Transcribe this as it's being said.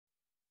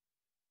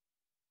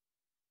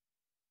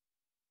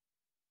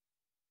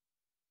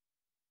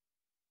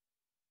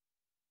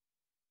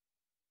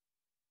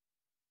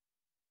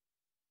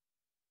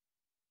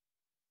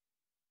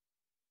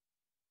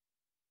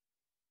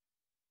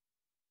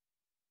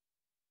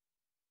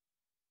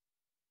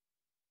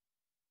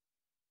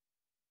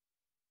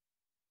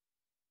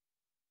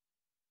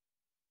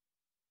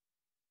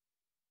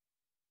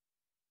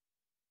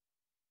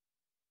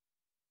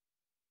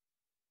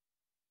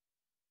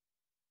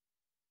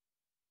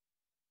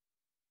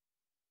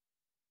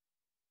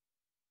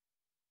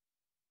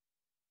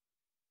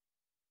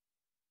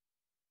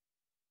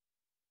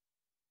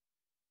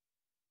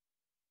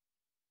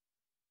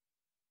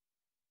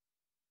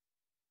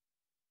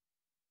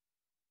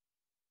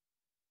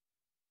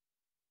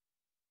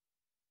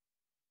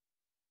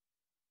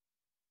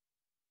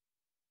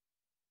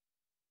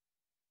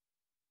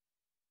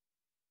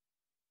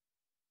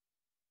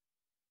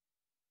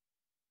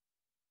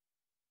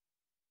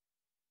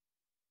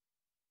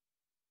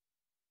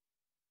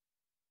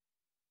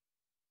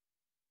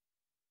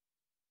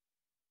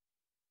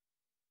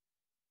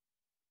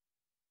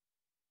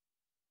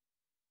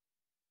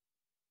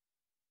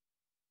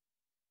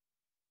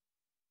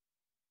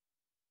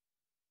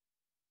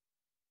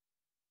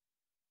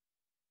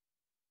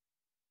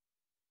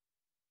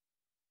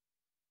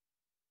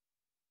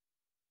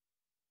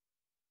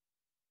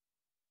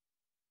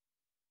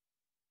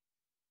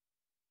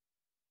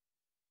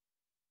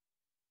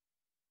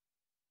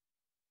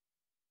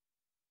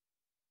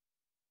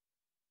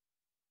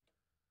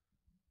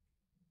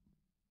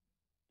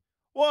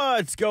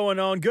What's going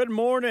on? Good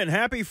morning.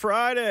 Happy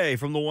Friday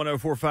from the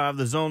 104.5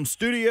 The Zone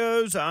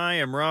Studios. I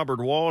am Robert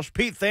Walsh.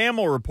 Pete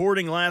Thamel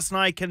reporting last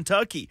night,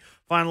 Kentucky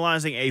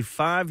finalizing a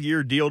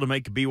 5-year deal to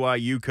make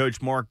BYU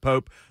coach Mark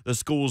Pope the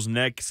school's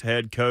next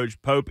head coach.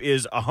 Pope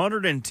is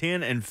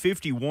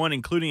 110-51,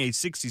 including a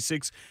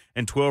 66-12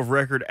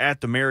 record at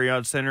the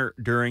Marriott Center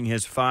during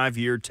his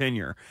 5-year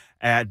tenure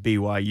at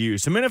BYU.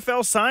 Some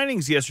NFL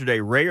signings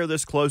yesterday, rare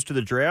this close to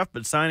the draft,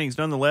 but signings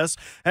nonetheless,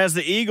 as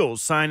the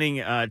Eagles signing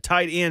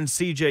tight end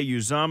C.J.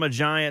 Uzomah,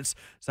 Giants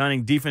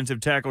signing defensive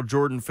tackle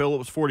Jordan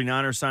Phillips,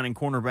 49ers signing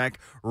cornerback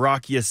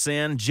Rock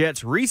Ya-Sin,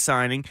 Jets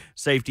re-signing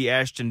safety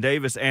Ashton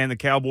Davis, and the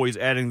Cowboys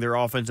adding their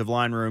offensive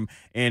line room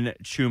in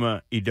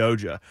Chuma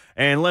Edoga.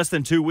 And less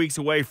than 2 weeks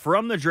away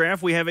from the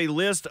draft, we have a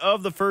list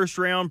of the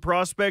first-round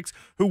prospects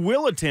who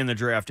will attend the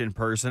draft in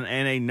person,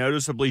 and a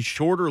noticeably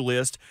shorter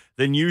list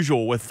than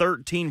usual, with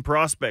 13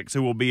 prospects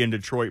who will be in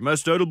Detroit.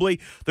 Most notably,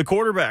 the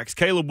quarterbacks,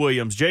 Caleb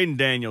Williams, Jaden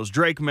Daniels,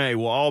 Drake May,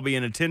 will all be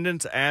in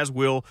attendance, as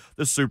will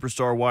the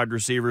superstar wide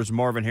receivers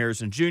Marvin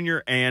Harrison Jr.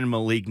 and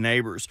Malik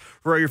Neighbors.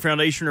 For all your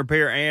foundation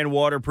repair and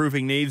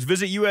waterproofing needs,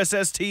 visit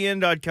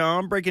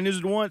USSTN.com. Breaking news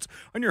at once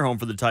on your home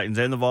for the Titans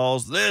and the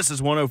Vols. This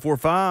is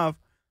 104.5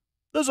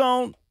 The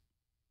Zone.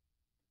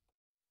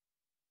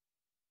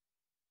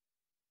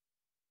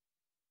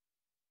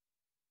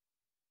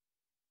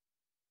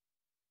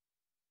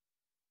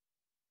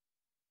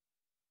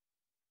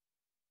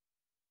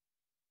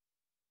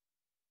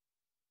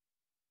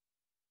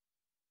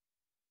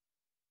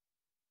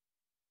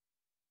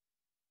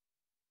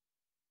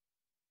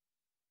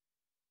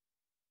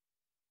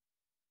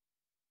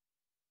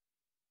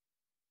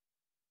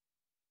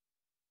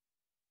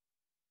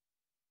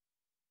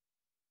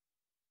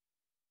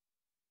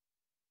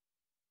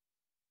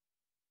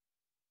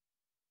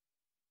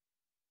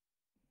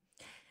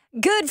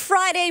 Good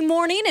Friday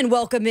morning and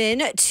welcome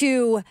in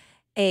to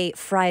a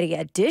Friday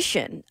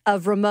edition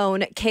of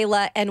Ramon,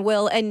 Kayla, and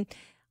Will. And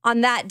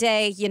on that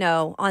day,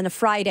 on a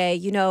Friday,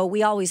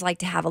 we always like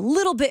to have a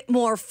little bit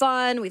more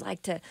fun. We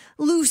like to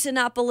loosen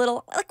up a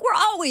little. Like, we're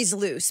always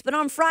loose, but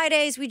on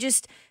Fridays,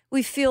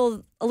 we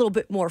feel a little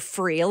bit more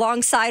free.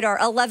 Alongside our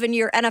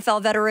 11-year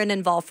NFL veteran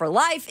involved for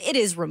life, it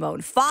is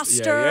Ramon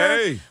Foster.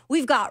 Yay.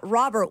 We've got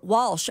Robert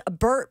Walsh,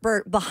 Bert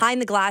behind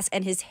the glass,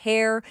 and his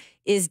hair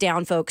is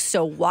down, folks.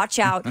 So watch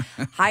out.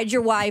 Hide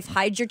your wife,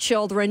 hide your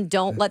children.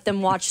 Don't let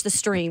them watch the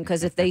stream,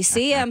 because if they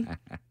see him,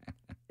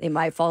 they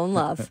might fall in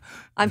love.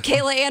 I'm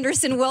Kayla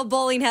Anderson. Will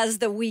Bowling has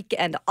the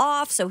weekend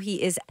off, so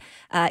he is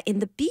in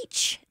the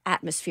beach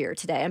atmosphere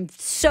today. I'm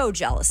so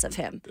jealous of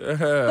him.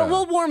 But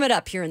we'll warm it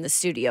up here in the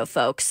studio,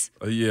 folks.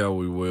 Yeah,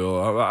 we will.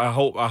 I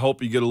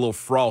hope you get a little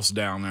frost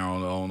down there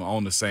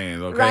on the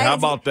sand. Okay, Right? how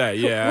about that?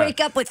 Yeah.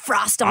 Wake up with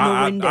frost on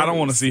the windows. I don't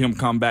want to see him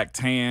come back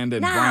tanned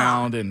and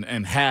browned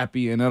and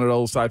happy and none of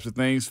those types of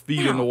things.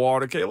 Feet in the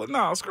water, Kayla.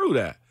 No, screw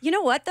that. You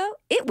know what, though?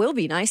 It will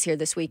be nice here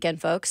this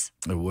weekend, folks.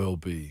 It will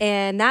be.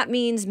 And that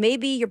means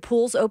maybe your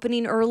pool's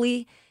opening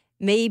early.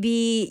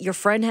 Maybe your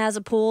friend has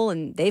a pool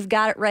and they've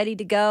got it ready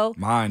to go.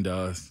 Mine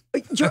does.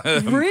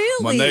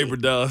 Really? My neighbor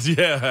does.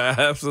 Yeah,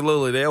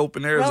 absolutely. They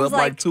opened theirs up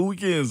like 2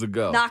 weekends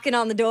ago. Knocking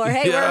on the door.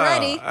 Hey, we're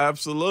ready.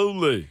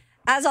 Absolutely.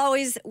 As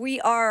always, we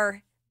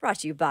are brought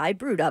to you by,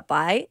 brewed up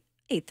by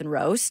 8th and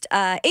Roast.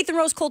 8th and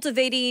Roast,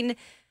 cultivating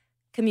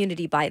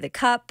community by the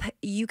cup.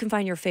 You can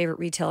find your favorite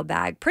retail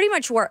bag pretty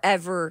much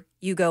wherever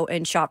you go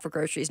and shop for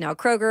groceries. Now,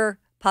 Kroger,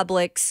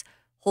 Publix,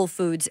 Whole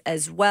Foods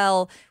as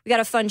well. We got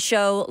a fun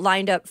show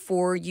lined up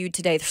for you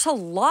today. There's a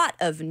lot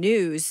of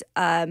news,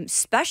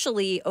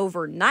 especially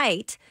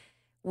overnight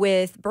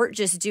with Bert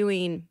just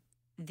doing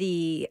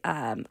the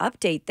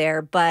update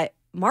there. But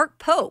Mark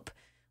Pope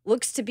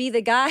looks to be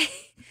the guy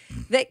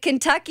that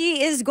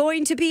Kentucky is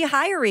going to be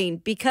hiring,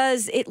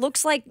 because it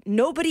looks like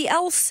nobody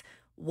else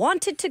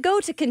wanted to go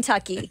to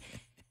Kentucky.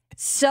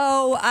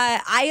 So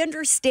I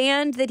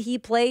understand that he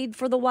played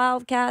for the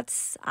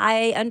Wildcats.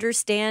 I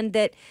understand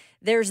that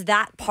there's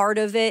that part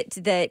of it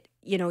that,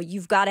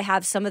 you've got to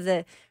have some of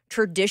the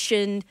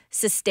tradition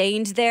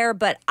sustained there.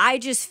 But I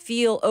just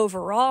feel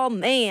overall,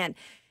 man,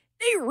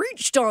 they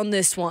reached on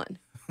this one.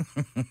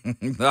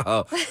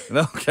 No.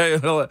 Okay.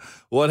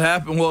 What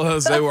happened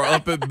was they were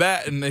up at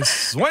bat and they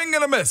swing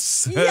and a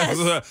miss.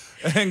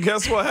 Yes. And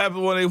guess what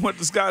happened when they went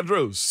to Scott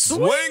Drew?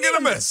 Swing and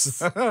a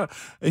miss.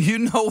 You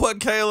know what,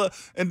 Kayla?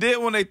 And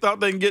then when they thought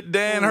they can get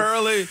Dan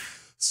Hurley,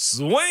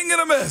 swing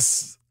and a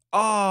miss.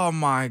 Oh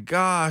my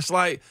gosh!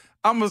 Like,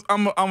 I'm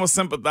a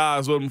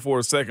sympathize with him for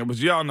a second, but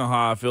y'all know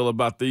how I feel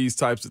about these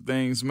types of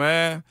things,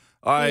 man.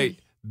 Like,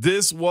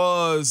 this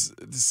was,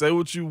 say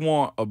what you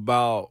want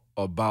about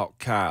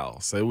Kyle.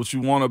 Say what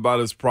you want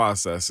about his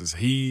processes.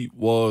 He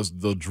was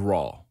the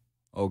draw.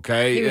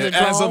 Okay? He was a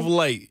draw?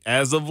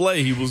 As of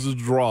late, he was a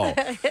draw.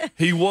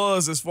 He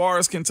was, as far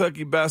as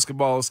Kentucky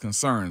basketball is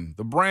concerned.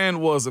 The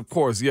brand was, of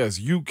course, yes,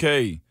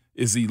 UK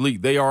is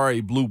elite. They are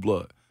a blue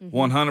blood.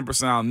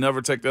 100%. I'll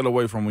never take that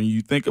away from when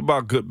you think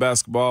about good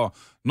basketball.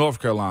 North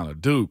Carolina,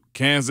 Duke,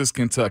 Kansas,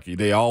 Kentucky.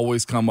 They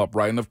always come up,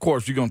 right? And, of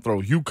course, you're going to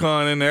throw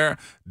UConn in there.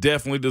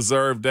 Definitely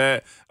deserve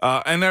that.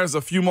 And there's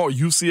a few more.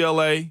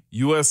 UCLA,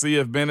 USC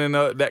have been in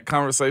that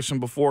conversation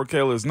before,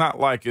 Kayla. It's not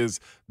like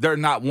they're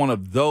not one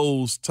of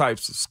those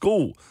types of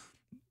school.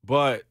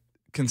 But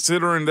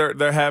considering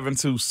they're having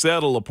to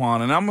settle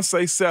upon, and I'm going to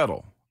say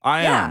settle.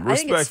 I am, respectfully. I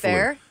think it's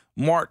fair.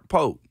 Mark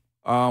Pope.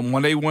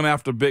 When they went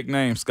after big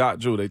names, Scott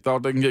Drew, they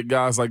thought they can get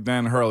guys like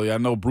Dan Hurley. I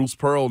know Bruce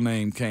Pearl's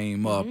name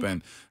came up,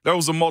 and there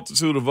was a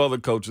multitude of other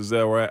coaches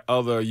that were at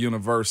other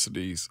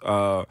universities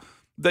that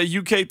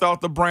UK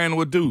thought the brand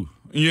would do.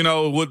 You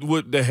know,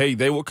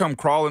 they would come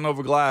crawling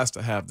over glass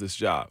to have this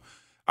job.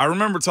 I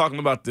remember talking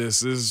about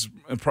this is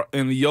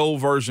in the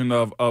old version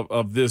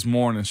of this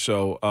morning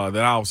show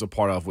that I was a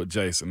part of with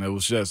Jason. It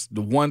was just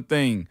the one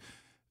thing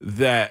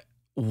that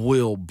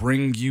will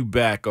bring you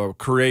back or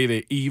create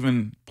an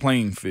even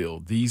playing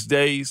field these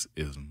days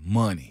is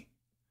money.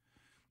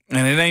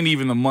 And it ain't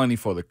even the money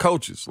for the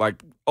coaches.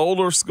 Like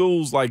older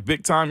schools, like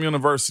big-time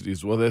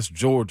universities, whether it's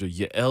Georgia,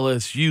 your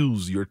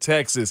LSUs, your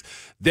Texas,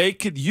 they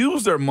could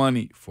use their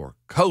money for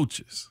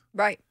coaches.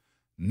 Right.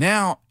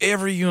 Now,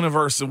 every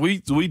university,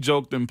 we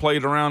joked and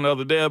played around the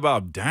other day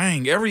about,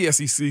 dang, every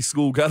SEC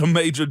school got a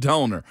major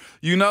donor,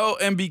 you know,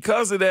 and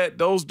because of that,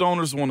 those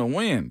donors want to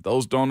win.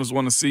 Those donors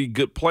want to see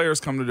good players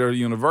come to their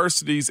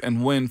universities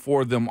and win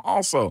for them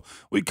also.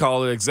 We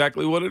call it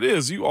exactly what it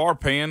is. You are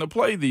paying to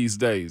play these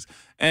days.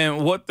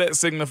 And what that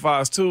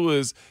signifies, too,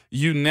 is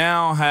you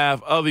now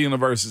have other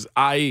universities,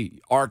 i.e.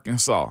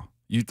 Arkansas.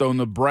 You throw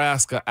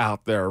Nebraska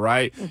out there,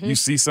 right? You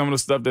see some of the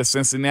stuff that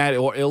Cincinnati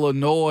or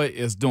Illinois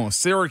is doing.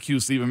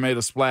 Syracuse even made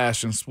a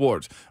splash in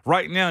sports.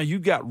 Right now, you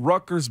got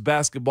Rutgers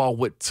basketball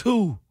with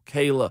two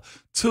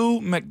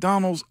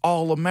McDonald's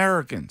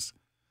All-Americans.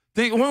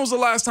 When was the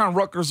last time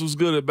Rutgers was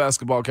good at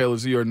basketball,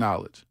 Kayla, to your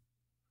knowledge?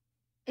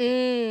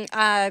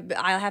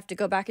 I'll have to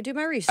go back and do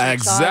my research.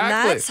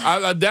 Exactly.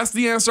 On that. That's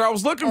the answer I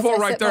was looking for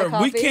right there.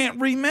 We can't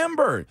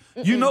remember.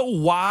 You know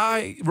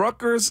why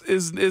Rutgers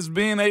is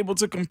being able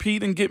to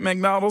compete and get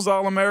McDonald's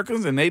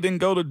All-Americans and they didn't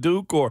go to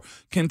Duke or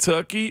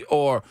Kentucky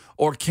or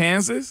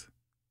Kansas?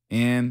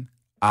 NIL.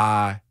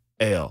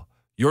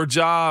 Your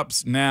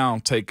jobs now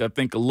take, I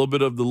think, a little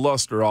bit of the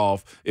luster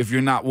off if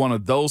you're not one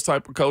of those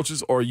type of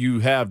coaches or you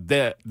have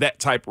that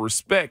type of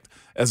respect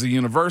as a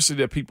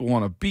university that people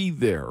want to be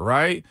there,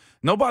 right?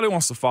 Nobody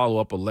wants to follow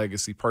up a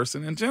legacy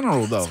person in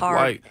general, though. It's hard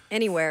like,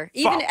 anywhere.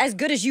 Even as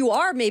good as you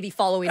are, maybe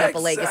following up a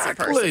legacy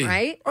person,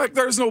 right? Like,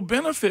 there's no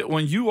benefit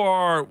when you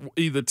are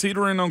either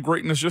teetering on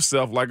greatness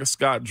yourself, like a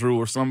Scott Drew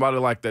or somebody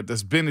like that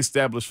that's been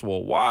established for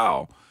a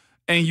while,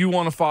 and you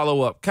want to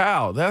follow up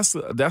Cal. That's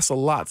a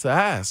lot to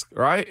ask,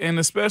 right? And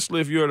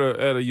especially if you're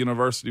at a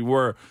university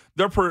where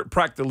they're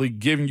practically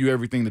giving you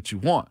everything that you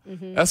want.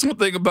 That's one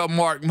thing about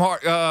Mark.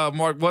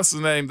 What's his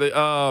name?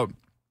 Dan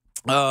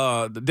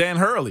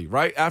Hurley,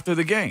 right after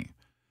the game,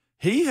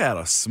 he had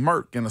a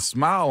smirk and a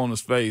smile on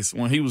his face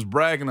when he was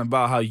bragging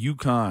about how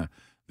UConn,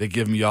 they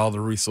give me all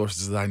the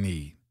resources I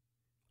need.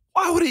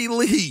 Why would he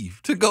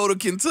leave to go to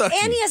Kentucky?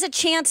 And he has a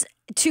chance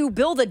to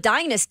build a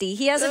dynasty.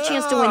 He has a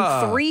chance to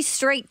win 3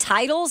 straight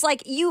titles.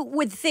 Like, you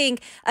would think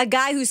a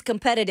guy who's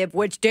competitive,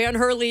 which Dan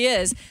Hurley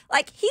is,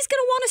 like, he's going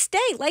to want to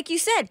stay. Like you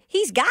said,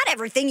 he's got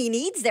everything he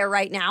needs there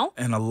right now.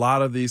 And a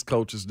lot of these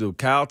coaches do.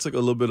 Cal took a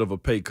little bit of a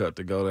pay cut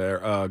to go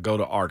there, go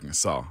to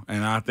Arkansas.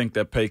 And I think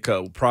that pay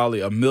cut, probably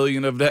 $1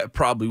 million of that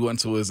probably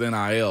went to his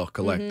NIL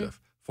collective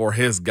for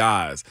his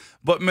guys.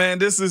 But, man,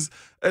 this is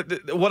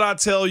what I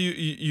tell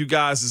you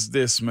guys is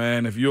this,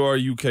 man. If you're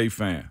a UK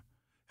fan,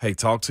 hey,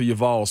 talk to your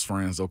Vols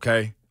friends,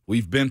 okay?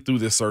 We've been through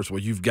this search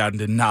where you've gotten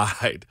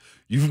denied.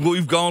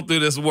 We've gone through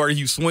this where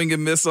you swing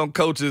and miss on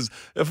coaches.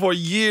 And for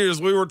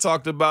years, we were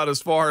talked about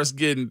as far as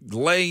getting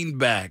Lane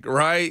back,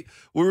 right?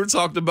 We were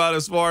talked about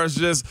as far as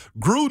just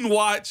Gruden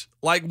watch.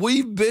 Like,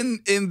 we've been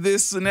in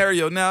this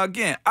scenario. Now,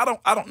 again, I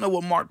don't know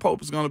what Mark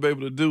Pope is going to be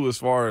able to do as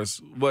far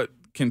as what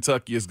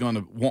Kentucky is going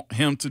to want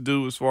him to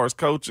do as far as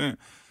coaching.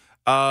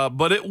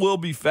 But it will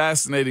be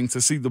fascinating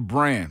to see the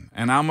brand.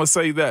 And I'm going to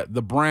say that,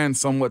 the brand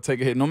somewhat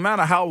take a hit. No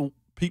matter how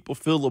people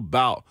feel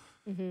about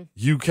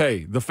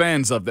UK, the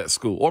fans of that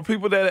school, or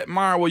people that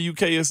admire what UK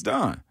has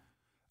done.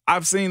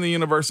 I've seen the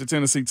University of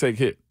Tennessee take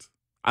hits.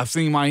 I've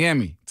seen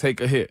Miami take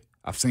a hit.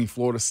 I've seen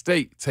Florida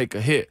State take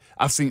a hit.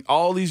 I've seen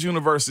all these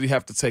universities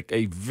have to take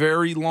a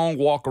very long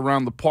walk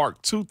around the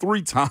park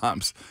 2-3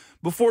 times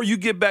before you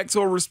get back to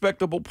a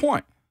respectable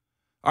point.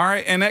 All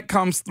right, and that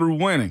comes through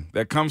winning.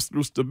 That comes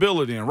through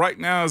stability. And right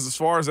now, as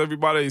far as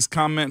everybody's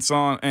comments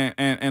on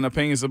and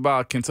opinions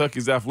about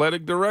Kentucky's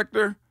athletic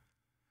director,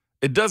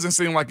 it doesn't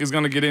seem like it's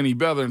going to get any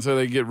better until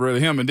they get rid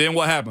of him. And then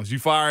what happens? You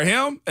fire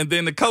him, and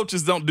then the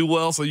coaches don't do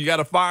well, so you got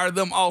to fire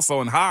them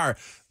also and hire.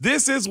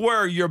 This is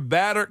where your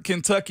battered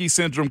Kentucky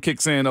syndrome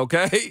kicks in,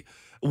 okay?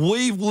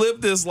 We've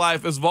lived this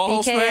life as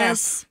Vols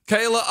fans.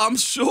 Kayla, I'm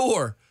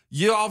sure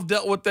y'all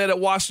dealt with that at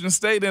Washington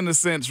State in a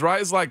sense, right?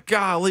 It's like,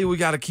 golly, we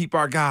got to keep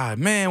our guy.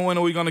 Man, when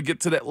are we going to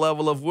get to that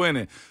level of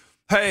winning?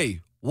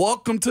 Hey,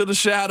 welcome to the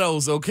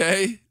shadows,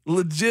 okay?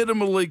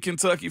 legitimately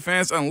Kentucky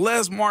fans,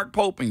 unless Mark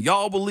Pope and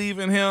y'all believe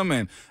in him.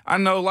 And I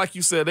know, like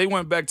you said, they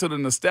went back to the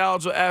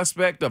nostalgia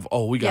aspect of,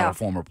 we got a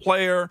former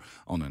player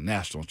on the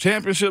national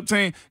championship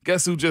team.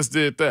 Guess who just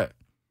did that?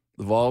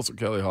 The Vols or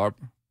Kelly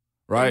Harper,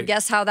 right? And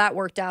guess how that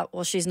worked out?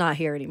 Well, she's not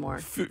here anymore.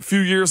 Few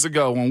years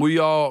ago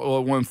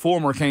when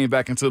Former came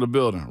back into the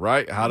building,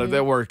 right? How did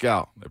that work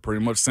out? They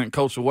pretty much sent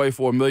Coach away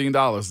for $1 million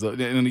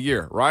in a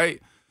year,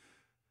 right?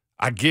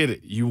 I get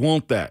it. You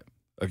want that.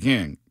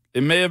 Again,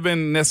 it may have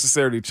been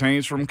necessary to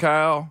change from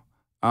Kyle,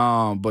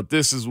 but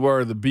this is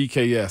where the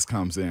BKS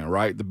comes in,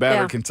 right? The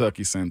Battered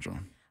Kentucky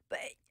syndrome. But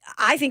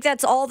I think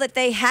that's all that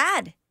they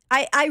had.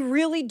 I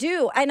really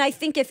do. And I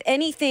think if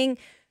anything,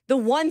 the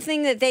one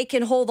thing that they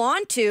can hold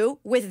on to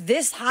with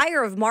this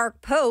hire of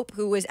Mark Pope,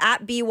 who was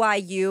at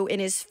BYU in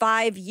his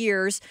 5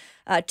 years,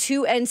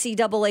 2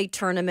 NCAA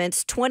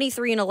tournaments,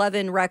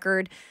 23-11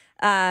 record,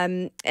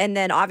 and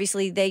then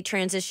obviously they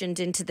transitioned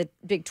into the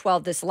Big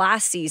 12 this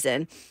last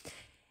season.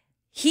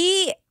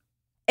 He's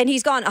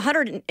gone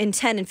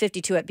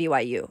 110-52 at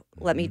BYU.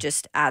 Let me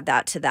just add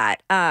that to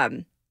that.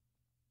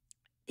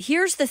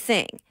 Here's the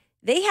thing.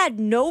 They had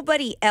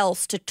nobody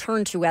else to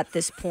turn to at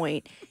this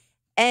point,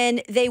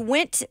 and they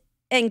went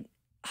and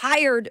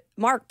hired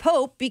Mark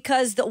Pope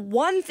because the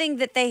one thing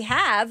that they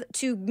have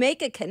to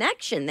make a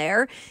connection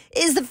there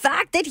is the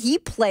fact that he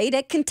played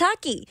at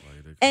Kentucky.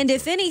 And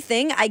if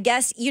anything, I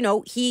guess,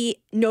 he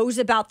knows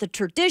about the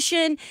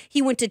tradition.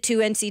 He went to 2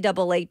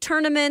 NCAA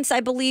tournaments, I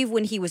believe,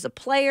 when he was a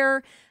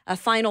player, a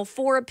Final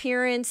Four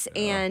appearance,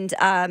 and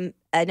a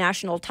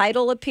national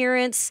title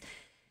appearance.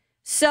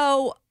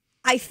 So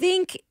I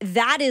think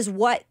that is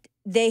what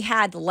they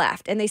had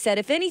left. And they said,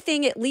 if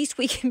anything, at least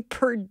we can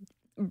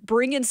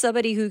bring in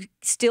somebody who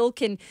still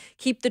can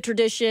keep the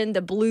tradition,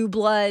 the blue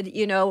blood,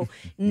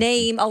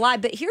 name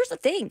alive. But here's the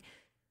thing.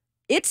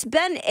 It's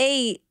been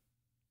a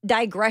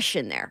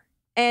digression there.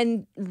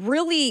 And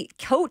really,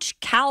 Coach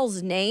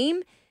Cal's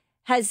name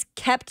has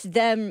kept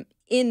them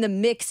in the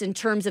mix in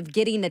terms of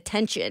getting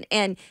attention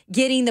and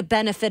getting the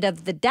benefit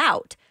of the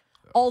doubt.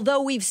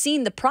 Although we've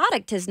seen the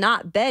product has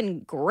not been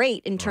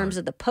great in terms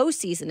of the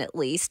postseason, at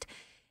least,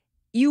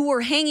 you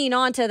were hanging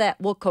on to that,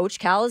 Coach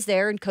Cal is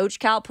there, and Coach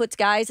Cal puts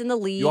guys in the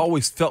league. You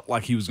always felt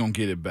like he was going to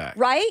get it back.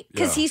 Right?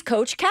 Because he's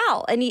Coach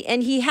Cal, and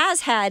he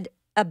has had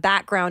a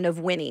background of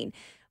winning.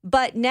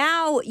 But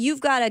now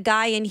you've got a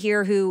guy in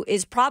here who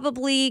is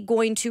probably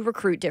going to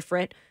recruit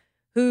different,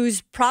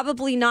 who's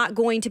probably not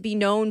going to be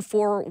known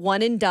for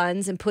one and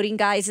dones and putting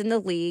guys in the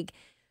league.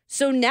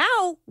 So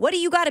now, what do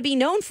you got to be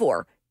known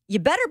for? You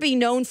better be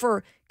known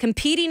for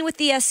competing with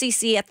the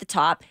SEC at the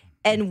top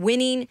and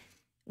winning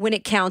when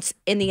it counts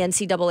in the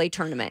NCAA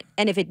tournament.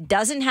 And if it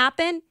doesn't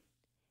happen,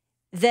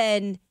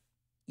 then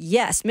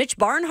yes, Mitch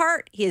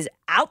Barnhart, he is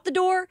out the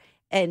door,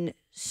 and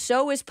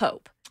so is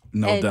Pope.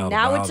 No doubt about it. And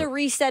now it's a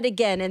reset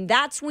again. And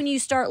that's when you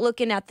start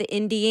looking at the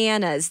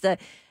Indianas,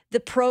 the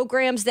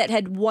programs that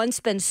had once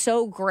been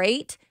so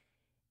great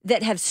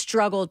that have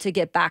struggled to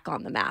get back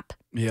on the map.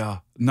 Yeah.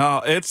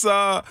 No, it's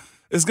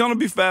going to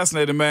be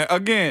fascinating, man.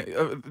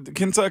 Again,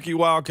 Kentucky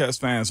Wildcats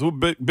fans, we're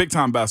big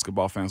time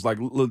basketball fans. Like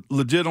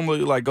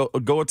legitimately, like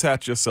go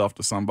attach yourself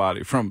to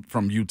somebody from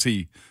UT.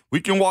 We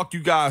can walk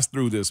you guys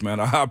through this, man.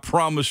 I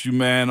promise you,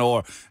 man.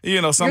 Or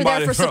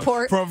somebody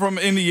from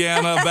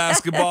Indiana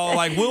basketball.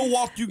 Like we'll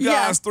walk you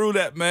guys through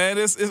that, man.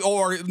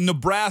 Or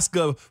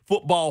Nebraska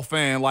football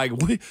fan. Like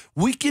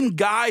we can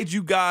guide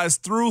you guys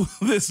through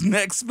this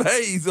next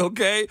phase,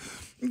 okay?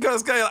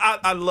 Because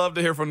I'd love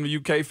to hear from the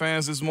UK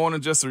fans this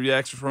morning, just a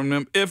reaction from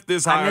them if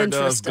this hire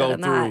does go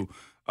through.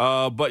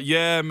 But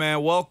yeah,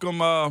 man, welcome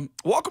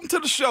to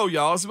the show,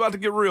 y'all. It's about to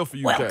get real for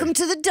UK. Welcome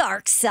to the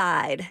dark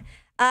side.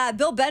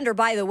 Bill Bender,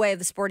 by the way, of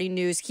the Sporting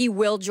News, he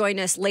will join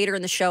us later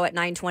in the show at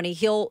 9:20.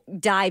 He'll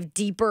dive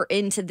deeper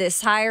into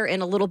this hire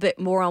and a little bit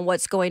more on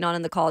what's going on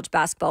in the college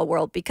basketball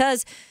world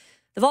because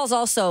the Vols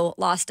also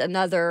lost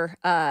another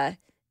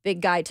big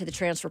guy to the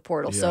transfer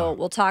portal. Yeah. So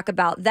we'll talk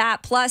about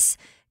that. Plus,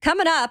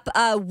 coming up,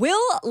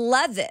 Will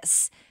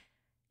Levis.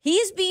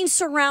 He's being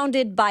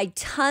surrounded by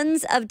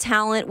tons of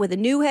talent with a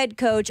new head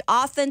coach,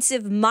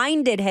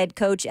 offensive-minded head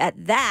coach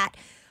at that.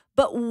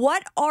 But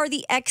what are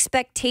the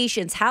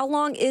expectations? How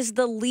long is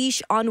the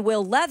leash on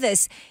Will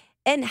Levis?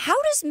 And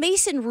how does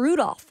Mason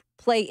Rudolph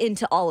play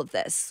into all of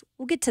this?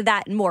 We'll get to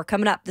that and more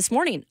coming up this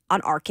morning on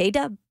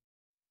RKW.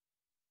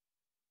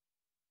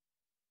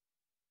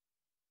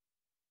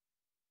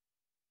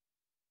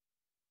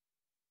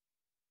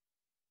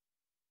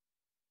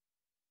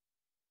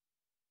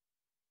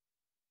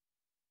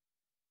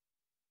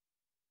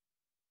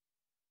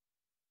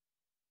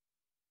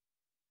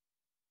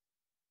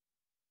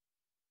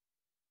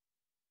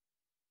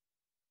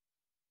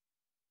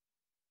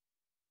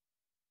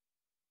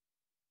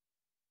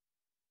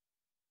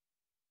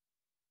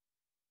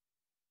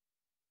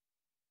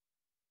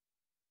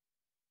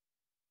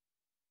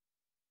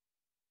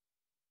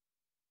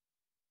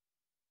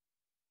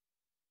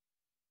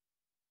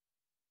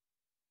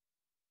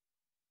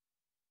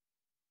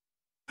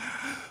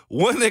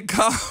 When it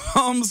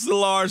comes to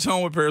large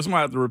home repairs, I'm going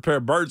to have to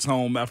repair Bert's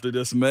home after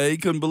this May. He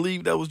couldn't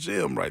believe that was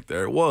Jim right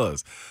there. It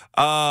was.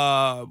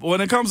 When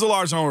it comes to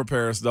large home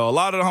repairs, though, a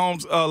lot of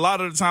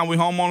the time we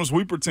homeowners,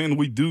 we pretend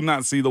we do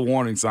not see the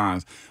warning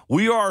signs.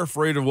 We are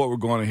afraid of what we're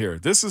going to hear.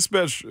 This is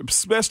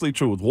especially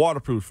true with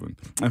waterproofing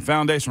and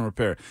foundation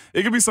repair.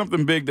 It could be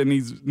something big that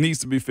needs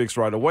to be fixed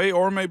right away,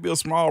 or maybe a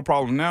small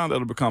problem now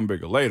that'll become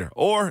bigger later,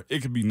 or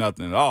it could be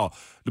nothing at all.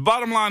 The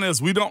bottom line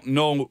is we don't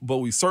know, but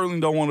we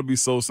certainly don't want to be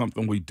sold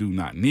something we do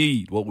not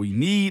need. What we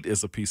need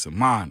is a peace of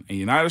mind, and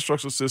United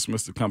Structural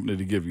Systems is the company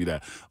to give you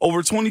that.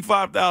 Over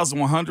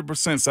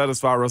 25,100%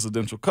 satisfied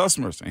residential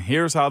customers, and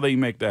here's how they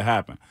make that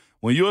happen.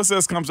 When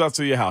USS comes out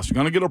to your house, you're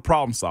going to get a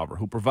problem solver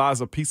who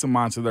provides a peace of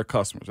mind to their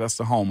customers. That's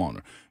the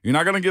homeowner. You're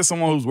not going to get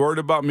someone who's worried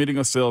about meeting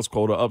a sales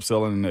quota,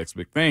 upselling the next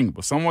big thing,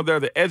 but someone there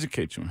to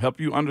educate you and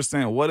help you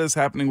understand what is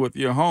happening with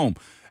your home.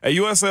 At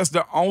USS,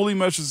 the only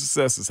measure of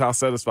success is how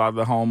satisfied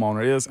the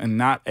homeowner is and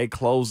not a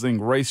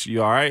closing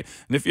ratio, all right?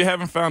 And if you're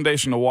having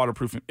foundation or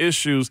waterproofing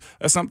issues,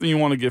 that's something you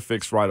want to get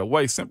fixed right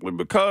away, simply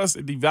because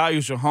it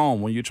devalues your home.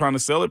 When you're trying to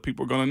sell it,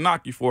 people are going to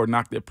knock you for it,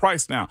 knock their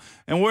price down.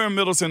 And we're in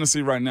Middle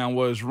Tennessee right now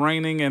where it's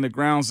raining and the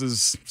grounds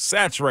is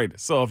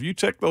saturated. So if you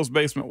check those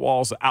basement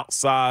walls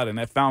outside and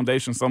that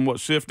foundation somewhat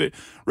shifted,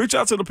 reach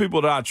out to the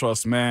people that I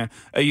trust, man,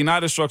 at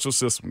United Structural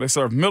Systems. They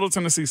serve Middle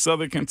Tennessee,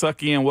 Southern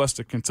Kentucky, and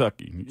Western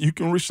Kentucky. You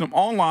can reach them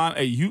online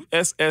at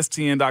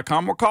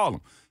USSTN.com or call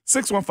them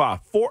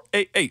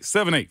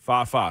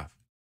 615-488-7855.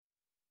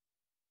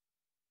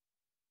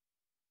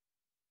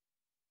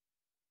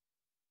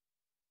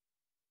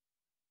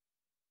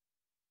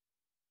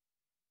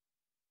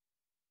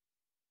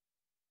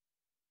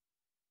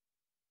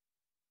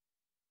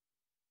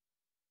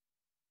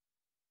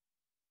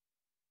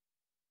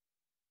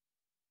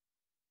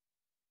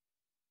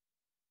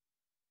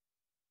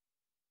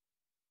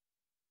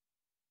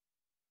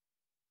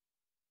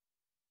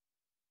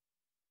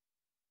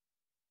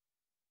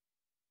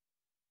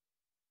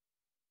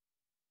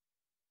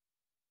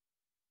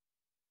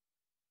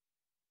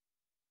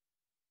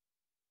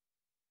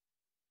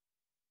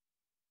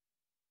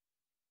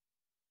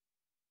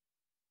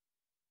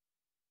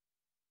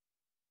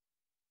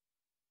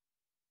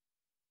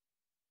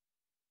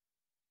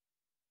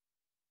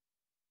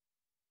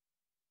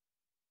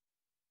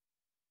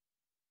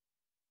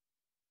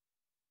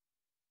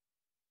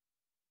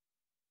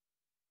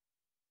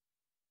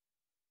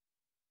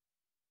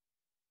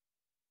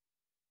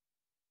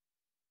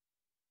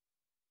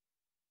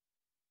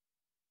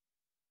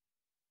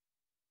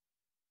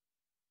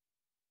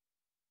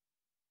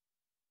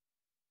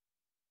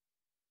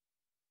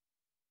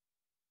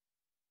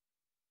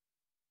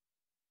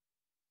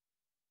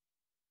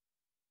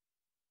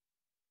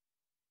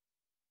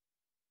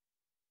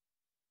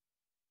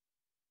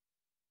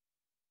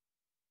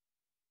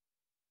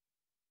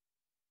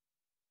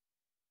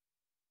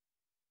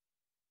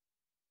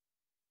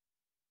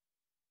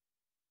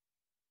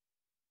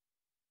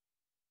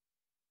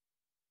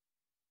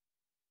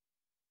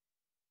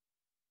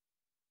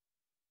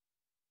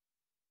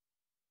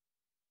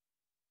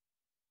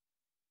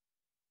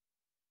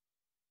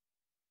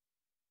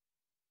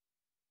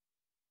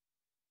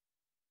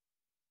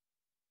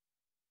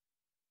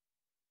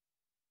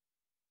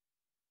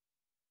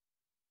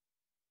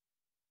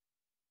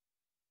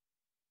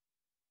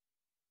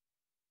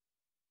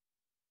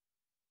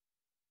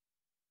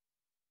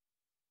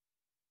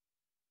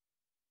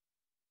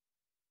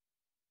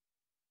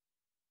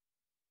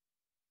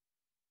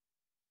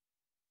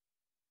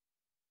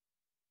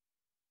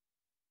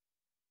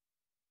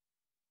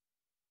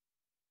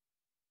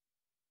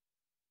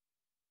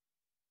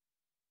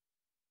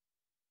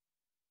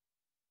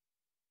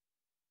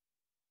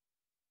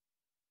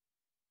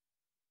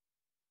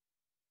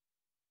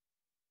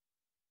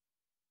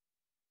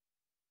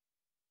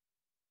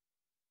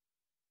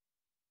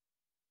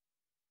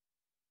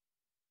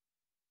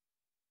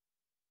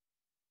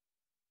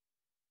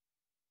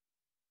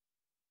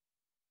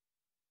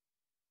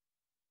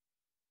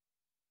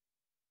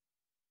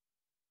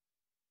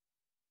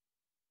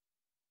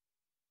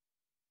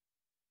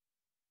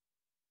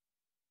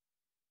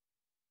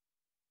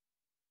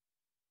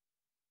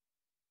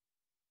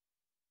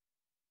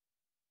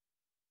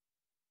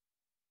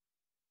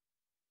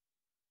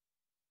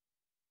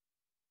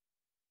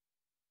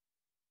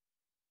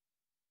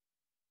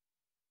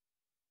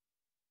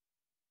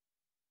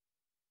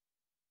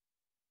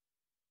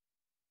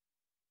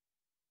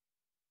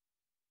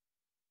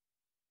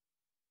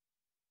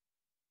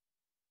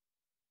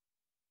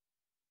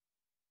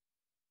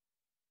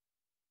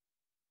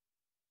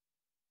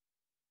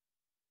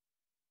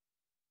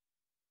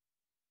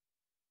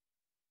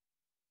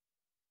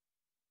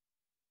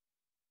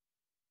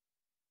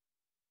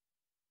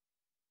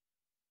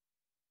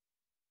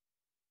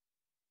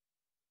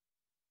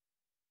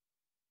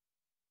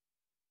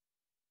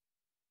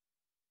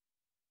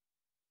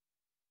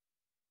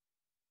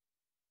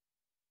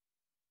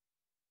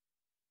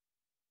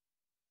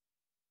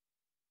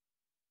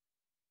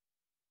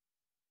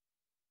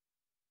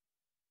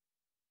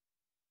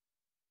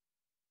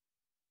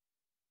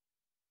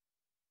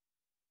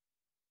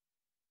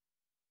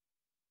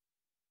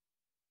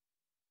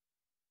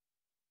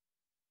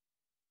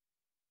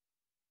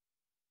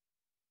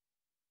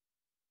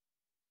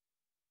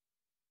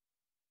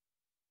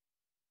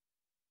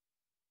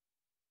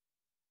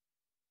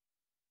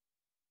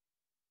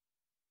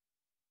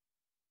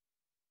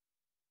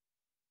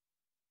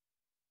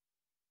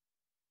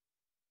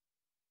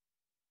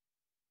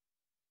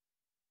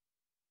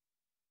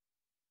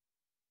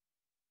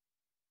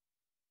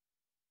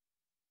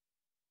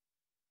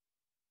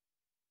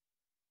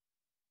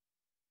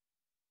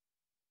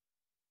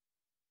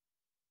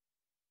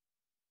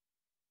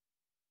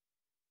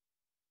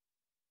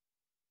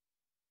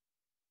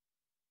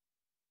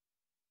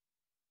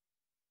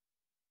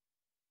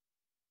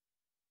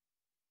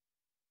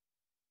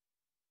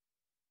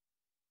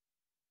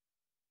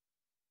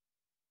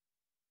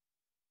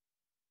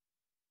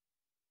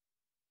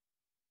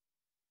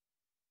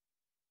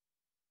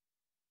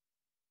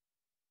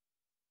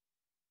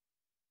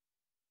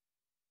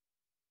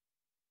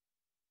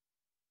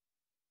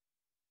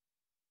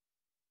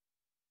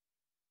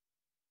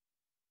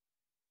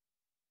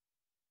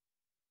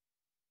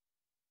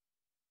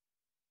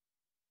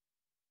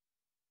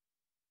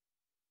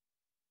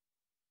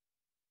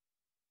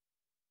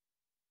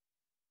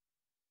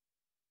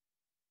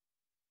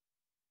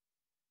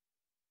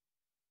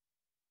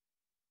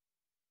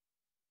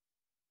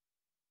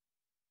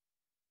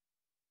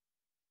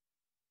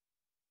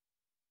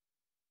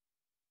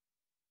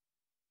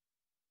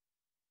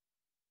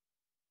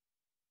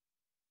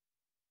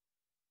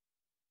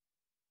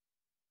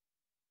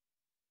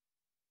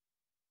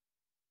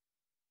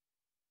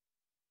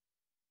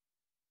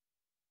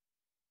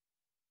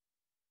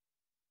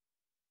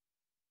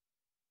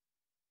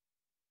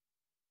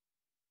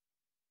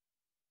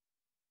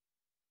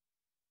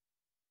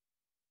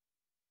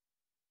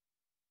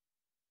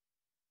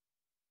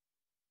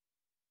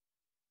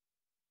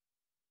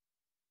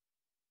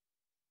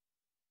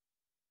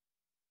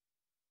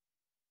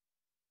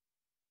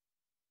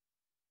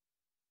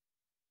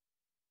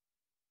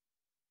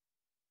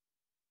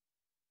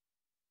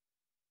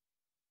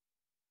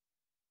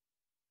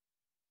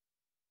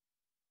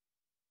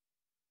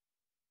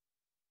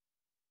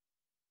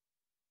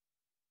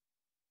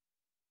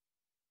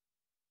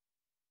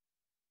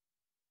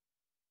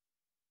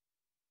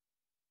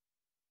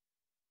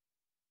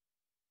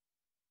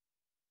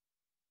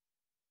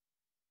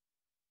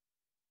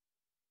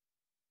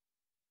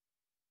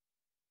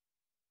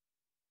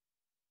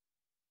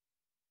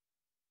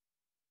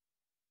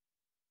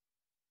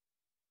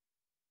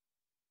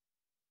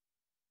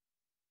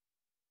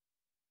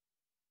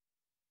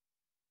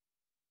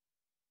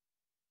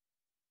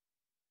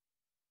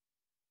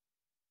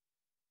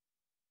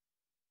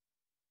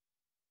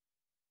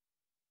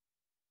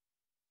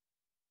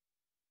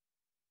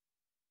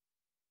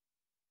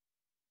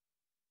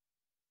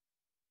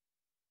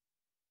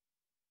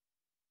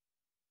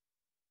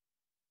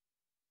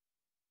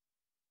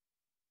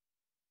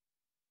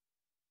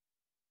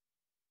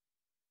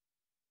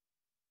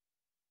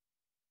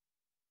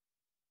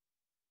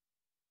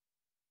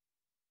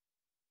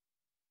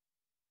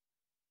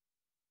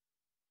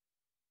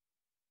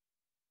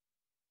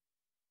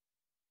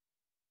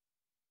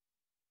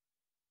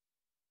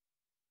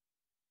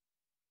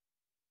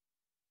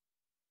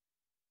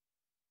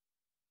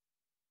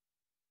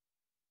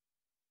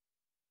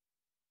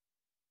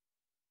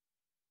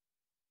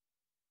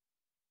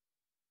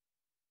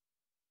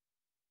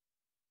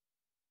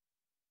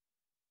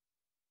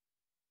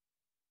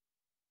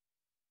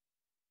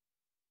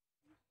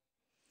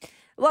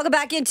 Welcome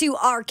back into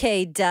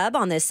RKW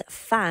on this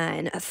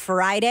fine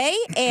Friday.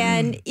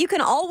 And you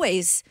can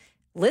always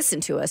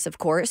listen to us, of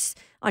course,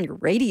 on your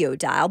radio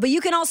dial, but you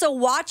can also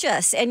watch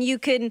us and you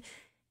can,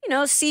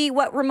 see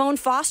what Ramon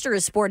Foster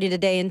is sporting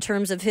today in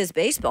terms of his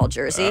baseball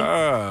jersey.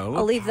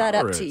 I'll leave that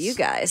up to you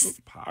guys.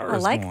 I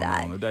like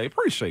that. Today.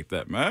 Appreciate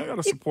that, man. Got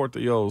to support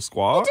the old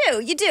squad.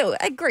 You do.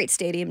 A great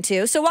stadium,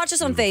 too. So watch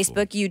us on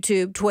Facebook,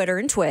 YouTube, Twitter,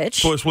 and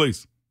Twitch. Twitch,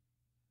 please.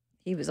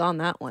 He was on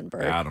that one,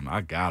 Bert.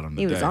 I got him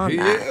today. He was on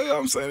that. Yeah,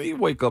 I'm saying he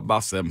wake up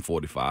about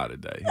 7:45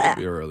 today. He'll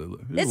be early.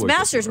 It's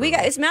Masters.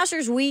 It's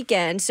Masters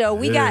weekend, so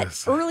we got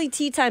early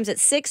tee times at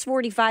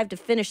 6:45 to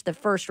finish the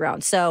first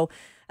round. So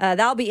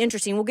that'll be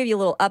interesting. We'll give you a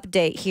little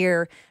update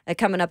here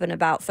coming up in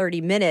about 30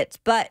 minutes.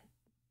 But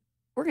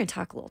we're going to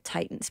talk a little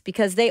Titans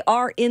because they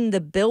are in the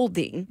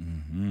building.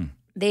 Mm-hmm.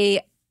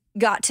 They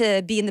got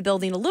to be in the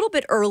building a little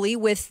bit early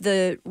with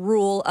the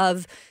rule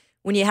of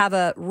when you have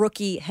a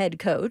rookie head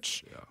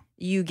coach. Yeah.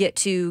 You get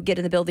to get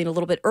in the building a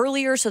little bit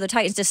earlier. So the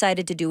Titans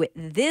decided to do it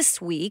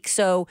this week.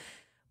 So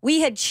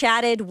we had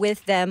chatted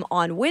with them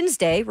on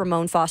Wednesday.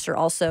 Ramon Foster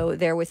also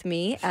there with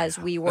me as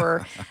we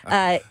were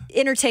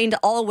entertained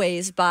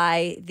always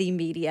by the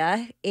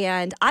media.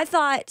 And I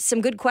thought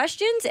some good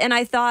questions, and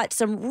I thought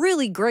some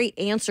really great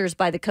answers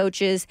by the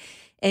coaches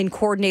and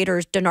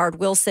coordinators, Denard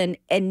Wilson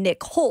and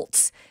Nick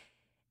Holtz.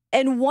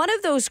 And one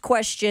of those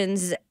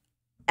questions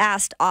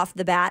asked off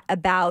the bat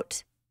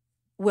about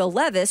Will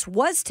Levis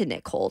was to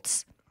Nick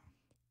Holtz.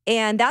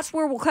 And that's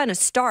where we'll kind of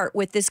start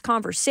with this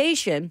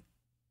conversation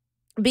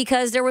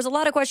because there was a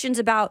lot of questions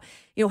about,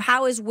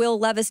 how is Will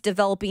Levis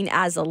developing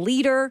as a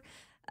leader?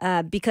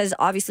 Because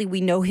obviously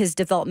we know his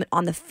development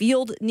on the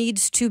field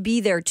needs to be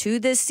there too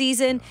this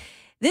season.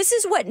 This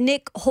is what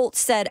Nick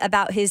Holtz said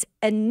about his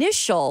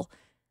initial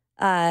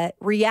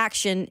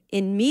reaction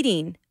in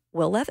meeting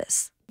Will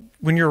Levis.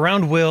 When you're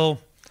around Will,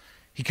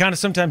 he kind of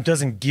sometimes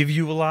doesn't give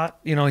you a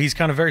lot. He's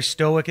kind of very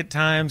stoic at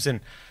times.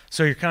 And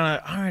so you're kind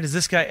of, all right, is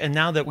this guy? And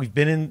now that we've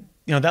been in,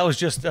 that was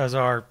just as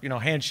our,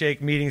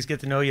 handshake meetings,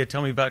 get to know you,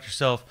 tell me about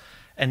yourself.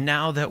 And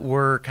now that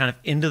we're kind of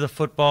into the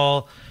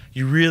football,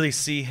 you really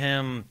see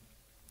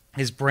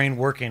his brain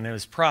working and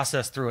his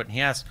process through it. And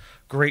he asks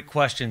great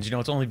questions.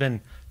 It's only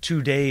been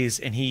 2 days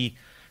and he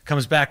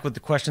comes back with the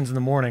questions in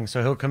the morning.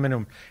 So he'll come in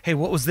and, hey,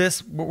 what was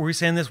this? What were we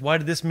saying this? Why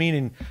did this mean?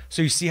 And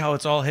so you see how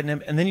it's all hitting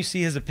him. And then you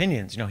see his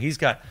opinions. He's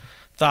got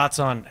thoughts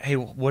on, hey,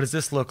 what does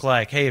this look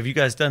like? Hey, have you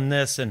guys done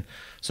this? And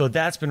so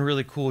that's been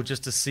really cool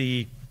just to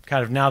see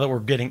kind of now that we're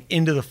getting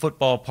into the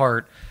football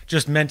part,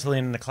 just mentally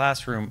and in the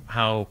classroom,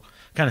 how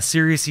kind of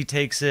serious he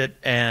takes it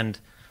and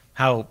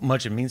how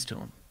much it means to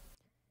him.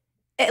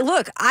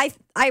 Look, I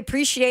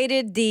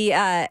appreciated the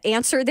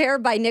answer there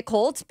by Nick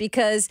Holtz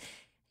because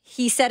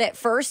he said at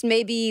first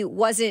maybe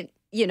wasn't,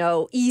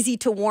 easy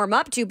to warm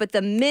up to, but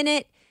the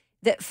minute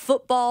that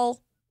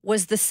football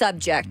was the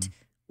subject,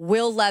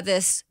 Will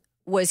Levis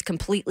was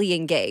completely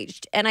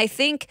engaged. And I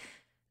think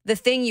the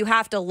thing you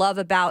have to love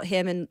about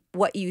him and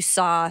what you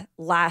saw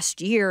last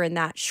year in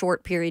that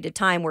short period of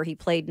time where he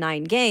played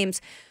 9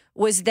 games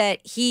was that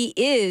he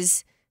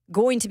is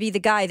going to be the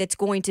guy that's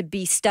going to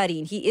be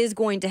studying. He is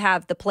going to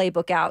have the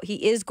playbook out.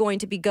 He is going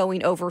to be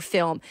going over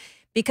film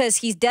because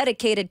he's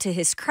dedicated to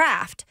his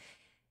craft.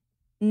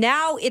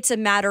 Now it's a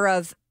matter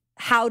of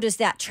how does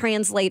that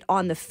translate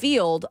on the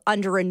field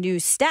under a new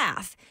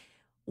staff?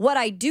 What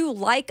I do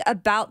like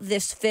about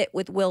this fit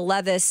with Will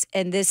Levis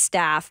and this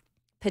staff,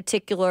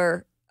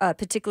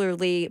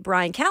 particularly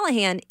Brian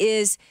Callahan,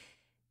 is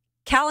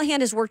Callahan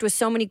has worked with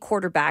so many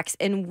quarterbacks,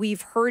 and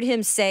we've heard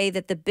him say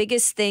that the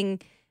biggest thing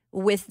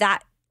with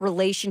that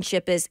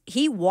relationship is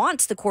he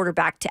wants the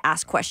quarterback to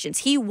ask questions.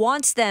 He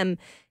wants them,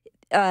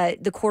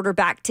 the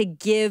quarterback, to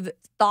give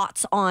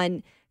thoughts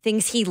on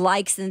things he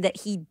likes and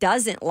that he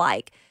doesn't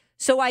like.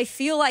 So I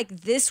feel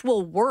like this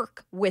will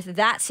work with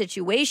that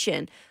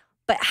situation.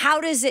 But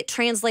how does it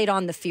translate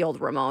on the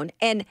field, Ramon?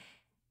 And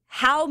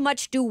how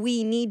much do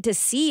we need to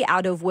see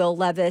out of Will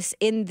Levis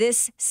in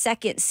this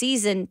second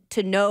season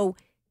to know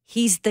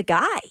he's the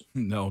guy?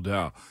 No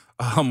doubt.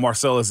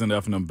 Marcellus in the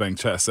F&M Bank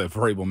chat said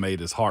Vrabel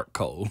made his heart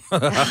cold.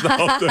 I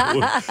thought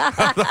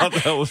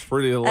that was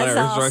pretty hilarious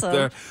awesome. Right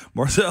there.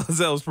 Marcellus,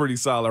 that was pretty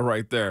solid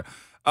right there.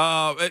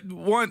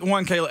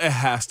 One, Kayla, it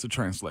has to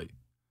translate.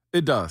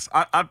 It does.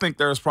 I think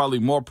there's probably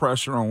more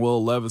pressure on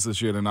Will Levis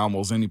this year than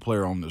almost any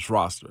player on this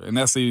roster, and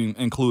that's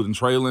including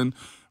Treylon,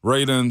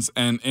 Radens,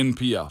 and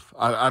NPF.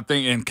 I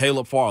think, and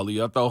Caleb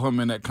Farley, I throw him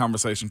in that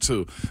conversation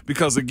too,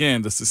 because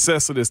again, the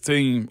success of this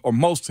team, or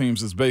most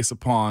teams, is based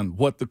upon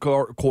what the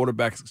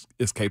quarterback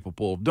is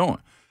capable of doing.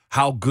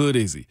 How good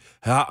is he?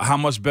 How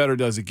much better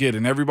does he get?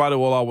 And everybody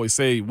will always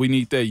say we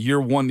need that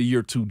year 1 to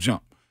year 2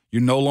 jump.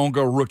 You're no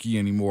longer a rookie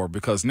anymore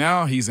because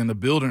now he's in the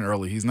building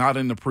early. He's not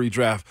in the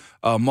pre-draft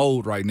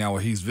mode right now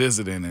where he's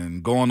visiting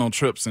and going on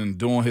trips and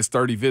doing his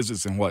 30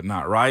 visits and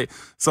whatnot, right?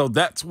 So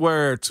that's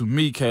where, to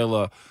me,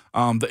 Kayla,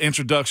 the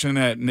introduction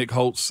that Nick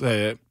Holtz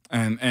said,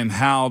 and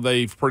how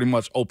they've pretty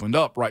much opened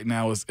up right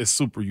now is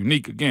super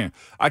unique. Again,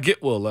 I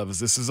get Will Levis.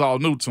 This is all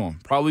new to him.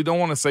 Probably don't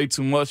want to say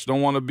too much,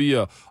 don't want to be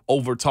a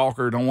over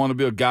talker, don't want to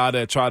be a guy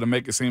that try to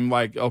make it seem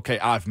like, okay,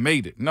 I've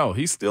made it. No,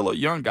 he's still a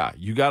young guy.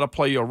 You got to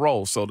play your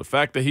role. So the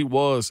fact that he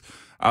was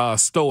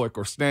stoic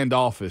or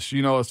standoffish,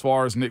 as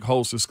far as Nick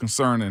Holtz is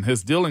concerned and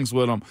his dealings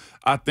with him,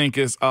 I think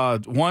is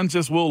one,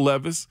 just Will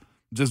Levis,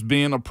 just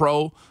being a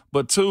pro.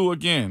 But two,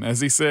 again,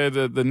 as he said,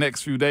 the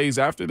next few days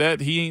after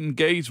that, he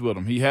engaged with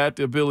him. He had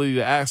the ability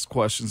to ask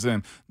questions.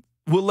 And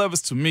Will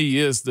Levis, to me,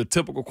 is the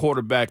typical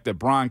quarterback that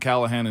Brian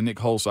Callahan and Nick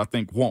Holtz, I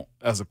think, want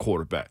as a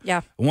quarterback.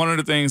 Yeah. One of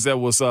the things that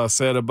was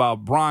said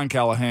about Brian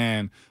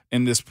Callahan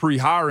in this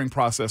pre-hiring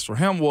process for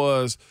him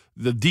was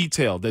the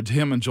detail that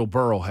him and Joe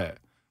Burrow had.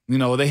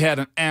 They had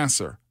an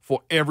answer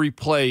for every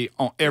play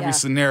on every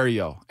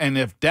scenario. And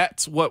if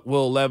that's what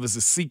Will Levis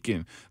is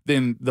seeking,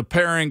 then the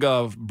pairing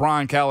of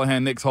Brian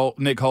Callahan, Nick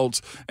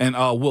Holtz, and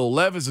Will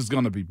Levis is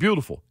going to be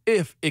beautiful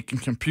if it can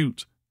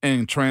compute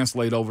and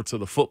translate over to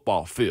the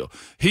football field.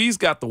 He's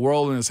got the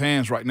world in his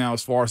hands right now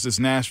as far as this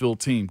Nashville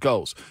team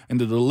goes. And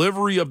the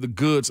delivery of the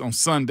goods on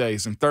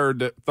Sundays and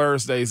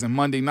Thursdays and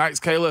Monday nights,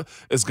 Kayla,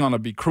 is going to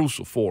be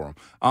crucial for him.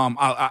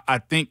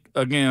 I think,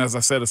 again, as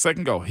I said a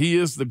second ago, he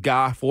is the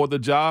guy for the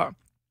job.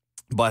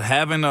 But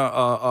having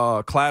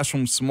a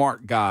classroom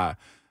smart guy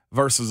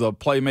versus a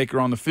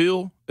playmaker on the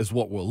field is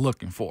what we're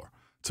looking for.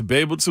 To be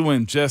able to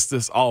ingest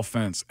this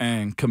offense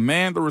and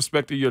command the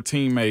respect of your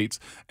teammates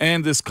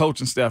and this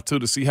coaching staff, too,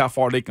 to see how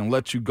far they can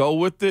let you go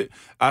with it,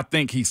 I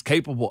think he's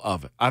capable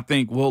of it. I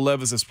think Will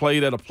Levis has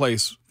played at a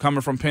place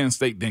coming from Penn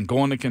State, then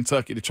going to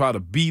Kentucky to try to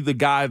be the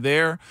guy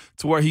there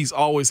to where he's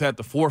always had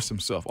to force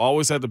himself,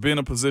 always had to be in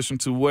a position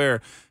to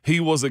where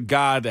he was a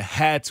guy that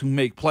had to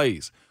make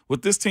plays.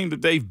 With this team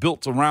that they've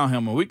built around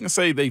him, and we can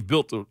say they've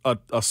built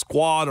a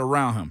squad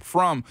around him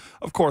from,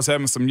 of course,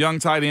 having some young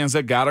tight ends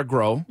that got to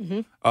grow,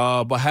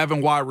 but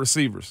having wide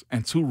receivers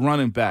and 2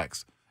 running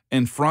backs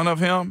in front of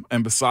him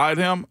and beside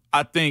him,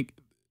 I think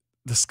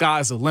the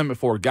sky's the limit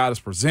for a guy that's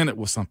presented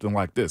with something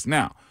like this.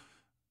 Now,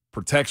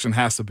 protection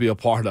has to be a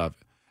part of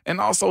it. And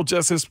also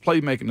just his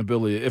playmaking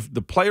ability. If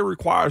the play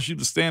requires you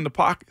to stay in the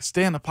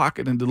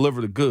pocket and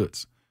deliver the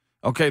goods.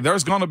 Okay,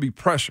 there's going to be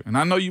pressure. And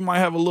I know you might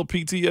have a little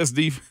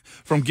PTSD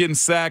from getting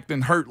sacked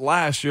and hurt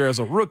last year as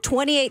a rookie.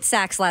 28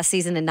 sacks last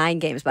season in 9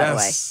 games, by the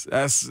way.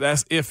 That's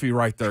iffy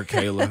right there,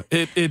 Kayla.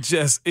 It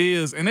just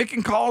is. And it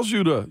can cause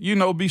you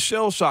to, be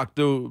shell-shocked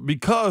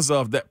because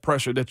of that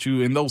pressure that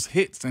you, and those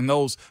hits and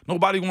those,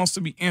 nobody wants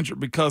to be injured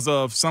because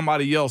of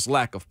somebody else's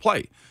lack of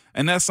play.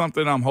 And that's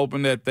something I'm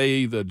hoping that they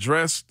either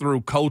address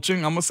through coaching.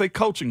 I'm going to say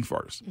coaching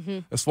first,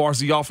 as far as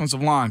the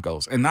offensive line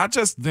goes. And not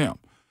just them.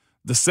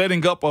 The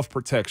setting up of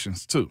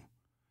protections, too.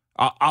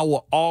 I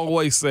will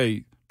always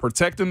say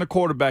protecting the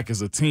quarterback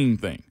is a team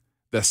thing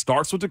that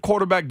starts with the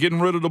quarterback getting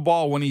rid of the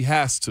ball when he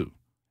has to.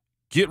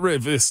 Get rid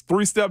of this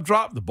 3-step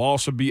drop, the ball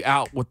should be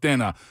out within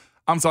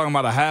I'm talking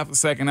about a half a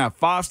second out.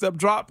 5-step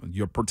drop,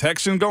 your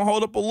protection going to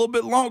hold up a little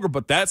bit longer,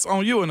 but that's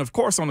on you. And, of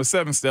course, on the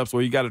 7 steps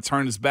where you got to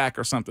turn his back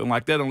or something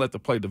like that and let the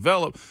play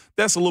develop,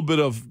 that's a little bit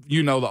of,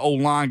 the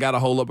O-line got to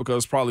hold up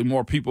because probably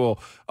more people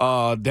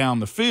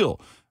down the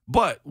field.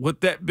 But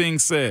with that being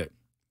said,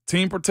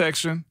 team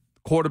protection,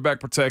 quarterback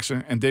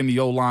protection, and then the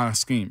O-line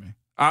scheming.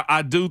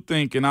 I do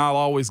think, and I'll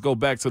always go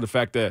back to the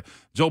fact that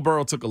Joe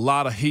Burrow took a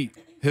lot of heat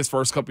his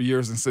first couple of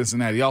years in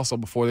Cincinnati also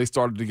before they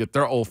started to get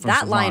their offensive line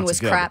together. That line was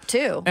crap,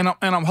 too. And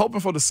I'm hoping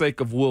for the sake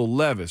of Will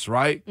Levis,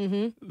 right,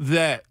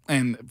 that,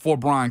 and for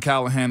Brian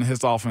Callahan and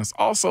his offense,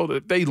 also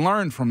that they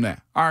learned from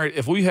that. All right,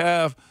 if we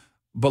have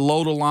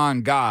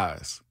below-the-line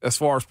guys as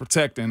far as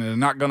protecting and they're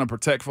not going to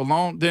protect for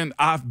long, then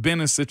I've been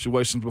in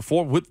situations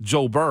before with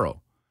Joe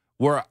Burrow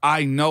where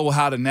I know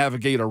how to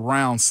navigate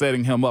around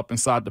setting him up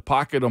inside the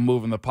pocket or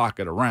moving the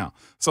pocket around.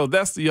 So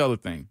that's the other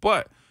thing.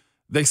 But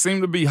they seem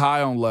to be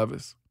high on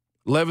Levis.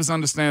 Levis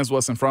understands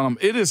what's in front of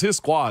him. It is his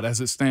squad as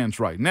it stands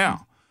right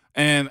now.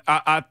 And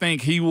I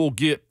think he will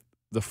get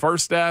the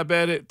first stab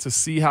at it to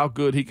see how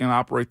good he can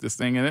operate this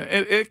thing. And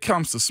it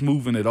comes to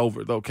smoothing it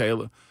over, though,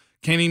 Kayla.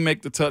 Can he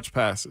make the touch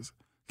passes?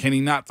 Can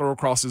he not throw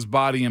across his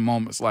body in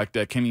moments like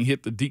that? Can he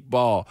hit the deep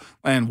ball?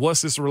 And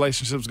what's this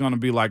relationship going to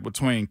be like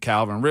between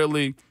Calvin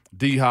Ridley,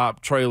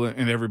 D-Hop, Treylon,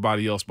 and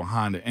everybody else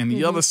behind it? And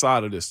the other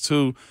side of this,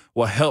 too,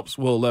 what helps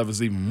Will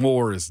Levis even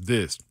more is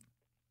this.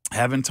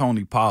 Having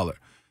Tony Pollard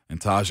and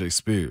Tajay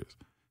Spears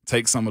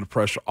take some of the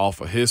pressure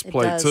off of his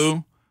plate,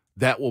 too,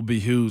 that will be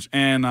huge.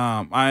 And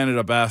I ended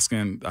up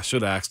asking, I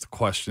should have asked the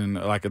question,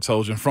 like I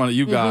told you in front of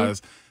you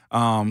guys,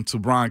 to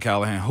Brian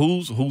Callahan,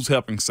 who's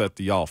helping set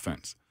the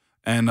offense?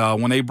 And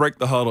when they break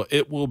the huddle,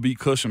 it will be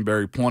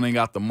Cushenberry pointing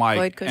out the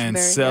mic and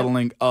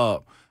settling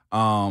up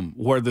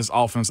where this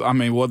offense,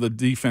 where the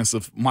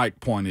defensive mic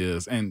point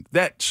is. And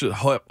that should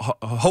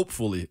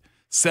hopefully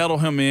settle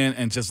him in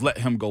and just let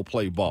him go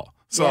play ball.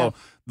 So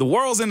the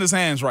world's in his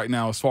hands right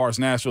now as far as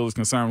Nashville is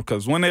concerned,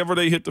 because whenever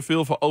they hit the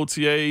field for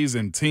OTAs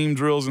and team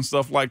drills and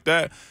stuff like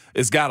that,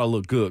 it's got to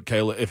look good,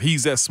 Kayla, if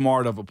he's that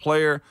smart of a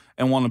player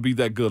and want to be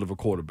that good of a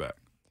quarterback.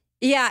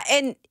 Yeah,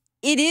 and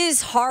it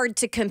is hard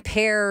to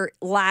compare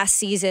last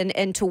season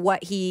and to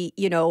what he,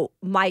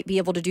 might be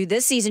able to do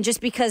this season,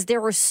 just because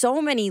there were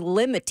so many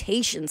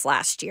limitations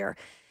last year.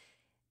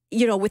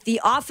 With the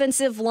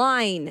offensive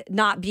line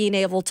not being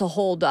able to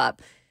hold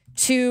up,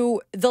 to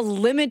the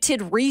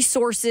limited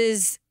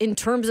resources in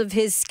terms of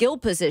his skill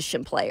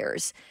position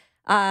players,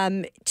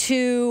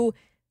 to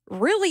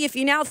really, if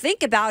you now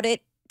think about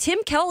it, Tim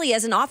Kelly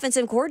as an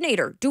offensive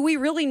coordinator. Do we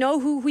really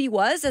know who he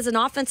was as an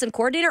offensive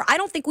coordinator? I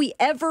don't think we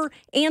ever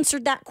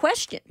answered that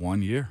question.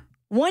 1 year.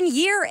 1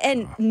 year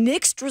and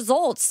mixed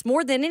results,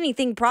 more than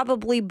anything,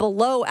 probably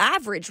below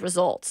average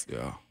results.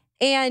 Yeah.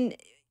 And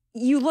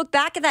you look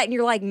back at that and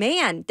you're like,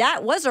 man,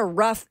 that was a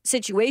rough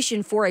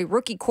situation for a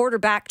rookie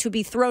quarterback to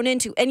be thrown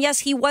into. And yes,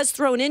 he was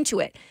thrown into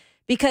it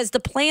because the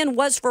plan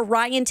was for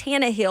Ryan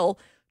Tannehill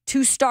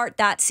to start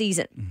that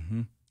season.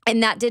 Mm-hmm.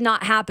 And that did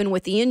not happen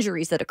with the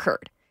injuries that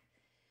occurred.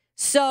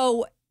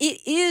 So it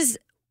is,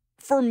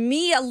 for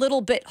me, a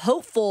little bit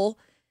hopeful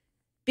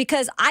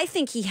because I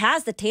think he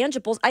has the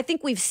tangibles. I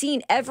think we've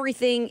seen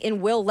everything in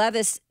Will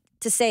Levis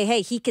to say,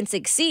 hey, he can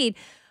succeed,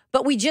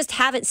 but we just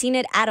haven't seen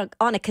it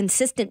on a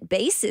consistent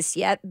basis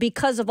yet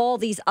because of all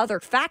these other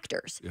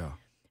factors. Yeah.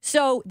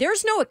 So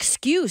there's no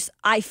excuse,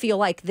 I feel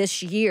like,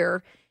 this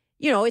year.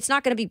 It's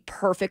not going to be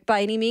perfect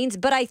by any means,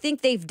 but I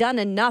think they've done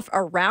enough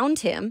around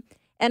him.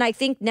 And I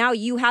think now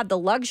you have the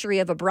luxury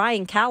of a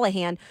Brian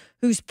Callahan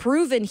who's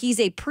proven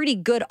he's a pretty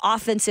good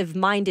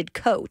offensive-minded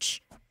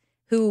coach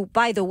who,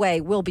 by the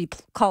way, will be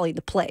calling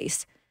the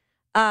plays,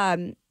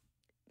 that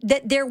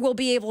there will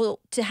be able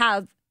to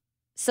have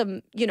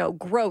some,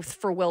 growth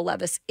for Will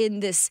Levis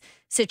in this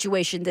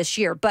situation this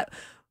year. But,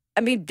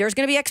 there's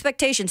going to be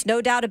expectations,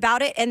 no doubt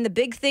about it. And the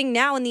big thing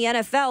now in the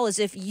NFL is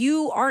if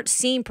you aren't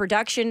seeing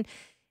production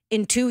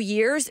in 2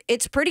 years,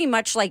 it's pretty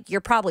much like you're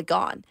probably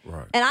gone.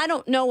 Right. And I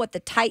don't know what the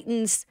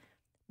Titans'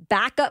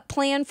 backup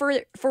plan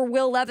for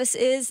Will Levis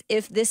is,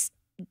 if this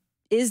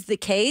is the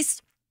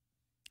case.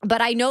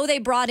 But I know they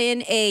brought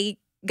in a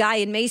guy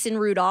in Mason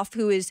Rudolph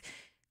who is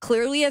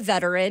clearly a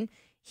veteran.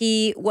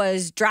 He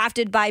was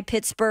drafted by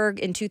Pittsburgh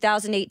in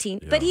 2018,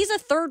 but he's a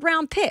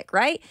third-round pick,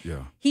 right?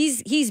 Yeah.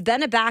 He's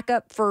been a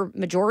backup for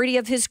majority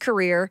of his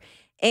career,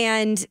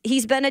 and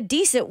he's been a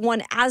decent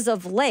one as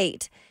of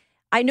late.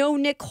 I know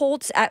Nick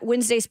Holtz at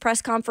Wednesday's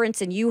press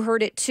conference, and you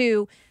heard it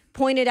too,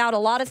 pointed out a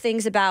lot of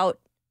things about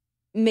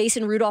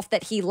Mason Rudolph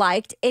that he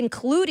liked,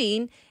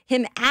 including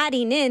him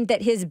adding in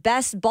that his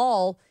best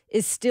ball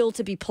is still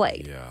to be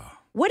played. Yeah.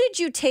 What did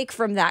you take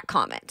from that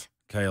comment?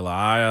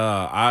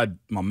 Kayla,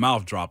 my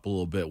mouth dropped a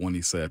little bit when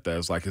he said that.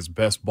 It's like his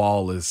best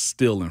ball is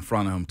still in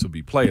front of him to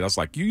be played. I was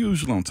like, you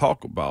usually don't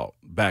talk about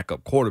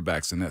backup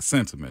quarterbacks in that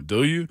sentiment,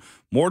 do you?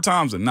 More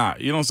times than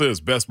not. You don't say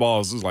his best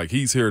ball is just like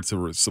he's here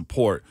to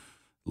support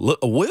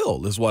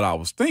Will is what I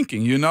was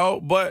thinking,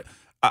 But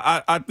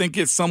I think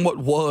it somewhat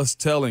was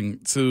telling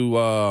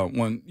to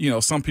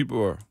when, some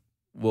people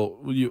will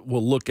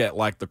look at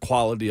like the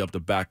quality of the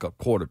backup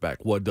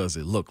quarterback. What does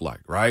it look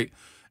like, right?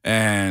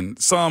 And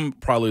some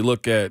probably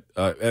look at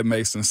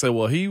Mason and say,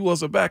 well, he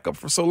was a backup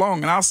for so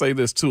long. And I'll say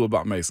this, too,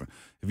 about Mason.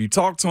 If you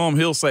talk to him,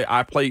 he'll say,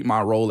 I played my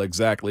role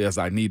exactly as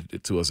I needed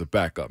it to as a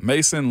backup.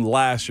 Mason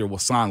last year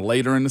was signed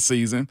later in the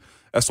season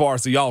as far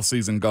as the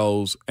offseason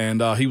goes,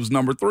 and he was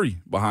number 3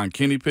 behind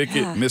Kenny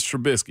Pickett, Mitch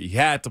Trubisky. He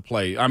had to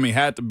play.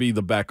 Had to be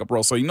the backup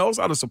role. So he knows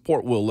how to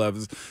support Will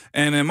Levis.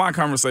 And in my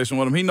conversation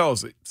with him, he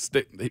knows it.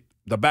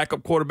 The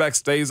backup quarterback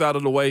stays out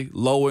of the way,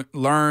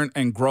 learn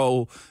and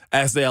grow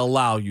as they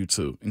allow you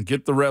to, and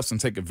get the reps and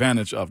take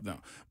advantage of them.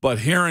 But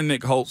hearing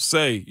Nick Holtz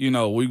say,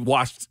 we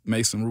watched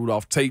Mason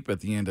Rudolph tape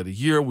at the end of the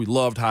year. We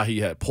loved how he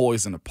had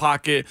poise in the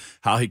pocket,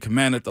 how he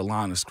commanded the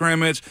line of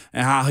scrimmage,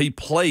 and how he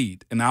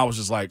played. And I was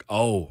just like,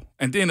 oh.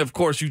 And then, of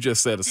course, you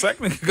just said a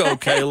second ago,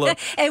 Kayla.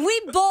 And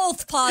we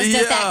both paused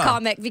at that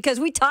comment because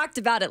we talked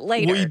about it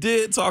later. We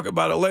did talk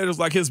about it later. It's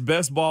like his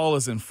best ball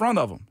is in front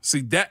of him.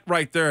 See, that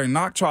right there, and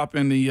Knock Chop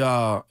in the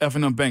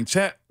F&M Bank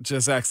chat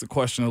just asked the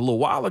question a little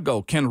while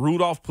ago. Can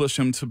Rudolph push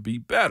him to be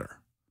better?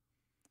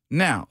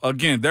 Now,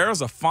 again,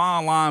 there's a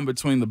fine line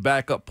between the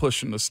backup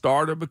pushing the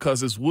starter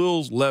because it's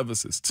Will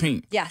Levis's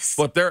team. Yes.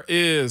 But there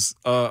is,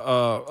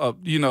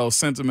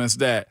 sentiments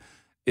that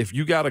if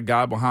you got a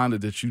guy behind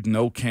it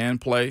that can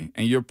play,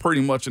 and you're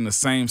pretty much in the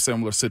same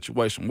similar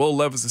situation, Will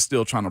Levis is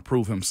still trying to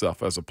prove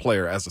himself as a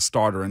player, as a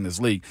starter in this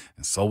league,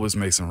 and so is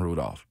Mason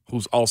Rudolph,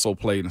 who's also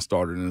played and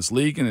started in this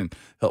league and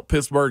helped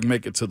Pittsburgh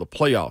make it to the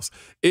playoffs.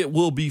 It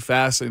will be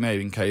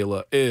fascinating,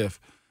 Kayla, if,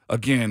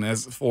 again,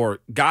 as for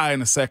a guy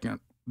in the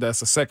second,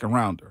 that's a second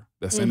rounder,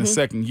 that's in the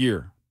second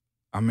year.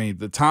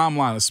 The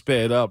timeline is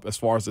sped up as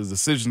far as the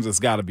decisions that's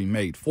got to be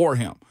made for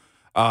him.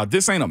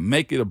 This ain't a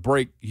make it or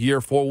break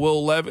year for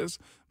Will Levis,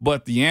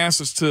 but the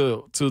answers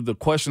to the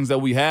questions that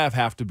we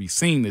have to be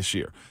seen this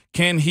year.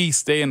 Can he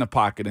stay in the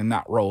pocket and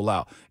not roll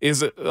out?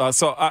 Is it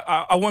so?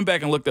 I went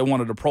back and looked at one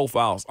of the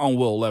profiles on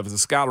Will Levis, a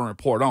scouting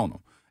report on him,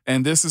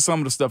 and this is some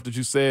of the stuff that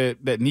you said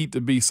that need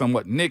to be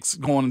somewhat nixed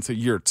going into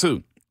year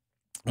 2.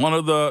 One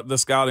of the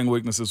scouting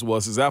weaknesses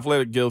was his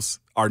athletic gifts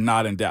are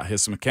not in doubt.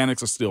 His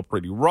mechanics are still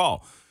pretty raw.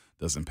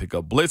 Doesn't pick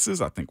up blitzes.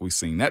 I think we've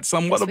seen that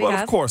somewhat. Yes, we but,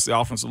 have. of course, the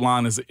offensive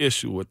line is an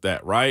issue with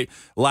that, right?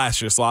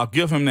 Last year, so I'll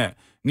give him that.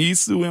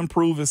 Needs to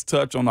improve his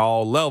touch on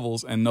all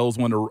levels and knows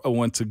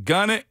when to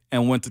gun it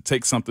and when to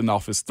take something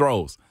off his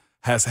throws.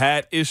 Has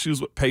had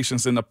issues with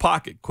patience in the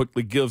pocket,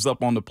 quickly gives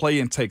up on the play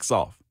and takes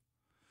off.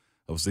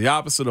 It was the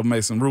opposite of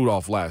Mason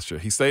Rudolph last year.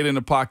 He stayed in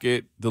the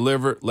pocket,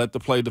 delivered, let the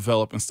play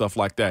develop, and stuff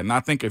like that. And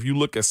I think if you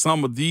look at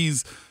some of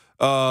these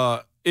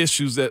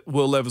issues that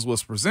Will Levis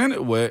was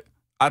presented with,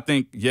 I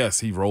think, yes,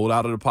 he rolled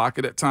out of the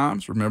pocket at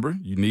times. Remember,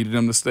 you needed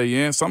him to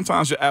stay in.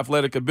 Sometimes your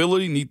athletic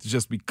ability needs to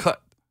just be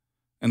cut,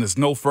 and it's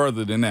no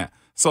further than that.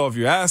 So if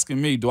you're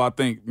asking me, do I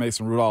think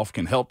Mason Rudolph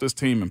can help this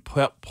team and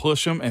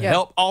push him and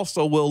help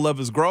also Will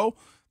Levis grow?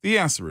 The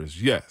answer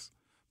is yes.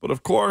 But,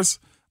 of course,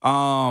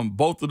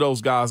 both of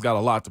those guys got a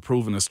lot to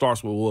prove, and it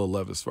starts with Will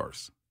Levis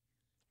first.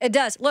 It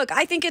does. Look,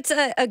 I think it's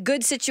a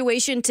good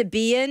situation to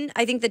be in.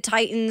 I think the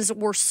Titans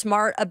were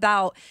smart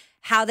about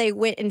how they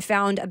went and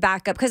found a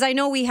backup, because I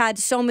know we had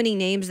so many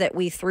names that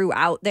we threw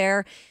out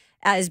there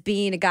as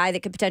being a guy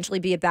that could potentially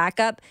be a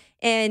backup.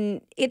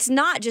 And it's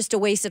not just a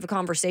waste of a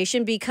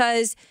conversation,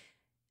 because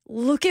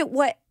look at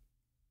what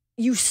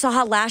you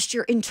saw last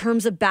year in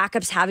terms of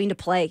backups having to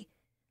play.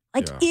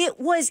 Like, it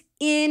was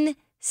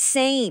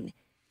insane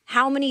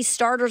how many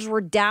starters were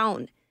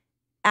down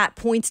at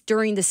points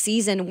during the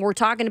season. We're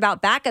talking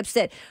about backups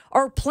that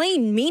are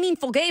playing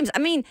meaningful games. I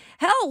mean,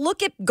 hell,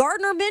 look at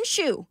Gardner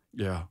Minshew.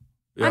 Yeah.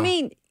 I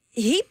mean,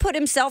 he put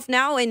himself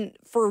now in,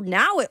 for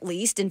now at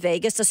least in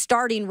Vegas, a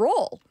starting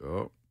role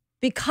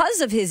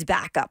because of his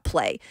backup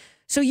play.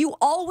 So you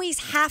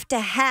always have to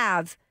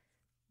have,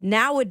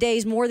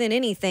 nowadays more than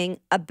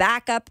anything, a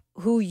backup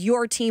who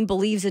your team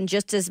believes in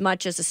just as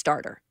much as a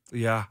starter.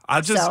 Yeah,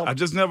 I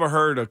just never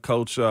heard a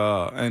coach, and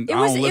I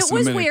don't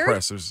listen to many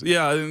pressers.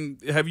 Yeah,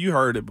 and have you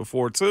heard it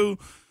before too?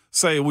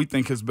 Say we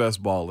think his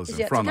best ball is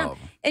in front of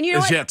him. And you know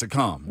it's what? yet to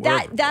come.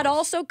 That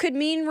also could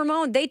mean,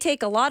 Ramon, they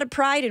take a lot of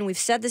pride, and we've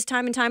said this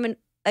time and time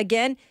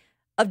again,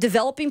 of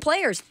developing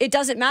players. It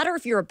doesn't matter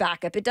if you're a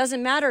backup. It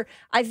doesn't matter.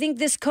 I think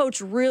this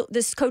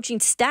coaching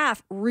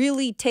staff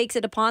really takes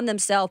it upon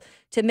themselves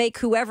to make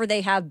whoever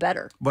they have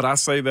better. But I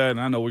say that,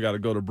 and I know we got to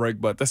go to break,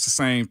 but that's the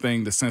same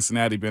thing that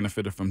Cincinnati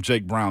benefited from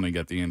Jake Browning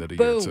at the end of the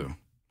year too.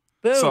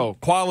 Boom. So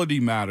quality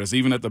matters,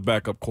 even at the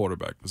backup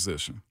quarterback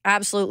position.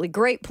 Absolutely.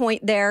 Great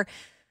point there.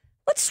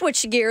 Let's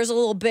switch gears a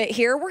little bit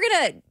here. We're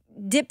going to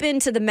dip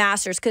into the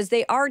Masters because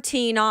they are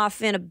teeing off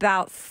in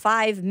about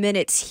 5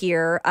 minutes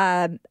here.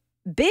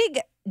 Big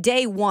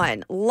day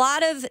one. A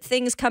lot of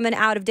things coming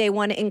out of day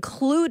one,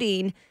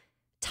 including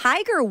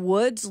Tiger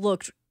Woods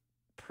looked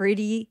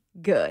pretty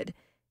good.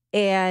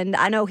 And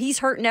I know he's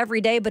hurting every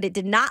day, but it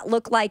did not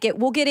look like it.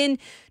 We'll get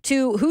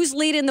into who's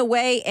leading the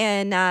way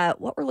and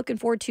what we're looking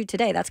forward to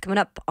today. That's coming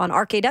up on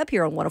RKW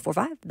here on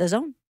 104.5 The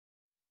Zone.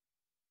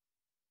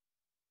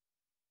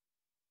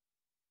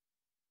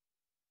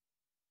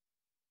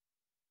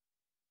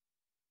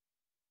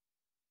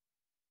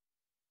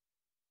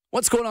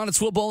 What's going on? It's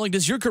Will Bowling.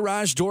 Does your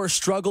garage door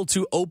struggle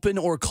to open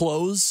or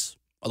close?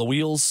 Are the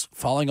wheels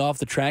falling off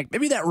the track?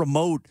 Maybe that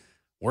remote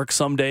works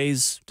some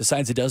days,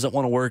 decides it doesn't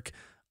want to work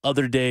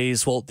other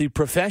days. Well, the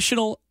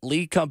professional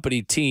Lee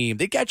Company team,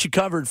 they got you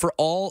covered for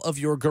all of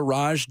your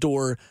garage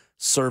door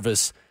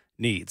service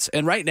needs.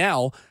 And right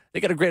now, they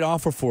got a great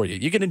offer for you.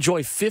 You can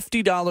enjoy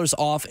 $50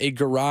 off a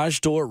garage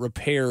door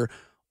repair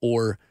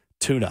or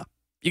tune-up.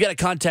 You got to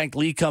contact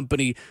Lee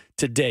Company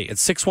today at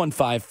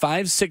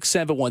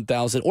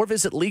 615-567-1000 or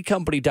visit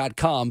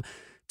leecompany.com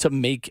to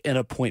make an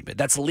appointment.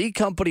 That's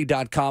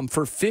leecompany.com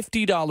for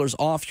 $50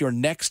 off your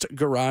next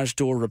garage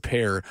door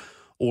repair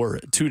or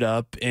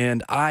tune-up.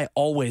 And I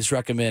always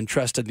recommend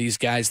trusting these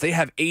guys. They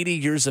have 80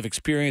 years of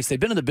experience. They've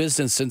been in the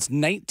business since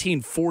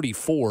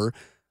 1944,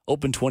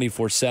 open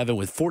 24/7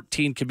 with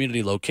 14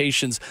 community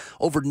locations,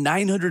 over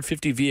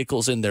 950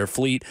 vehicles in their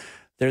fleet.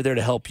 They're there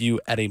to help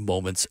you at a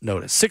moment's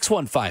notice.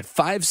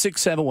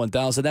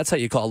 615-567-1000. That's how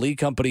you call Lee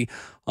Company,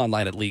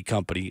 online at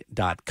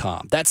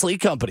leecompany.com. That's Lee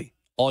Company,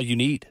 all you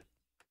need.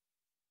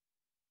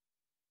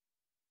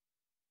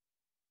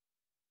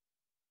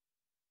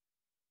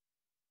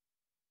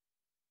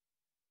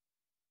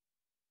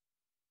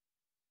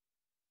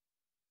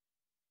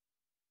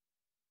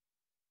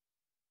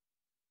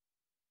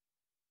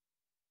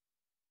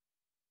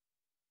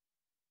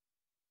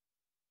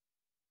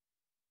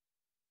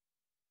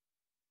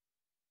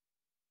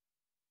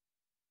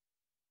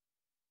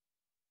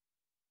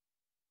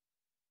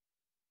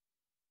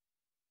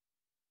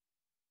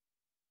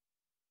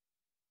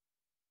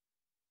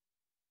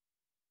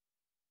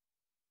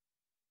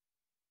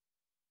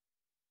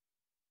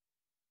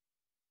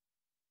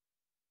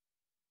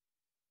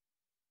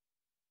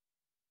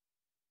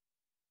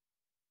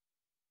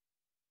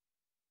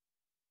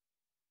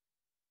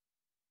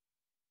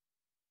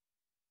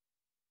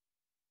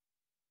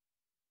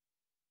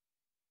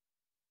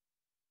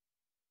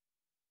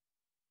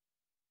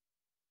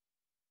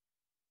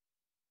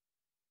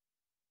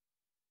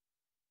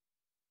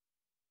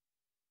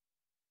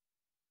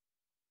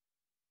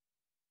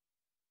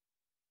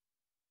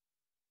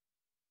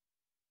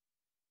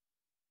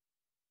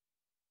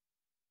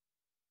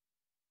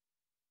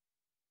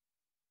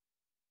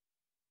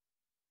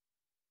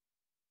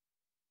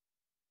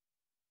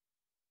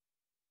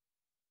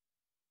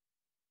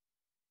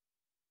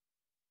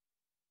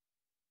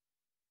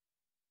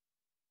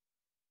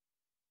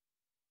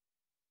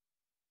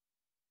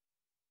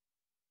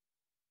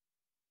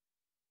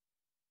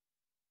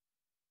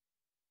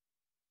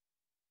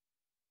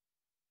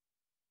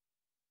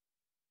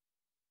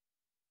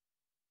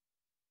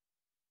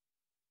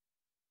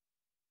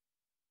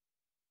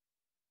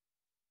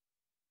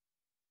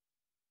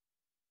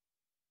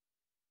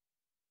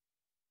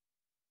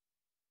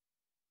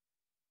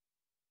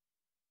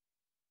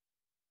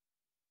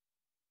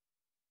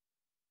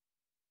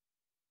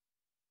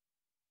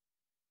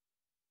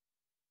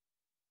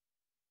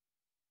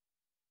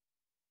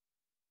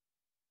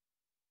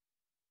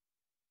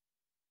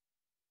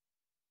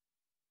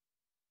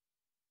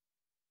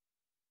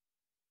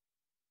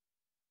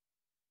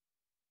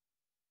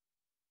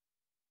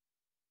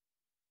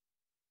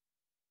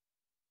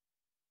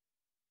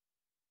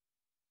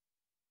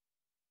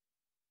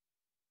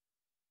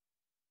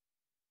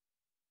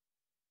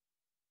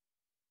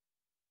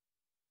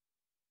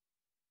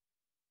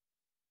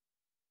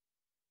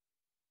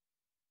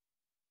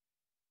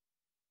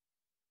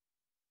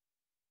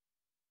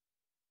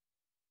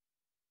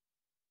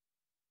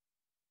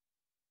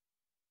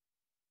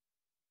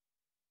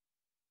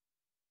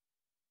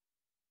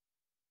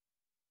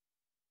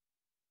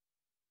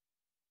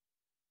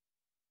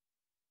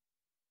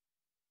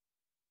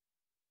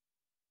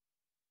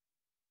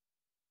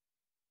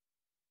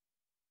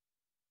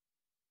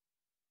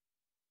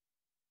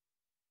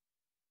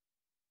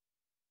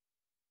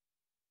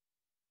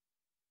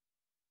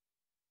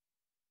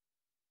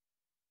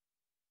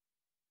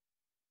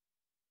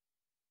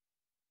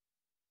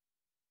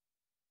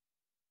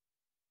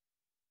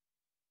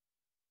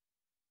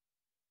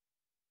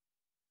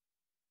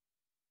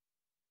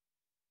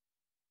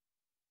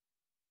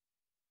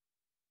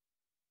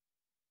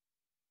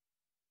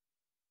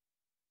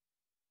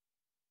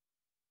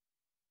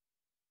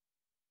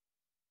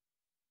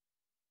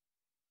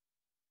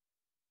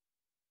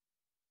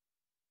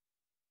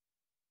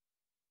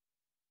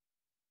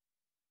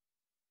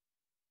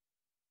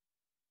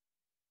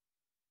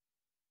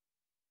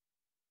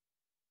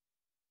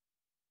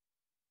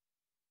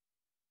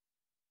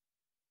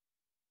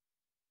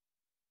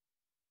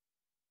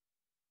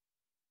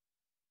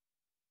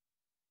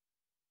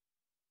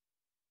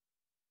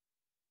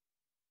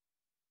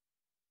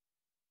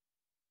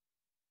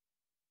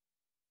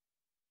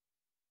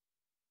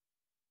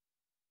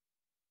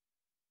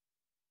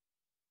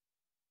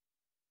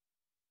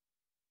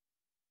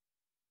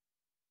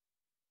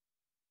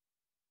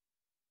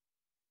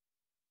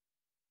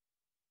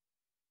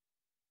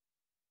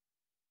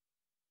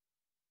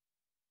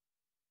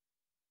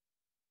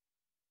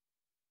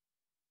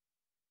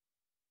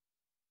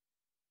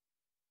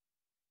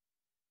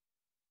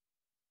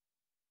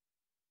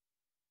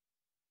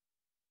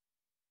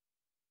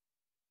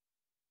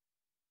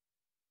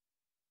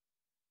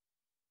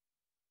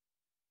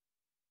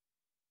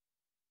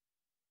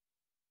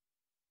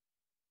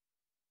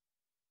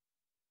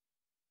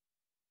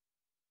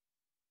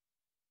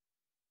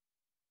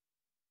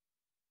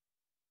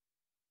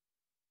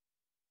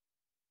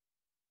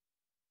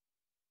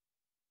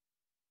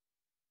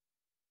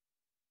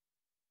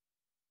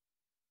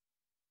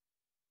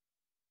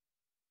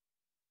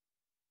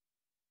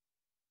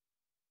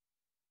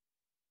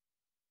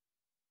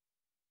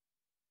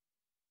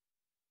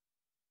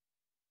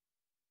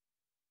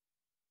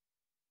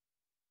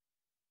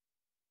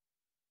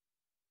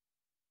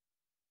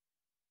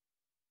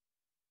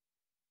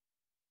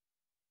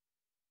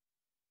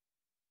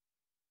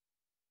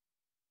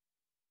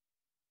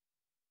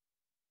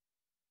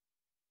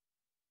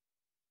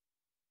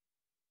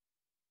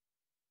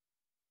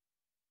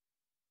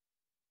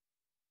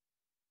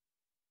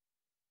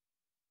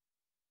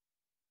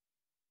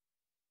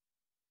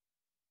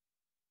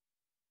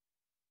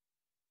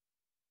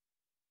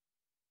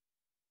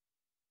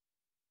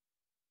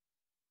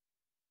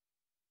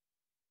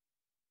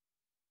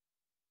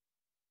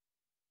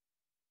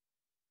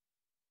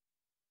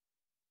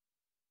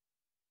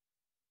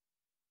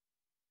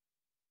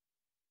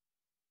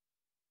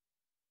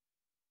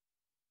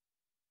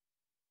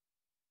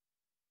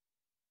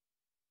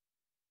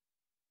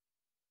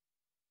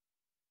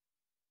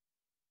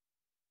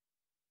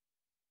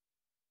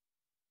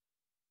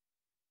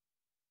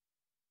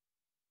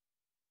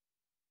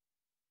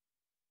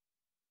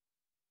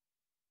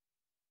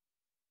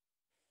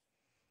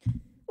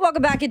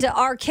 Welcome back into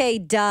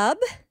RKW.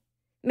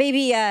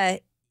 Maybe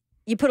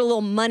you put a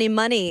little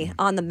money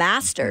on the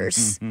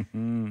Masters.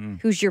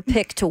 Who's your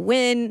pick to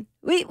win?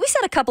 We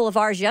said a couple of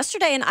ours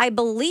yesterday, and I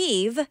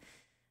believe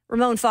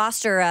Ramon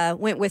Foster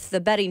went with the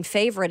betting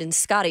favorite in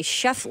Scotty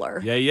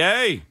Scheffler.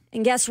 Yay.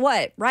 And guess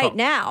what? Right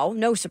now,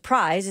 no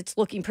surprise, it's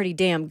looking pretty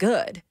damn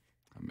good.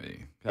 I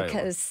mean,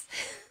 because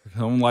I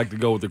don't like to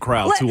go with the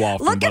crowd too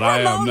often. Look but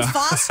at Ramon I am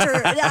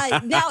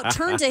Foster. Now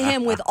turn to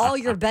him with all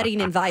your betting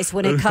advice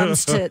when it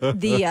comes to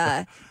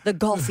the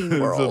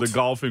golfing world. To the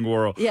golfing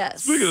world.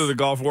 Yes. Speaking of the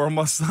golfing world,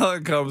 my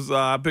son comes.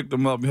 I picked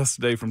him up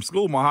yesterday from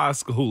school. My high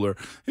schooler.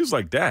 He was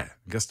like, "Dad,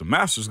 I guess the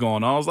Masters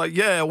going on." I was like,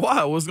 "Yeah,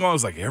 why? What's going on?" I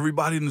was like,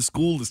 "Everybody in the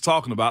school is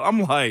talking about it."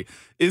 I'm like,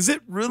 "Is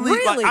it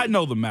really?" Like, I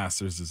know the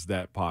Masters is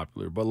that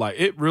popular, but like,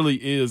 it really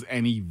is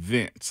an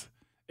event.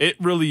 It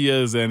really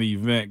is an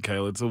event,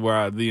 Kayla, to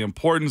where the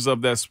importance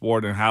of that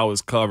sport and how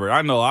it's covered.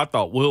 I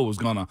thought Will was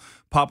going to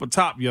pop a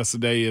top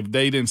yesterday if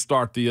they didn't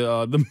start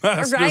the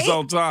Masters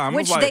on time.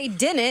 Which they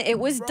didn't. It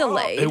was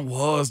delayed. It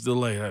was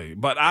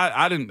delayed. But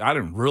I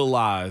didn't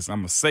realize, I'm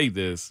going to say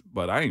this,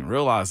 but I didn't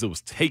realize it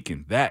was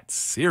taken that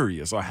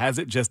serious. Or has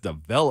it just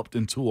developed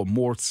into a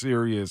more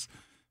serious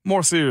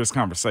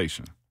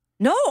conversation?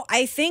 No,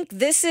 I think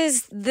this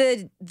is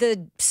the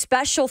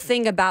special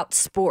thing about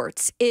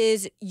sports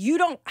is you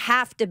don't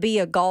have to be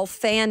a golf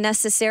fan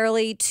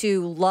necessarily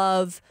to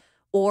love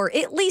or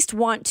at least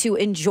want to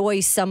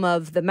enjoy some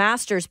of the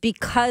Masters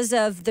because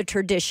of the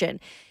tradition.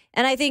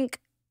 And I think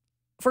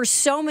for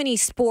so many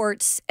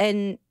sports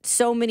and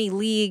so many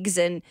leagues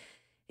and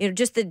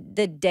just the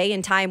day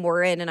and time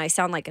we're in, and I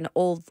sound like an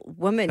old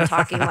woman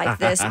talking like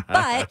this,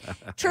 but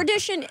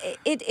tradition,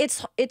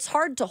 it's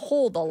hard to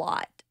hold a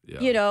lot.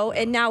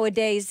 And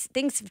nowadays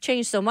things have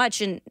changed so much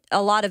and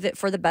a lot of it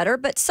for the better.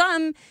 But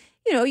some,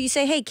 you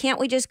say, hey, can't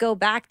we just go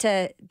back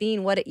to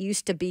being what it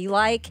used to be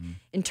like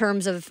in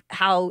terms of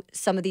how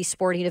some of these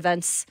sporting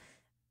events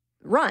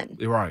run?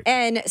 Right.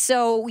 And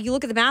so you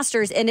look at the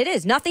Masters and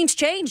nothing's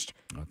changed.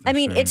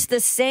 It's the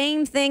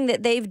same thing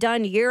that they've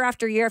done year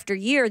after year after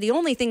year. The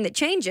only thing that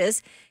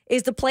changes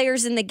is the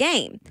players in the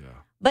game. Yeah.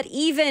 But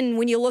even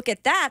when you look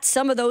at that,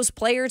 some of those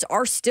players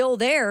are still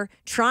there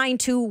trying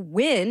to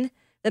win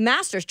the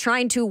Masters,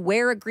 trying to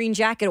wear a green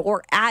jacket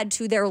or add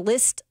to their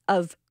list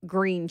of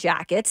green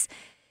jackets.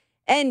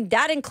 And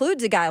that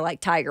includes a guy like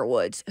Tiger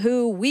Woods,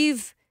 who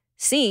we've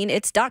seen,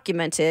 it's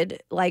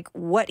documented, like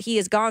what he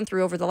has gone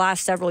through over the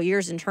last several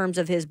years in terms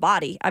of his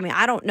body.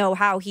 I don't know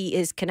how he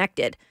is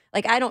connected.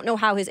 Like, I don't know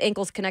how his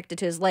ankle's connected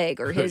to his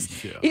leg or his,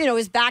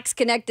 his back's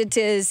connected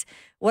to his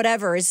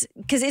whatever.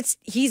 Because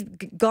he's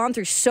gone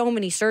through so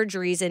many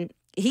surgeries, and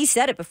he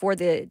said it before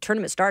the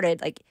tournament started,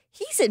 like,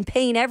 he's in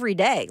pain every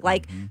day.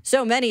 Like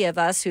so many of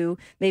us who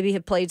maybe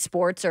have played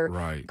sports or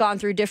gone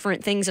through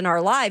different things in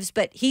our lives,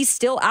 but he's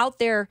still out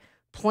there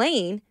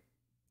playing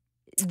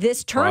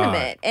this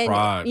tournament.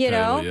 Pride,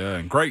 yeah,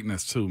 and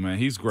greatness too, man.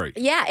 He's great.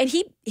 Yeah, and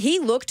he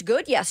looked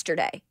good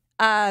yesterday.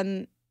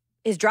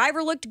 His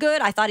driver looked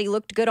good. I thought he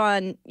looked good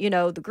on,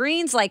 the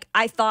greens. Like,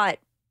 I thought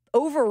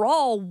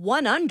overall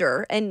 1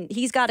 under, and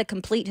he's got to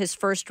complete his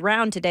first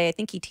round today. I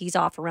think he tees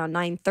off around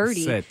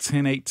 9:30. At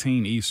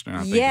 10:18 Eastern,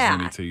 I think is when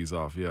he tees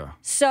off,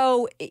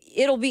 So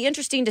it'll be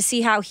interesting to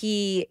see how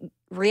he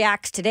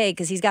reacts today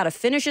because he's got to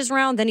finish his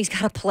round, then he's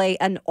got to play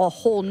a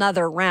whole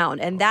nother round.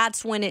 And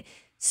that's when it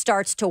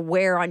starts to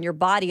wear on your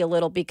body a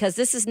little because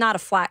this is not a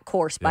flat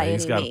course by any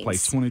means. He's got to play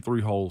 23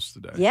 holes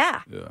today.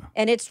 Yeah.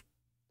 And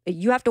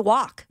you have to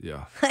walk.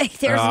 Yeah.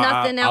 There's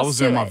nothing else. I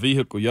was in my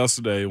vehicle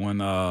yesterday when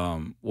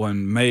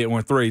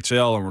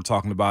 3HL and we're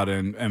talking about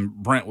it, and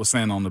Brent was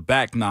saying on the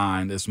back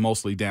nine it's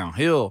mostly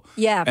downhill.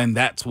 Yeah. And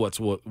that's what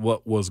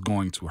was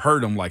going to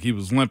hurt him. Like, he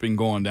was limping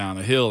going down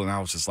the hill, and I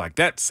was just like,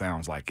 that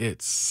sounds like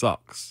it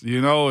sucks,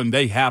 and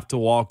they have to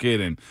walk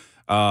it. And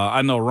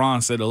I know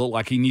Ron said it looked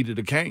like he needed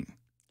a cane.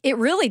 It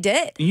really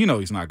did.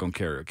 He's not going to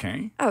carry a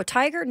cane. Oh,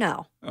 Tiger?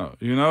 No.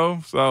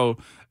 So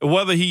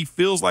whether he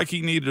feels like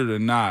he needed it or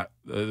not,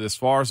 as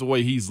far as the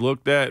way he's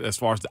looked at, as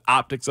far as the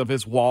optics of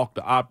his walk,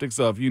 the optics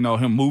of,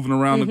 him moving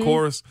around the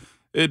course,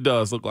 it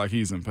does look like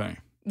he's in pain.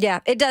 Yeah,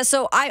 it does.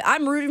 So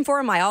I'm rooting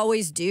for him. I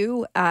always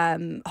do.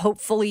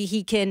 Hopefully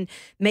he can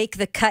make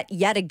the cut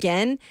yet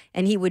again,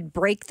 and he would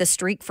break the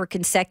streak for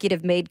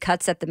consecutive made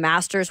cuts at the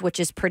Masters, which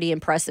is pretty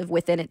impressive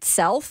within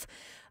itself.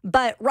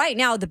 But right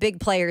now, the big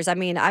players, I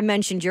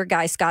mentioned your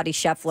guy, Scotty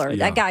Scheffler. Yeah.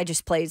 That guy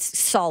just plays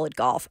solid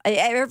golf.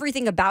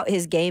 Everything about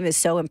his game is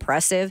so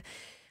impressive.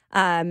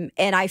 And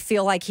I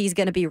feel like he's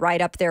going to be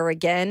right up there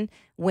again,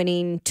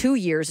 winning 2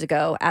 years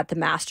ago at the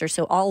Masters.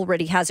 So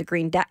already has a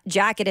green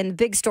jacket. And the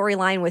big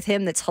storyline with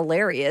him that's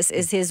hilarious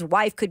is his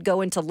wife could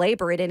go into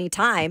labor at any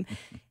time.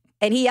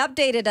 And he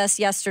updated us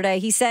yesterday.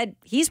 He said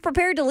he's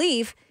prepared to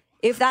leave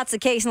if that's the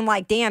case. And I'm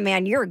like, damn,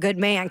 man, you're a good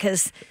man,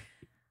 because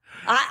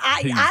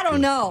I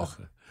don't know.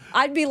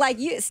 I'd be like,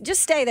 you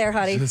just stay there,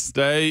 honey. Just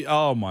stay.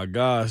 Oh my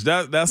gosh,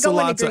 that's a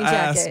lot to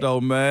ask,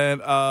 though, man.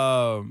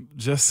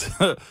 Just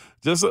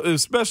Just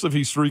especially if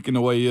he's streaking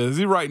the way he is.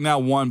 He right now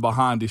one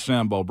behind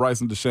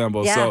Bryson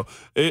DeChambeau. Yeah. So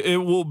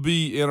it will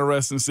be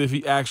interesting to see if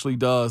he actually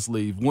does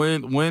leave.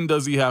 When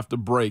does he have to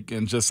break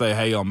and just say,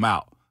 hey, I'm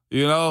out?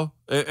 You know?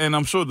 And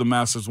I'm sure the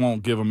Masters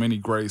won't give him any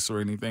grace or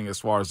anything as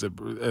far as it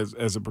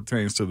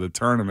pertains to the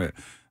tournament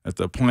that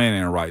they're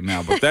planning right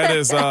now. But that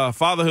is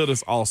fatherhood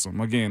is awesome.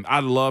 Again,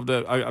 I love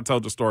that. I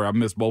told the story. I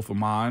missed both of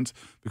mine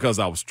because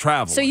I was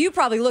traveling. So you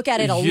probably look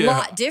at it a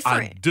lot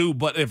different. I do,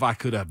 but if I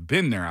could have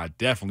been there, I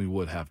definitely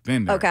would have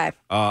been there. Okay.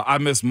 I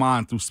missed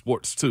mine through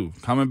sports too.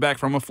 Coming back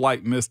from a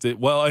flight, missed it.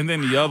 Well, and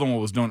then the other one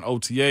was doing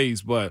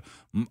OTAs, but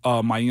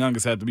my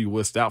youngest had to be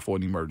whisked out for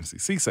an emergency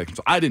C-section.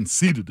 So I didn't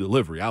see the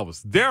delivery. I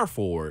was there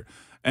for it.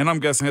 And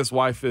I'm guessing his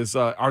wife is,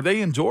 are they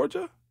in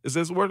Georgia? Is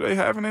this where they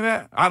having it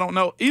at? I don't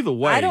know. Either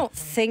way, I don't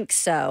think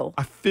so.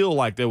 I feel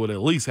like they would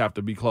at least have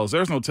to be close.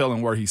 There's no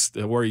telling where he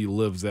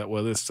lives at,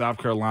 whether it's South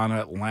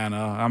Carolina, Atlanta.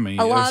 I mean,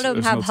 a lot of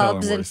them have no telling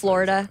hubs where in he stays.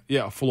 Florida.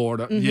 Yeah,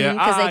 Florida.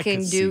 Because they can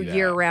do see that.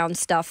 year-round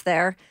stuff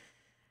there.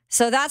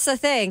 So that's the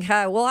thing.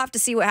 We'll have to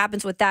see what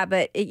happens with that.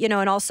 But,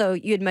 and also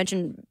you had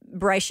mentioned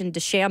Bryson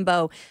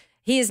DeChambeau.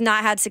 He has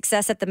not had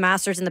success at the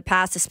Masters in the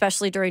past,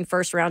 especially during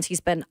first rounds.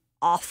 He's been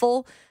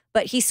awful.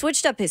 But he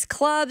switched up his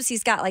clubs.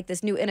 He's got like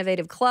this new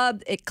innovative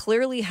club. It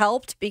clearly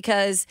helped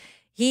because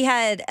he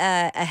had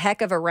a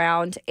heck of a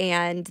round.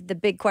 And the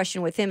big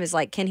question with him is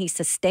like, can he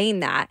sustain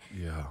that?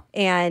 Yeah.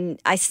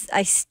 And I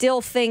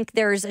still think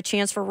there's a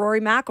chance for Rory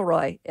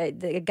McIlroy,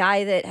 the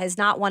guy that has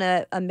not won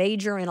a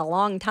major in a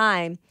long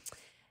time.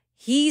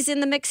 He's in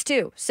the mix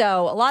too.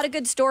 So a lot of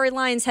good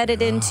storylines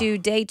headed into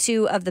day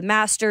 2 of the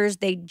Masters.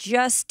 They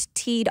just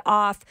teed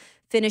off,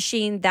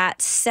 finishing that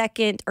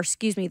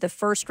the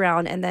first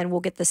round, and then we'll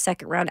get the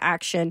second round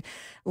action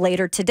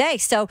later today.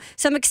 So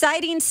some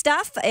exciting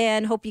stuff,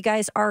 and hope you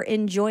guys are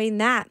enjoying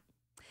that.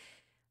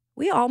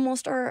 We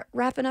almost are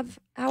wrapping up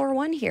hour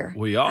 1 here.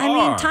 We are. I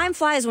mean, time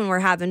flies when we're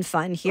having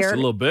fun here. Just a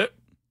little bit.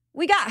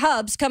 We got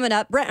Hubs coming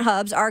up. Brent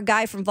Hubs, our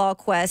guy from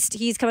VolQuest.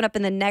 He's coming up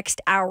in the next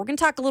hour. We're going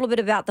to talk a little bit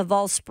about the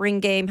Vol Spring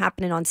Game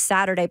happening on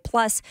Saturday,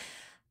 plus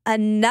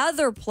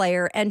another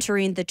player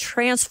entering the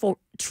transfer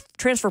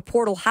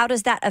portal. How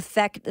does that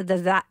affect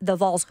the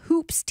Vols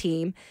Hoops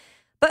team?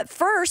 But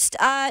first,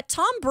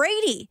 Tom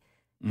Brady.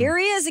 Here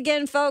he is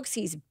again, folks.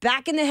 He's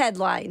back in the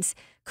headlines.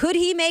 Could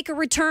he make a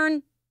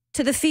return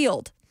to the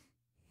field?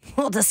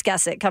 We'll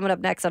discuss it coming up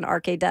next on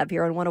RKW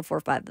here on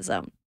 104.5 The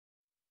Zone.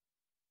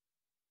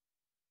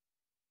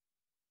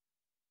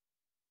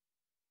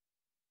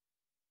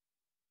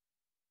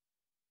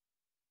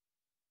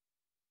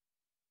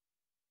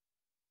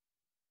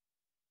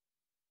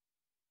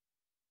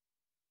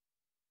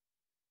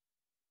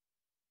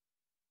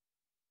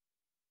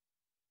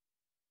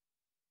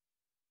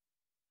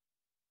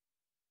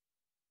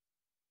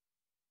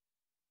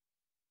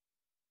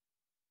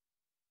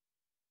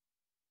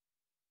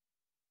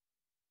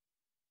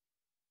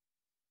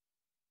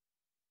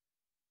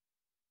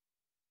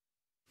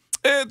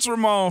 It's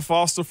Ramon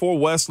Foster for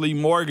Wesley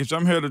Mortgage.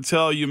 I'm here to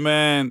tell you,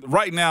 man,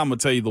 right now I'm going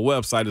to tell you the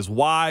website is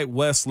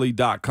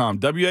whywesley.com,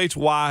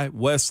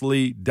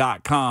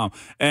 whywesley.com.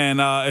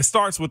 And it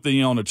starts with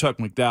the owner, Chuck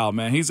McDowell,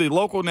 man. He's a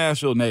local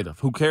Nashville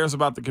native who cares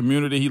about the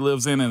community he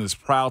lives in and is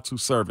proud to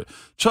serve it.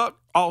 Chuck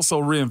also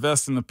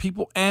reinvest in the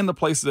people and the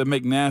places that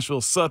make Nashville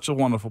such a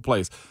wonderful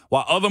place.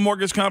 While other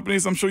mortgage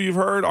companies, I'm sure you've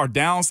heard, are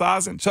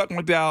downsizing, Chuck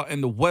McDowell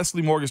and the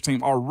Wesley Mortgage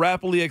team are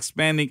rapidly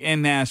expanding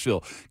in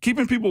Nashville,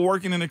 keeping people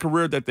working in a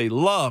career that they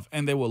love,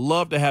 and they would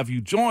love to have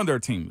you join their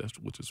team,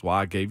 which is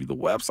why I gave you the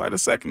website a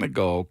second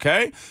ago,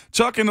 okay?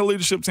 Chuck and the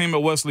leadership team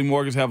at Wesley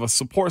Mortgage have a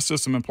support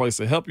system in place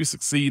to help you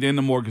succeed in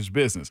the mortgage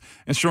business,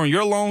 ensuring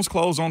your loans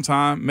close on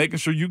time, making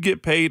sure you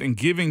get paid, and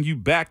giving you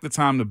back the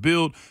time to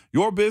build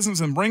your business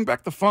and bring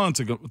back the fun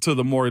to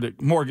the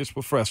mortgage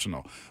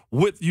professional.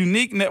 With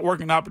unique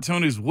networking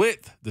opportunities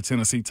with the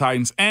Tennessee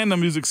Titans and the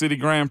Music City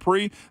Grand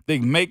Prix, they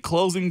make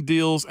closing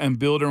deals and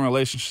building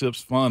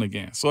relationships fun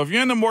again. So if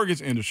you're in the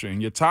mortgage industry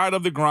and you're tired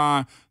of the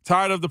grind,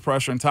 tired of the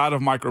pressure, and tired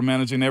of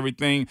micromanaging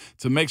everything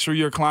to make sure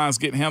your clients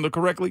get handled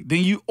correctly,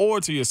 then you owe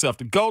it to yourself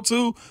to go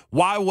to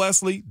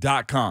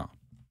whywesley.com.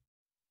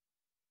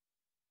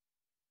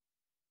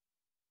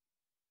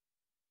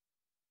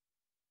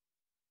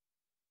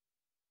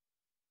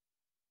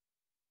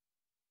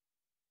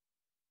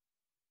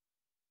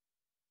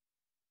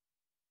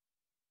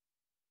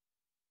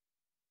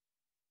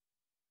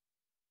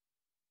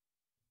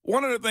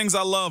 One of the things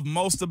I love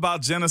most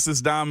about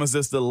Genesis Diamonds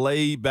is the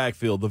laid-back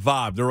feel, the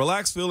vibe, the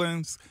relaxed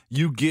feelings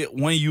you get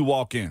when you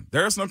walk in.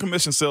 There's no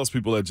commission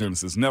salespeople at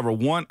Genesis, never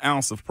 1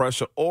 ounce of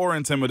pressure or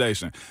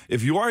intimidation.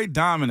 If you are a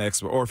diamond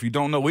expert or if you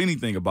don't know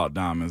anything about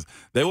diamonds,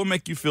 they will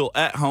make you feel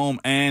at home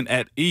and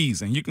at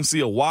ease. And you can see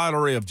a wide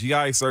array of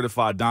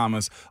GIA-certified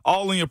diamonds,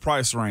 all in your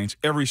price range,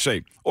 every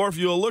shape. Or if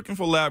you're looking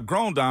for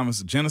lab-grown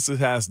diamonds, Genesis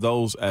has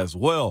those as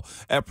well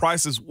at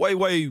prices way,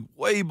 way,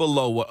 way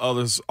below what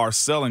others are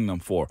selling them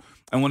for.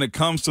 And when it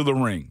comes to the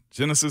ring,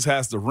 Genesis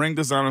has the ring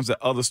designers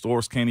that other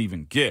stores can't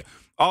even get.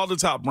 All the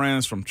top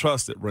brands from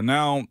trusted,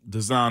 renowned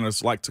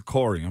designers like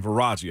Tacori and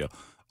Verragio.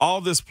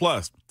 All this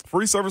plus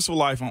Free service for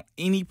life on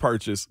any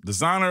purchase.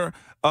 Designer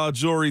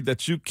jewelry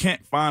that you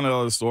can't find at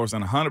other stores,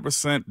 and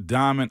 100%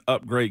 diamond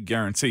upgrade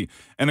guarantee.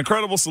 An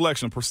incredible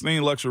selection of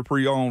pristine luxury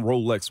pre-owned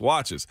Rolex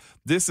watches.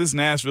 This is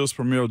Nashville's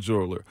premier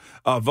jeweler.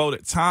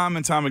 Voted time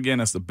and time again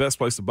as the best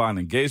place to buy an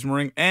engagement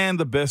ring and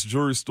the best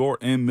jewelry store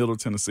in Middle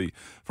Tennessee.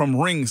 From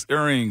rings,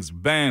 earrings,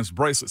 bands,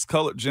 bracelets,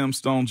 colored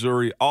gemstone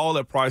jewelry, all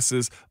at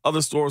prices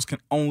other stores can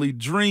only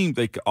dream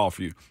they could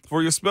offer you.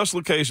 For your special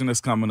occasion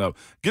that's coming up,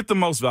 get the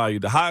most value,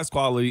 the highest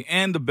quality,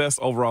 and the best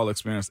overall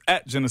experience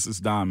at Genesis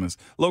Diamonds,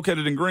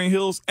 located in Green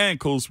Hills and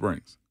Cool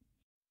Springs.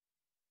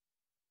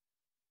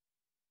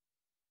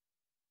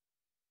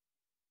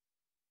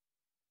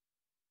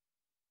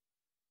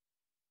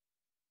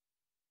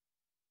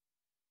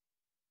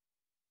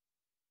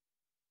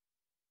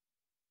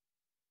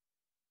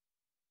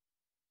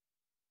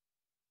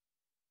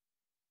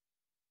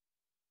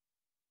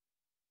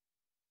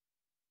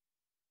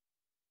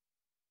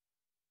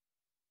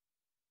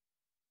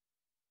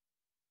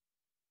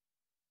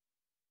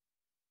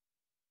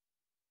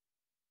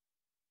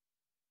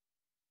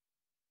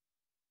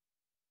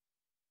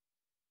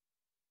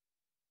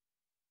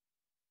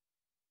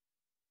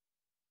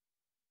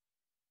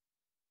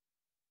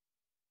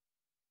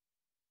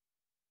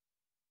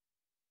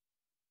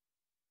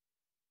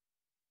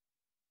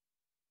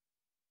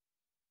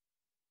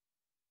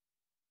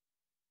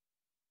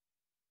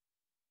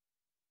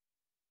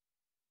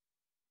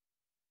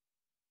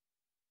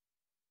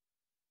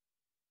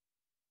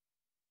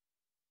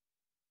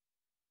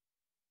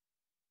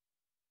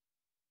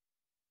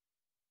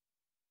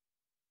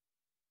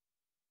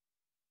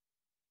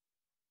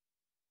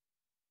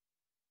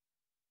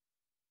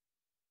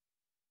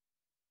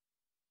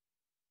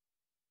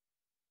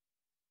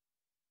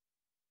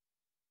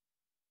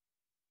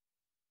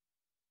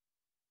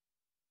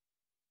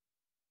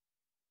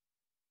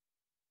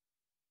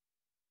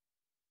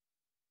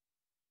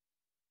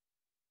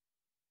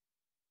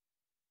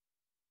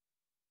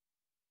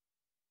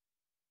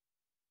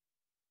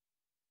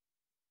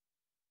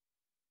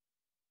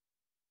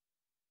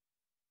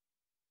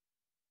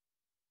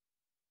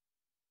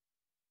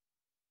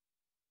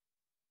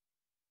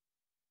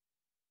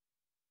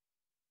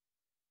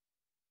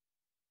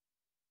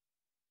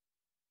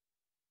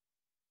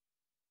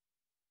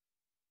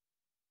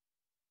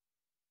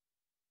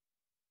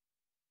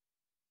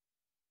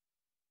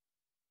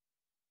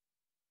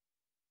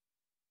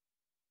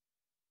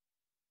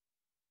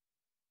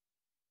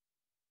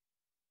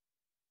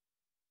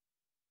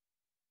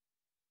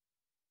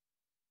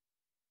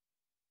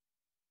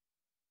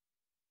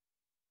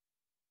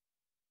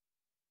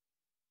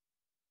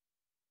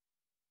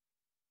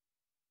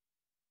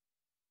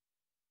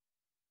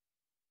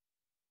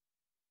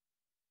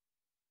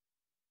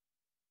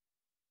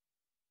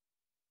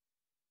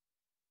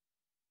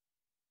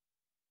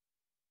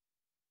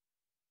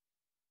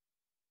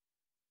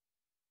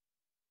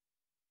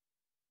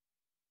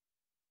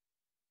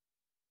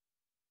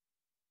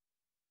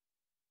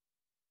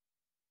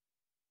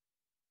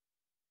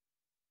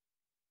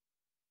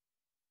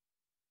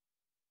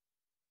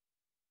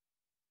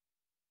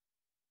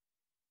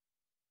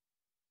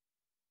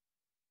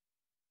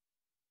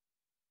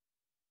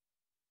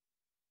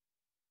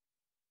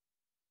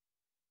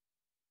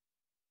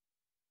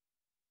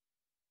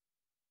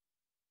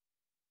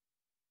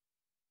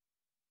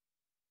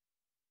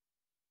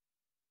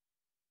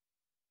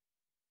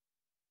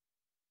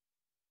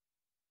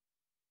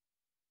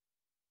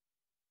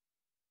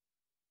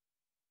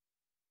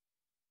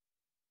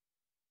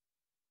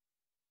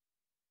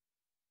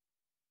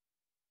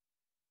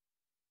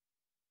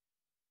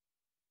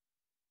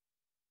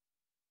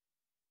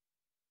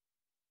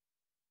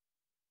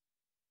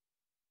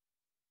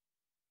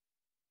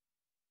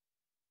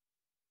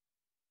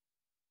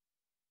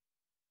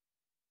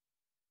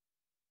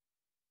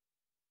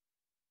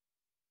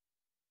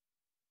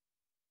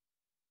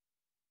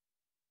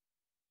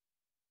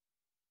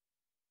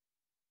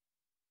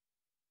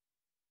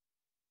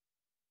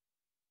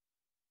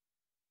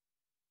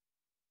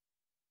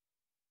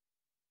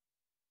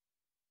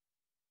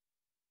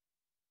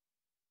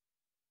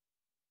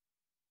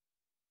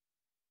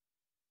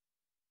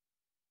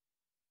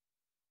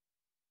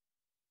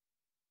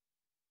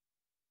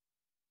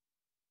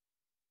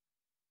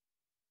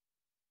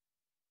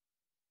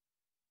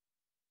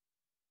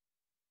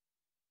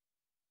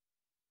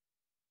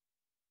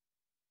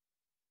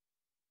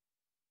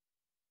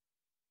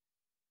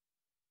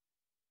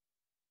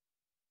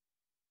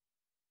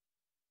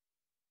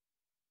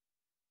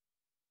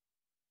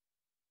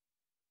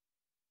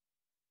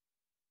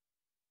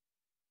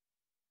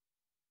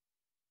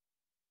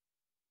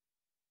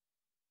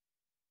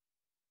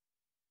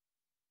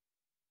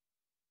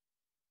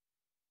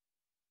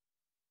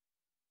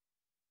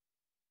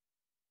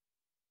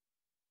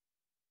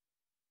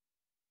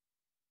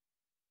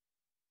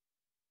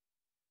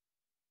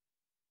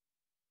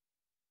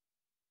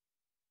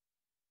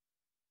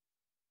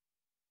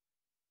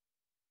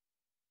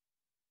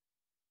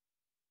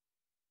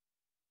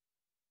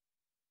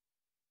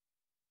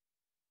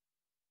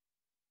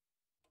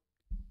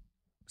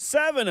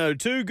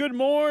 7:02. Good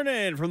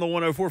morning from the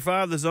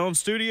 104.5 The Zone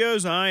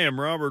Studios. I am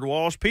Robert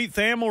Walsh. Pete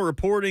Thamel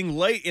reporting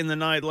late in the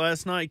night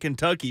last night.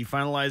 Kentucky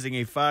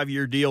finalizing a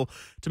 5-year deal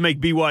to make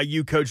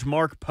BYU coach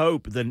Mark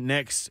Pope the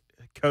next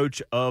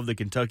coach of the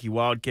Kentucky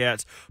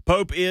Wildcats.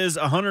 Pope is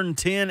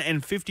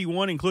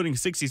 110-51, including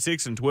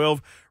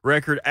 66-12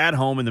 record at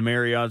home in the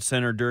Marriott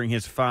Center during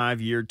his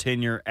 5-year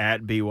tenure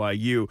at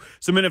BYU.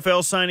 Some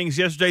NFL signings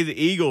yesterday. The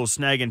Eagles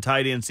snagging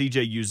tight end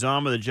C.J.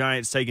 Uzomah. The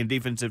Giants taking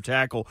defensive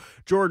tackle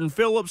Jordan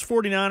Phillips.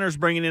 49ers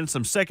bringing in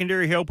some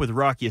secondary help with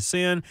Rock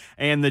Ya-Sin.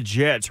 And the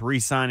Jets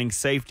re-signing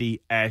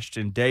safety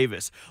Ashton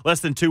Davis.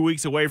 Less than 2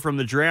 weeks away from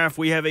the draft,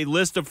 we have a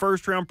list of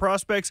first-round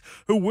prospects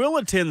who will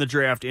attend the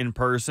draft in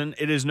person.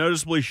 It is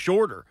noticeably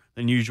shorter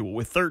than usual,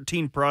 with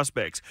 13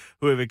 prospects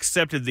who have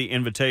accepted the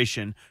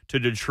invitation to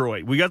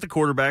Detroit. We got the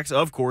quarterbacks,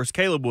 of course,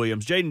 Caleb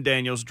Williams, Jaden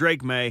Daniels,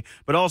 Drake May,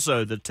 but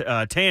also the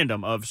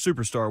tandem of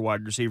superstar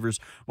wide receivers,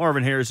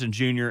 Marvin Harrison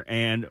Jr.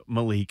 and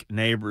Malik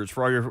Neighbors.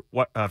 For all your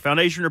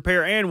foundation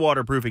repair and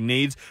waterproofing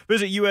needs,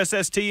 visit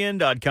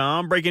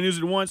USSTN.com. Breaking news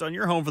at once on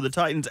your home for the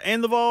Titans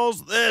and the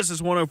Vols. This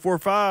is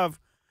 104.5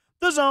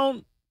 The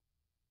Zone.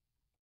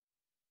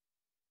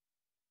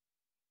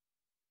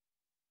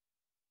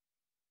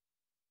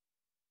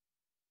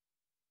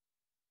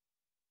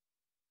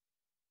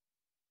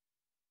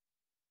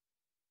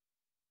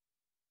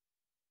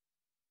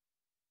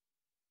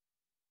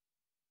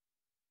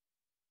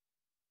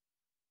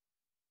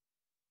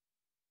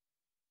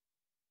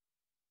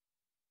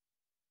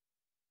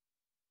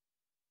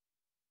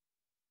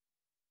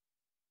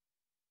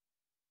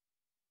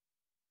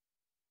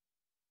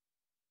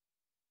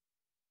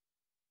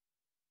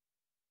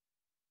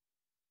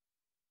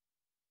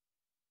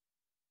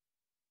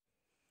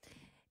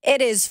 It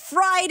is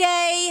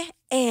Friday,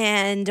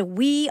 and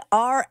we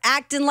are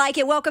acting like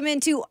it. Welcome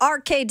into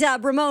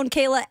RKW. Ramon,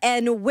 Kayla,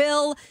 and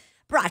Will,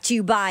 brought to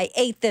you by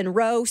 8th and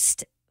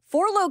Roast.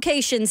 4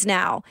 locations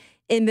now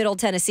in Middle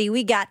Tennessee.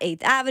 We got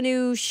 8th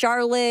Avenue,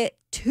 Charlotte,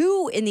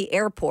 2 in the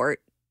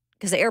airport,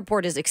 because the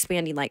airport is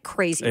expanding like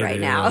crazy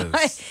right now.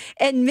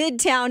 And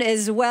Midtown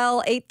as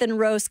well. 8th and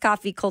Roast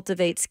Coffee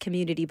cultivates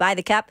community by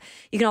the cup.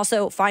 You can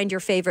also find your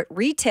favorite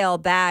retail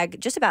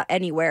bag just about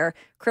anywhere.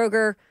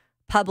 Kroger,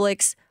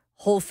 Publix,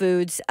 Whole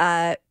Foods.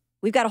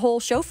 We've got a whole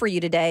show for you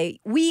today.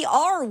 We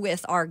are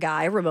with our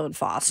guy, Ramon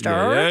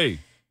Foster. Yay.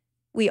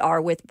 We are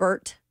with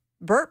Bert,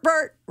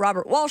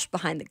 Robert Walsh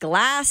behind the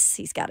glass.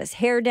 He's got his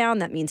hair down.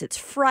 That means it's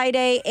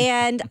Friday.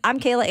 And I'm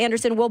Kayla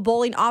Anderson. We'll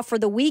bowling off for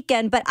the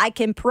weekend. But I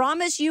can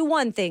promise you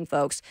one thing,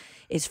 folks.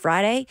 It's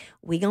Friday.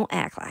 We gonna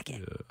act like it.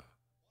 Yeah.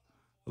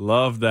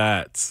 Love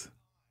that.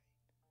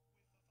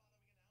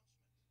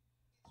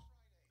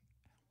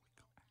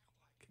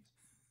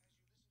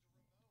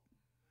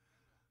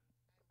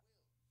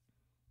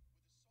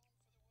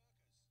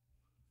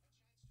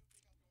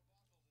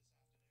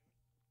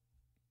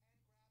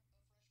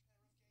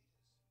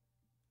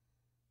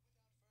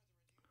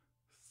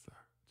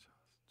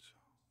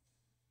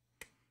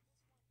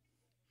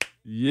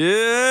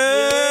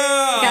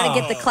 Yeah. Got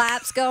to get the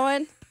claps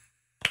going.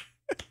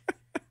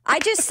 I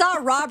just saw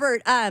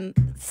Robert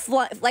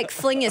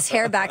fling his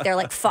hair back there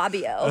like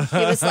Fabio. He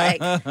was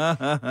like,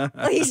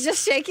 he's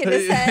just shaking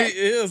his head. He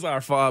is our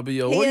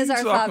Fabio. He what is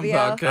are you our talking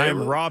Fabio. about, Caleb?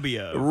 I'm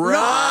Robbio.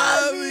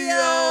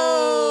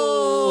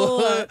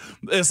 Robbio.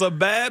 It's a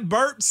bad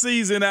Burt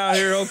season out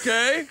here,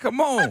 okay?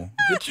 Come on.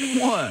 Get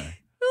you one.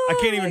 I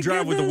can't even my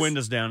drive with the goodness.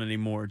 windows down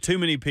anymore. Too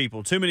many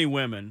people, too many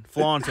women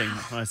flaunting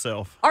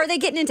myself. Are they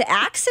getting into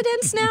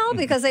accidents now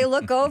because they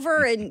look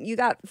over and you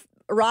got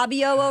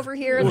Robbio over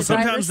here in Well, the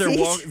driver's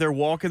sometimes seat? they're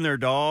walking their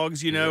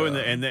dogs, you know,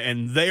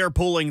 and they are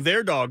pulling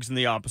their dogs in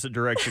the opposite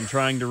direction,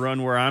 trying to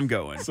run where I'm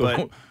going. So,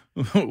 But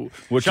what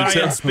you Cheyenne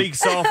tell speaks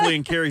softly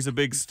and carries a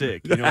big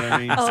stick. You know what I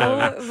mean?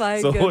 Oh,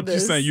 my So goodness. what you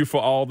saying? You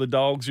for all the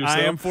dogs yourself?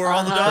 I am for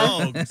all the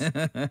dogs.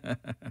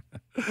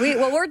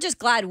 We're just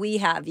glad we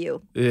have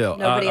you. Yeah.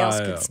 Nobody else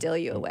could steal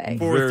you away.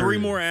 For Very. 3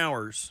 more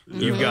hours,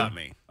 you've got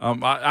me.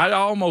 I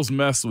almost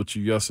messed with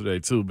you yesterday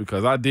too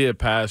because I did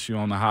pass you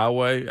on the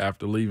highway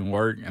after leaving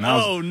work, and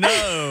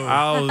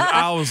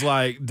I was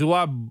like, do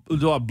I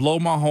blow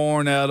my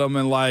horn at him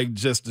and like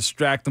just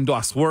distract him? Do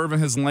I swerve in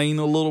his lane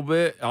a little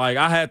bit? Like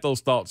I had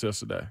those thoughts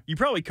yesterday. You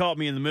probably caught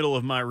me in the middle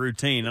of my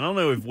routine. I don't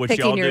know if what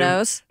Picking y'all your do.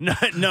 nose? No,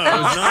 it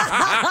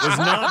was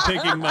not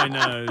picking my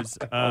nose.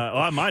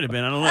 I might have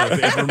been. I don't know.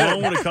 If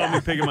Ramon would have caught me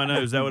picking my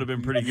nose, that would have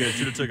been pretty good.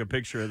 Should have took a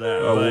picture of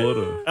that.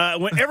 I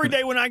would have. Every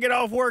day when I get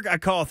off work, I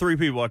call 3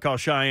 people. I call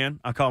Cheyenne,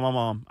 I call my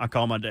mom, I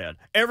call my dad.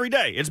 Every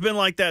day. It's been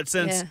like that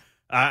since,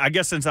 I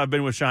guess since I've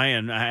been with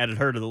Cheyenne. I added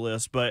her to the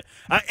list. But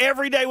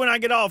every day when I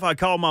get off, I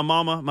call my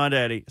mama, my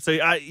daddy. So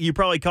you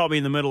probably caught me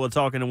in the middle of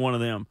talking to one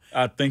of them.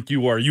 I think you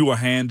were. You were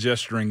hand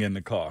gesturing in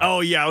the car. Oh,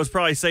 yeah. I was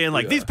probably saying,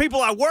 like, these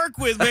people I work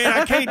with, man,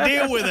 I can't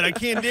deal with it. I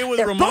can't deal with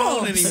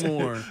Ramon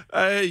anymore.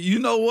 Hey, you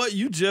know what?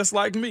 You just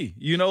like me.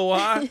 You know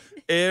why?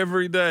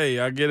 every day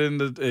I get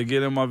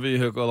in my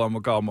vehicle, I'm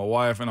gonna call my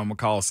wife and I'm gonna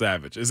call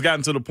Savage. It's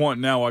gotten to the point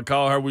now I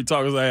call her, we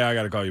talk, I say, hey, I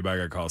gotta call you back, I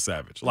gotta call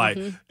Savage. Like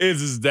it's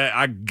just that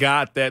I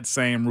got that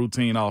same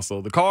routine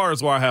also. The car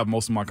is where I have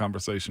most of my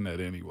conversation at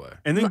anyway.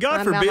 And then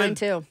Mine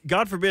too.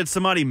 God forbid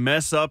somebody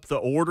mess up the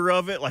order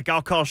of it. Like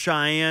I'll call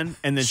Cheyenne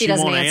and then she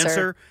doesn't won't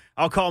answer.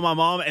 I'll call my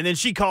mom and then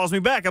she calls me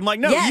back. I'm like,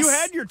 no, Yes. you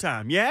had your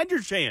time. You had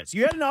your chance.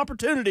 You had an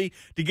opportunity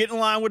to get in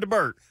line with the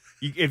Bert.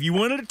 If you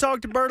wanted to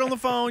talk to Bert on the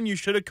phone, you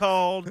should have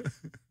called.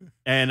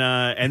 And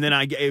then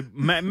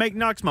it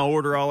knocks my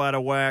order all out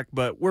of whack.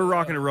 But we're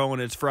rocking and rolling.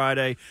 It's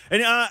Friday.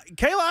 And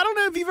Kayla, I don't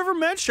know if you've ever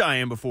met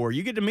Cheyenne before.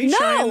 You get to meet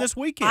Cheyenne this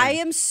weekend. I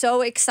am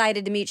so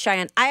excited to meet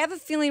Cheyenne. I have a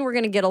feeling we're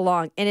going to get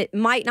along, and it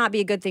might not be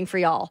a good thing for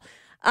y'all.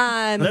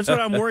 That's what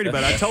I'm worried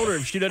about. I told her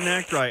if she doesn't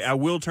act right, I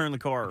will turn the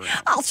car around.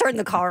 I'll turn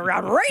the car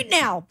around right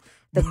now.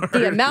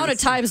 The amount of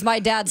times my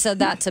dad said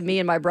that to me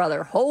and my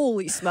brother,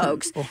 holy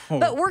smokes.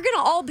 But we're going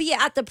to all be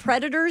at the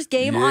Predators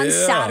game on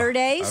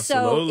Saturday.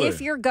 Absolutely. So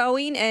if you're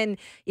going and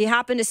you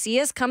happen to see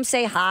us, come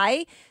say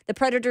hi. The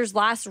Predators'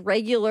 last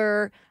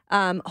regular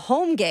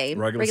home game,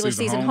 regular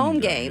season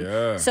home game.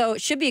 Yeah. So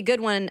it should be a good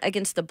one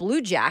against the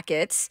Blue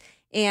Jackets.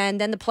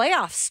 And then the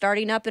playoffs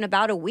starting up in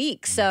about a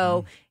week.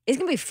 So it's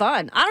going to be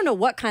fun. I don't know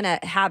what kind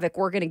of havoc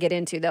we're going to get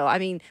into, though. I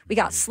mean, we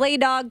got Slay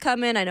Dog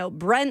coming. I know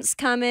Brent's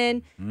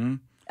coming. Who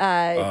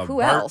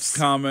Burks else?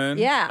 coming.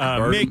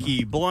 Yeah.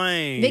 Mickey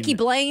Blaine. Vicky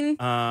Blaine.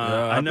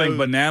 I think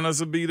Bananas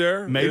will be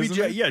there. Maybe,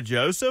 isn't he?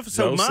 Joseph.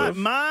 So Joseph.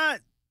 my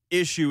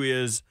issue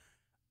is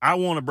I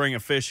want to bring a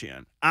fish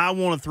in. I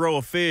want to throw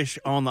a fish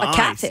on the ice.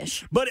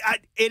 Catfish. But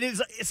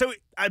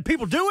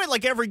people do it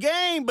like every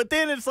game, but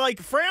then it's like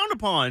frowned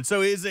upon.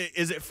 So is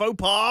it faux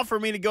pas for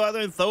me to go out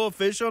there and throw a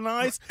fish on the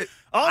ice?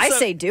 Also, I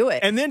say do it.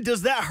 And then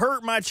does that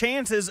hurt my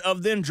chances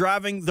of then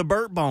driving the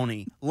Burt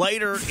Boney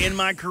later in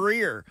my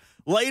career?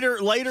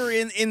 Later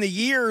in the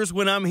years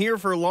when I'm here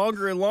for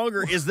longer and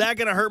longer, is that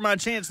going to hurt my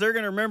chance? They're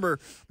going to remember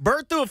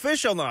Bert threw a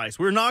fish on the ice.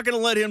 We're not going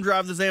to let him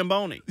drive the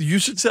Zamboni. You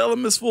should tell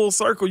him it's full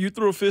circle. You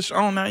threw a fish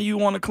on, now you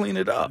want to clean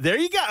it up. There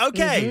you go.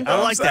 Okay,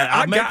 I like that.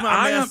 I'll make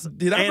my mess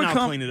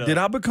I'll clean it up. Did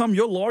I become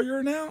your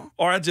lawyer now?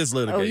 Or I just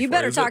litigate? Oh, you for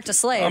better it? talk to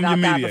Slay I'm about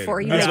your that mediator.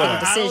 before you That's make what any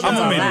decisions I'm a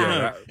on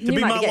mediator. that. To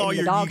be might my get in lawyer,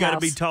 the you got to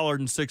doghouse. be taller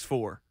than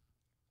 6'4".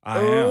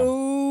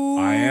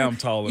 I am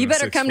taller You than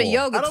better come to 6'4".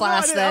 yoga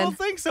class I then. don't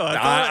think so. I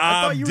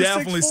I'm thought you were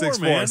definitely 6'4",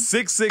 6'4", man.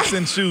 6'6"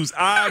 in shoes.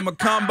 I'm a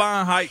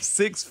combine height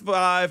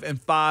 6'5" and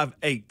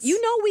 5'8".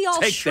 You know we all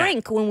Take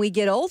shrink when we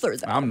get older,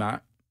 though. I'm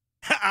not.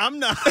 I'm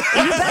not.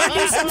 You better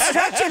do some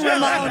stretching,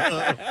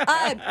 Ramon.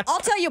 I'll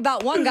tell you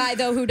about one guy,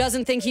 though, who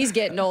doesn't think he's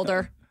getting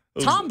older.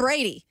 Tom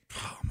Brady.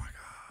 Oh my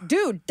God.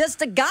 Dude, does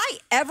the guy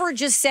ever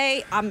just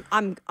say,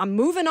 I'm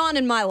moving on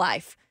in my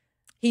life?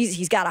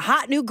 He's got a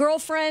hot new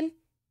girlfriend.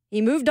 He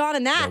moved on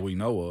in that. That we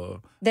know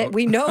of. That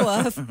we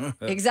know of.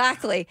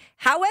 Exactly.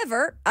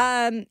 However,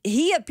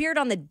 he appeared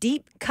on the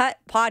Deep Cut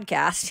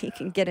podcast. You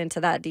can get into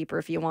that deeper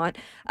if you want.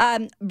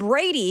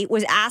 Brady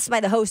was asked by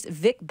the host,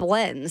 Vic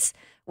Blends,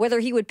 whether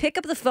he would pick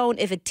up the phone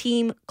if a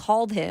team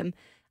called him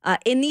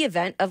in the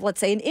event of, let's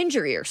say, an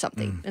injury or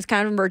something. It's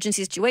kind of an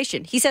emergency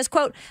situation. He says,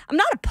 quote, I'm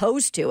not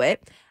opposed to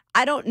it.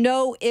 I don't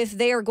know if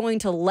they are going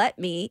to let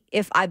me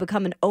if I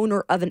become an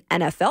owner of an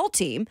NFL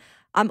team.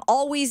 I'm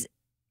always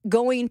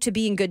going to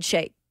be in good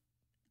shape.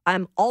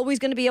 I'm always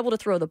going to be able to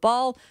throw the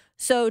ball.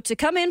 So to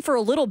come in for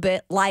a little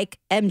bit like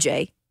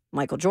MJ,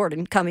 Michael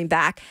Jordan, coming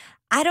back,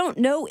 I don't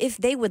know if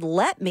they would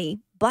let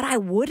me, but I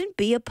wouldn't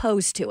be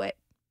opposed to it.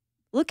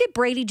 Look at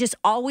Brady just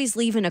always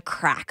leaving a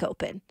crack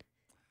open.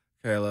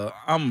 Kayla,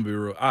 I'm going to be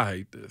real. I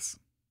hate this.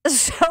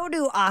 So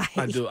do I.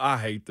 I do. I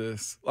hate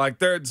this. Like,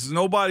 there's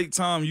nobody,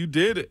 Tom, you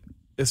did it.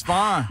 It's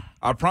fine.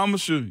 I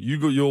promise you.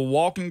 You're a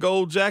walking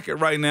gold jacket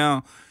right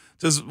now.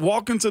 Just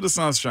walk into the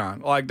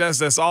sunshine. Like,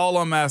 that's all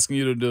I'm asking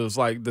you to do. It's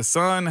like the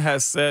sun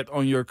has set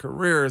on your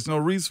career. There's no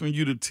reason for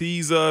you to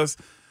tease us,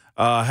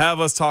 have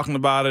us talking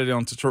about it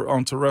on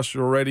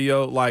terrestrial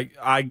radio. Like,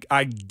 I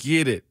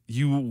get it.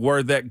 You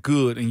were that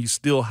good, and you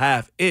still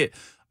have it.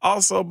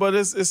 Also, but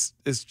it's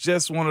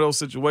just one of those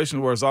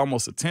situations where it's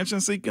almost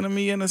attention-seeking to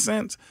me in a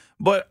sense.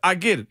 But I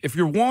get it. If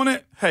you want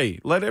it, hey,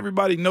 let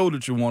everybody know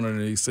that you want it in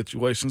these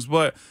situations.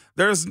 But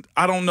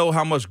I don't know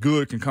how much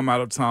good can come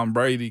out of Tom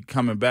Brady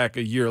coming back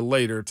a year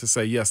later to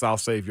say, yes, I'll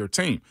save your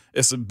team.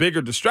 It's a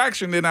bigger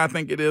distraction than I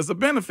think it is a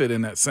benefit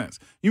in that sense.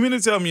 You mean to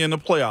tell me in the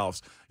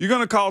playoffs, you're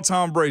going to call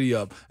Tom Brady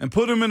up and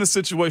put him in a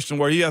situation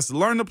where he has to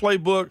learn the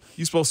playbook.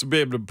 You're supposed to be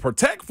able to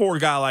protect for a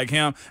guy like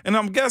him. And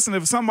I'm guessing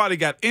if somebody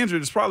got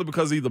injured, it's probably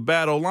because either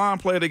bad O-line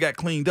player, they got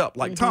cleaned up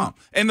like Tom.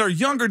 And they're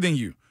younger than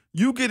you.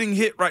 You getting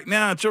hit right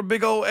now at your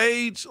big old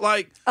age,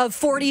 like Of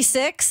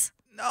 46?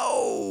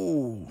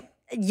 no.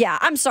 Yeah,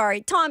 I'm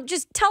sorry. Tom,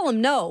 just tell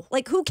him no.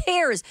 Like, who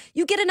cares?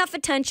 You get enough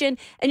attention,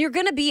 and you're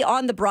going to be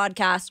on the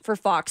broadcast for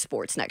Fox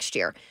Sports next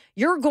year.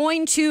 You're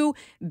going to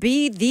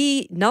be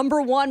the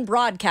number one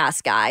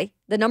broadcast guy,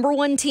 the number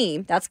one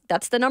team.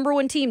 That's the number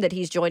one team that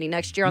he's joining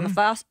next year on the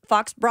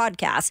Fox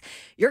broadcast.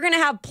 You're going to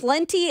have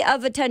plenty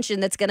of attention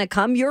that's going to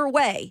come your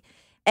way.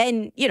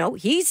 And,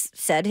 he's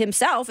said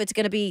himself it's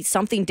going to be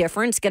something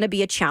different. It's going to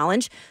be a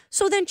challenge.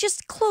 So then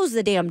just close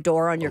the damn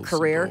door on your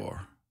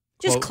career.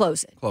 Just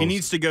close it. He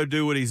needs to go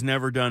do what he's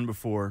never done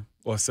before.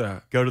 What's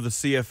that? Go to the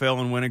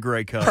CFL and win a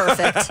Grey Cup.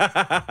 Perfect.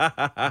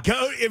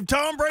 If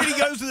Tom Brady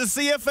goes to the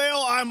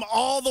CFL, I'm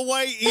all the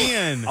way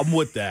in. I'm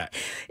with that.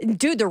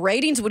 Dude, the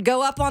ratings would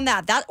go up on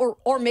that.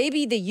 Or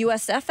maybe the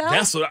USFL.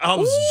 That's what I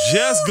was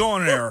just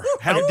going there.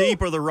 How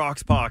deep are the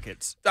Rock's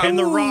pockets? Can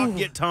the Rock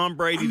get Tom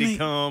Brady to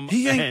come?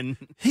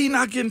 He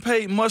not getting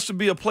paid much to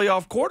be a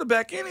playoff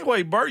quarterback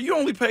anyway, Bert. You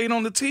only paid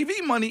on the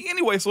TV money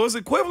anyway, so it's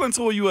equivalent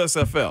to a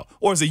USFL.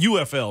 Or it's a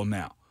UFL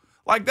now.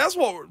 Like, that's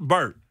what,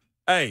 Bert,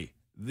 hey,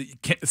 the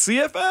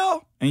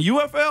CFL and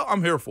UFL,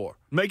 I'm here for.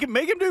 Make him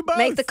do both.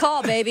 Make the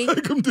call, baby.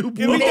 Make him do both.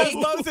 If he does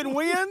both and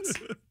wins.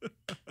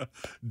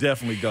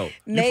 Definitely GOAT.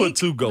 You Make put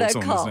 2 GOATs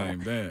on call. his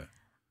name, man.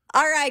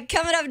 All right,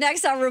 coming up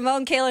next on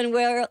Ramon, Kayla,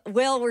 and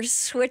Will, we're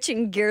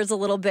switching gears a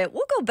little bit.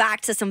 We'll go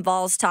back to some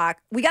Vols talk.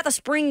 We got the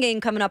spring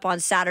game coming up on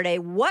Saturday.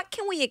 What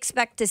can we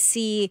expect to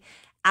see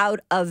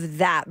out of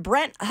that?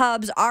 Brent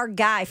Hubbs, our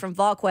guy from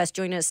VolQuest,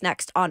 joining us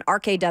next on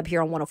RKW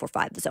here on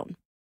 104.5 The Zone.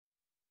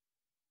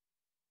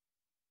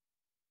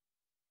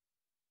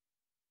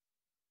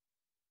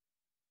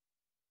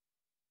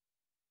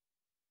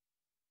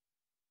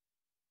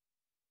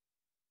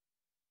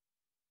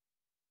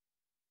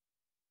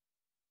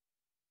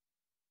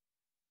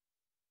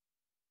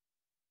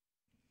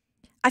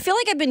 I feel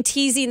like I've been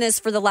teasing this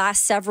for the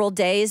last several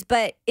days,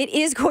 but it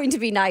is going to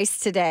be nice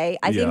today.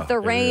 I think the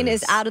rain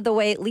is out of the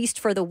way, at least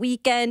for the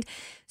weekend.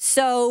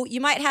 So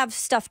you might have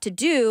stuff to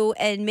do,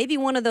 and maybe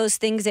one of those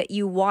things that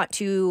you want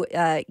to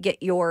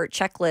get your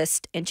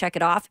checklist and check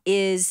it off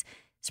is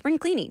spring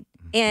cleaning.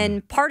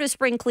 And part of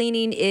spring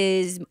cleaning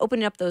is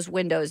opening up those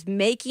windows,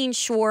 making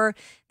sure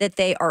that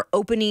they are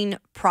opening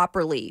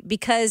properly.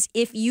 Because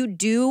if you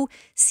do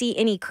see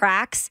any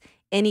cracks,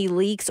 any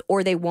leaks,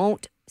 or they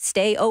won't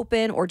stay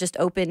open or just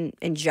open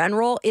in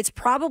general, it's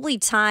probably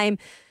time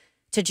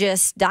to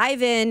just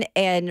dive in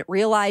and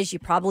realize you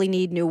probably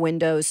need new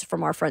windows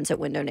from our friends at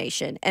Window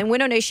Nation. And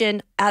Window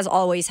Nation, as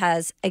always,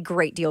 has a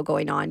great deal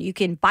going on. You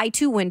can buy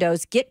 2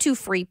 windows, get 2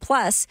 free,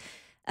 plus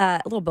a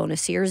little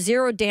bonus here,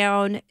 0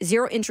 down,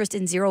 0 interest,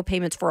 and 0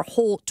 payments for a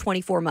whole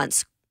 24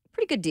 months.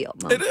 Pretty good deal,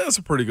 Mom. It is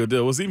a pretty good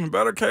deal. What's even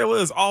better, Kayla,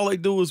 is all they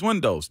do is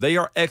windows. They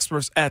are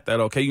experts at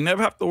that, okay? You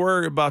never have to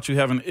worry about you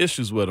having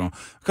issues with them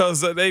because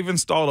they've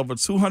installed over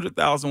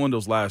 200,000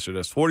 windows last year.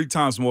 That's 40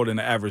 times more than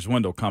the average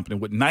window company,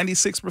 with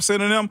 96%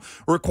 of them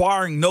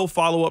requiring no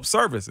follow-up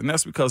service. And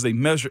that's because they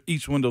measure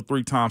each window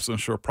 3 times to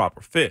ensure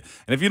proper fit.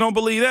 And if you don't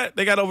believe that,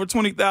 they got over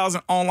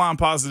 20,000 online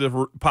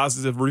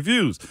positive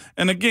reviews.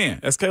 And again,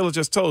 as Kayla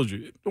just told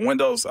you, the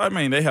windows,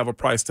 they have a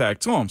price tag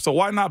to them. So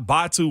why not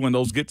buy 2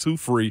 windows, get 2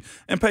 free,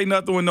 and pay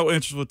nothing with no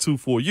interest for 2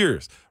 full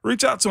years?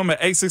 Reach out to them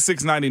at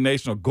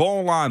 866-90Nation or go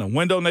online at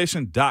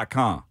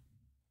windownation.com.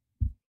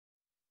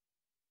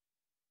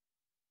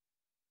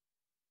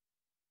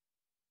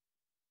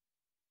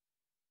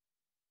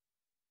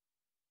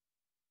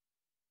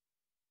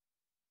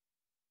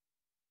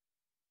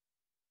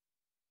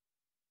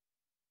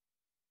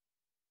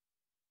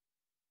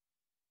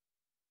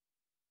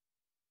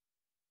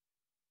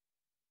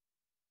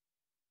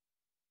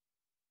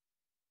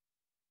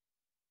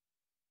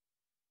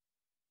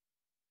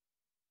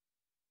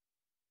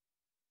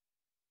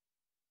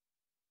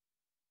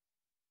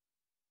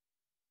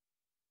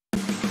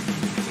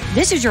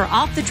 This is your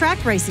Off the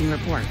Track Racing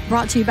Report,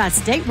 brought to you by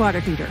State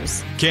Water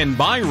Heaters. Can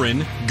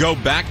Byron go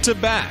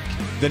back-to-back?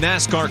 The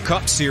NASCAR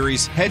Cup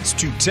Series heads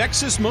to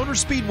Texas Motor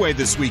Speedway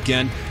this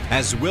weekend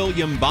as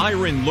William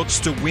Byron looks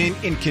to win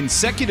in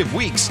consecutive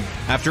weeks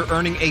after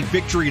earning a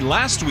victory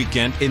last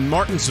weekend in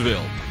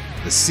Martinsville.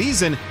 The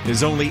season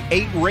is only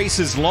 8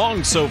 races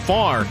long so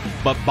far,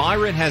 but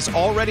Byron has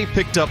already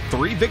picked up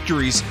 3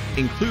 victories,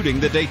 including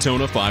the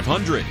Daytona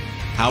 500.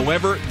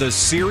 However, the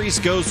series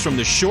goes from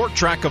the short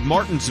track of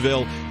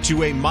Martinsville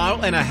to a 1.5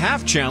 mile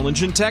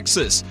challenge in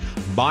Texas.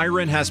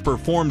 Byron has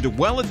performed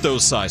well at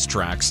those size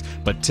tracks,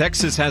 but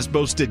Texas has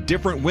boasted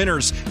different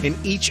winners in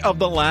each of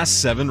the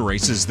last 7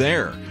 races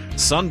there.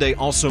 Sunday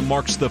also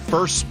marks the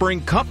first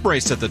Spring Cup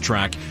race at the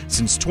track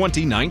since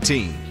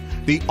 2019.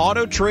 The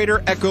Auto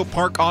Trader Echo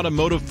Park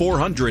Automotive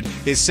 400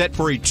 is set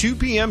for a 2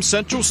 p.m.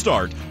 Central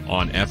start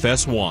on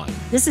FS1.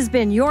 This has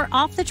been your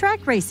Off the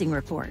Track Racing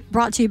Report,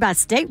 brought to you by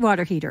State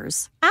Water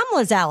Heaters. I'm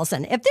Liz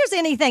Allison. If there's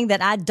anything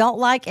that I don't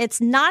like,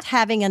 it's not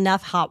having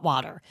enough hot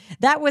water.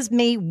 That was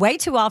me way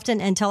too often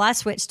until I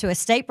switched to a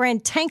State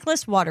brand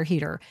tankless water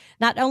heater.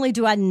 Not only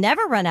do I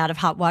never run out of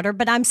hot water,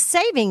 but I'm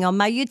saving on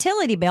my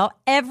utility bill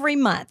every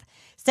month.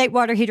 State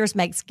Water Heaters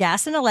makes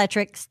gas and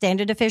electric,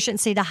 standard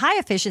efficiency to high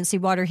efficiency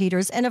water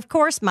heaters, and of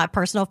course, my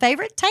personal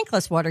favorite,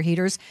 tankless water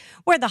heaters,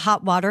 where the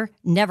hot water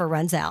never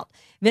runs out.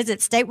 Visit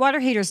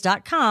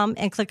statewaterheaters.com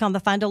and click on the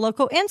Find a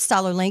Local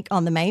Installer link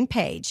on the main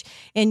page,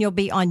 and you'll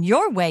be on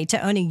your way to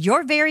owning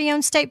your very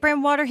own State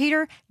brand water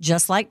heater,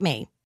 just like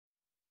me.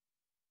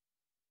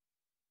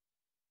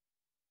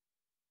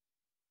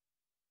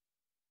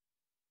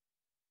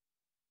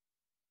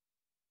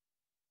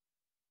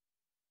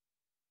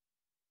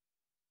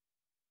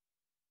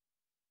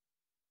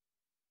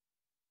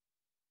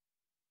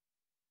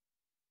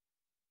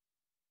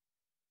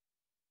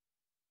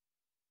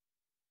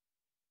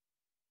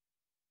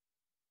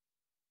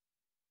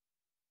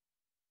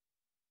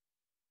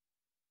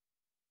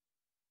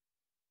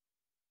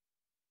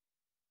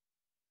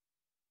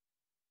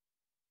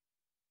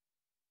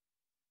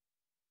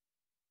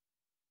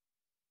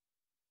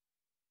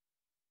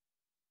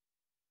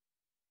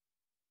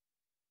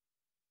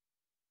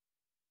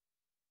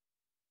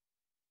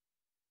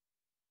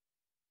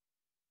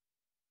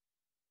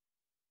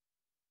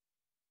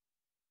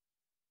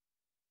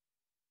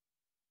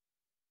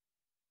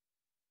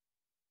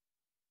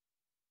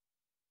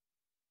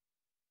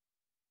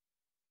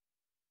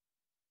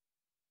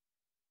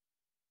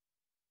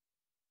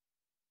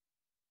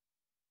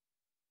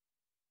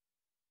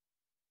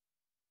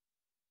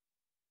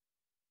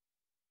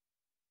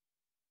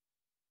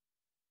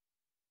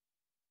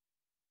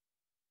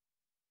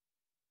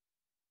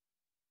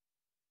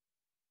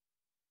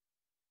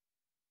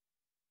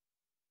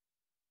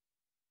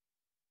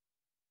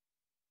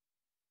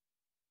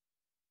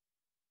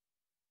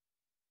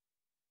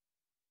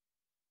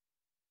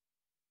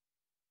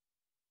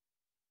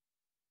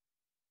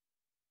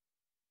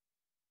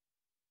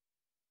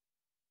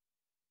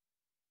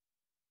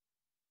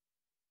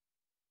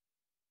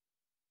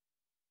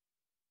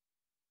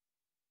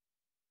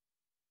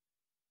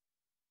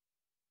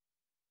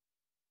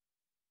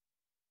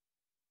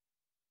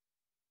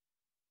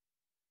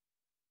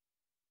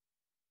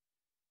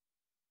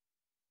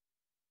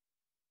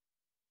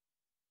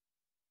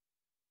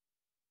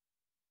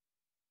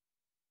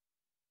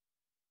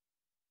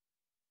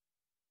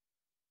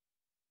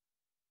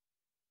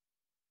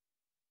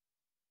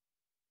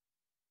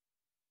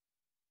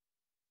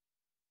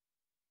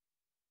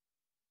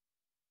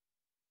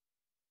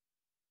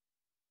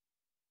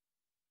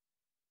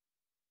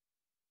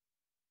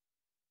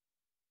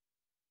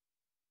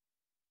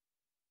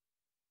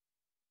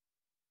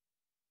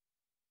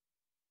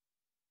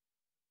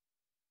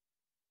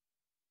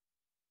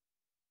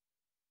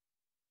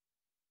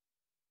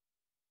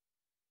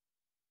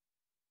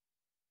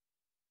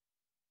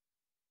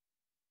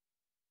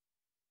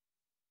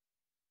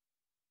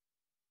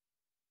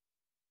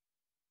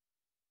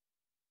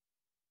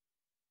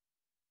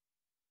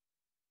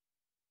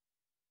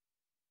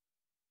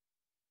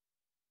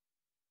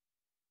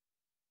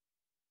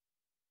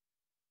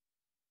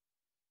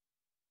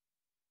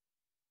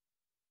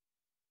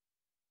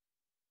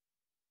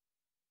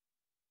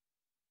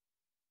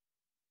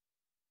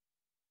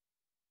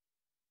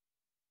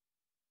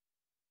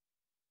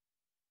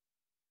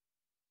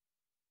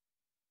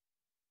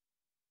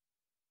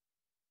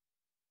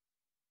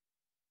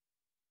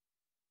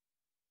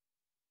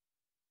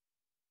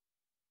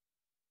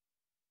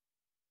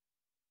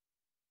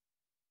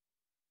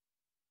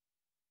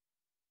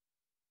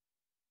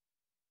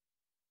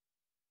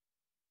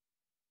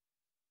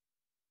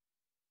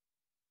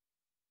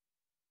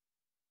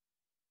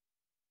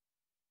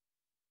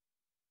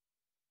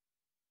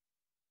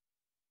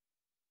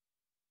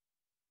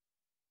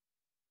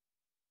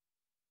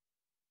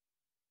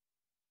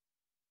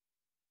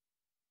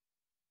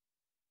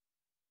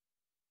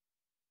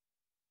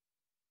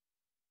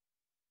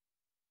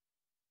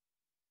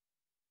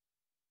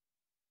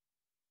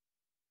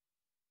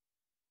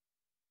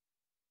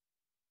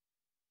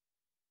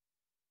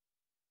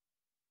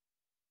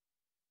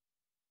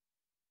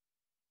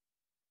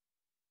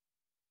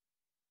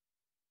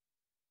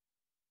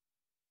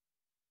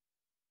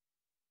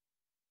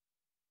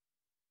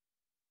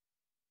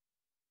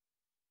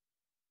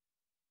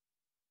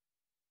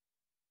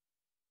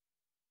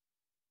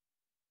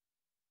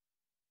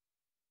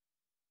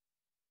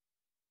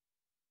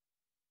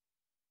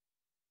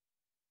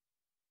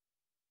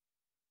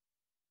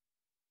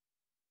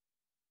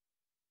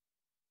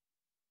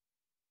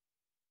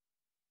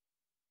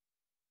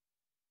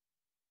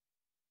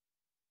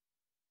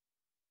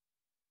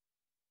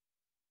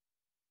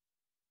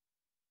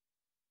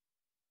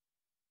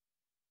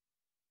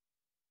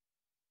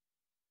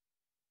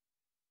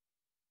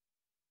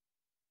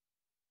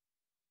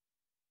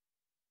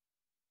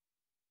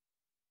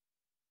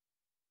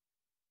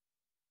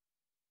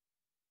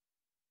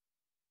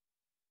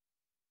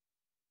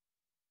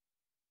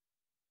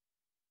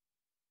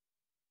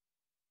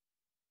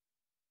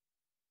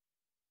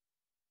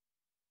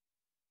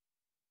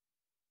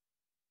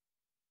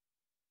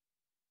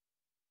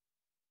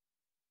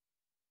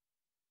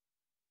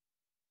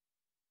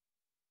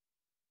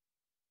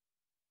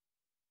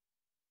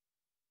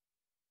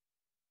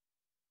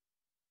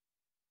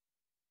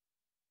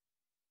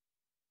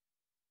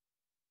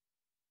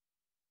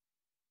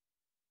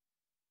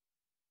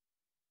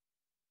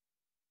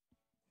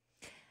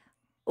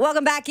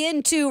 Welcome back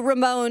into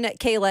Ramon,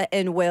 Kayla,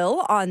 and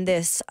Will on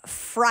this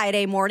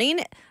Friday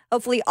morning.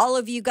 Hopefully all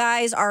of you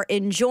guys are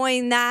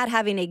enjoying that,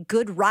 having a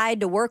good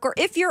ride to work, or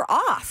if you're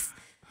off,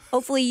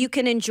 hopefully you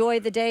can enjoy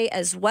the day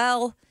as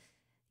well.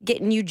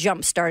 Getting you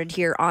jump-started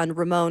here on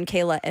Ramon,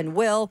 Kayla, and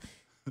Will.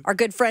 Our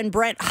good friend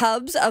Brent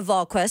Hubbs of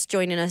VolQuest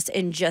joining us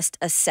in just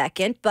a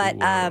second. But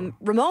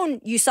Ramon,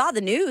 you saw the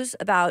news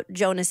about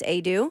Jonas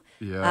Adu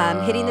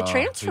hitting the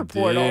transfer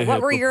portal. What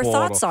were your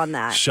thoughts on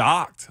that?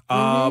 Shocked.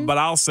 But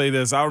I'll say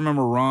this. I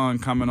remember Ron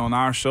coming on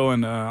our show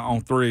and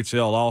on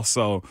 3HL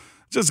also,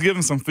 just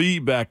giving some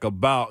feedback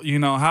about,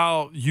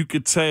 how you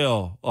could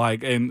tell,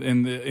 like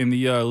in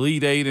the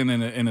Elite Eight and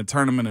in the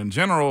tournament in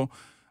general,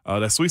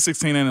 that Sweet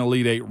 16 and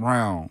Elite Eight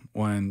round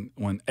when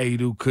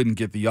Adu couldn't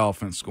get the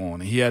offense going.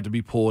 And he had to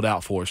be pulled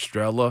out for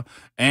Estrella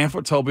and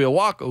for Toby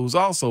Awaka, who's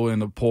also in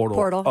the portal.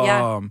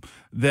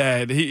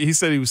 That he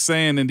said he was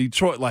saying in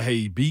Detroit, like,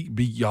 hey,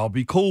 y'all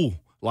be cool.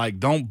 Like,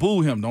 don't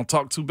boo him. Don't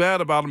talk too bad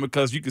about him,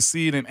 because you could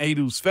see it in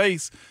Adu's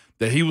face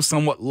that he was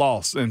somewhat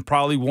lost and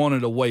probably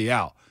wanted a way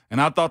out. And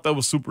I thought that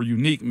was super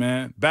unique,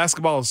 man.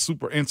 Basketball is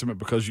super intimate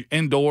because you're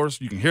indoors,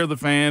 you can hear the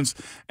fans,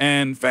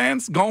 and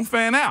fans gon'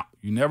 fan out.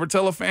 You never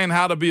tell a fan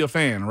how to be a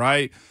fan,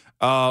 right?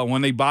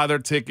 When they buy their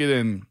ticket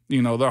and,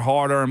 their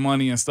hard-earned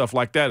money and stuff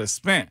like that is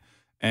spent.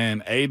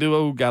 And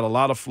Adu got a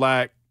lot of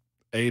flack.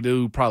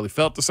 Adu probably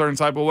felt a certain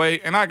type of way.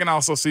 And I can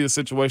also see a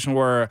situation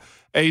where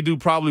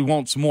Adu probably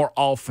wants more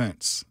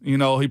offense. He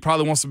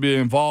probably wants to be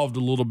involved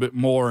a little bit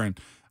more. And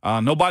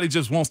nobody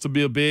just wants to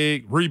be a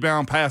big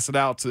rebound, pass it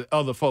out to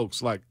other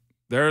folks. Like,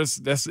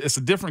 it's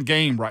a different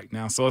game right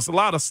now. So it's a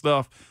lot of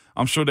stuff,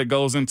 I'm sure, that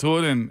goes into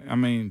it. And, I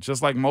mean,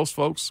 just like most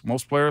folks,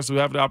 most players who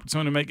have the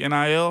opportunity to make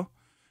NIL,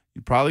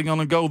 you're probably going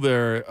to go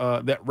there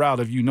that route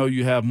if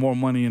you have more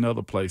money in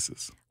other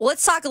places. Well,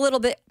 let's talk a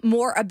little bit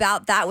more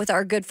about that with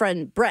our good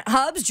friend Brent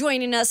Hubbs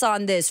joining us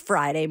on this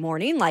Friday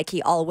morning like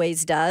he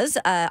always does.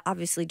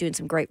 Obviously doing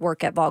some great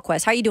work at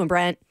VolQuest. How you doing,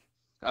 Brent?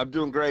 I'm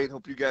doing great.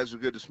 Hope you guys are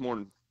good this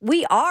morning.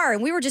 We are,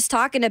 and we were just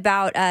talking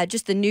about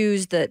just the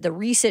news, the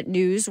recent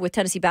news with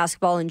Tennessee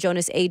basketball and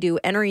Jonas Adu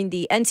entering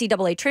the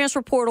NCAA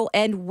transfer portal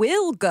and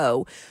will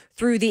go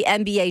through the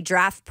NBA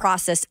draft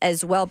process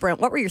as well. Brent,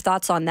 what were your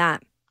thoughts on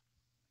that?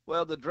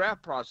 Well, the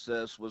draft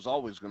process was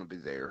always going to be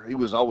there. He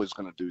was always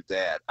going to do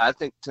that. I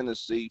think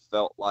Tennessee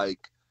felt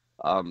like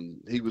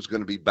he was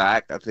going to be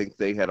back. I think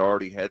they had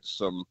already had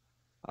some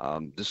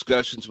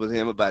discussions with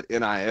him about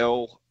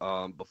NIL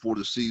before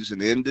the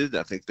season ended.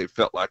 I think they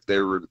felt like they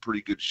were in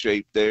pretty good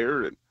shape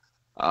there. And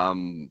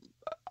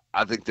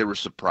I think they were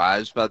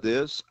surprised by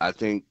this. I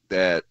think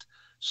that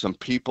some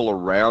people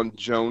around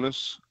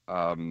Jonas,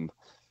 we're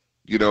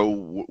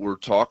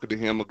talking to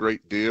him a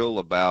great deal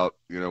about,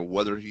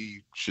 whether he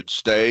should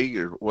stay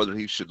or whether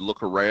he should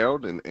look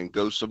around and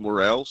go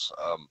somewhere else.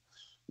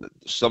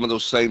 Some of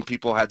those same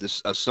people had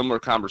a similar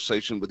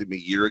conversation with him a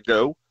year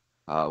ago.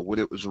 When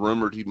it was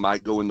rumored he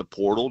might go in the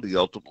portal, he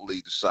ultimately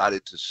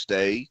decided to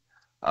stay.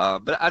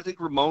 But I think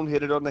Ramon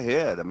hit it on the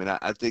head. I mean,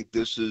 I think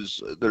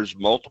there's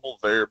multiple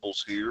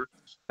variables here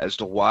as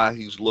to why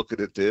he's looking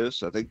at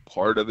this. I think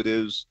part of it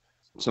is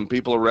some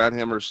people around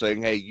him are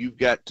saying, hey, you've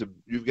got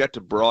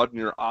to broaden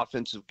your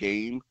offensive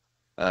game.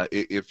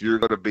 If you're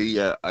going to be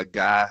a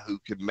guy who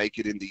can make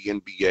it in the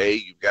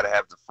NBA, you've got to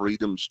have the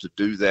freedoms to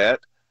do that.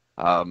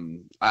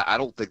 I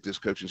don't think this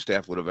coaching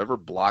staff would have ever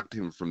blocked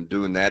him from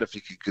doing that if he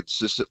could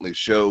consistently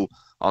show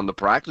on the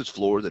practice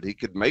floor that he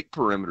could make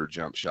perimeter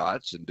jump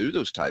shots and do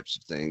those types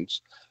of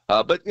things.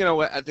 But,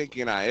 I think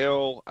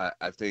NIL,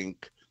 I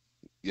think,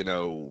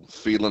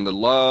 feeling the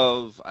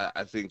love.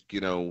 I think,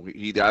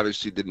 he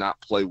obviously did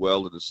not play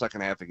well in the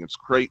second half against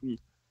Creighton.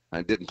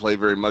 I didn't play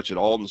very much at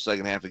all in the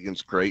second half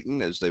against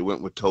Creighton as they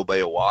went with Tobe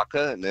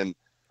Awaka. And then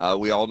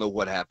we all know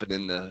what happened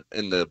in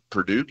the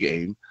Purdue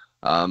game.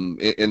 In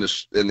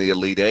the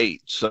Elite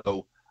Eight.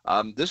 So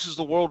this is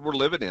the world we're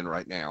living in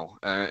right now.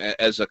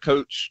 As a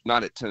coach,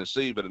 not at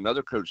Tennessee, but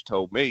another coach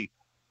told me,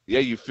 yeah,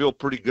 you feel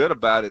pretty good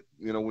about it,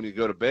 when you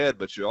go to bed,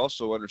 but you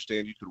also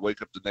understand you could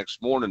wake up the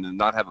next morning and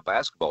not have a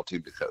basketball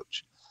team to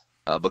coach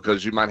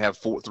because you might have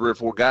three or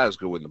four guys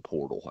go in the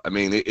portal. I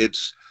mean,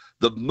 it's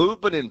the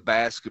movement in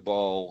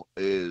basketball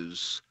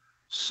is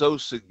so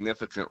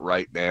significant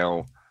right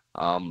now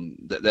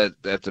that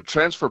the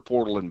transfer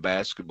portal in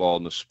basketball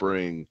in the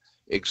spring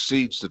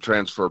exceeds the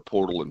transfer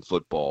portal in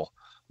football,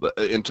 but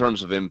in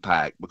terms of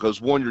impact,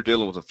 because one, you're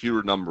dealing with a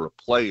fewer number of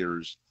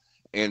players,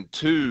 and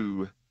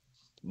two,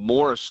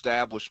 more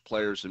established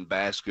players in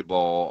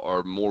basketball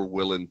are more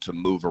willing to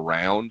move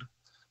around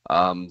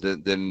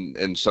than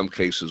in some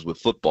cases with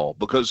football,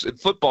 because in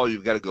football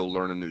you've got to go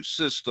learn a new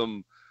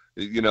system.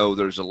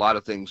 There's a lot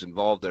of things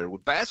involved there.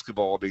 With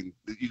basketball, I mean,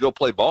 you go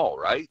play ball,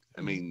 right?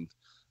 I mean,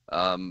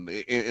 I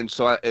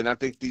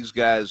think these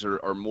guys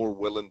are more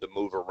willing to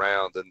move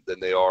around than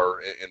they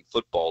are in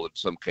football in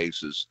some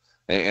cases.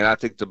 And I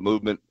think the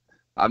movement,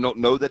 I don't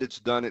know that it's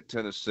done at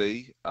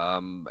Tennessee,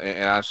 and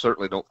I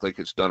certainly don't think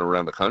it's done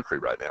around the country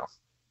right now.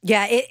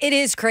 Yeah, it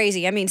is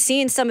crazy. I mean,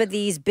 seeing some of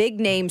these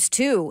big names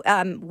too,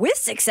 with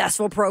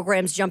successful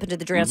programs jump into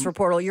the transfer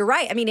portal. You're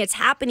right. I mean, it's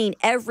happening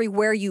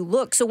everywhere you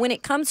look. So when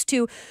it comes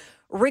to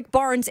Rick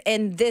Barnes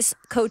and this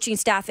coaching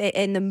staff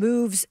and the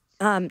moves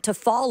to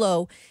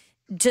follow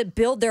to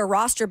build their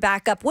roster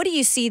back up, what do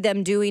you see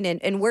them doing,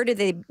 and where do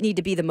they need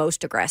to be the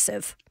most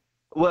aggressive?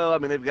 Well, I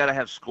mean, they've got to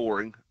have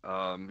scoring.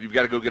 You've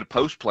got to go get a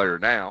post player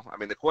now. I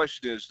mean, the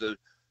question is,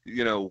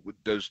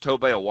 does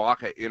Tobe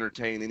Awaka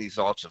entertain any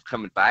thoughts of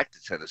coming back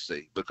to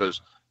Tennessee?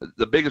 Because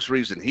the biggest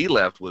reason he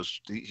left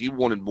was he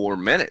wanted more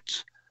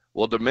minutes.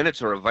 Well, the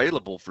minutes are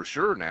available for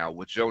sure now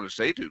with Jonas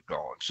Adu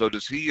gone. So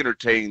does he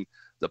entertain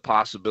the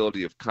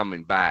possibility of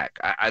coming back?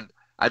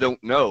 I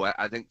don't know.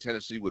 I think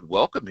Tennessee would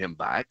welcome him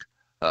back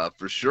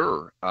for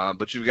sure.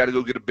 But you've got to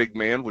go get a big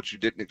man, which you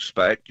didn't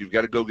expect. You've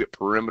got to go get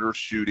perimeter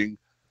shooting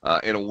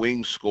and a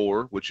wing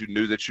scorer, which you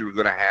knew that you were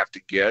going to have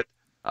to get.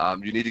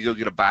 You need to go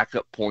get a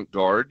backup point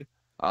guard.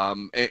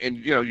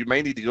 You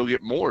may need to go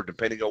get more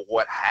depending on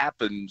what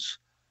happens,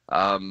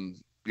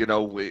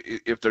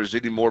 if there's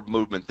any more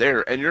movement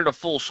there. And you're in a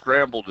full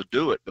scramble to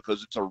do it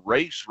because it's a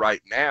race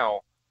right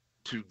now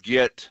to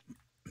get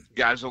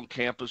guys on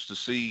campus to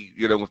see,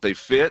 if they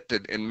fit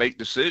and make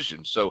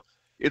decisions. So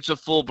it's a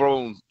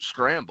full-blown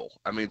scramble.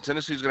 I mean,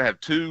 Tennessee's going to have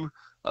two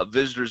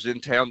visitors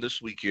in town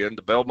this weekend.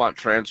 The Belmont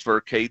transfer,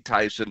 Cade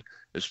Tyson,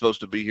 is supposed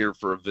to be here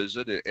for a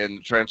visit, and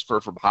the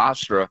transfer from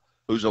Hofstra,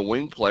 who's a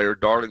wing player,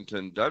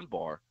 Darlington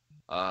Dunbar,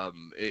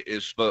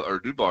 is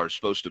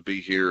supposed to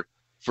be here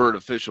for an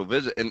official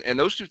visit. And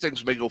those two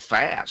things may go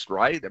fast,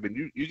 right? I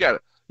mean, you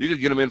could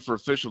get them in for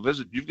official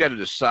visit. You've got to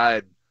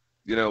decide,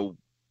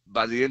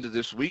 by the end of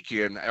this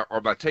weekend,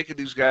 or by taking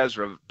these guys,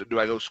 or do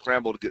I go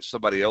scramble to get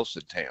somebody else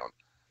in town?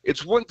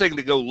 It's one thing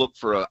to go look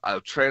for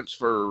a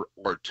transfer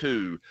or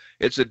two.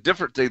 It's a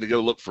different thing to go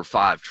look for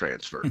 5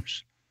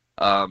 transfers.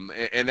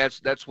 And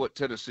that's what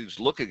Tennessee's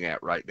looking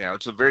at right now.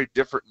 It's a very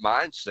different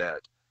mindset.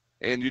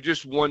 And you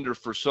just wonder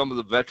for some of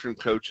the veteran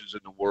coaches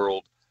in the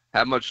world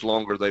how much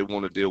longer they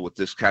want to deal with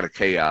this kind of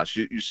chaos.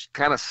 You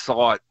kind of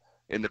saw it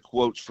in the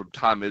quotes from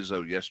Tom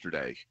Izzo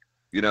yesterday.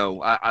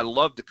 I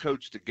love to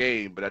coach the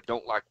game, but I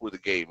don't like where the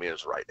game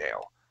is right now.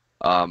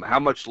 How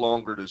much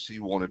longer does he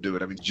want to do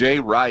it? I mean, Jay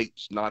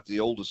Wright's not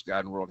the oldest guy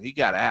in the world. He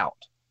got out.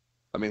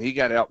 I mean, he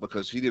got out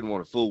because he didn't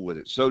want to fool with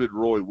it. So did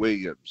Roy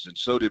Williams, and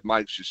so did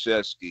Mike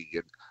Krzyzewski.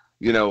 And,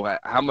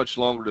 how much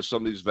longer do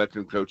some of these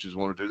veteran coaches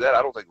want to do that?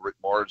 I don't think Rick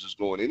Barnes is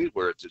going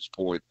anywhere at this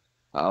point.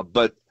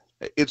 But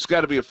it's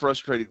got to be a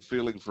frustrating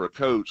feeling for a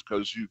coach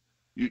because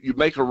you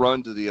make a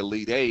run to the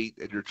Elite Eight,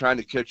 and you're trying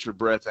to catch your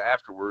breath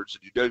afterwards,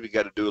 and you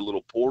got to do a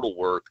little portal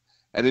work,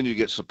 and then you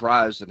get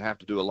surprised and have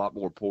to do a lot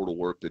more portal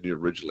work than you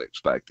originally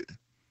expected.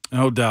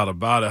 No doubt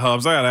about it,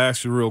 Hubs. I got to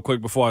ask you real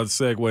quick before I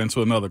segue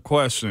into another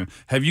question.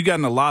 Have you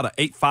gotten a lot of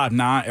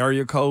 859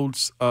 area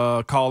codes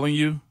calling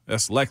you?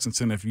 That's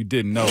Lexington, if you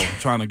didn't know. I'm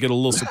trying to get a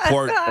little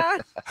support,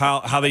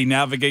 how they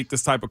navigate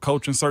this type of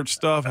coaching search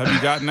stuff. Have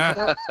you gotten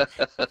that?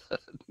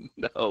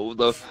 No,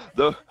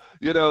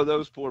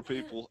 those poor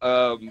people.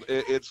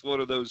 It's one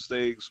of those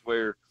things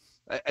where,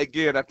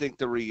 again, I think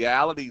the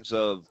realities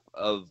of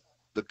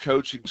the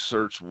coaching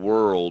search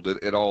world,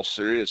 in all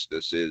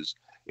seriousness, is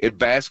in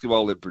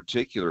basketball in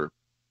particular,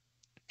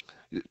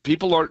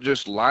 people aren't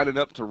just lining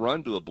up to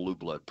run to a blue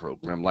blood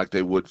program like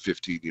they would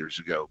 15 years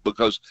ago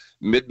because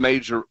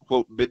mid-major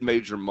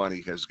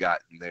money has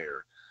gotten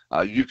there.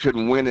 You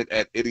can win it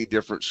at any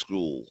different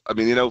school. I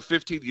mean,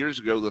 15 years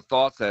ago, the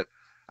thought that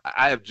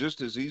I have just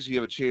as easy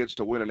of a chance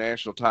to win a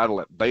national title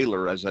at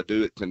Baylor as I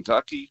do at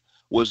Kentucky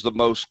was the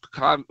most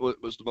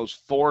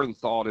foreign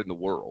thought in the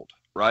world,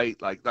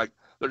 right? Like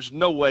there's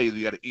no way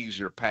you got an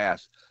easier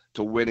path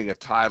to winning a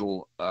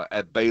title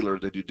at Baylor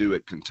than you do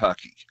at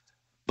Kentucky.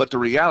 But the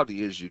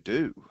reality is you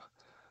do.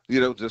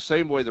 The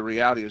same way the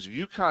reality is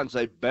UConn's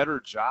a better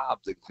job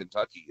than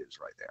Kentucky is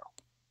right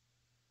now.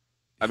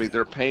 I mean,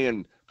 they're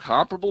paying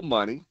comparable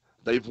money.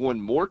 They've won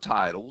more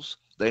titles.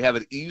 They have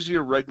an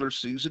easier regular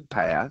season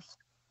path.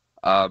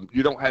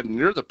 You don't have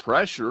near the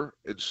pressure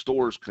in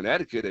Storrs,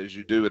 Connecticut as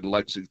you do in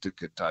Lexington,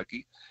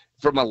 Kentucky.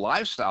 From a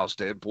lifestyle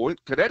standpoint,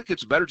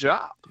 Connecticut's a better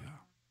job. Yeah.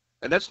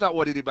 And that's not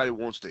what anybody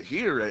wants to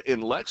hear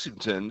in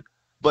Lexington.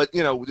 But,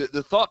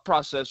 the thought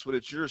process when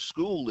it's your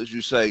school is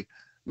you say,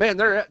 man,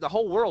 the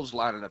whole world's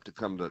lining up to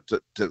come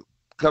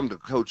to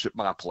coach at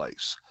my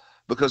place.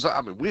 Because,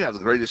 I mean, we have the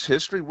greatest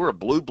history. We're a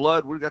blue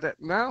blood. We got that.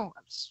 No,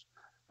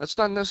 that's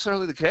not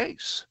necessarily the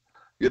case.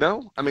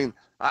 I mean,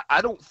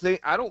 I don't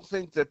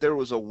think that there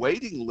was a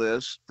waiting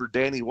list for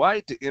Danny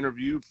White to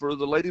interview for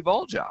the Lady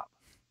Vol job.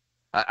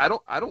 I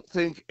don't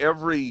think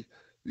every,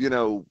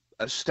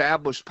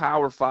 established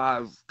Power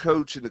 5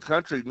 coach in the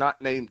country, not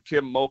named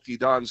Kim Mulkey,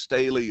 Don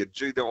Staley, and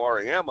Gino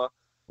Auriemma,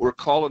 were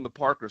calling the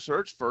Parker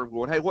search firm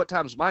going, hey, what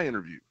time's my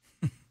interview?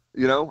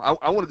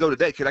 I want to go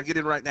today. Can I get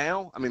in right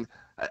now? I mean,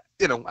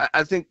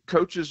 I think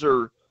coaches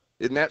are,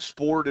 in that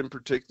sport in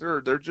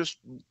particular, they're just,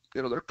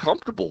 they're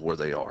comfortable where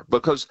they are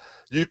because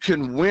you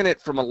can win it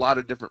from a lot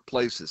of different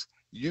places.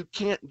 You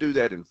can't do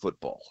that in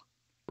football,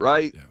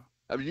 right? Yeah.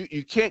 I mean,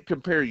 you can't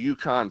compare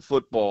UConn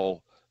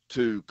football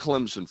to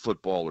Clemson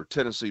football or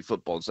Tennessee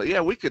football and say,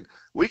 yeah, we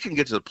can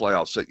get to the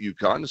playoffs at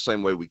UConn the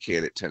same way we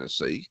can at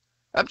Tennessee.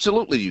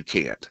 Absolutely you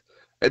can't.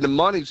 And the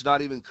money's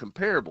not even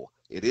comparable.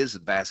 It is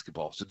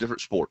basketball. It's a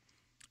different sport.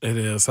 It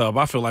is, Hub.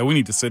 I feel like we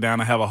need to sit down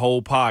and have a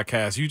whole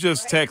podcast. You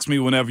just text me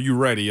whenever you're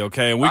ready,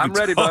 okay? And I'm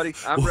ready, buddy.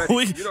 I'm ready.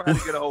 You don't have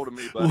to get a hold of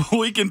me, buddy.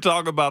 We can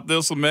talk about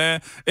this one,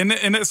 man. In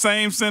that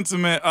same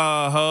sentiment,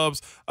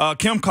 Hubs,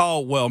 Kim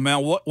Caldwell,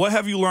 man, what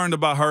have you learned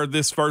about her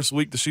this first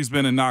week that she's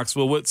been in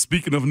Knoxville?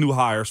 Speaking of new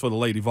hires for the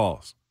Lady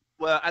Vols.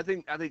 Well, I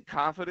think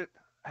confident,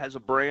 has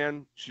a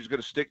brand. She's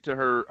going to stick to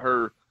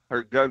her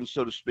guns,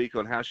 so to speak,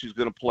 on how she's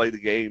going to play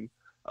the game.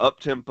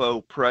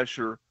 Up-tempo,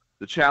 pressure.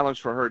 The challenge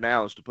for her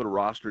now is to put a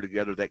roster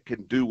together that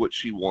can do what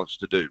she wants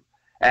to do.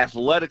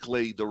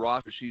 Athletically, the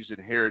roster she's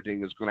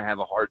inheriting is going to have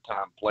a hard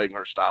time playing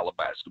her style of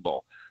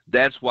basketball.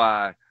 That's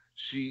why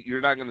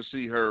you're not going to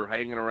see her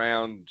hanging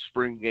around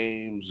spring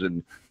games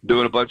and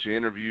doing a bunch of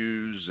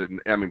interviews.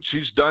 And I mean,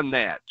 she's done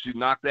that. She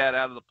knocked that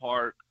out of the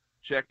park,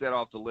 checked that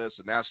off the list,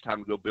 and now it's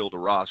time to go build a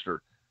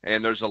roster.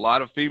 And there's a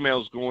lot of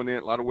females going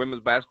in, a lot of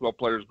women's basketball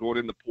players going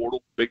in the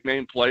portal,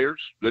 big-name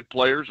players, good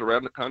players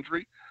around the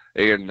country.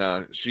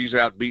 And she's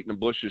out beating the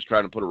bushes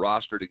trying to put a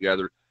roster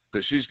together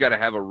because she's got to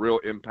have a real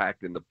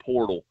impact in the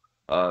portal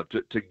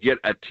to get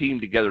a team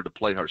together to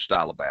play her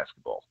style of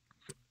basketball.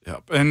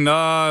 Yep.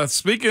 And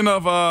speaking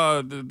of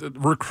the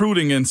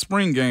recruiting and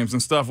spring games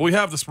and stuff, we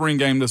have the spring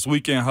game this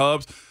weekend,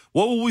 Hubs.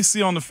 What will we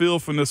see on the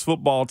field from this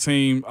football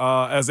team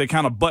as they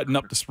kind of button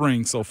up the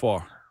spring so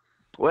far?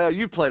 Well,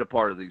 you played a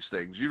part of these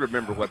things. You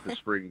remember what the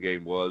spring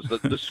game was.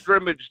 The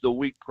scrimmage the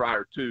week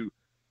prior to,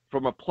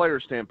 from a player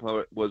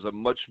standpoint, was a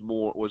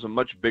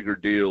much bigger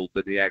deal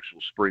than the actual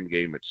spring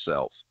game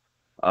itself.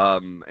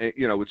 And,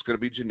 it's going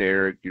to be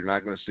generic. You're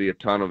not going to see a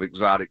ton of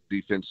exotic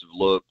defensive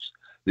looks.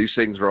 These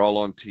things are all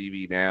on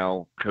TV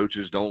now.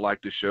 Coaches don't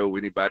like to show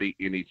anybody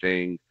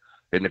anything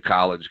in the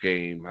college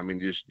game. I mean,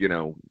 just,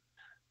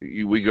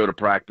 we go to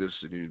practice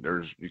and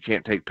you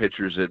can't take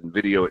pictures and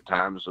video at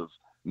times of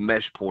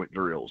mesh point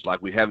drills.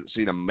 Like we haven't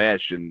seen a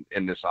mesh in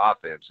this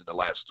offense in the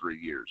last 3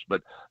 years,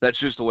 but that's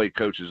just the way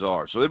coaches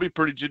are. So it'll be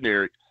pretty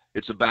generic.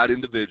 It's about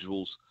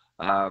individuals.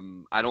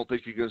 I don't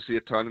think you're going to see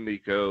a ton of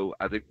Nico.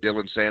 I think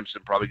Dylan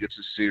Sampson probably gets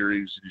a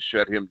series and you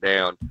shut him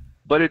down,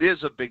 but it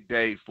is a big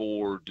day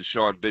for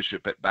Deshaun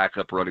Bishop at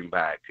backup running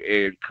back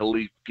and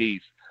Khalif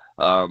Keith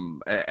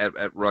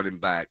at running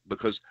back,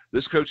 because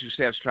this coaching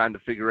staff's trying to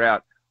figure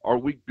out, are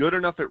we good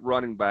enough at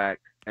running back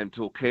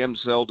until Cam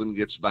Selden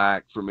gets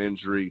back from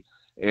injury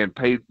and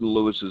Peyton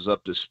Lewis is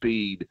up to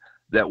speed,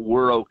 that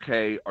we're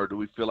okay, or do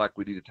we feel like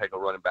we need to take a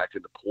running back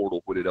in the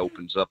portal when it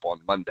opens up on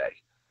Monday?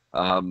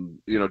 Do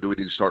we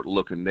need to start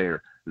looking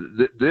there?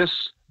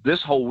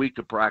 This whole week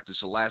of practice,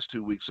 the last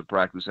 2 weeks of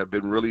practice, have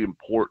been really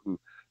important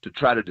to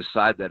try to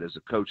decide that as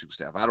a coaching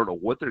staff. I don't know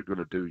what they're going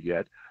to do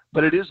yet,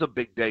 but it is a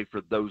big day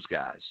for those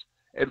guys.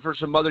 And for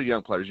some other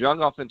young players,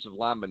 young offensive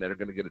linemen that are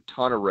going to get a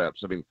ton of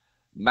reps. I mean,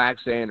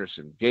 Max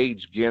Anderson,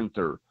 Gage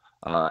Ginther,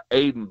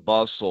 Aiden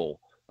Bussell,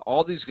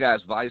 all these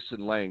guys, Vice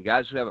and Lane,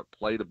 guys who haven't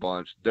played a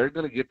bunch, they're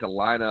going to get to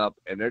line up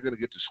and they're going to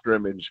get to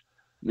scrimmage,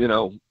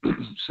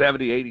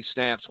 70, 80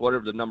 snaps,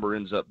 whatever the number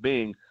ends up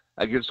being,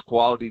 against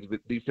quality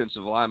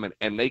defensive linemen,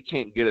 and they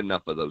can't get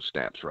enough of those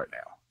snaps right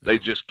now. They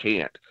just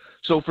can't.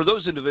 So for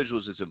those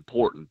individuals, it's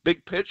important.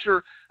 Big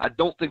picture, I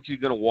don't think you're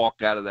going to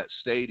walk out of that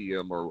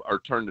stadium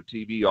or turn the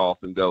TV off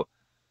and go,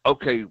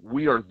 okay,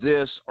 we are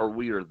this or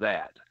we are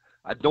that.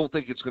 I don't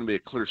think it's going to be a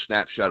clear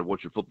snapshot of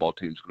what your football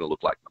team's going to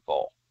look like in the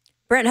fall.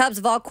 Brent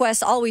Hubbs,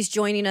 VolQuest, always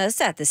joining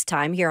us at this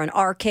time here on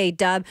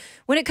RKW.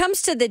 When it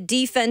comes to the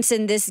defense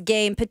in this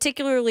game,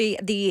 particularly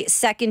the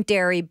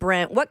secondary,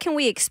 Brent, what can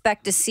we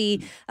expect to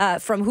see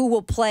from who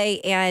will play,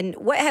 and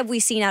what have we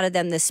seen out of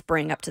them this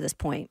spring up to this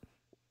point?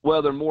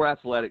 Well, they're more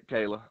athletic,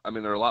 Kayla. I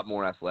mean, they're a lot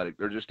more athletic.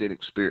 They're just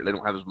inexperienced. They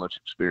don't have as much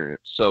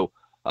experience. So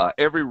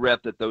every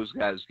rep that those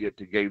guys get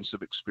to gain some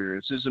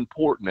experience is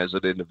important as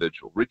an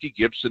individual. Ricky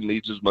Gibson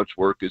needs as much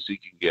work as he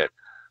can get.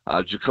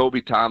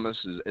 Jacoby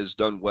Thomas has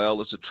done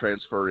well as a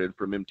transfer in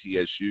from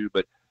MTSU,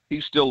 but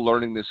he's still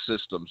learning this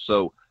system.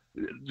 So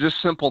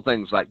just simple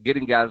things like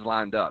getting guys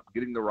lined up,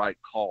 getting the right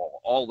call,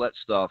 all that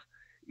stuff.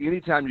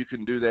 Anytime you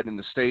can do that in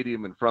the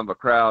stadium in front of a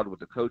crowd with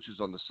the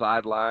coaches on the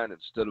sideline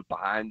instead of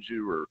behind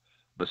you or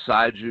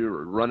beside you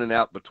or running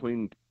out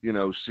between,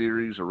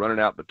 series or running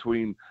out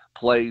between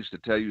plays to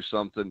tell you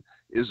something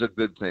is a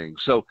good thing.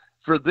 So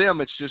for them,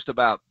 it's just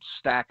about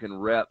stacking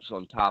reps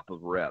on top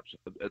of reps,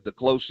 the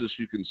closest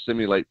you can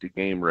simulate to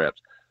game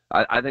reps.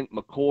 I think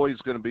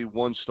McCoy's going to be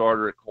one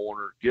starter at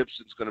corner.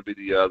 Gibson's going to be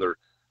the other.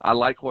 I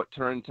like what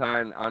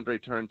Andre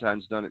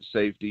Turrentine's done at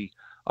safety,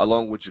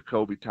 along with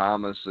Jacoby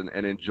Thomas and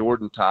then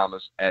Jordan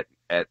Thomas at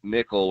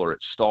nickel or at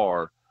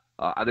star.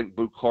 I think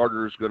Boo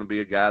Carter is going to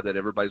be a guy that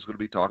everybody's going to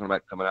be talking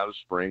about coming out of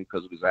spring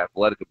because of his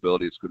athletic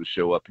ability. It's going to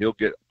show up. He'll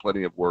get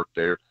plenty of work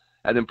there.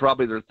 And then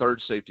probably their third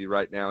safety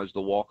right now is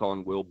the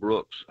walk-on Will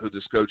Brooks, who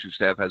this coaching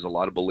staff has a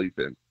lot of belief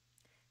in.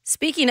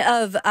 Speaking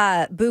of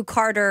Boo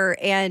Carter,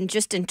 and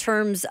just in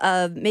terms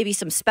of maybe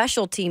some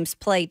special teams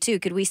play too,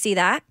 could we see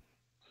that?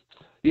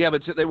 Yeah,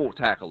 but they won't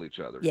tackle each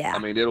other. Yeah. I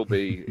mean, it'll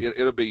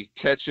be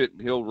catch it,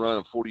 and he'll run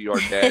a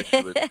 40-yard dash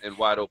in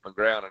wide open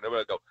ground, and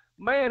everybody go,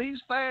 man, he's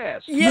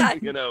fast. Yeah.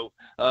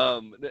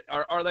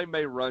 Or they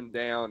may run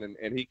down,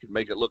 and he can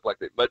make it look like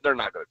that, but they're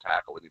not going to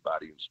tackle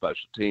anybody in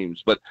special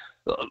teams. But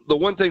the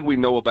one thing we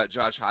know about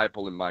Josh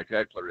Heupel and Mike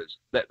Eckler is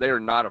that they are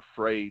not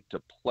afraid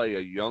to play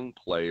a young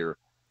player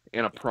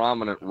in a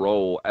prominent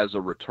role as a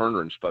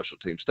returner in special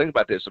teams. Think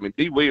about this. I mean,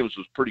 D. Williams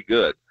was pretty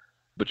good.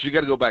 But you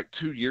got to go back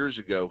 2 years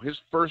ago. His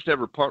first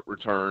ever punt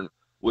return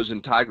was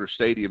in Tiger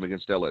Stadium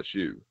against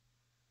LSU.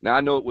 Now,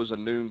 I know it was a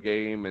noon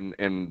game,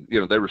 and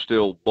they were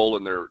still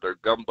bowling their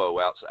gumbo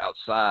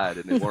outside,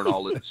 and they weren't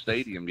all in the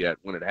stadium yet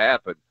when it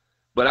happened.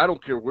 But I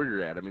don't care where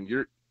you're at. I mean,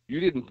 you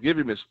didn't give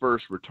him his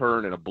first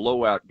return in a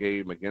blowout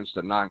game against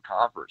a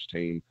non-conference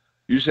team.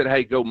 You said,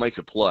 hey, go make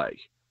a play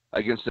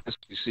against the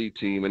SEC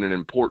team in an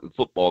important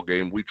football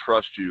game. We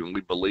trust you, and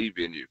we believe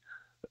in you.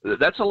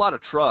 That's a lot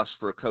of trust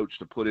for a coach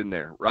to put in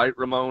there, right,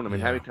 Ramon? I mean,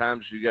 how many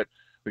times we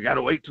got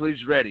to wait till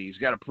he's ready. He's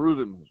got to prove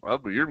him.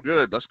 Well, you're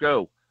good. Let's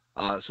go.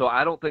 So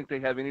I don't think they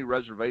have any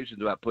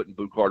reservations about putting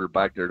Boo Carter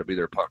back there to be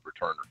their punt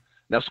returner.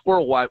 Now,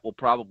 Squirrel White will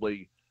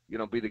probably,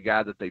 be the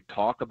guy that they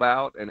talk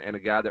about and a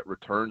guy that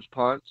returns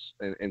punts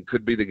and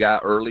could be the guy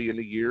early in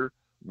the year.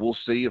 We'll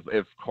see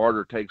if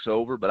Carter takes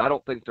over, but I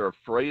don't think they're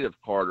afraid of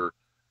Carter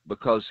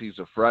because he's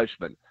a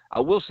freshman.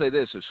 I will say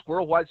this, if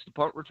Squirrel White's the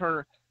punt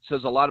returner,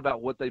 says a lot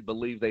about what they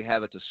believe they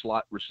have at the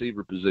slot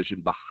receiver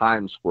position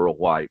behind Squirrel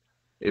White.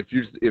 If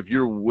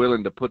you're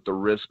willing to put the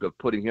risk of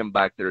putting him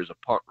back there as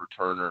a punt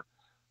returner,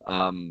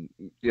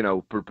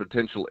 for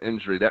potential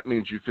injury, that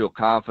means you feel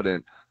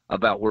confident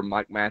about where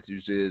Mike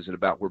Matthews is and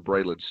about where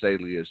Braylon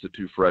Staley is, the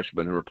two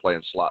freshmen who are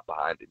playing slot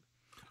behind him.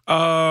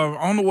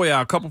 On the way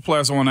out, a couple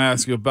players I want to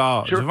ask you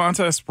about. Sure.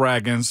 Javonte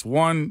Spraggins,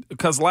 one,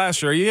 because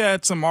last year he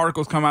had some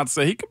articles come out to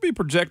say he could be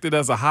projected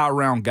as a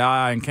high-round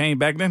guy and came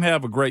back, didn't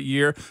have a great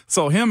year.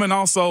 So him and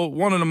also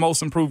one of the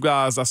most improved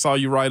guys I saw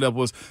you write up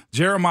was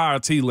Jeremiah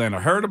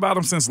T-Lander. Heard about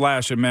him since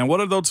last year, man. What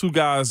do those two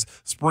guys'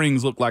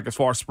 springs look like as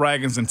far as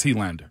Spraggins and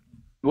T-Lander?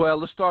 Well,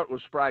 let's start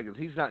with Spraggins.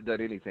 He's not done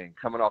anything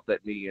coming off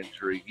that knee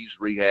injury. He's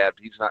rehabbed.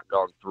 He's not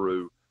gone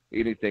through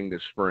anything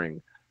this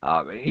spring.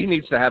 He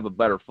needs to have a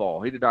better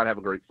fall. He did not have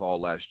a great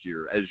fall last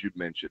year, as you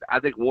mentioned. I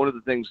think one of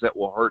the things that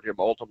will hurt him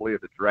ultimately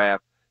at the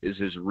draft is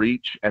his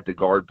reach at the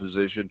guard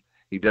position.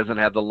 He doesn't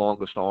have the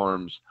longest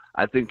arms.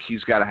 I think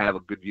he's got to have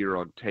a good year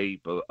on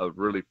tape of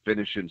really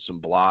finishing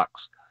some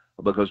blocks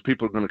because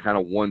people are going to kind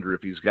of wonder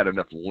if he's got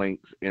enough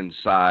length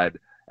inside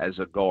as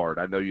a guard.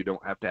 I know you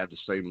don't have to have the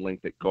same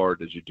length at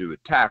guard as you do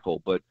at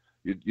tackle, but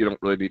you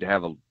don't really need to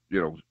have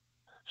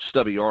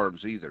stubby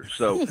arms either.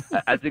 So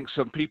I think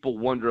some people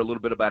wonder a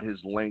little bit about his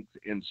length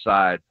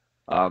inside.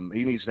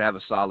 He needs to have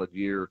a solid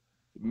year.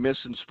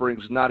 Missing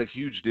spring's not a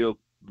huge deal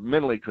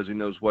mentally because he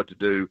knows what to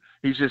do.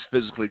 He's just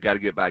physically got to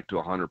get back to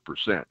 100%.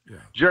 Yeah.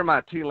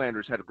 Jeremiah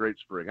T-Lander's had a great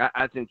spring.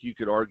 I think you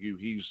could argue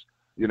he's,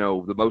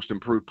 the most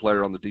improved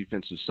player on the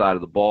defensive side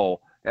of the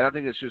ball. And I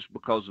think it's just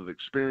because of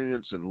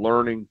experience and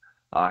learning.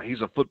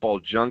 He's a football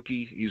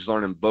junkie. He's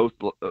learning both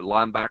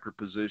linebacker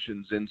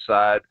positions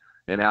inside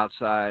and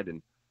outside.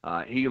 And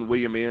he and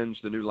William Inge,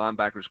 the new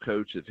linebackers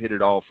coach, have hit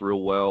it off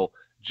real well.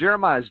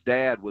 Jeremiah's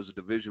dad was a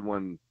Division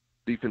I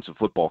defensive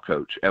football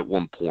coach at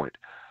one point,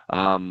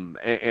 and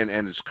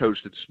has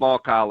coached at small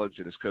college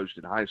and has coached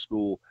in high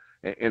school.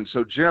 And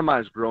so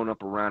Jeremiah's grown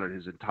up around it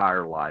his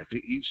entire life.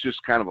 He's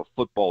just kind of a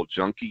football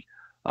junkie,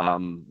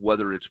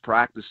 whether it's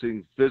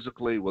practicing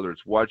physically, whether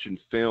it's watching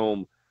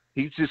film.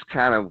 He's just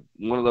kind of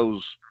one of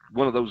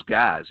those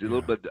guys, a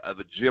little bit of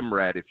a gym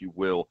rat, if you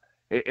will.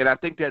 And I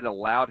think that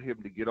allowed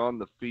him to get on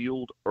the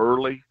field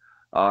early.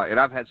 And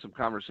I've had some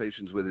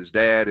conversations with his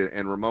dad.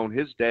 And Ramon,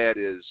 his dad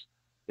is,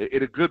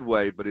 in a good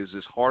way, but is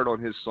as hard on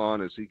his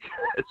son as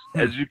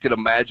as you can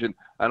imagine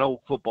an old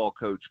football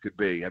coach could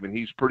be. I mean,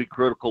 he's pretty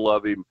critical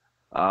of him.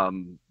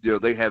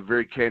 They have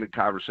very candid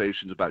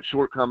conversations about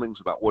shortcomings,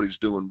 about what he's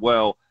doing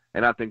well.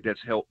 And I think that's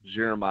helped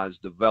Jeremiah's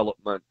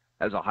development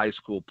as a high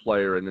school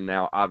player and then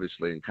now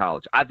obviously in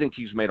college. I think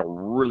he's made a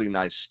really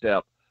nice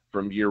step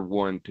from year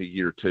one to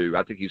year two.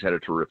 I think he's had a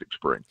terrific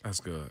spring. That's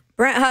good.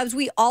 Brent Hubbs,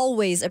 we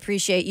always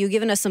appreciate you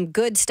giving us some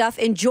good stuff.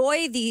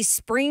 Enjoy the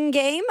spring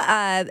game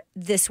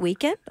this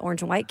weekend,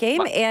 orange and white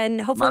game,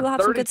 and hopefully we'll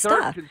have some good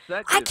stuff.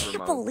 I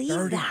can't believe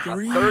that.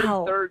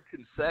 33rd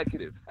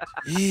consecutive.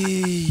 Can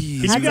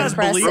you guys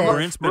believe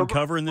Brent's been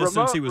covering this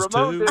since he was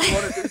two?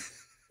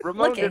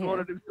 Ramon didn't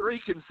want to do 3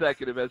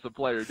 consecutive as a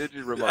player, did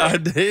you, Ramon? I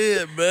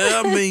did,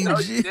 man. I mean, no,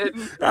 you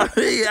didn't.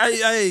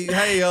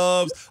 hey,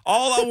 Hubbs.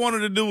 All I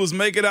wanted to do was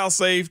make it out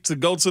safe to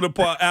go to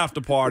the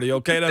after party,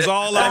 okay? That's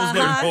all I was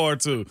looking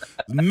forward to.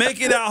 Make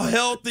it out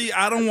healthy.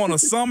 I don't want a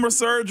summer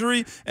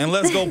surgery, and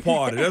let's go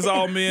party. That's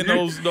all me and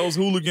those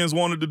hooligans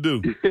wanted to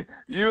do.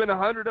 You and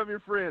 100 of your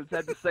friends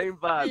had the same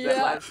vibe that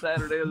last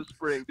Saturday of the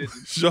spring, didn't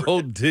you?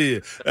 Sure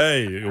did.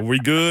 Hey, are we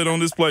good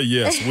on this play?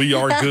 Yes, we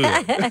are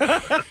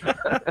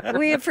good.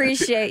 We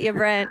appreciate you,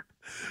 Brent.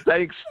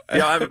 Thanks.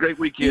 Y'all have a great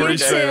weekend. You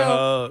Appreciate too. it,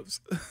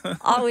 Hubs.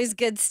 Always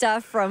good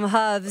stuff from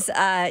Hubs.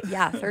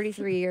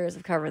 33 years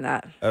of covering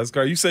that. That's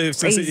great. You say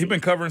since Crazy. he been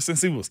covering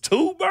since he was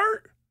 2,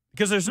 Bert?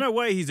 Because there's no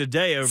way he's a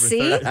day over See?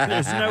 30.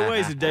 There's no way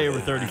he's a day over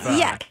 35.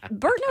 Yeah,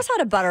 Bert knows how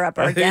to butter up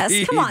our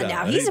guests. Come on He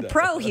now. does. He's He a does.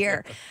 pro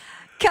here.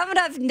 Coming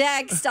up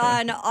next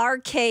on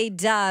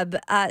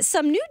RKW,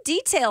 some new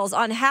details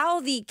on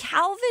how the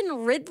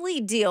Calvin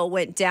Ridley deal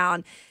went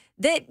down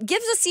that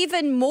gives us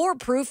even more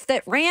proof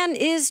that Rand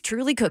is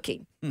truly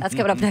cooking. That's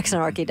coming up next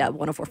on RKW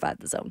 104.5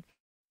 The Zone.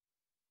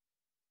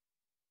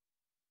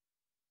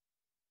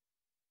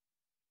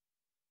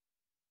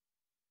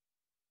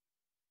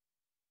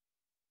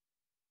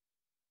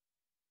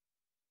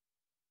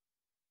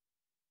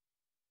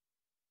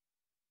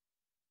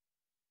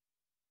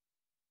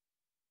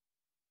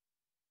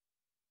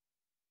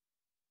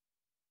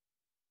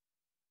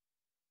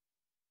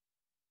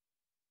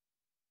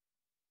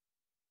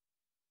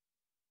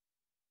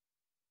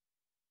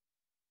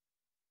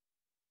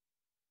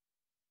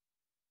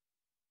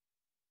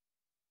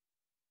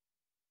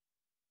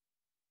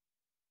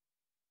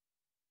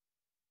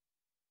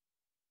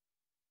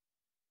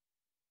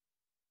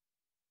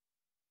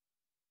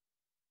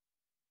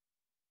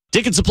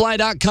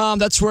 DickensSupply.com.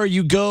 That's where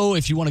you go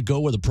if you want to go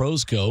where the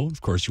pros go.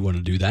 Of course, you want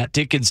to do that.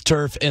 Dickens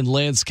Turf and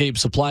Landscape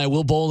Supply.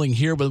 Will Bowling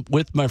here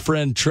with my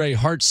friend Trey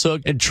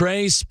Hartsook. And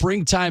Trey,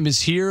 springtime is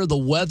here. The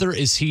weather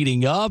is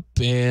heating up,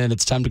 and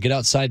it's time to get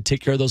outside and take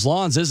care of those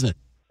lawns, isn't it?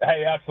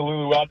 Hey,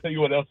 absolutely. Well, I'll tell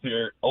you what else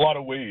here. A lot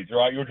of weeds,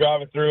 right? You're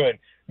driving through, and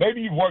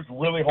maybe you've worked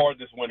really hard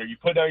this winter. You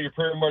put down your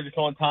pre-emergence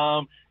on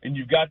time, and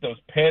you've got those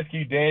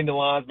pesky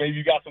dandelions. Maybe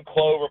you got some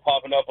clover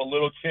popping up, a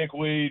little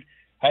chickweed.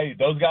 Hey,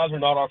 those guys are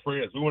not our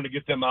friends. We want to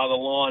get them out of the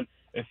lawn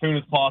as soon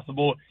as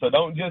possible. So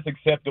don't just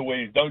accept the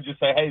weeds. Don't just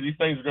say, hey, these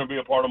things are going to be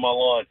a part of my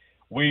lawn.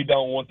 We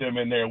don't want them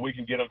in there. We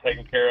can get them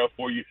taken care of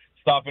for you.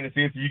 Stop in and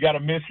see if you got a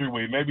mystery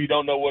weed. Maybe you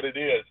don't know what it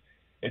is.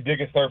 At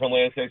Dickens Turf and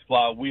Landscape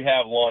Supply, we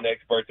have lawn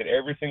experts at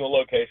every single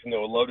location that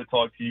would love to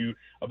talk to you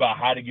about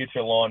how to get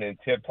your lawn in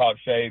tip-top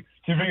shape.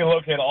 Conveniently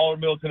located all over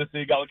Middle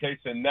Tennessee, got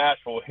locations in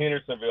Nashville,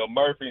 Hendersonville,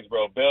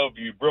 Murfreesboro,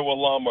 Bellevue, Brentwood,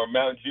 Lombard,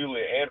 Mount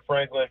Juliet, and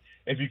Franklin.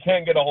 If you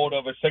can't get a hold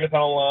of us, check us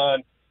out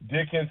online,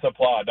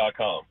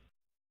 DickensSupply.com.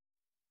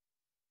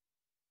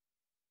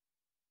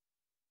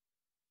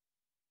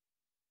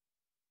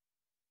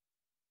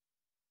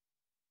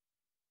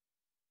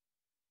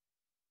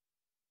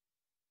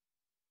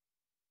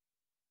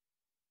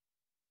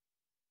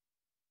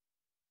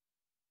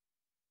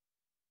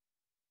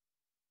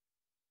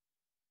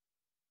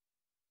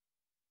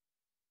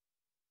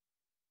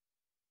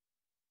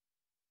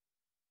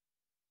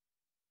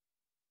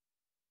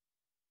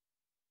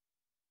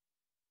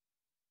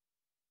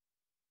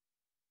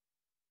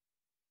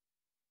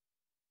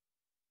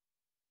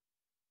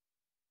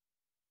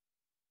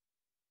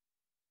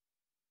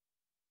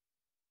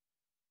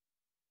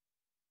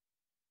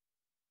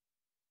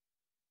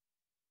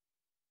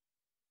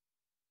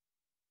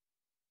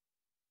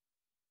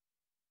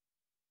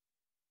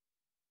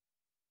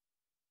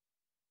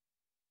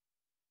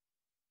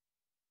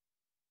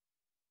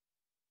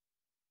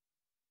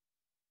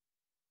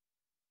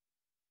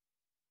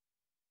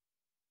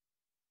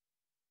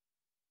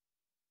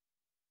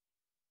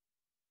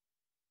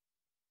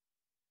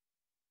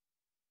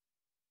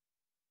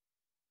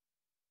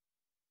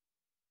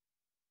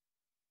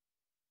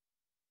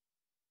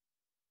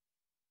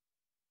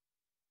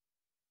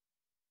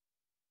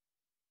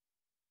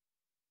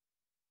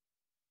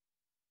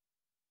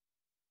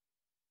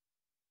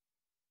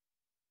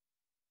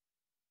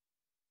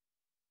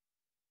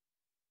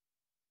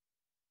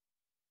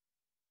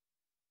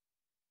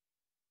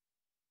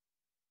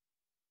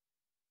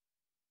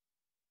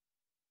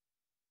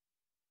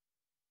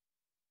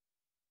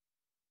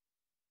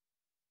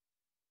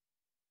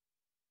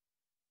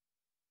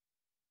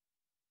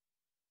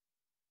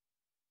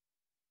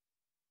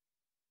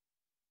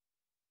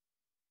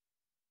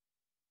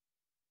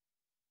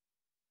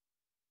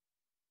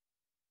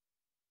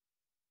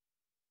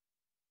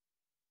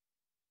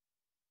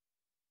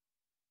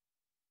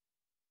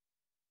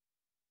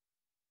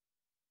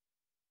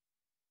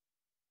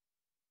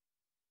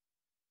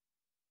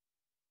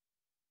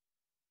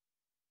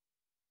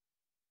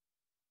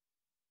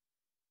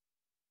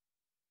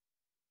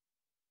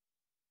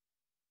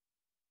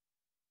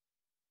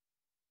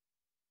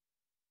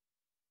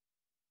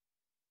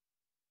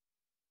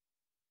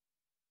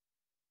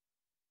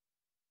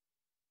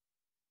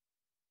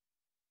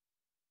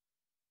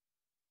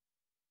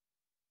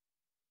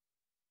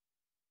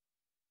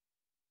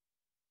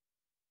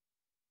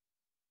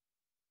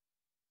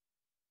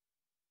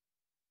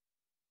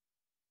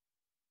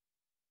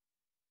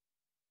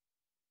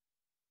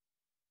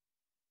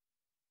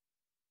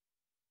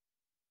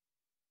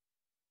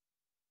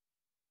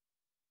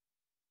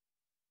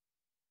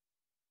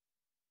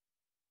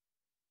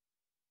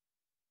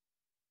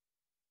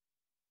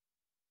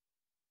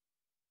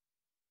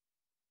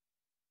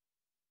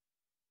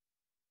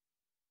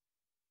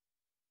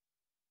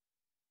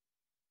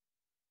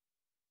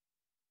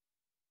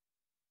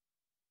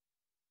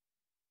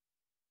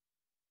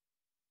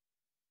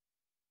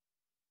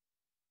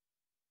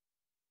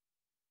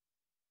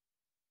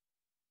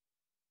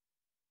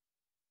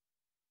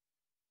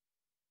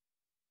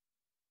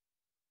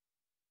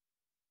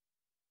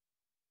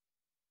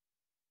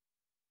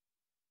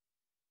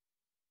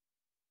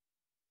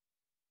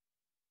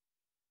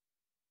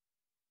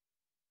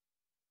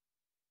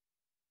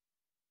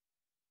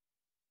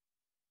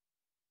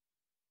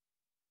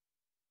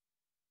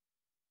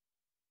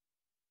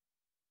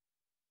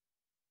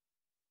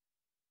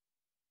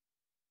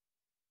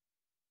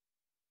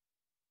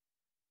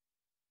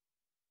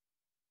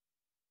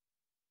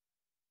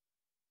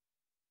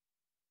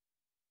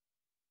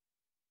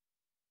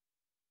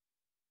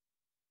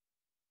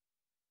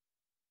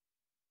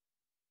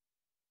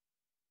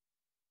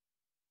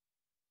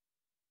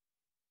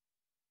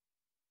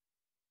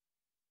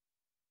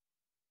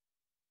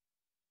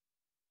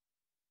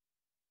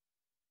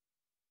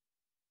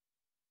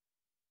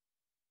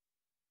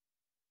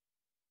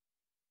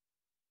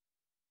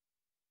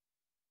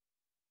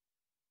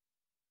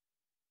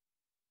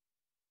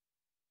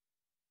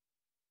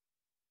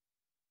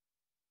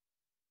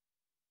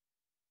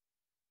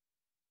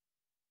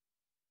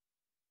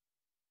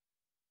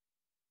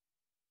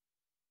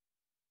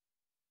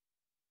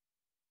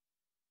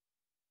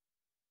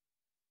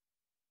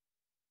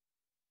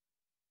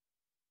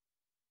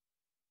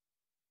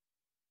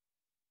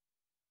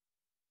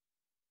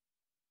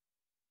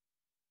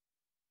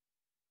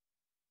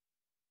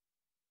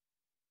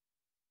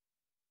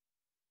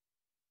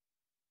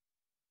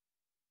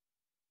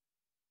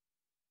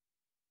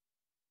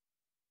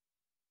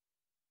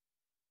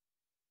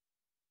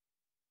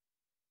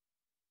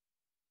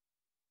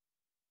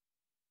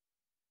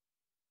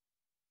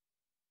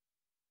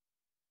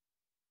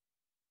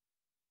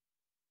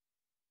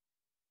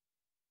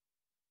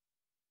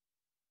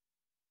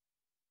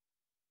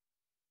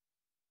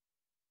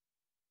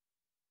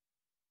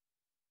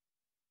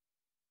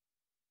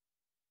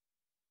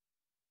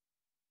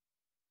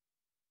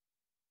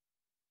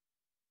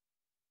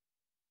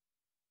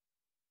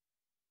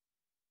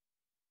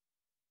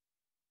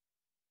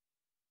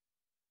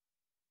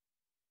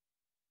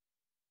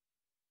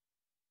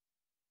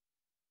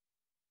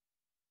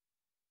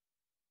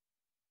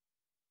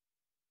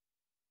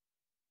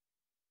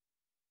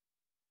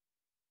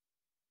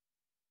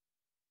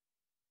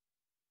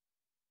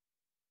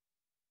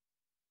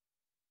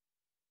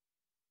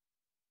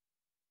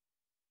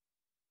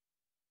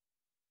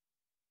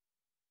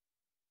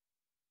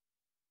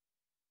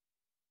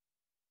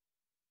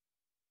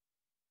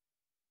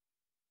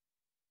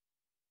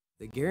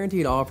 The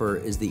guaranteed offer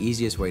is the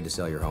easiest way to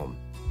sell your home.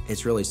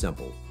 It's really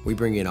simple. We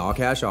bring you an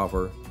all-cash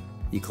offer.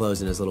 You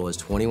close in as little as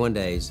 21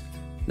 days.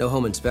 No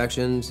home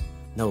inspections,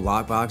 no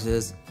lock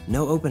boxes,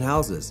 no open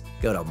houses.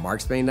 Go to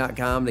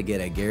markspain.com to get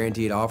a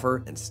guaranteed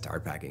offer and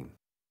start packing.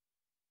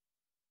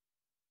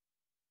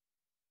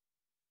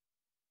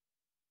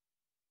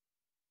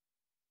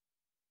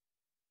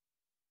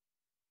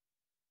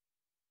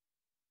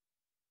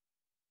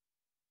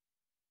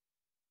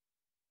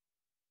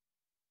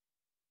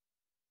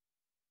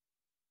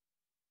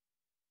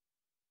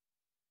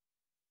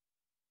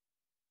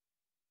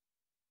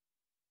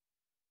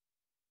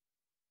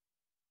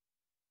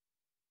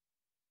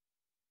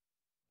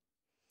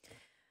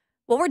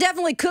 Well, we're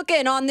definitely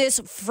cooking on this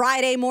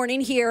Friday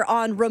morning here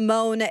on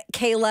Ramon,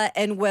 Kayla,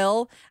 and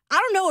Will. I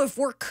don't know if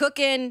we're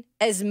cooking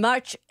as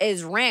much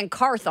as Rand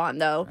Carthon,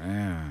 though.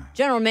 Yeah.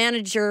 General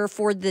manager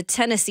for the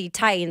Tennessee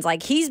Titans.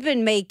 Like, he's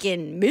been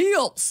making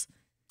meals.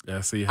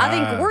 Yes, he has. I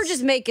think we're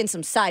just making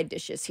some side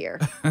dishes here.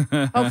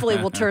 Hopefully,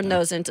 we'll turn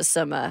those into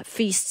some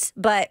feasts.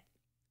 But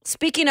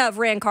speaking of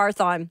Rand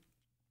Carthon,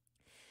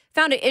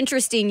 found it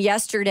interesting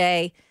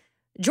yesterday.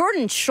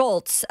 Jordan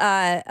Schultz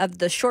of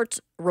the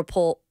Shorts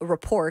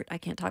Report, I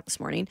can't talk this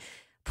morning,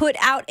 put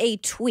out a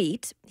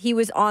tweet. He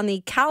was on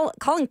the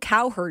Colin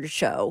Cowherd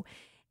show,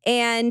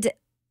 and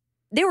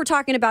they were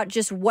talking about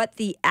just what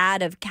the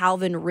ad of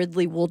Calvin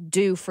Ridley will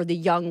do for the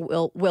young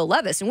Will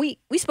Levis. And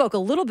we spoke a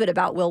little bit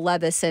about Will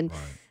Levis and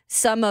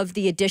some of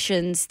the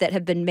additions that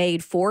have been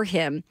made for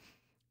him.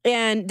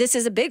 And this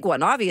is a big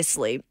one,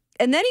 obviously.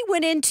 And then he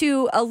went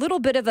into a little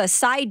bit of a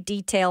side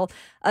detail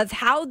of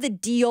how the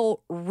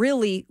deal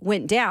really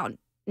went down.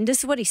 And this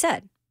is what he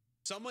said.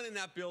 Someone in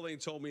that building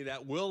told me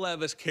that Will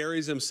Levis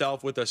carries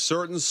himself with a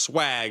certain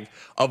swag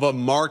of a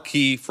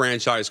marquee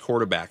franchise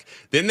quarterback.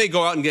 Then they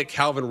go out and get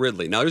Calvin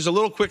Ridley. Now, there's a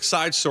little quick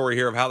side story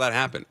here of how that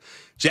happened.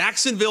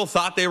 Jacksonville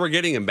thought they were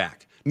getting him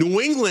back.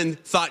 New England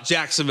thought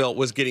Jacksonville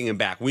was getting him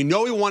back. We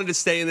know he wanted to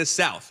stay in the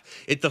South.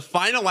 At the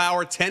final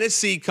hour,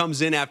 Tennessee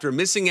comes in after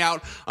missing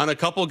out on a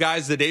couple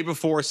guys the day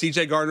before,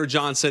 C.J.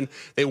 Gardner-Johnson.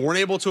 They weren't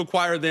able to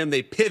acquire them.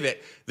 They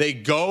pivot. They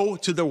go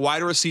to the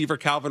wide receiver,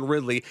 Calvin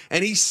Ridley,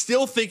 and he's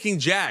still thinking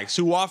Jags,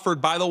 who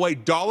offered, by the way,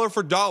 dollar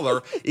for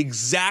dollar,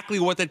 exactly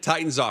what the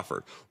Titans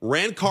offered.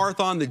 Rand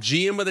Carthon, the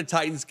GM of the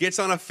Titans, gets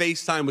on a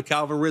FaceTime with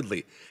Calvin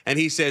Ridley, and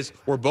he says,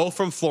 we're both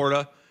from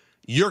Florida.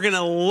 You're going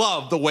to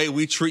love the way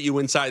we treat you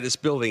inside this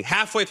building.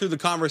 Halfway through the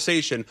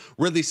conversation,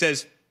 Ridley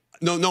says,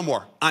 no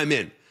more. I'm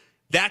in.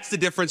 That's the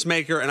difference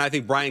maker, and I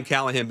think Brian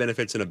Callahan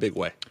benefits in a big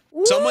way.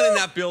 Woo! Someone in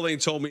that building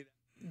told me.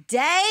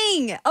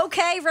 Dang.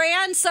 Okay,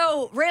 Rand.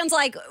 So Rand's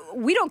like,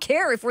 we don't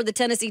care if we're the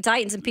Tennessee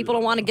Titans and people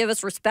don't want to give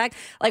us respect.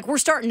 Like, we're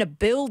starting to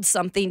build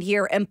something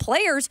here, and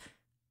players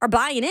are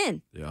buying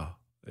in. Yeah.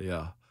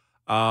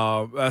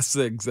 That's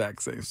the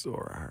exact same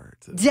story I heard.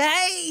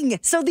 Dang.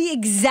 So the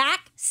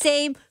exact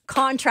same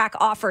contract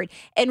offered.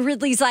 And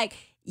Ridley's like,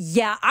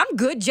 yeah, I'm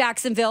good,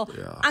 Jacksonville.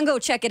 Yeah. I'm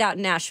going to check it out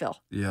in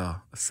Nashville. Yeah.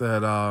 I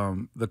said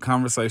the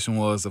conversation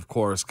was, of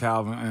course,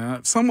 Calvin, and I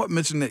somewhat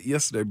mentioned it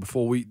yesterday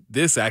before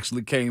this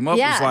actually came up.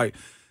 Yeah. It's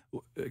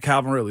like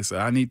Calvin Ridley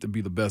said, I need to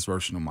be the best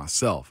version of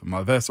myself. And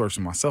my best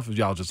version of myself is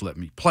y'all just let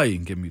me play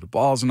and give me the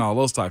balls and all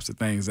those types of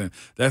things. And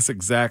that's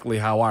exactly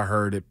how I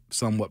heard it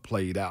somewhat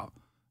played out.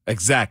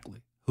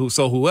 Exactly.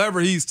 So whoever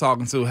he's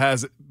talking to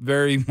has it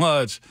very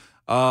much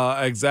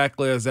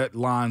exactly as that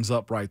lines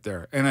up right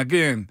there. And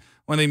again,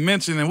 when they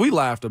mentioned, and we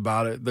laughed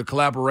about it, the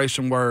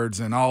collaboration words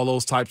and all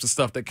those types of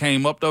stuff that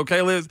came up, though,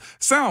 Kayla,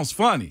 sounds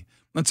funny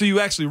until you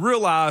actually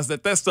realize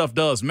that stuff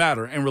does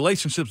matter, and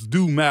relationships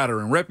do matter,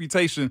 and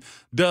reputation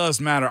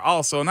does matter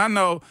also. And I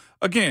know,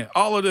 again,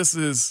 all of this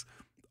is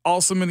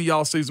awesome in the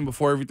offseason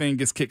before everything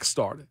gets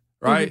kick-started.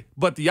 Right? Mm-hmm.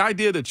 But the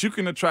idea that you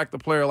can attract a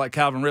player like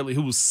Calvin Ridley,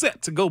 who was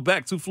set to go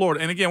back to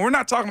Florida. And again, we're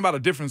not talking about a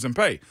difference in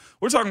pay.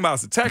 We're talking about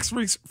it's a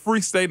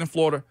tax-free state in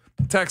Florida,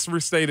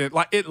 tax-free state in,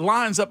 like, it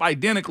lines up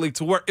identically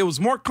to where it was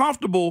more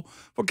comfortable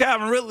for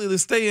Calvin Ridley to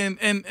stay in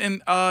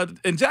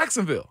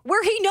Jacksonville.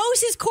 Where he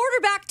knows his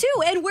quarterback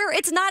too, and where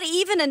it's not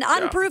even an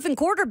unproven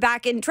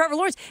quarterback in Trevor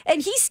Lawrence.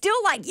 And he's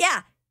still like,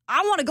 yeah,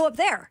 I want to go up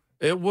there.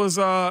 It was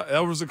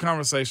a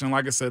conversation.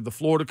 Like I said, the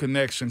Florida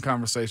connection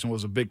conversation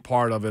was a big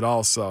part of it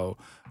also.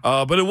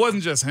 But it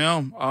wasn't just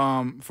him.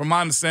 From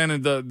my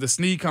understanding, the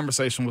Snead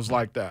conversation was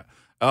like that.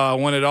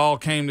 When it all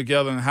came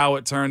together and how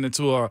it turned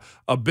into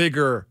a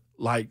bigger,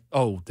 like,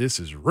 oh,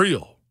 this is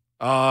real.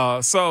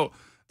 So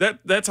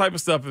that type of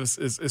stuff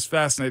is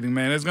fascinating,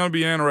 man. It's going to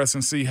be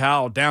interesting to see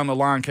how down the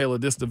line, Kayla,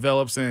 this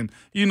develops and,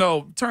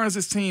 turns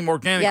this team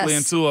organically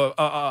into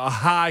a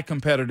high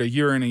competitor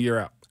year in and year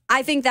out.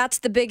 I think that's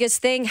the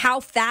biggest thing. How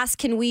fast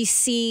can we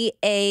see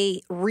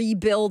a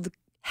rebuild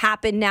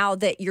happen now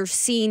that you're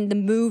seeing the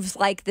moves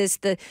like this,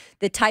 the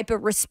type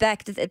of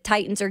respect that the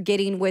Titans are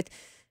getting with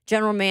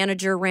general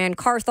manager Rand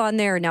Carthon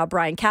there and now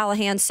Brian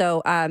Callahan.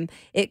 So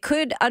it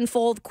could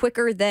unfold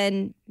quicker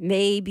than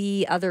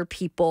maybe other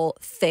people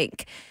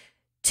think.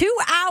 2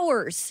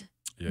 hours.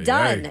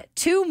 Done. Yay.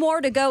 2 more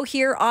to go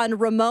here on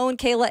Ramon,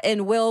 Kayla,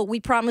 and Will.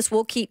 We promise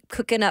we'll keep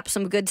cooking up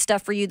some good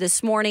stuff for you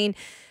this morning.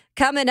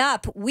 Coming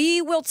up,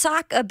 we will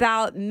talk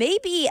about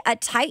maybe a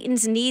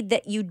Titans need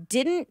that you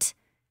didn't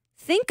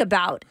think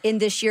about in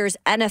this year's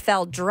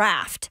NFL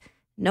draft.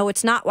 No,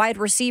 it's not wide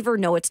receiver.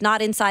 No, it's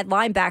not inside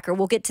linebacker.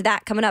 We'll get to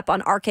that coming up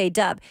on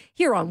RKW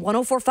here on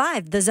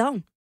 104.5 The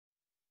Zone.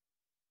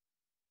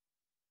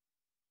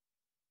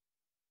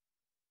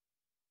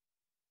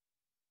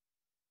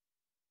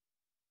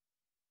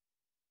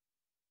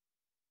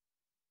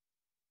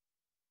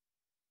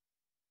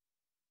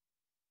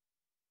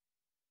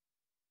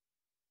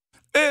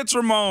 It's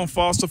Ramon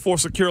Foster for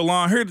Secure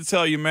Lawn, here to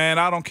tell you, man,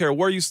 I don't care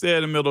where you stay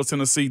in the middle of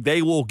Tennessee,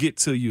 they will get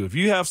to you. If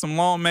you have some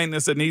lawn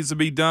maintenance that needs to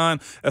be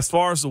done, as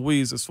far as the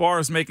weeds, as far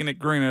as making it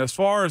greener, as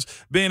far as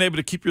being able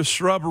to keep your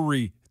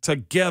shrubbery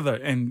together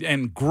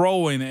and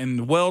growing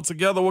and well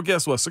together, well,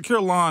 guess what? Secure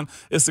Lawn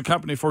is the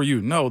company for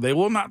you. No, they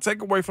will not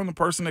take away from the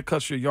person that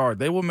cuts your yard.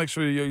 They will make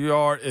sure your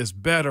yard is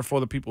better for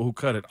the people who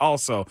cut it.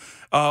 Also,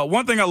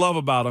 one thing I love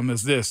about them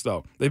is this,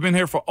 though. They've been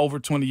here for over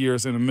 20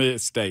 years in the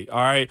mid-state, all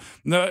right?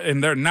 No,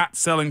 and they're not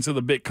selling to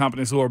the big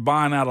companies who are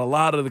buying out a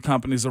lot of the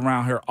companies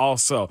around here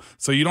also.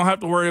 So you don't have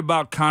to worry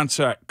about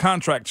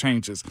contract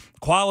changes,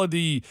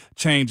 quality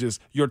changes,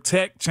 your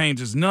tech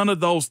changes, none of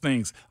those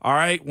things, all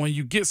right? When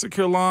you get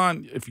Secure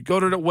Lawn, if you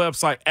go to their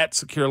website at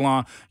Secure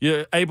Lawn,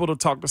 you're able to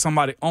talk to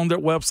somebody on their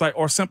website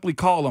or simply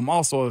call them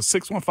also at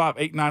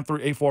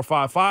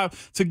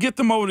 615-893-8455 to get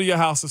them over to your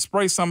house to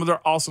spray some of their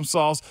awesome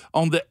sauce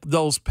on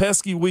those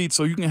pesky weeds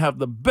so you can have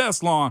the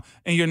best lawn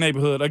in your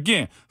neighborhood.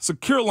 Again,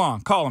 Secure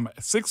Lawn, call them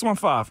at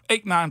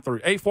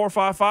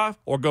 615-893-8455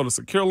 or go to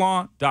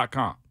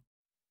securelawn.com.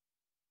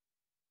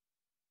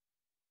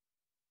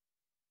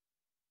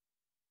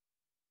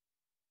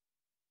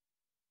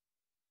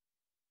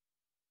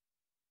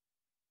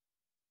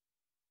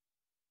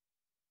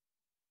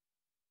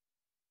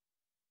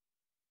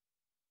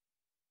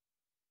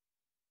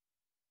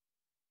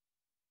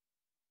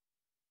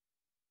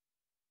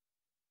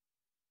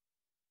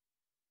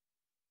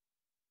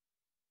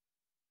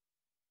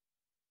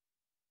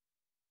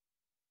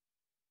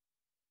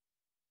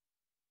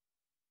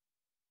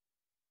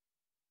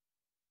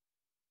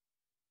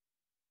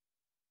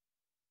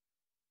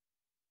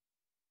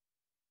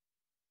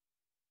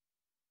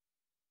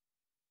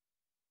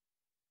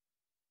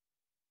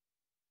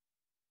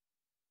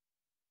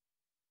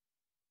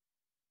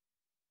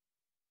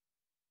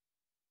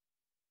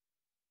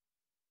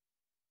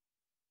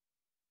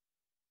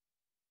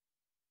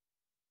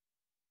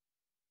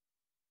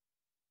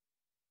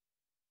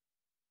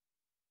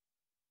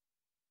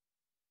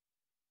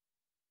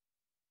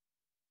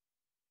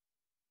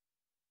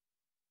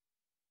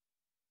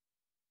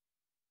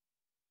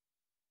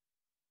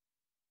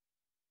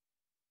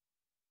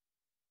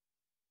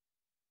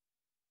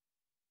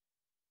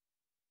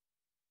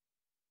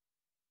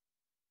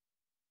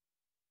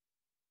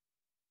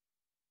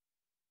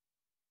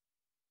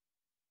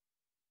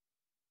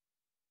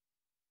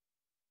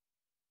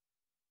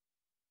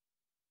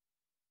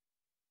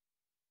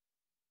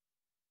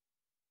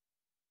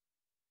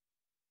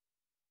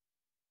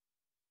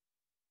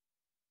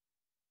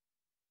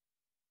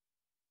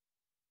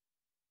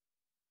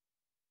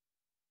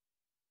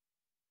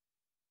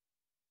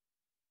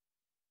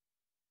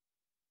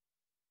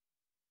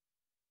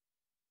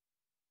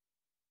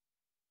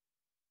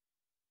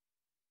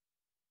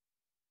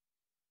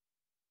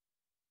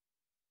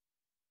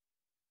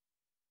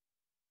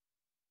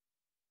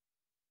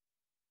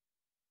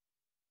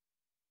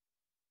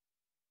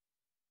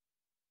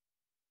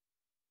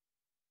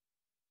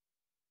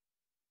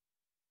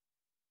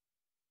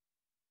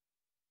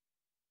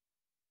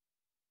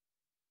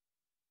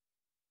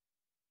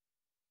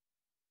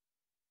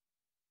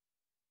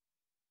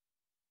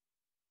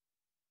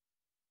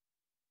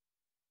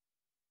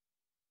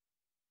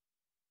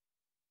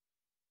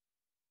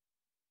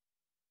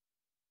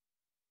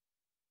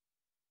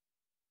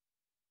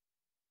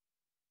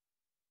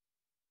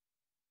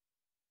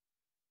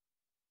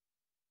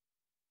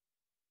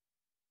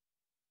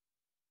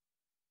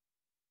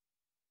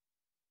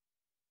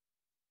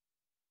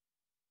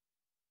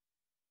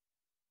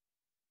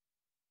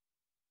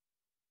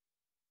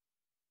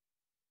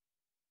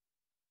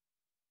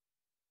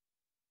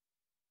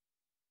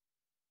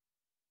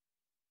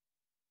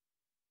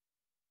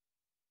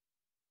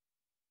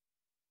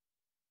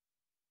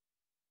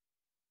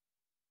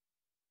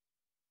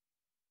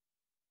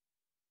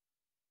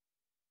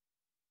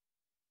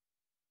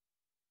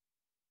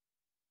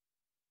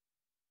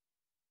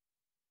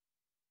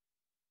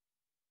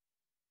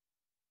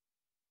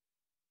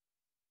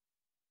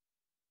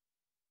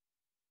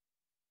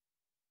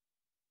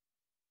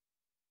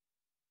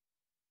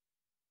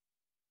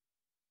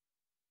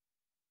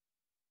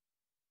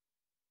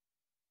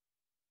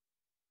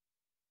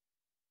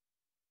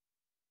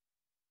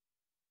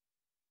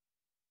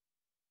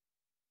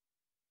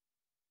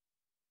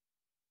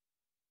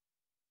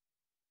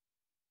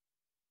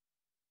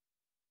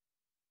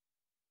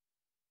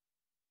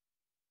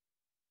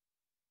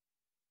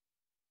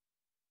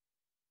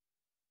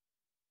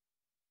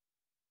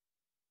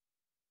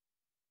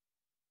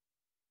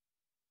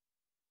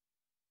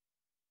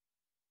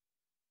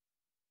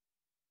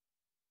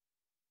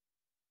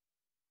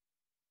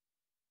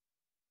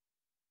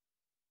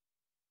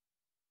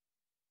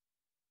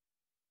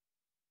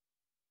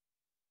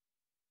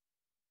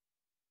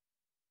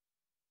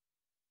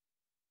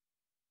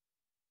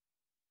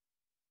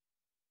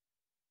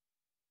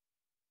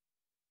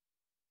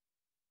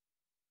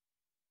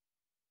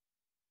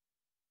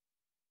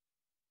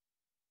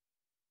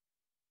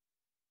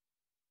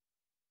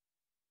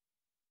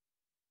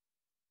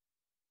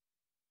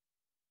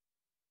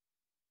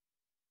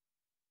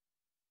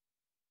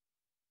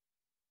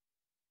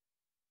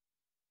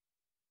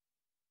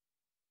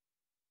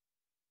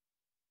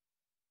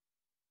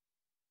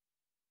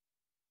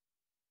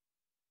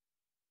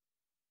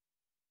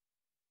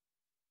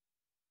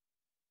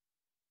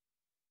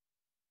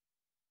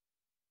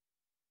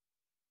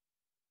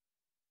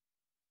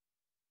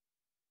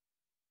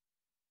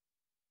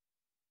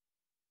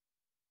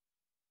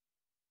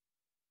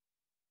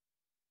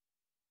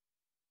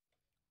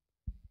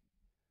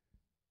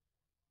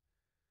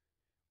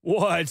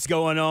 What's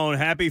going on?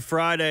 Happy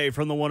Friday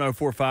from the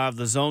 104.5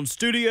 The Zone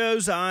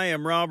Studios. I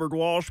am Robert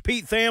Walsh.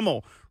 Pete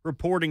Thamel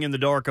reporting in the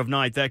dark of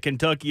night that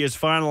Kentucky is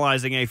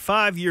finalizing a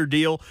 5-year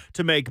deal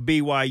to make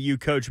BYU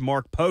coach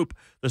Mark Pope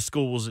the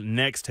school's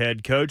next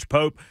head coach.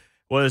 Pope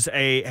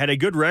had a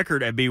good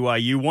record at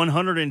BYU,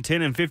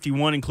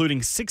 110-51, including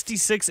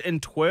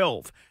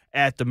 66-12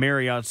 at the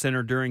Marriott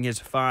Center during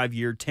his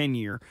 5-year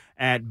tenure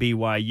at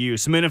BYU.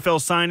 Some NFL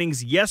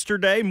signings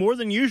yesterday, more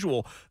than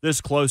usual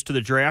this close to the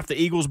draft. The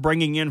Eagles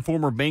bringing in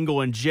former Bengal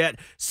and Jet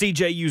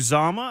C.J.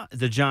 Uzomah.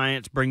 The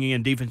Giants bringing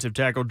in defensive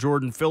tackle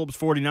Jordan Phillips.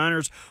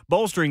 49ers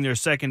bolstering their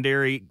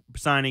secondary,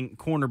 signing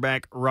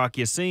cornerback Rock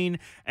Yassin.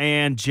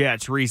 And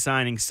Jets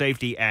re-signing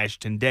safety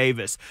Ashton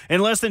Davis.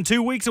 And less than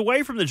 2 weeks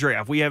away from the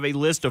draft, we have a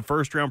list of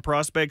first-round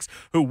prospects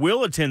who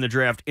will attend the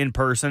draft in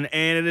person,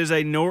 and it is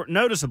a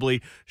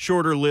noticeably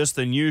shorter list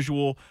than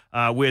usual,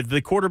 with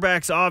the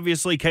quarterbacks,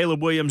 obviously,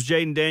 Caleb Williams,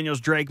 Jaden Daniels,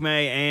 Drake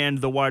May, and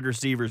the wide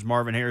receivers,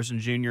 Marvin Harrison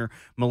Jr.,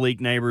 Malik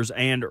Neighbors,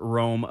 and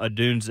Rome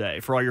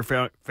Odunze. For all your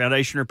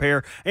foundation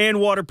repair and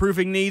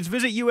waterproofing needs,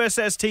 visit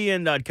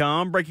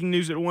USSTN.com. Breaking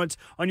news at once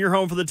on your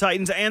home for the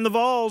Titans and the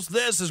Vols.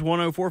 This is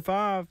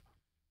 104.5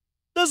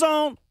 The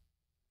Zone.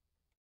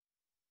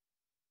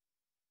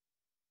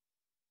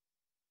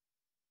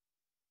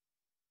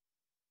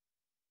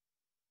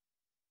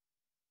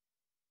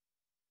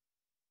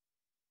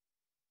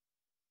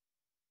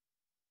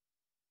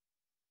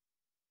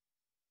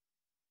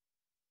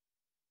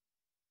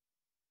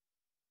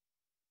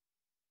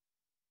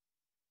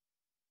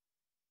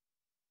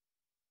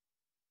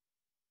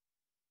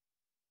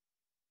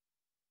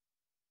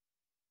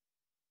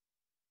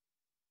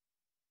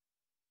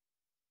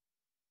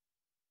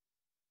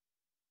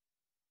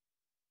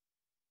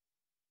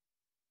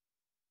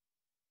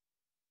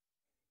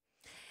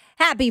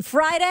 Happy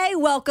Friday.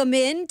 Welcome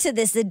in to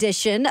this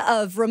edition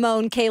of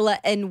Ramon, Kayla,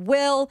 and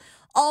Will,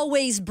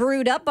 always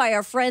brewed up by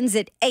our friends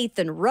at 8th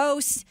and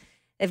Roast.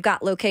 They've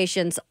got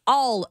locations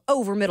all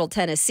over Middle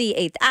Tennessee,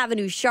 8th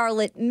Avenue,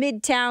 Charlotte,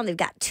 Midtown. They've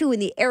got 2 in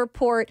the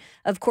airport.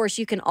 Of course,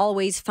 you can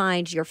always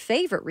find your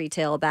favorite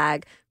retail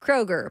bag,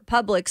 Kroger,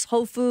 Publix,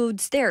 Whole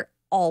Foods. They're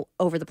all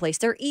over the place.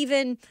 They're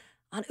even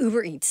on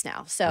Uber Eats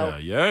now. So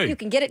you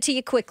can get it to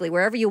you quickly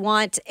wherever you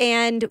want.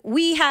 And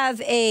we have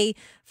a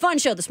fun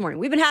show this morning.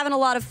 We've been having a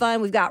lot of fun.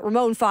 We've got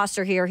Ramon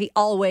Foster here. He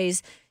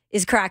always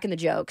is cracking the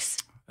jokes.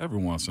 Every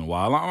once in a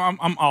while.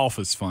 I'm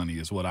office funny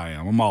is what I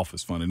am. I'm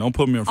office funny. Don't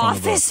put me in front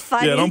office of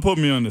funny? Yeah, don't put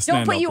me on the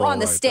stand-up Don't put you on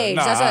the stage.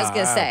 Nah, That's what I was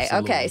going to say.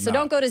 Okay, so not.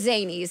 don't go to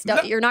Zanies.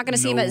 You're not going to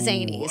see him at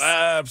Zanies.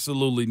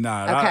 Absolutely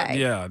not.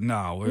 Okay.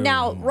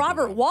 Now,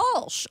 Robert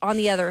Walsh, on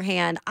the other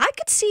hand, I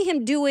could see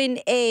him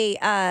doing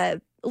a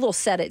little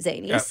set at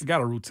Zanies. Got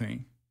a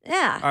routine.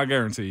 Yeah. I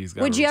guarantee he's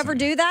got Would you ever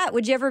do that?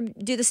 Would you ever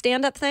do the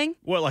stand-up thing?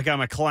 What, like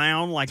I'm a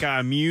clown? Like I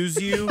amuse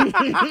you?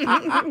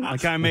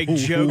 Like I make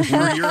jokes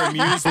for your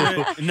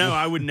amusement? No,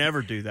 I would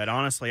never do that.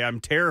 Honestly, I'm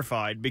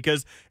terrified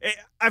because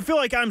I feel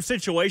like I'm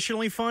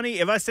situationally funny.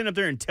 If I stand up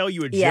there and tell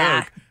you a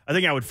joke, I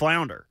think I would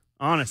flounder.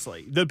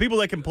 Honestly, the people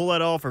that can pull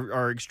that off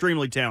are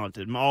extremely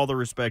talented. All the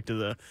respect to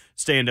the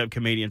stand-up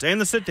comedians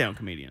and the sit-down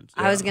comedians.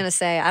 I was going to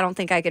say, I don't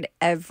think I could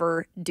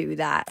ever do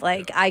that.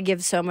 Like, I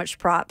give so much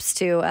props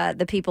to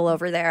the people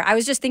over there. I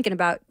was just thinking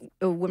about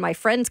when my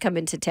friends come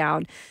into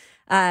town,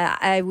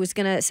 I was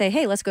going to say,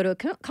 hey, let's go to a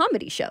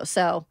comedy show.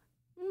 So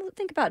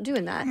think about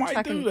doing that.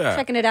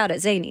 Checking it out at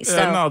Zanies.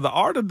 Yeah, no, the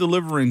art of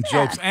delivering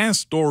jokes and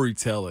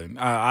storytelling,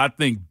 I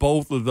think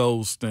both of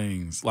those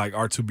things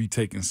are to be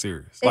taken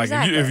serious.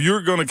 Exactly. Like if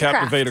you're going to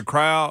captivate a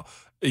crowd,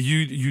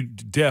 you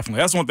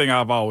definitely. That's one thing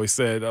I've always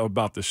said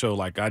about the show.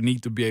 Like I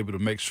need to be able to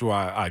make sure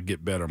I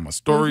get better at my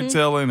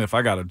storytelling. If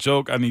I got a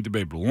joke, I need to be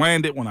able to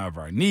land it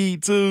whenever I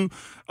need to.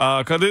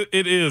 Because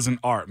it is an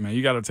art, man.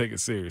 You got to take it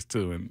serious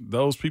too. And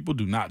those people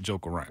do not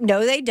joke around.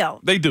 No, they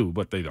don't. They do,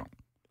 but they don't.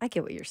 I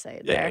get what you're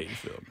saying there. Yeah, you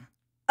feel me.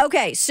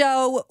 Okay,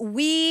 so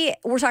we're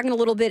talking a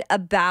little bit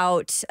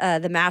about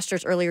the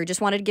Masters earlier.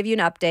 Just wanted to give you an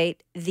update.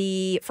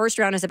 The first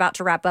round is about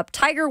to wrap up.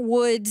 Tiger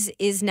Woods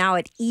is now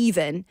at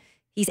even.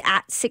 He's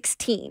at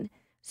 16.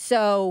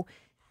 So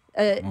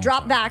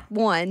drop back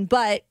 1,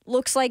 but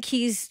looks like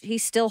he's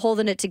still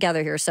holding it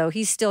together here. So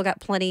he's still got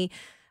plenty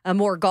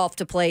more golf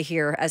to play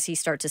here as he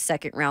starts his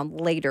second round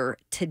later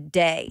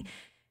today.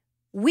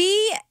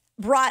 We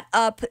brought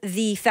up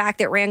the fact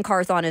that Rand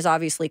Carthon is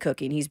obviously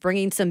cooking. He's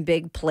bringing some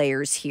big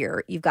players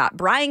here. You've got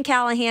Brian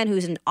Callahan,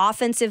 who's an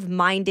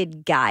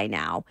offensive-minded guy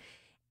now,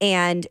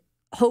 and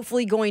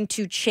hopefully going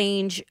to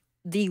change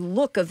the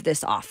look of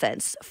this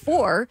offense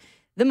for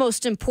the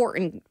most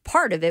important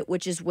part of it,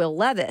 which is Will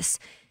Levis.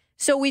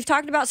 So we've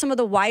talked about some of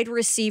the wide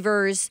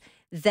receivers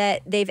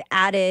that they've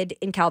added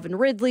in Calvin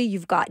Ridley.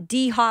 You've got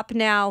D-Hop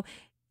now.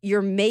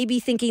 You're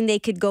maybe thinking they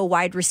could go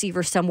wide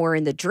receiver somewhere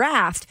in the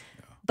draft.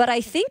 But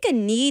I think a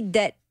need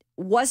that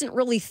wasn't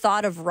really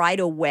thought of right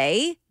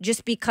away,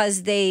 just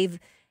because they've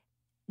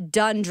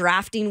done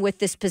drafting with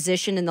this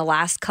position in the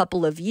last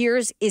couple of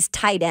years, is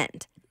tight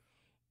end.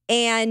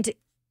 And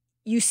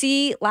you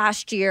see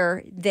last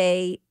year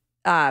they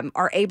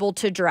are able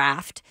to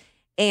draft,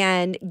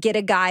 and get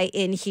a guy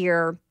in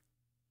here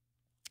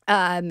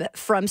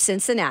from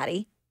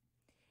Cincinnati.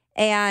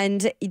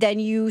 And then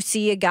you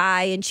see a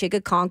guy in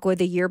Chigaconqua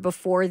the year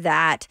before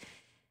that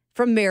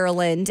from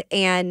Maryland.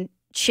 And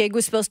Chig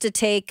was supposed to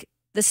take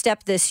the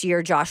step this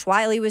year. Josh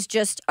Wiley was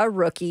just a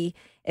rookie.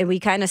 And we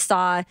kind of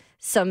saw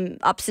some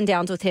ups and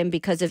downs with him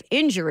because of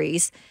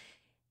injuries.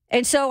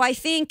 And so I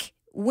think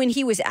when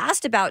he was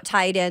asked about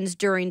tight ends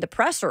during the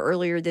presser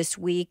earlier this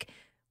week,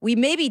 we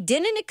maybe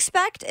didn't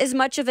expect as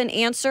much of an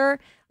answer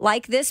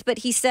like this, but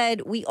he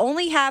said, we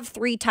only have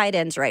 3 tight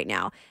ends right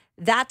now.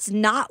 That's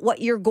not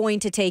what you're going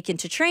to take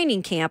into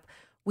training camp.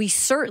 We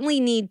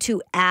certainly need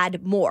to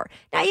add more.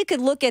 Now, you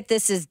could look at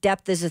this as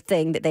depth is a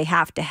thing that they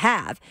have to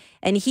have.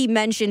 And he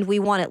mentioned we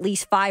want at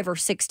least 5 or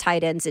 6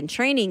 tight ends in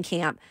training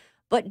camp.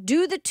 But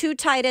do the 2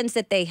 tight ends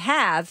that they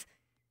have,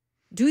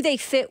 do they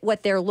fit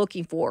what they're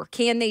looking for?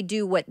 Can they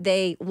do what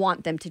they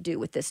want them to do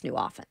with this new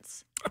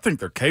offense? I think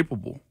they're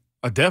capable.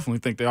 I definitely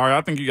think they are.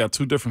 I think you got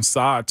 2 different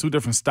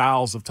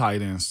styles of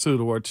tight ends too.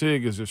 To where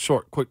Chig is a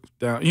short, quick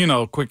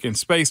down, quick in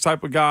space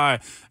type of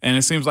guy, and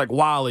it seems like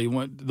Wiley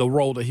went the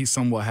role that he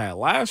somewhat had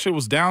last year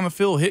was down the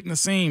field, hitting the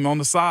seam on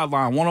the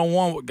sideline,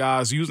 1-on-1 with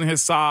guys, using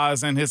his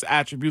size and his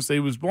attributes that he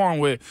was born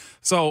with.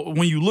 So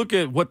when you look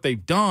at what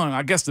they've done,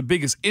 I guess the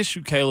biggest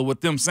issue, Kayla, with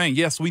them saying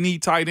yes, we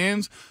need tight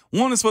ends.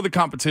 One is for the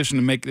competition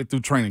to make it through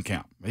training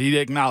camp. He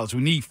acknowledged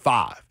we need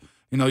 5.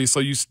 So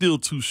you're still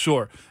too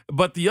short.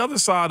 But the other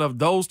side of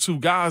those 2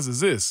 guys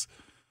is this.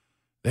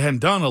 They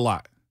hadn't done a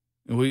lot.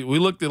 We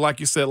looked at, like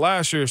you said,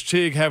 last year, as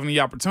Chig having the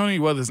opportunity,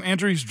 whether it's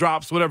injuries,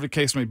 drops, whatever the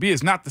case may be.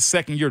 It's not the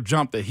second-year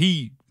jump that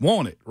he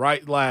wanted,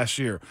 right, last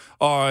year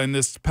or in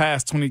this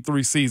past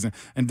 23 season.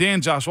 And then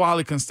Josh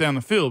Wiley can stay on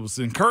the field. It was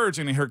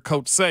encouraging to hear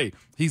Coach say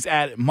he's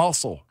added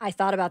muscle. I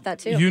thought about that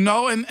too.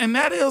 And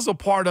that is a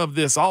part of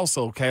this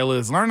also, Kayla,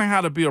 is learning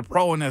how to be a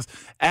pro, and that's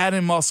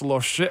adding muscle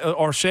or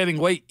shedding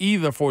weight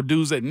either for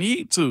dudes that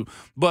need to.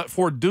 But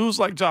for dudes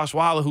like Josh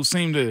Wiley who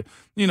seem to,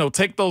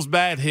 take those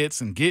bad hits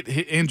and get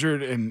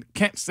injured and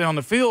can't stay on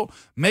the field,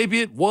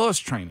 maybe it was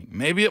training.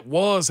 Maybe it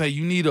was, hey,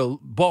 you need to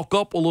bulk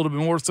up a little bit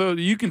more so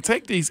you can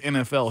take these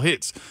NFL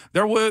hits.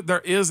 There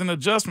is an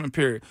adjustment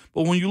period.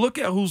 But when you look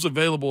at who's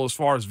available as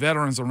far as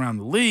veterans around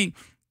the league,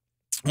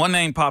 one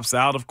name pops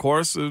out, of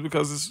course,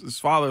 because his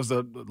father's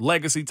a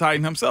legacy tight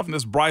end himself, and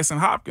it's Bryson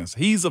Hopkins.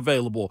 He's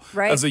available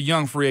as a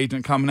young free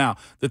agent coming out.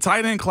 The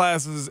tight end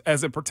classes,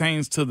 as it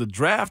pertains to the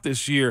draft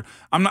this year,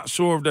 I'm not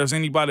sure if there's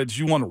anybody that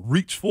you want to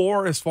reach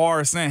for as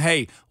far as saying,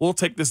 hey, we'll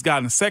take this guy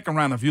in the second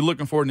round if you're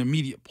looking for an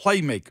immediate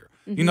playmaker.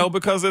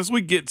 Because as we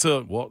get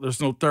to,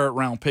 there's no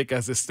 3rd-round pick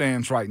as it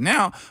stands right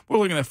now. We're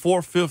looking at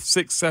 4th,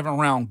 5th, 6th,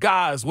 7th-round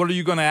guys. What are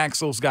you going to ask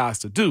those guys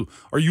to do?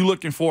 Are you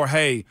looking for,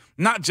 hey,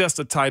 not just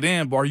a tight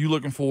end, but are you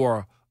looking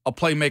for a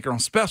playmaker on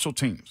special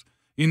teams?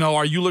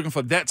 Are you looking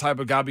for that type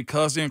of guy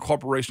because the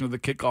incorporation of the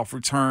kickoff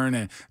return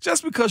and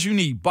just because you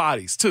need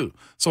bodies too?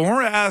 So when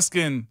we're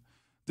asking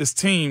this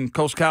team,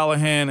 Coach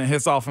Callahan and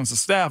his offensive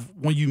staff,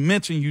 when you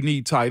mention you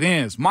need tight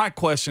ends, my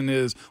question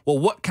is,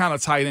 what kind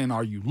of tight end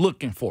are you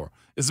looking for?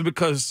 Is it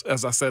because,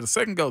 as I said a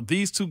second ago,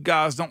 these 2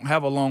 guys don't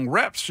have a long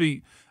rap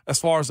sheet as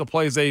far as the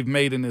plays they've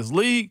made in this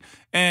league?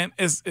 And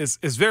it's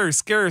very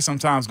scary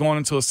sometimes going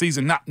into a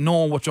season not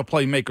knowing what your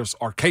playmakers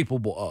are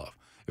capable of.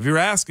 If you're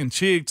asking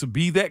Chig to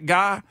be that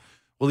guy,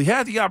 he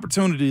had the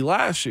opportunity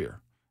last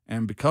year.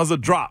 And because of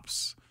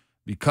drops,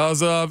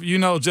 because of,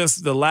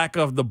 just the lack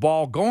of the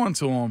ball going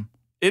to him,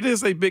 it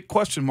is a big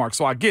question mark.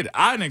 So I get it.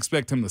 I didn't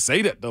expect him to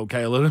say that, though,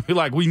 Kayla. To be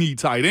like, we need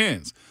tight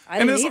ends. I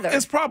didn't either.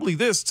 It's probably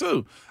this,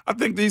 too. I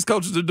think these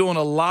coaches are doing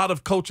a lot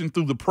of coaching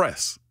through the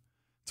press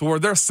to where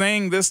they're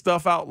saying this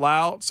stuff out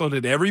loud so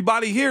that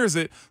everybody hears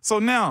it. So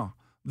now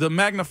the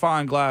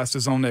magnifying glass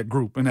is on that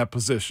group in that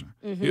position.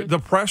 The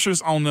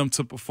pressure's on them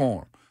to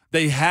perform.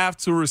 They have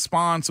to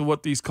respond to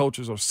what these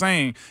coaches are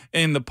saying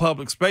in the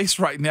public space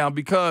right now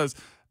because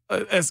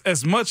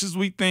as much as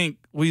we think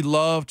we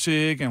love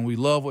Chig and we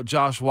love what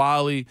Josh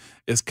Wiley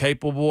is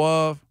capable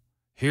of,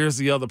 here's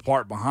the other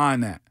part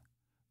behind that.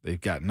 They've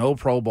got no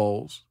Pro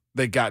Bowls.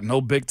 They got no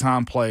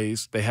big-time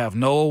plays. They have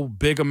no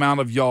big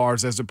amount of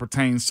yards as it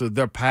pertains to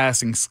their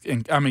pass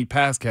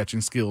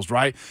catching skills,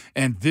 right?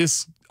 And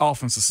this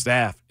offensive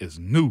staff is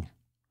new.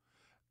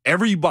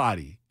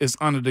 Everybody is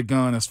under the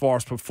gun as far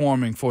as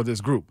performing for this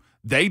group.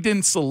 They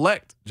didn't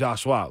select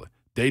Josh Wiley.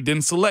 They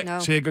didn't select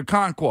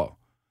Chigaconqua.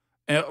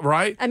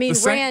 Right? I mean,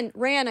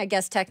 Rand, I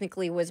guess,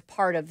 technically was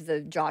part of the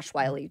Josh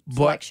Wiley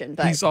selection.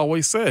 But he's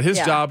always said his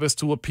job is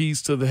to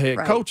appease to the head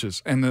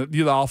coaches and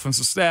the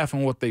offensive staff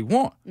and what they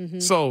want.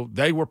 So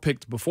they were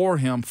picked before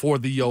him for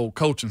the old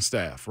coaching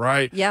staff,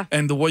 right? Yeah.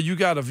 And the way you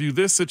got to view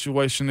this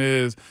situation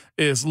is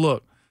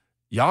look,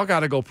 y'all got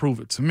to go prove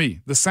it to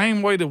me. The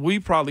same way that we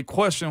probably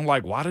question,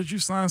 like, why did you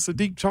sign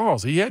Sadiq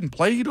Charles? He hadn't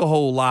played a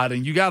whole lot,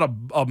 and you got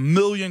a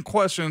million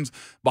questions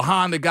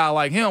behind a guy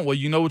like him. Well,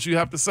 you know what you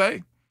have to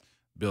say?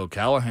 Bill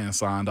Callahan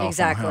signed off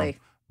on him.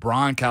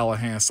 Brian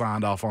Callahan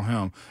signed off on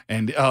him.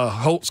 And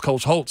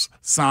Coach Holtz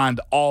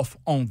signed off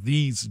on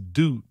these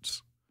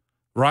dudes,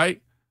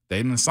 right? They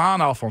didn't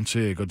sign off on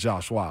Chig or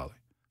Josh Wiley.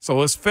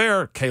 So it's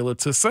fair, Kayla,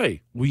 to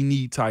say we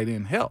need tight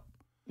end help,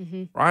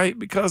 right?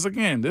 Because,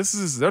 again,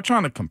 they're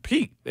trying to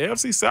compete. The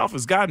AFC South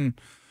has gotten,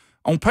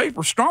 on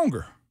paper,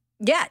 stronger.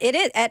 Yeah, it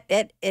is.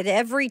 At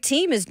every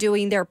team is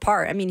doing their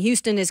part. I mean,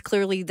 Houston is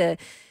clearly the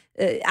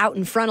out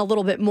in front a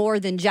little bit more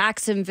than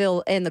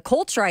Jacksonville and the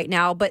Colts right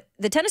now. But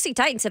the Tennessee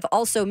Titans have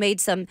also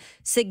made some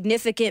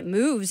significant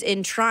moves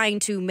in trying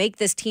to make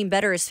this team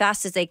better as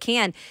fast as they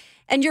can.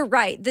 And you're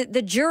right.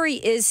 The jury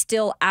is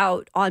still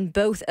out on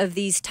both of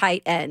these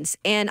tight ends.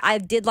 And I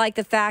did like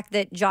the fact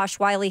that Josh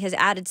Wiley has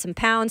added some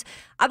pounds.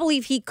 I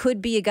believe he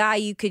could be a guy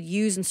you could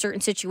use in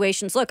certain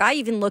situations. Look, I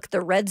even look at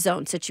the red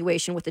zone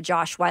situation with the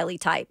Josh Wiley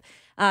type.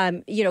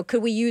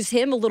 Could we use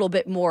him a little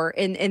bit more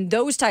in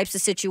those types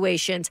of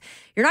situations?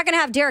 You're not going to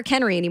have Derrick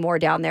Henry anymore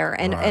down there.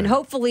 And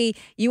hopefully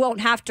you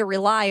won't have to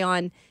rely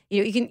on,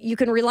 you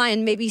can rely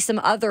on maybe some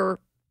other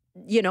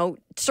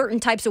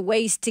certain types of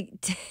ways to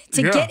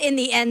get in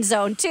the end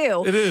zone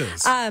too. It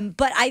is.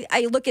 But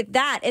I look at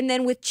that. And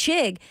then with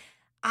Chig,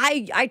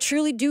 I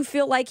truly do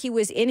feel like he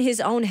was in his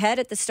own head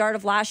at the start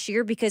of last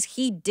year because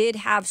he did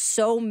have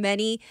so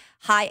many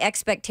high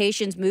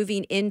expectations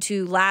moving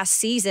into last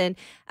season.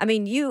 I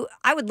mean,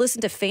 I would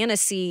listen to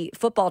fantasy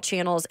football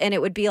channels and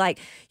it would be like,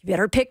 you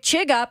better pick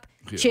Chig up.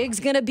 Yeah.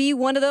 Chig's going to be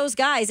one of those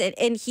guys.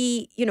 And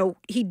he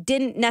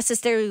didn't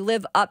necessarily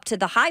live up to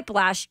the hype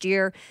last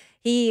year.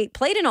 He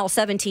played in all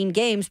 17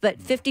 games,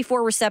 but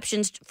 54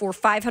 receptions for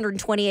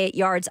 528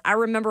 yards. I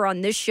remember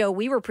on this show,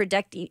 we were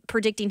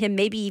predicting him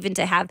maybe even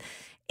to have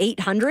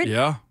 800.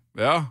 Yeah.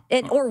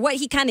 Or what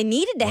he kind of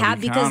needed to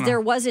have because there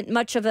wasn't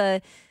much of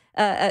a,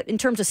 in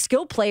terms of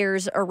skill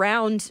players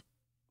around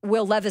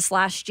Will Levis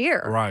last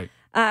year. Right.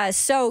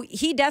 So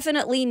he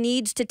definitely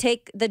needs to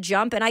take the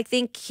jump, and I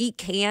think he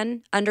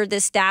can under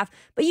this staff,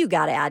 but you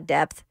got to add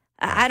depth.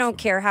 I don't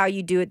care how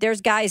you do it.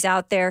 There's guys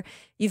out there.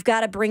 You've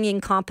got to bring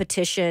in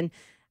competition.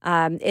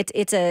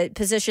 It's a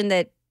position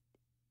that,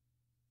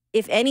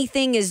 if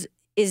anything, is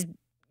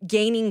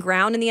gaining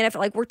ground in the NFL.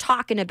 Like we're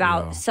talking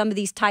about some of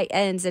these tight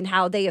ends and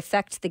how they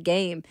affect the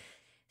game.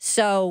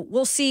 So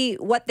we'll see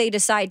what they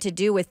decide to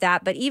do with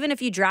that. But even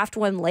if you draft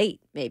one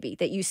late, maybe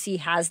that you see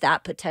has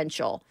that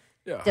potential,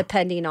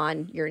 depending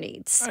on your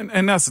needs.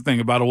 And that's the thing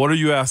about it. What are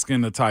you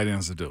asking the tight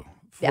ends to do?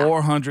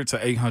 400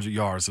 to 800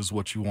 yards is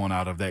what you want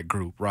out of that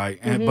group, right?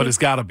 But it's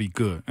got to be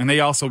good. And they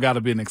also got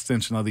to be an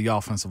extension of the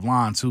offensive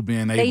line, too,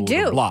 being able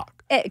to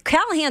block.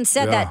 Callahan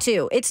said that,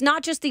 too. It's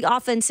not just the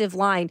offensive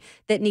line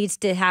that needs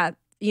to have,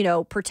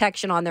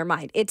 protection on their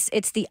mind.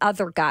 It's the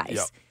other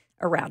guys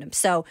around him.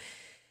 So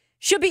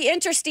should be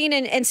interesting.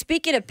 And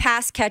speaking of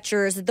pass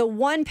catchers, the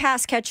one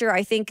pass catcher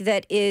I think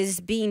that is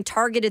being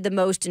targeted the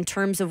most in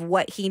terms of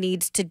what he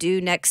needs to do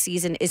next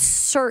season is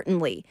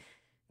certainly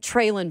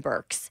Treylon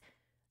Burks.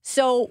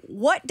 So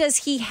what does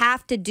he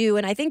have to do?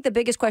 And I think the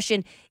biggest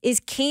question is,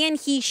 can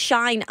he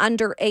shine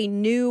under a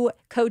new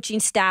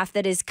coaching staff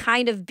that is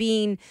kind of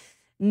being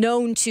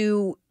known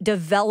to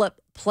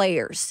develop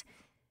players?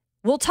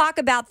 We'll talk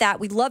about that.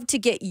 We'd love to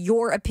get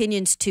your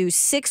opinions too.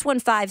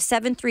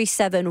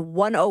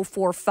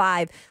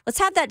 615-737-1045. Let's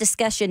have that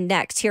discussion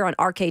next here on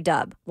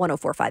RKW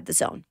 1045 The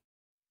Zone.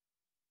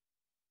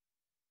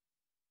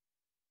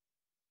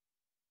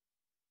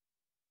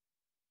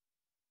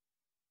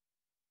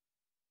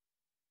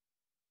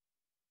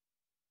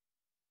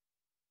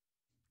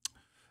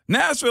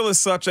 Nashville is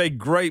such a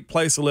great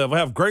place to live. We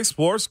have great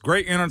sports,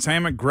 great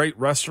entertainment, great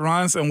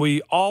restaurants, and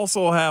we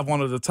also have one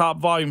of the top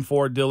volume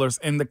Ford dealers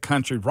in the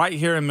country right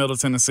here in Middle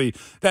Tennessee.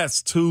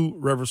 That's Two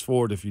Rivers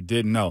Ford, if you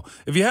didn't know.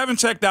 If you haven't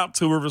checked out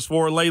Two Rivers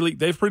Ford lately,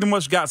 they've pretty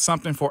much got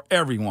something for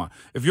everyone.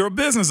 If you're a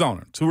business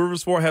owner, Two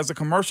Rivers Ford has a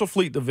commercial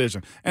fleet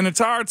division, an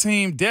entire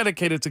team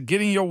dedicated to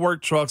getting your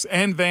work trucks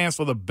and vans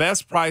for the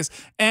best price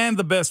and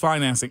the best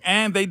financing.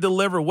 And they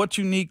deliver what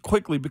you need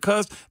quickly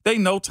because they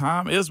know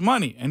time is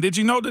money. And did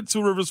you know that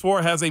Two Rivers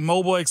Ford has a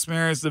mobile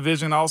experience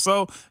division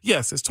also?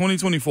 Yes, it's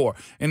 2024,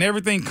 and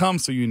everything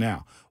comes to you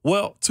now.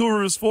 Well, Two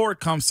Rivers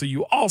Ford comes to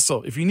you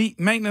also. If you need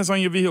maintenance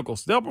on your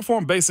vehicles, they'll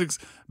perform basic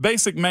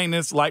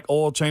maintenance like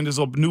oil changes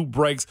or new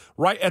brakes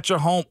right at your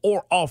home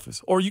or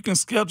office. Or you can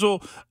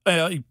schedule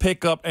a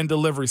pickup and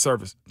delivery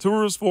service. Two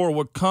Rivers Ford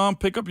will come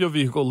pick up your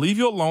vehicle, leave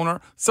your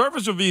loaner,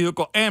 service your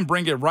vehicle, and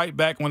bring it right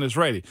back when it's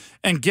ready.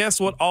 And guess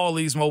what all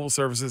these mobile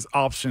services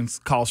options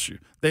cost you?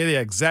 They're the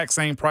exact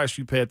same price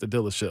you pay at the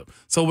dealership.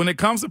 So when it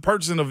comes to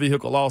purchasing a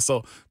vehicle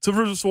also, Two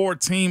Rivers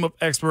Ford team of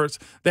experts,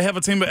 they have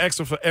a team of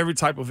experts for every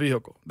type of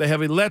vehicle. They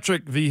have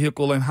electric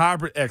vehicle and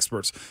hybrid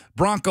experts,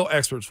 Bronco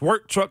experts,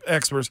 work truck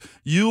experts.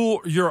 You'll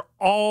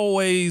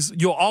always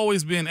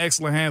be in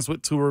excellent hands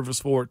with Two Rivers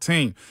Ford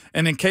team.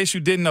 And in case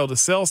you didn't know, the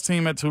sales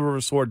team at Two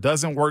Rivers Ford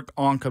doesn't work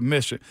on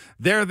commission.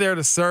 They're there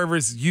to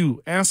service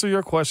you, answer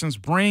your questions,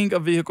 bring a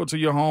vehicle to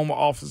your home or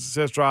office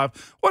to test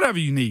drive, whatever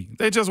you need.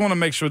 They just want to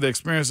make sure the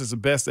experience is the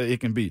best that it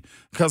can be,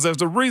 because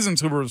there's a reason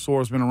Two Rivers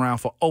Ford has been around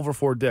for over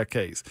 4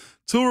 decades.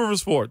 Two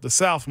Rivers Ford, the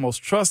South's most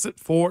trusted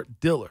Ford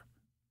dealer.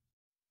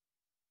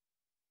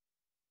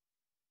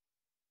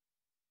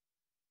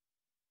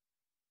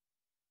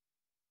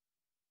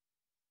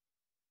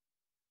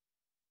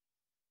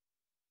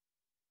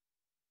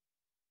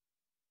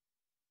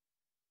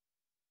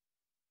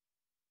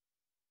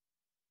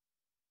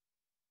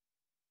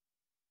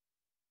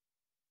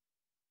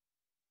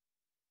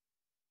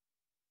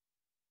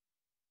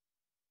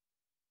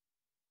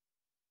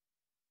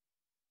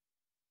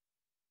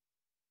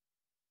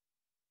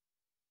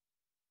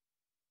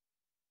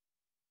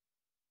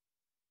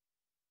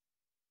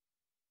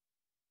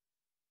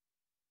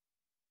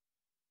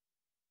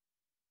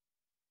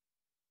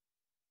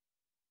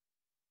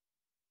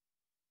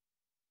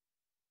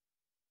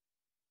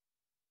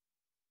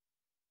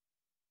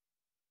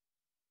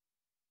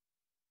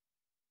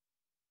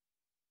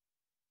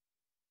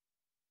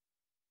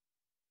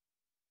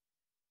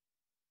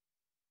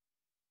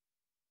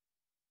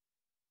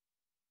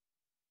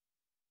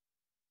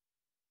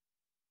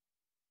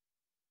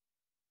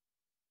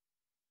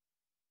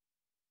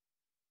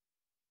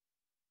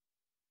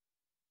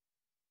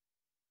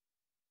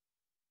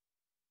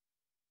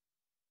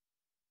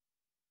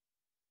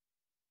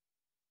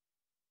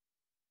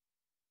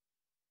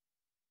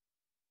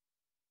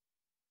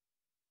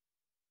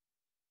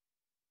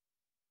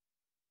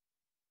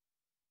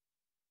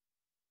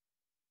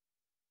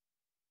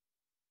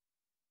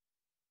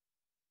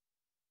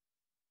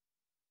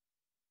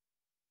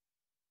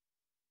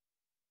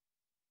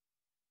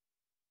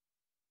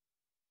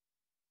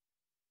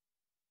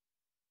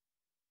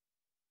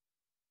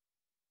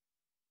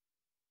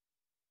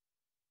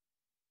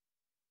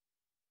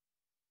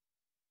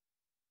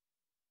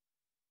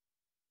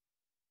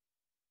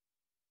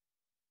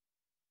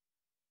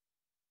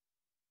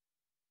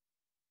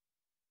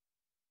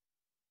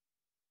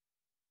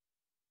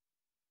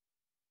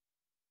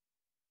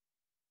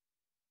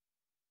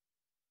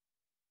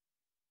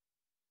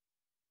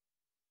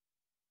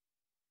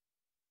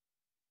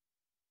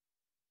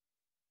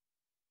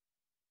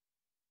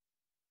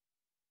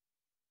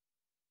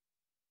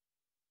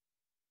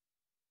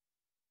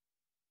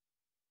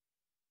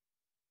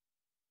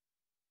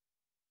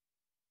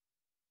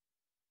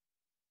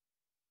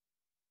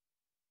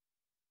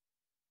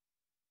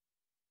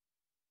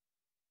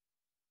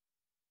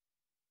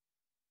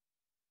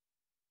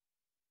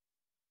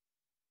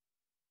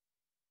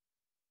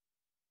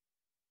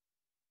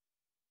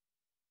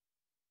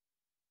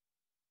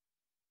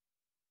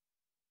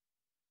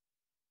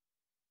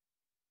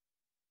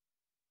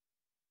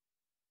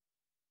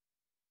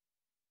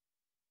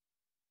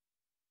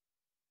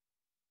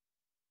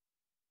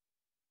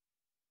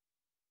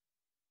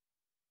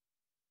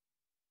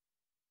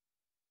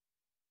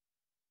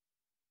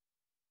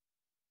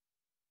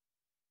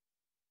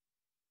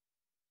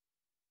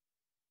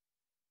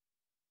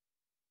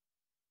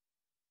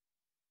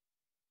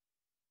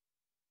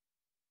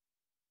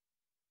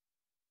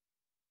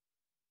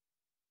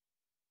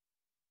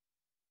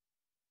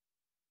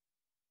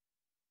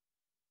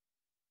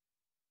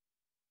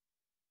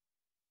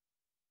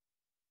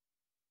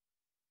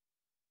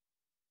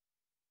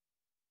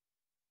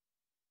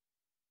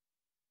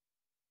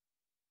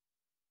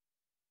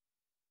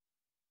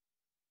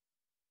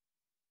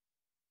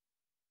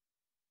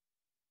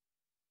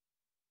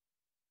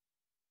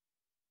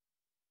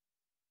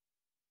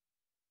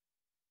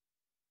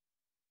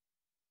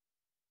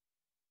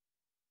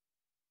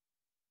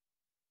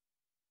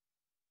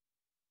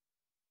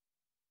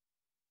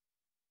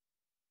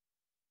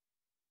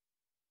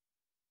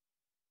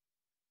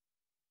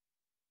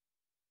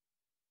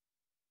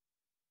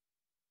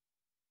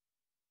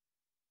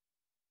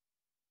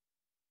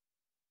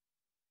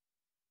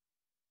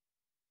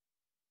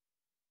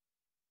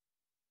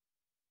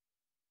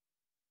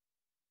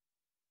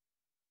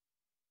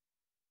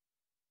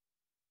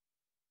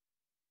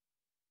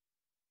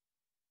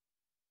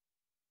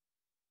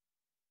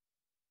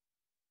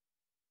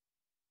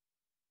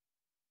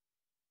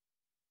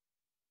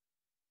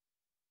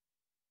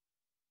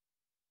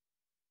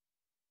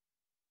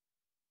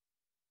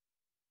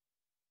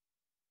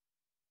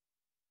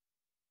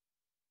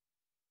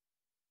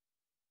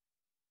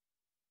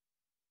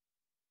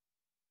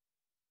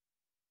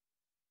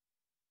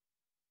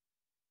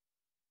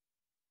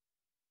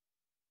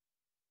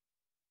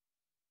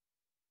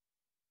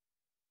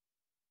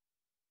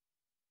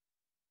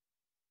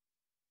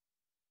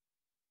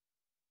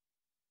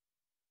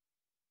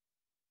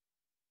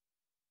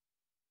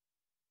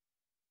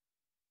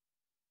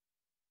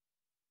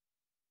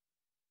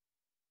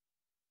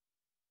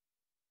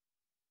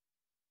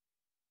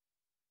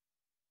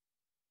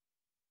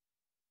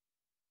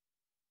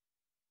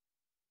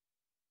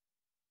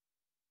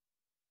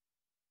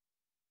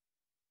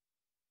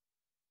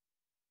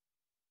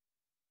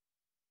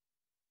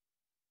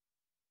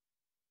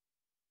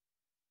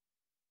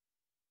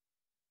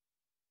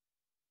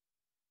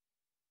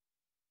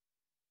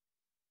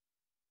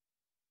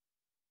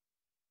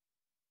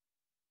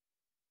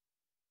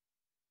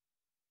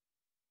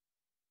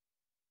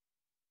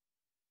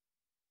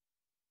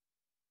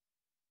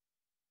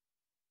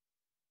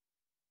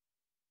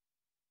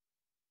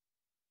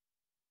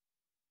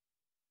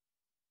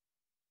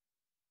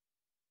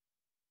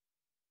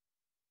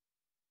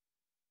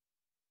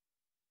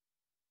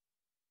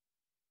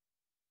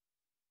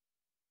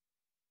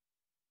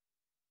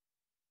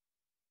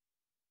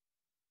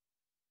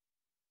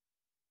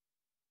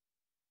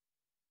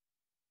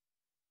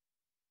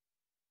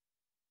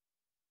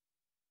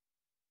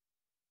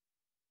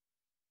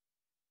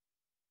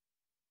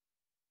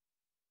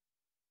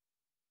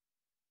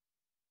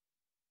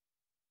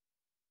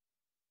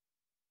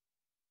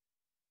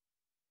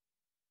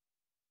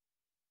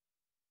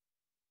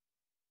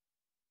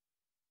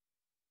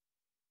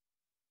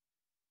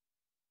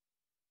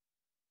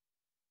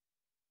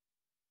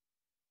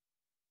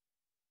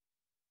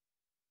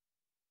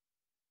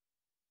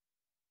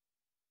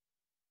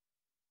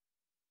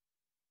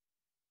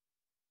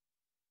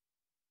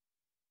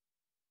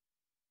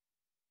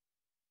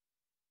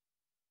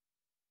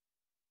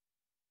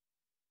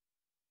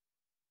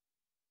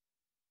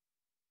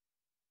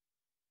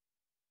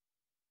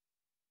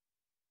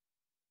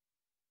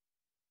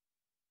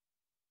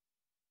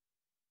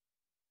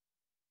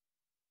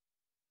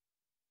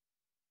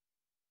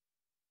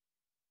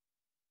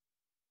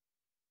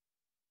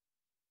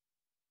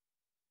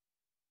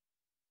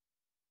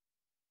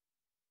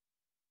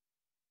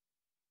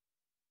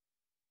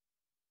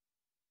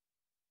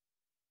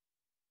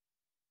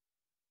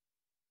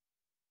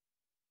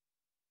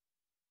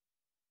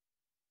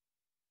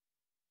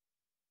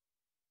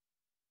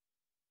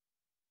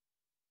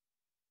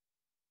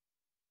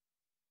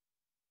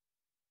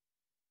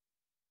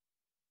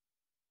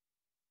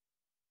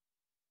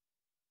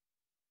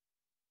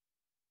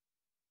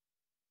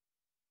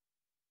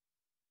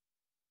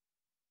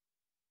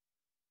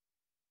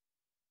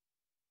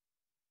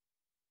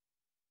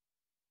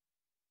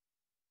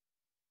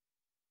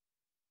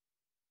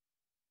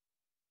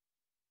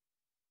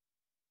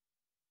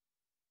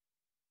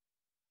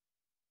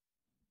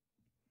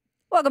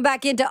 Welcome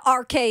back into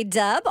RK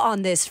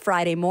on this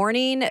Friday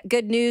morning.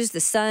 Good news,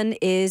 the sun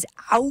is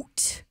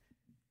out.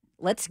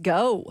 Let's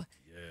go.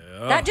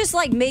 Yeah. That just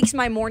makes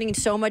my morning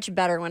so much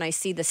better when I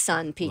see the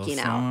sun peeking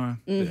out.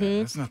 Yeah,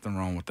 there's nothing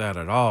wrong with that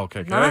at all,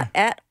 KK. Not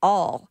at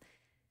all.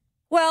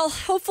 Well,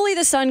 hopefully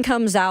the sun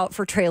comes out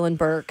for Treylon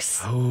Burks.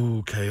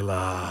 Oh,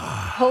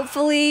 Kayla.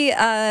 Hopefully,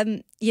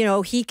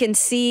 he can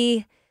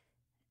see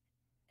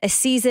a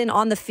season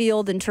on the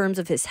field in terms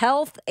of his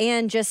health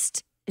and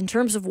just in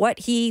terms of what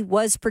he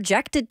was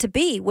projected to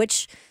be,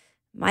 which,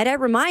 might I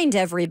remind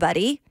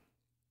everybody,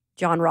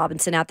 John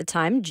Robinson at the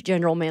time,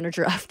 general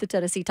manager of the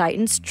Tennessee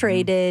Titans,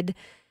 traded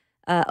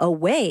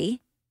away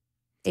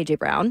A.J.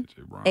 Brown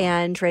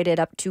and traded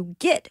up to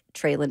get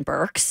Treylon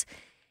Burks.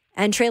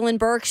 And Treylon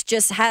Burks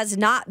just has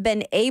not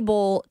been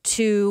able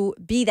to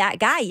be that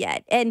guy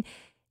yet. And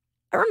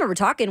I remember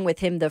talking with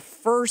him the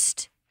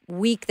first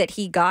week that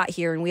he got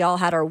here, and we all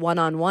had our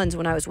one-on-ones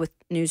when I was with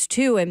News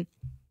 2. And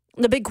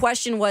the big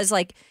question was,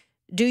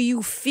 do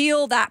you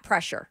feel that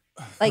pressure?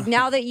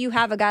 Now that you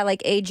have a guy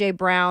like A.J.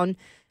 Brown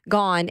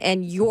gone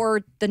and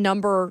you're the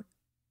number,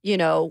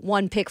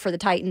 one pick for the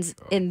Titans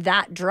in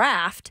that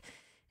draft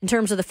in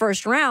terms of the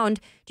first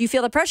round, do you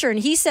feel the pressure? And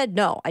he said,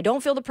 no, I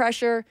don't feel the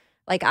pressure.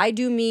 I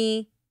do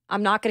me.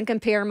 I'm not going to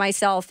compare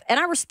myself. And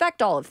I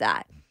respect all of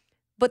that.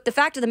 But the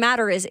fact of the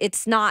matter is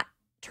it's not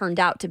turned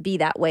out to be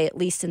that way, at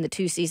least in the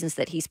 2 seasons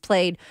that he's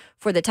played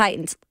for the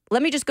Titans.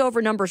 Let me just go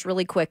over numbers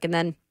really quick, and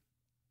then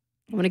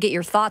I want to get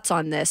your thoughts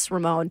on this,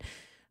 Ramon.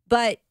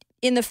 But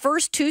in the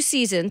first 2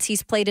 seasons,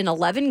 he's played in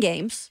 11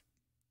 games.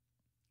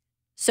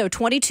 So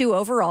 22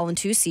 overall in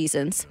 2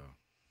 seasons.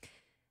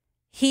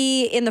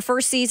 He, in the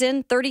first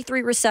season,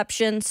 33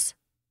 receptions,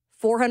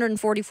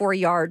 444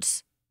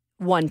 yards,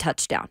 1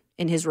 touchdown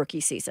in his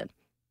rookie season.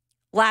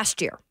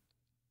 Last year,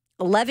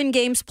 11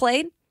 games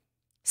played,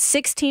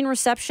 16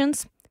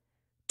 receptions,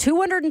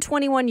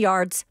 221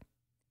 yards,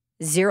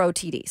 0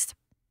 TDs.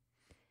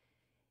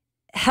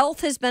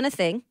 Health has been a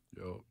thing.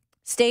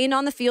 Staying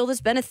on the field has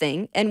been a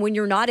thing. And when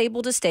you're not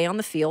able to stay on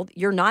the field,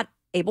 you're not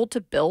able to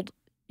build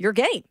your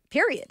game,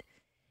 period.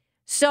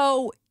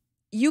 So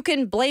you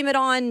can blame it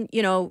on,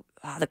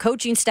 the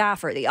coaching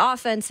staff or the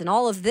offense and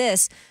all of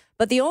this.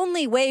 But the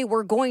only way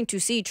we're going to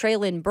see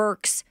Treylon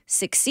Burks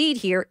succeed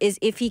here is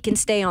if he can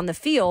stay on the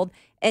field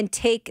and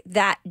take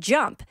that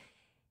jump.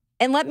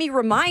 And let me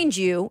remind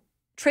you,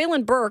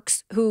 Treylon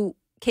Burks, who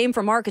came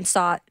from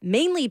Arkansas,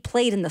 mainly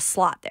played in the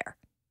slot there.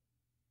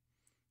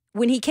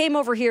 When he came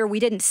over here,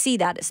 we didn't see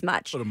that as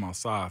much. Put him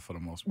outside for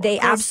the most part. They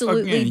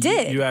absolutely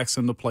did. You asked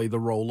him to play the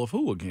role of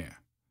who again?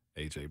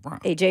 A.J. Brown.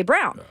 A.J.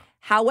 Brown. Yeah.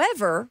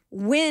 However,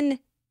 when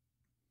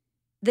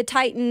the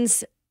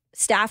Titans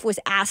staff was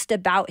asked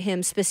about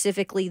him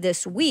specifically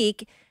this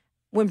week,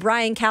 when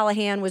Brian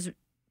Callahan was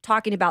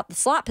talking about the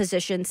slot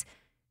positions,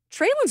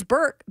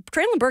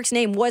 Treylon Burks'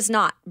 name was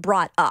not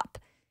brought up.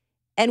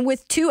 And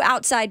with 2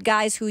 outside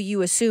guys who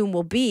you assume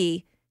will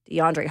be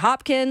DeAndre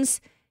Hopkins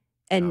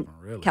and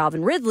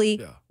Calvin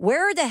Ridley,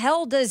 where the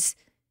hell does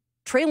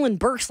Treylon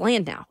Burks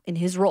land now in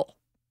his role?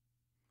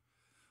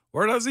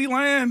 Where does he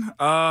land?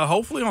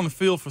 Hopefully on the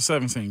field for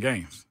 17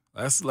 games.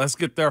 Let's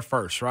get there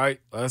first,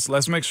 right?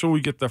 Let's make sure we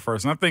get there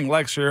first. And I think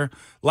last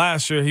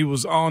year he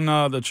was on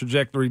the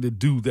trajectory to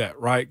do that,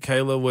 right?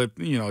 Kayla, with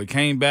he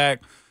came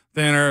back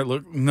thinner.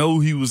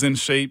 He was in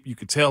shape. You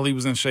could tell he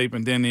was in shape,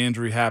 and then the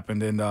injury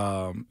happened in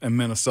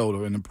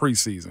Minnesota in the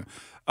preseason.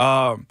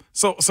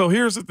 So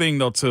here's the thing,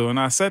 though, too, and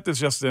I said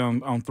this yesterday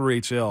on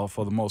 3HL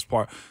for the most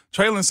part.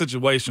 Treylon's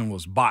situation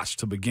was botched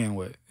to begin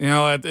with.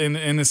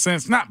 In a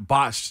sense, not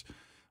botched,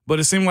 but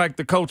it seemed like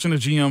the coach and the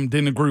GM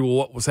didn't agree with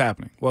what was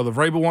happening. Whether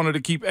Vrabel wanted to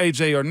keep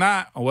AJ or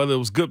not, or whether it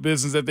was good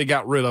business that they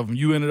got rid of him,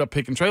 you ended up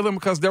picking Treylon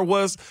because there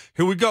was,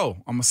 here we go,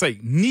 I'm going to say,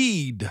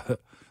 need.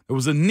 There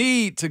was a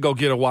need to go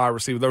get a wide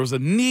receiver. There was a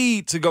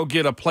need to go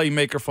get a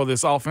playmaker for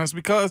this offense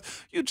because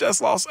you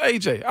just lost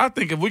AJ. I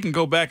think if we can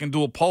go back and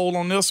do a poll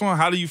on this one,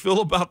 how do you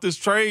feel about this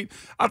trade?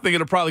 I think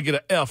it'll probably get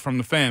an F from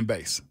the fan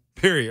base.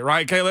 Period.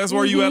 Right, Kayla? That's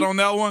where you at on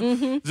that one?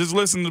 Mm-hmm. Just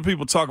listen to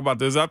people talk about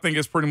this. I think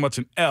it's pretty much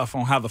an F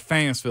on how the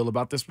fans feel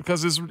about this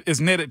because it's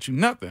netted you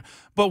nothing.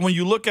 But when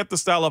you look at the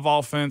style of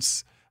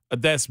offense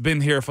that's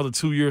been here for the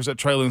 2 years that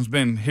Treylon's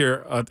been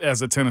here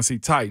as a Tennessee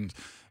Titans,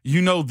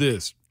 you know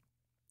this.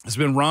 It's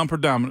been run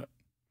predominant.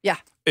 Yeah.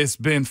 It's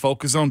been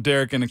focused on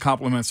Derek and the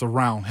compliments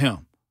around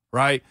him,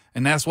 right?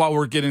 And that's why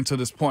we're getting to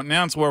this point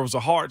now to where it was a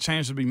hard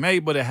change to be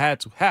made, but it had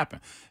to happen.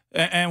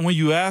 And when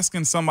you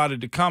asking somebody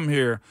to come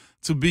here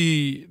to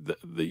be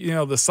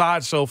the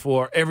sideshow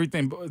for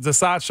everything, the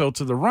sideshow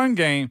to the run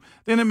game,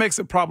 then it makes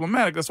it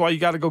problematic. That's why you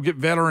got to go get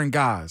veteran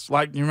guys.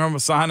 Like you remember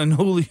signing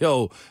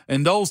Julio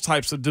and those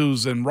types of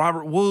dudes and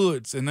Robert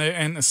Woods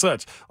and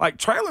such. Like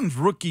Treylon's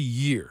rookie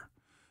year.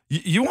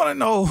 You want to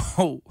know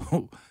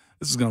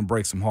this is going to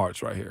break some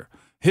hearts right here.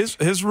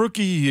 His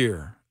rookie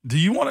year, do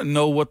you want to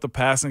know what the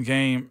passing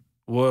game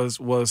was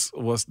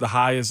the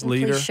highest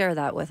leader? Please share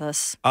that with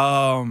us.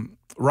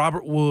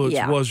 Robert Woods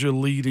was your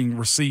leading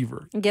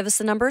receiver. Give us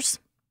the numbers.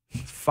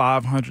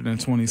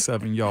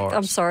 527 yards.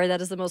 I'm sorry,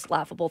 that is the most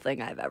laughable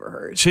thing I've ever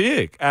heard.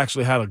 Chig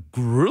actually had a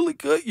really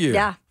good year.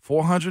 Yeah.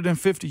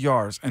 450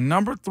 yards. And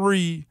number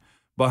 3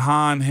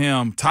 behind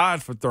him,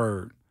 tied for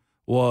third,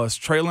 was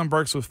Treylon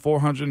Burks with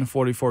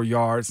 444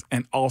 yards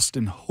and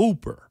Austin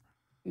Hooper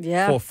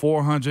for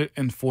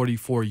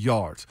 444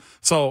 yards.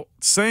 So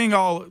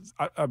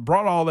I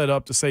brought all that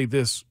up to say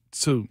this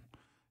too.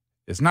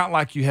 It's not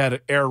like you had an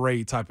air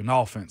raid type of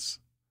offense.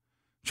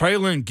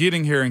 Treylon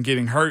getting here and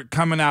getting hurt,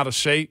 coming out of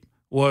shape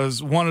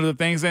was one of the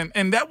things.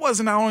 And that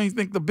wasn't, I don't even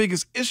think, the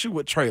biggest issue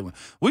with Treylon.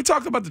 We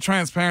talked about the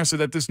transparency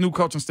that this new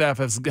coaching staff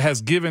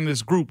has given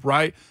this group,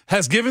 right?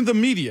 Has given the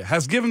media,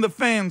 has given the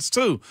fans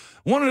too.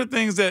 One of the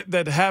things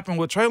that happened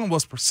with Treylon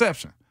was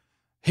perception.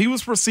 He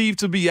was perceived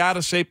to be out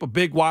of shape, a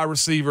big wide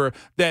receiver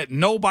that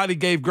nobody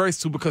gave grace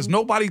to because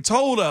nobody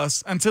told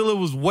us until it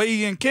was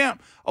way in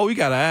camp, oh, he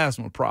got an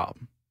asthma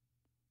problem.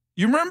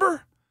 You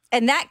remember?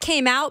 And that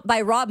came out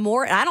by Rob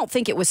Moore, and I don't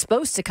think it was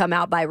supposed to come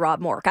out by Rob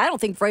Moore. I don't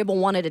think Vrabel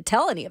wanted to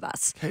tell any of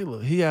us.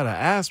 Kayla, he had an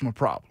asthma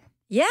problem.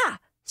 Yeah.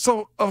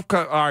 So, okay,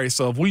 all right,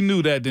 so if we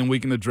knew that, then we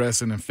can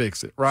address it and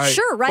fix it, right?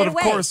 Sure, right away.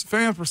 But, of course,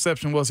 fan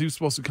perception was he was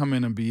supposed to come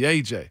in and be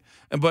AJ.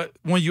 But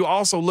when you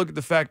also look at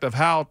the fact of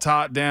how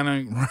Todd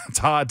Downing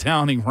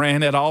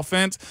ran that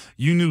offense,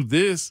 you knew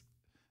this.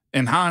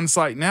 In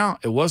hindsight now,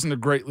 it wasn't a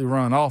greatly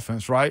run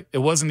offense, right? It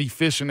wasn't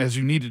efficient as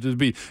you needed it to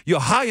be.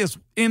 Your highest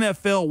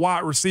NFL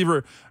wide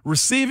receiver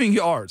receiving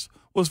yards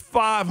was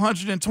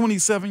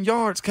 527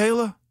 yards,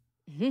 Kayla.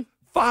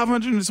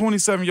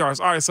 527 yards.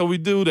 All right, so we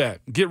do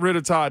that. Get rid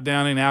of Todd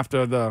Downing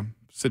after the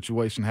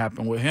situation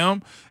happened with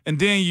him. And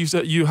then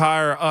you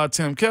hire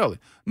Tim Kelly.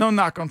 No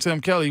knock on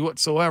Tim Kelly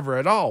whatsoever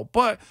at all.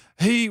 But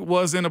he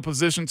was in a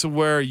position to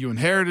where you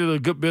inherited a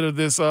good bit of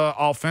this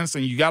offense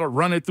and you got to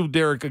run it through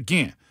Derek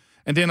again.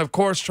 And then, of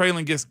course,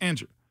 Treylon gets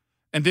injured.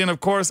 And then, of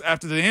course,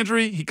 after the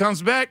injury, he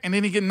comes back, and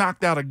then he gets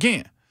knocked out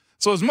again.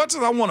 So as much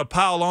as I want to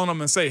pile on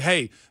him and say,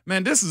 hey,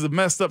 man, this is a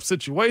messed up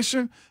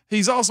situation,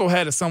 he's also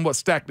had it somewhat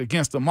stacked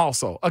against him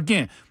also.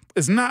 Again,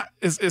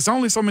 it's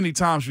only so many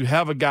times you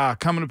have a guy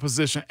come in a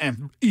position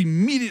and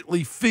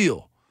immediately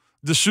feel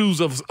the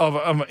shoes of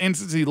an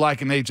entity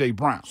like an A.J.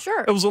 Brown.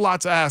 Sure. It was a lot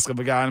to ask of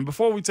a guy. And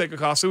before we take a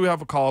call, we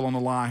have a call on the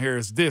line here.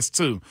 It's this,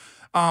 too.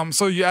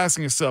 So you're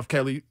asking yourself,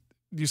 Kelly,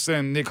 you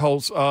saying Nick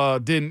Holtz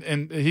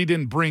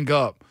didn't bring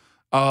up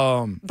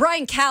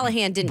Brian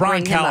Callahan didn't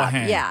bring him up.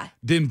 Yeah.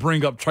 Didn't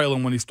bring up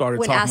Treylon when he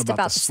started talking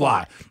about the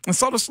slot. And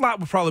so the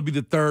slot would probably be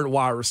the third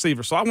wide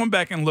receiver. So I went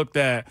back and looked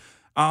at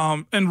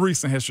in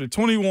recent history,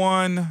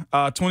 21,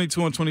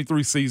 22, and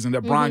 23 season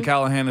that Brian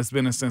Callahan has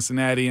been in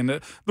Cincinnati and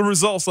the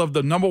results of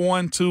the number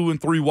 1, 2,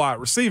 and 3 wide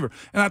receiver.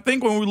 And I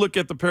think when we look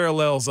at the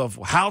parallels of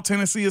how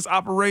Tennessee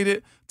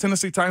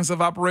Titans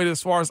have operated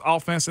as far as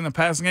offense in the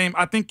passing game,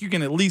 I think you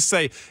can at least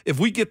say if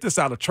we get this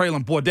out of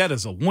Treylon, boy, that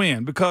is a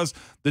win because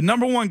the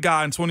number 1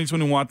 guy in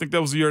 2021, I think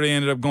that was the year they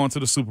ended up going to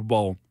the Super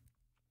Bowl.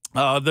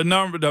 The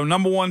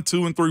number 1,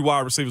 2, and 3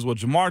 wide receivers were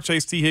Jamar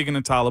Chase, T. Higgins,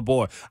 and Tyler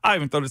Boyd. I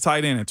even throw the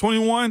tight end in.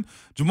 21,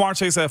 Jamar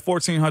Chase had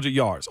 1,400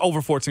 yards, over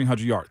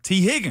 1,400 yards.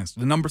 T. Higgins,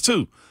 the number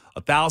 2,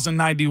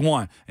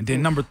 1,091. And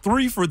then number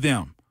 3 for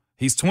them,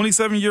 he's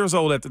 27 years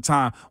old at the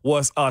time,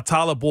 was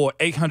Tyler Boyd,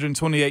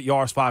 828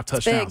 yards, 5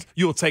 touchdowns.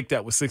 You'll take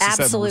that with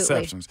 67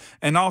 receptions.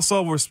 And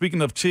also, we're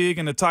speaking of Chig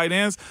and the tight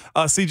ends,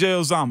 C.J.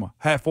 Uzomah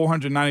had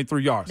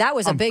 493 yards. That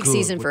was a big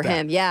season for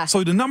him, yeah.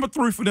 So the number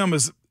 3 for them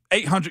is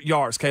 800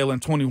 yards, Kayla,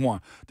 in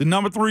 21. The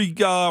number 3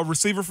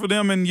 receiver for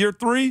them in year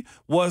 3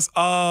 was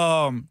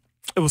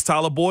it was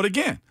Tyler Boyd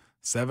again,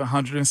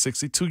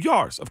 762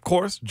 yards. Of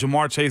course,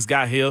 Jamar Chase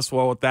got his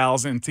for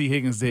 1,000, and T.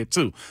 Higgins did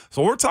too.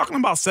 So we're talking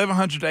about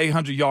 700 to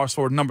 800 yards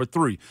for number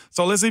 3.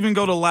 So let's even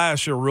go to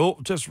last year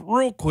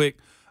real quick.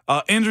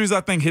 Injuries,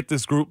 I think, hit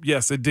this group.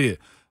 Yes, it did.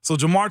 So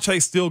Jamar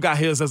Chase still got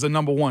his as a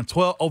number 1,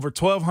 over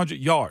 1,200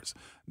 yards.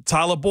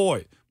 Tyler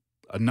Boyd,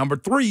 a number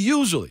 3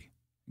 usually,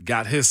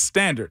 got his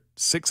standard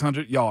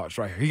 600 yards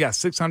right here. He got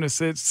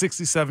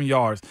 667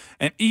 yards.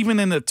 And even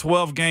in the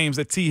 12 games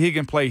that T.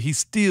 Higgins played, he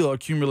still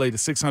accumulated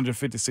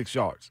 656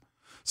 yards.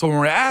 So when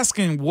we're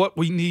asking what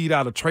we need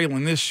out of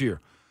Treylon this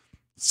year,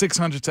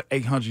 600 to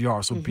 800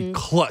 yards would be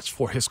clutch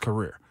for his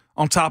career,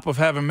 on top of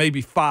having maybe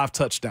 5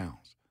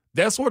 touchdowns.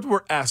 That's what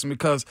we're asking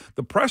because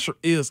the pressure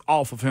is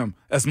off of him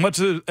as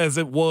much as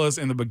it was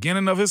in the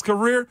beginning of his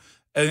career.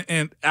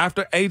 And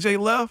after A.J.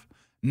 left,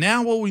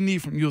 now what we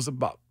need from you is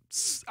about,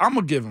 I'm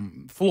going to give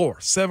him floor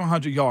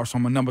 700 yards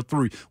from a number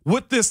 3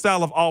 with this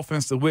style of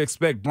offense that we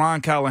expect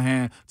Brian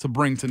Callahan to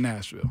bring to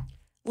Nashville.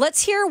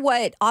 Let's hear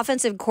what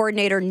offensive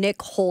coordinator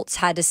Nick Holtz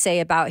had to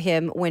say about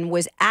him when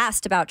was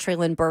asked about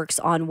Treylon Burks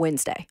on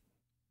Wednesday.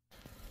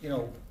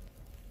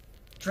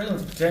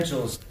 Treylon's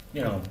potential is,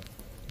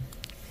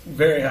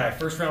 very high.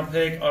 First-round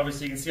pick.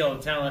 Obviously, you can see all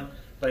the talent,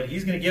 but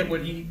he's going to get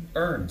what he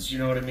earns. You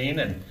know what I mean?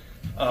 And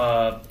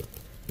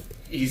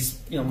he's,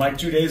 my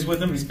 2 days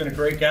with him, he's been a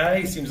great guy.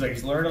 He seems like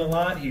he's learning a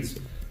lot. He's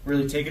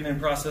really taking in,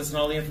 processing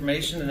all the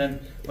information, and then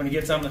when he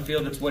gets on the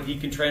field, it's what he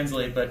can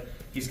translate. But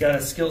he's got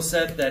a skill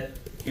set that,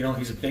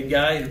 he's a big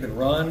guy who can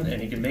run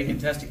and he can make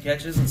contested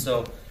catches, and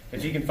so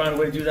if he can find a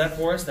way to do that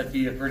for us, that'd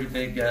be a pretty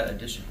big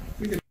addition.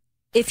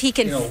 If he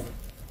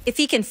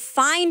can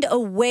find a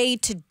way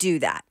to do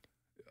that,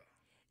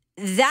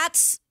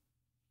 that's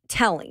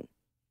telling.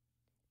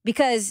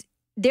 Because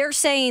they're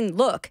saying,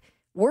 look,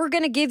 we're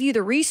going to give you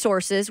the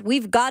resources.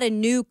 We've got a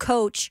new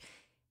coach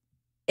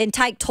in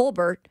Tyke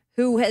Tolbert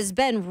who has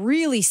been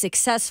really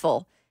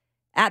successful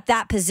at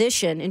that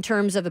position in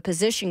terms of a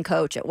position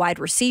coach at wide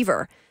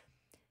receiver.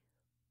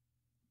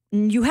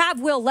 You have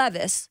Will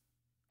Levis,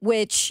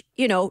 which,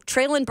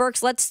 Treylon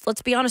Burks, let's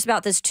be honest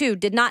about this too,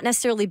 did not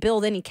necessarily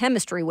build any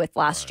chemistry with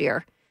last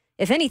year.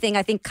 If anything,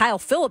 I think Kyle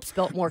Phillips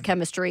built more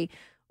chemistry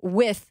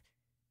with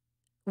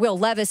Will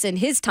Levis in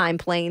his time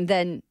playing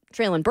than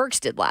Treylon Burks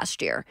did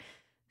last year.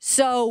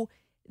 So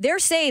they're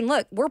saying,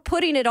 look, we're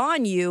putting it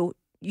on you.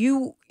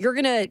 You're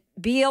going to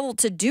be able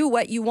to do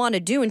what you want to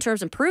do in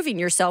terms of proving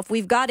yourself.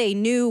 We've got a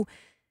new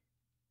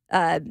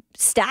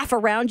staff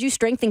around you,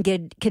 strength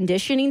and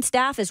conditioning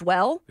staff as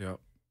well,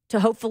 to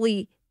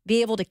hopefully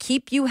be able to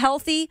keep you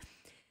healthy.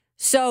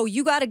 So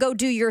you got to go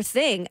do your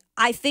thing.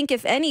 I think,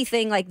 if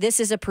anything, this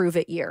is a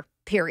prove-it year,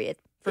 period,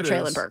 for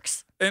Treylon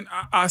Burks. And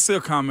I see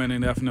a comment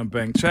in F&M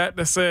Bank chat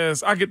that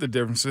says, I get the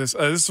differences.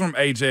 This is from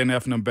AJ in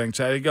F&M Bank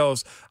chat. He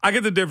goes, I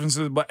get the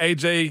differences, but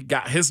AJ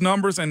got his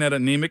numbers in that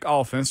anemic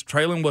offense.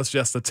 Treylon was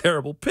just a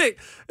terrible pick,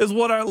 is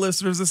what our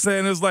listeners are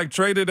saying. It's like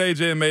traded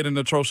AJ and made an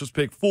atrocious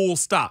pick. Full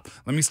stop.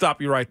 Let me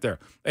stop you right there.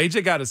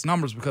 AJ got his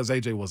numbers because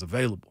AJ was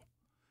available.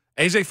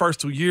 AJ first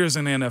 2 years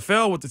in the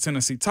NFL with the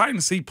Tennessee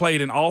Titans, he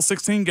played in all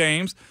 16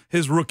 games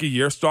his rookie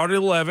year, started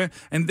 11,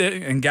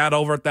 and got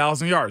over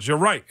 1,000 yards. You're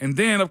right. And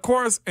then, of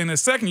course, in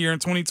his second year in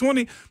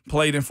 2020,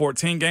 played in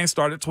 14 games,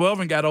 started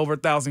 12, and got over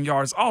 1,000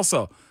 yards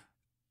also.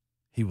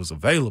 He was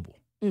available.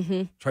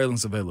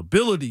 Treylon's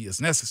availability is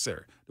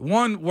necessary. The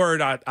one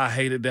word I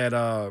hated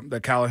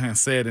that Callahan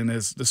said in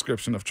his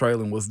description of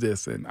Treylon was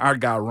this, and our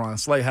guy Ron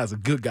Slay has a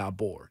good guy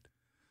board.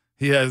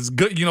 He has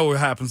good, what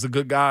happens to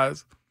good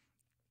guys?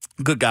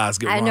 Good guys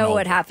get run over. I know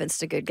what happens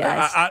to good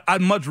guys.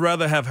 I'd much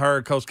rather have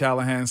heard Coach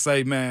Callahan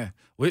say, man,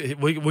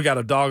 we got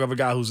a dog of a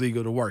guy who's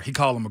eager to work. He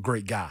called him a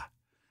great guy.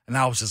 And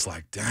I was just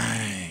like,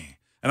 dang.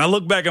 And I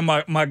look back at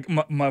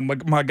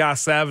my guy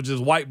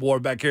Savage's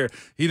whiteboard back here.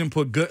 He didn't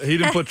put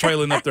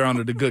Treylon up there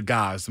under the good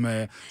guys,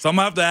 man. So I'm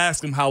gonna have to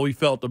ask him how he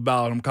felt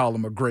about him, call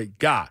him a great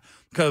guy.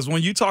 Because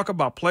when you talk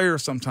about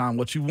players sometime,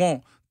 what you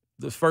want,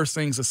 the first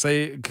things to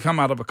say come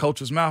out of a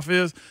coach's mouth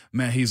is,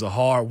 man, he's a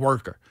hard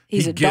worker.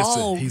 He's a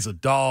dog. He's a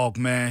dog,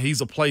 man. He's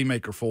a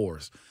playmaker for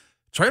us.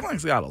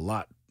 Treylon's got a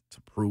lot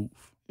to prove.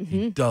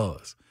 He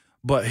does.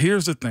 But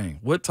here's the thing.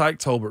 With Tyke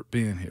Tolbert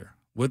being here,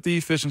 with the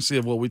efficiency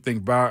of what we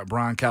think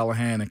Brian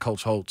Callahan and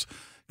Coach Holtz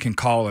can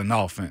call an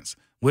offense,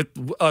 with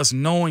us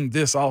knowing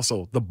this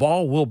also, the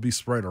ball will be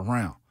spread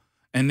around.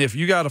 And if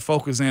you got to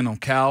focus in on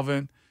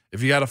Calvin,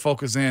 if you got to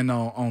focus in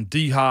on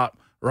D-Hop,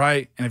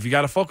 right, and if you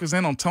got to focus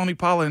in on Tony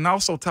Pollard and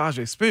also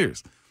Tajay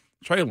Spears,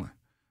 Treylon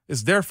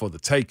is there for the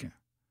taking.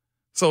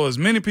 So as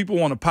many people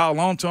want to pile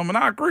on to him, and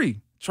I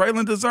agree,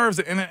 Treylon deserves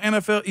it. In the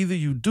NFL, either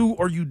you do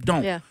or you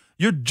don't. Yeah.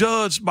 You're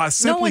judged by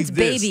simply this.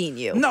 No one's babying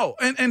you. No,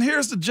 and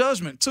here's the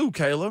judgment too,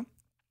 Kayla.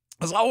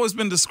 It's always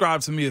been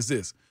described to me as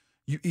this.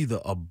 You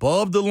either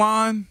above the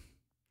line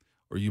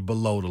or you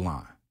below the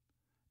line.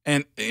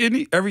 And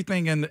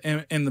everything in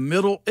the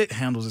middle, it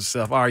handles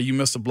itself. All right, you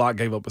missed a block,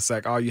 gave up a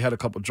sack. All right, you had a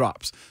couple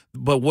drops.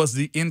 But was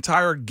the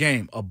entire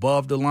game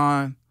above the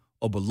line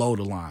or below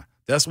the line?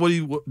 That's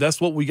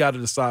what we got to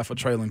decide for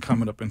Treylon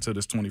coming up into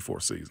this 24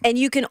 season. And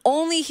you can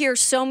only hear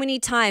so many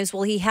times,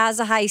 well, he has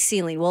a high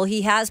ceiling. Well,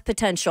 he has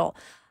potential.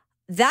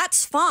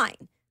 That's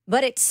fine.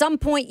 But at some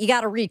point, you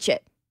got to reach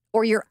it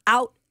or you're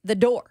out the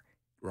door.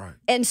 Right.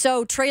 And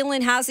so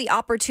Treylon has the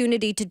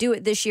opportunity to do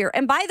it this year.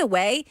 And by the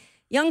way,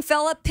 young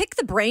fella, pick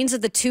the brains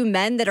of the two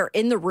men that are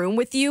in the room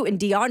with you, and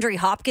DeAndre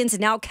Hopkins and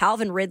now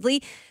Calvin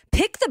Ridley.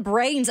 Pick the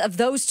brains of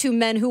those two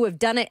men who have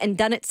done it and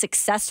done it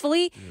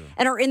successfully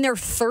and are in their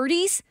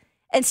 30s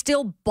and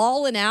still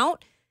balling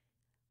out.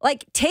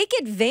 Take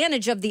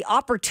advantage of the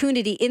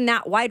opportunity in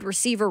that wide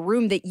receiver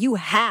room that you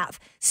have.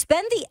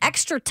 Spend the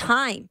extra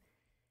time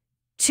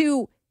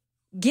to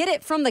get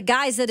it from the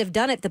guys that have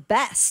done it the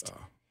best.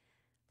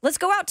 Let's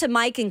go out to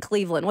Mike in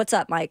Cleveland. What's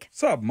up, Mike?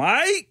 What's up,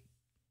 Mike?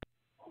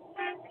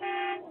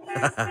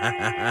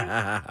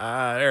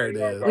 There it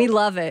is. We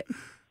love it.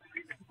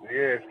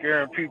 Yeah,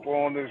 scaring people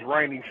on this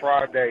rainy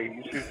Friday.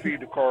 You should see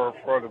the car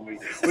in front of me.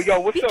 But yo,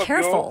 what's up,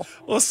 careful.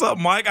 Yo? What's up,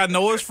 Mike? I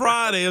know it's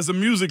Friday. It's a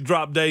music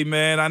drop day,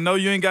 man. I know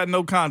you ain't got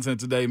no content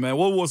today, man.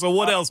 So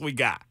what else we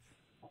got?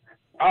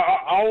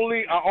 I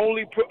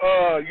only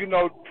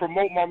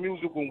promote my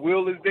music when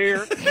Will is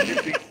there,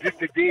 just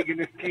to dig in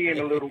his skin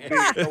a little bit.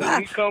 So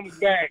when he comes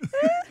back,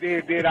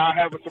 then I'll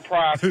have a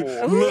surprise for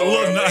him.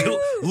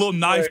 Little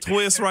knife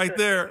twist right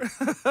there.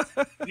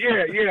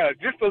 Yeah,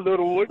 just a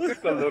little one.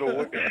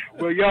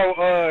 Well,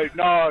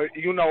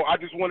 I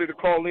just wanted to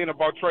call in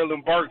about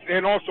Treylon Burks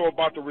and also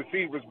about the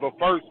receivers. But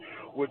first,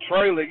 with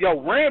Treylon.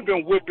 Yo, Rand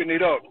been whipping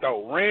it up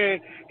though.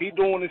 Rand, he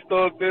doing his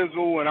thug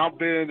thizzle, and I've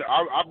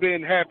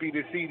been happy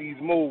to see these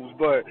moves.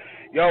 But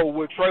yo,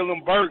 with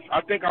Treylon Burks,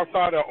 I think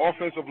outside the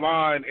offensive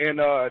line and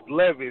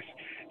Levis,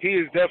 he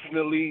is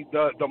definitely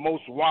the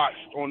most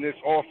watched on this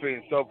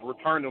offense of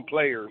returning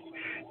players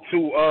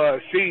to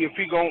see if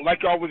he going,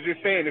 like I was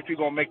just saying, if he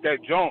gonna make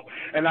that jump.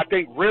 And I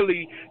think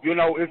really,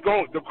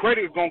 the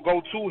credit is gonna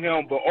go to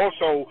him, but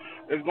also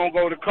it's gonna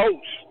go to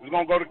coach. It's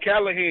gonna go to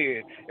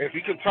Callahan. If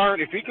he can turn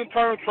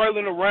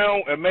Treylon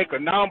around and make a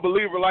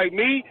non-believer like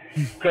me,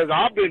 because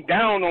I've been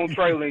down on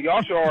Treylon.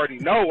 Y'all should already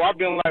know. I've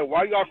been like,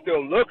 why y'all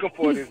still looking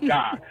for this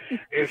guy?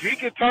 If he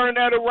can turn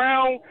that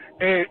around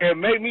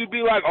and make me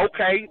be like,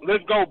 okay,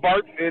 let's go,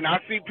 Burks. And I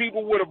see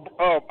people with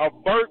a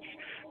Burks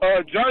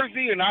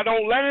jersey and I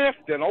don't laugh,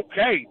 then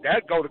okay,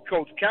 that go to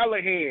Coach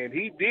Callahan.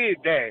 He did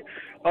that.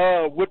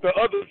 With the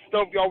other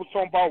stuff y'all was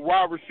talking about,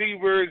 wide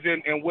receivers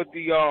and with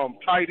the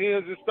tight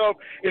ends and stuff,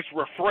 it's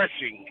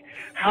refreshing.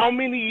 How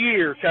many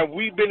years have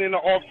we been in the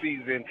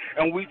offseason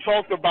and we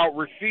talked about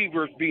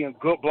receivers being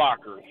good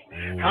blockers?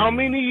 How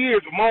many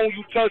years, Moan,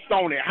 you touched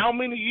on it, how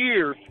many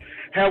years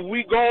have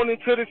we gone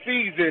into the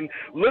season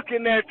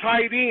looking at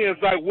tight ends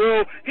like,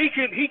 well, he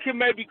can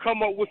maybe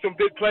come up with some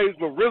big plays,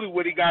 but really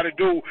what he got to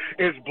do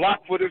is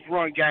block for this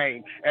run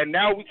game. And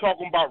now we're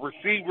talking about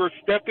receivers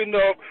stepping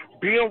up,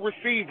 being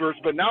receivers,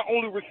 but not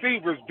only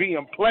receivers,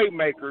 being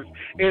playmakers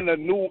in a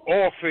new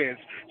offense.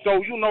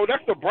 So,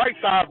 that's the bright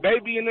side,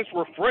 baby, and it's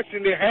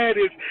refreshing. It had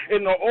it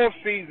in the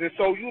offseason.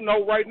 So,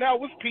 right now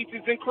it's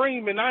peaches and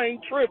cream, and I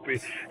ain't tripping.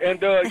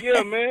 And,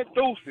 yeah, man,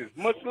 deuces.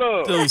 Much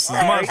love. Deuces.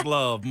 Much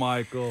love,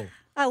 Michael.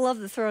 I love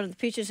the throwing of the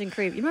peaches and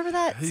cream. You remember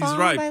that He's song,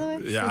 right. by the way?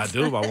 Yeah, I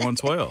do, by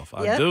 112.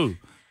 Yep. I do.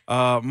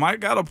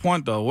 Mike got a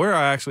point, though. We're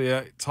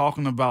actually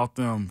talking about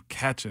them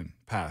catching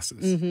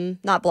passes.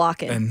 Not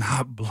blocking. And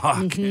not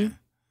blocking.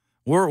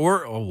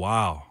 We're oh,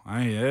 wow.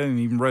 I didn't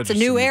even register.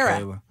 It's a new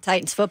era. Kayla.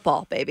 Titans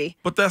football, baby.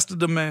 But that's the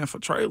demand for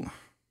Treylon.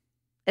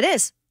 It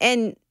is.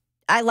 And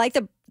I like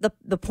the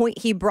point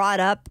he brought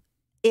up.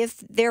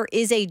 If there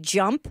is a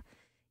jump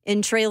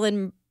in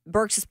Treylon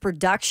Burks'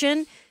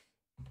 production,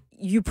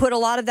 you put a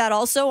lot of that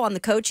also on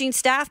the coaching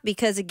staff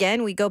because,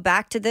 again, we go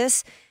back to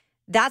this.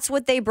 That's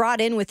what they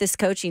brought in with this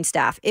coaching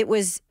staff. It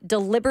was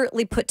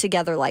deliberately put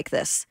together like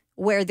this,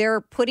 where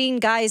they're putting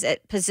guys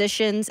at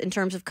positions in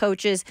terms of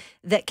coaches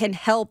that can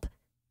help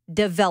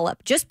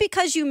develop. Just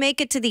because you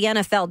make it to the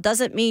NFL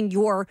doesn't mean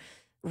you're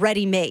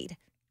ready-made.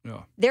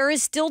 Yeah. There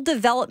is still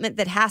development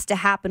that has to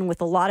happen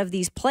with a lot of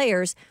these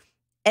players,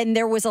 and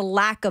there was a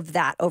lack of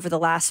that over the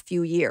last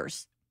few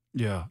years.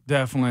 Yeah,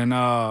 definitely. And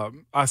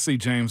I see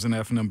James in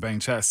F&M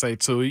Bank chat say,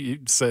 too, he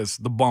says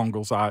the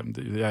Bungles.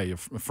 You're a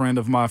friend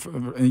of my,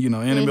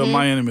 enemy of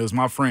my enemy is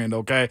my friend,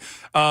 okay?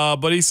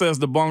 But he says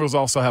the Bungles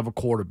also have a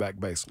quarterback,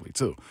 basically,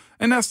 too.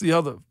 And that's the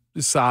other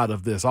side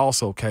of this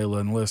also, Kayla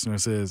and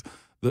listeners, is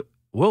that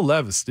Will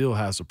Levis still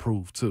has to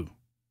prove, too.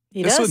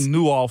 It's a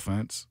new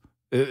offense.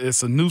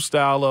 It's a new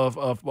style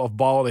of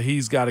ball that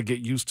he's got to get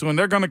used to, and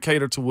they're going to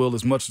cater to Will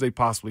as much as they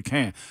possibly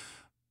can.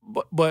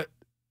 But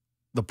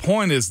the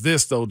point is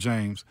this, though,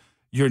 James.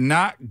 You're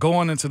not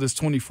going into this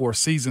 24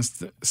 season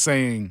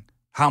saying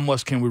how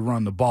much can we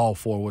run the ball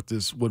for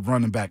with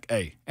running back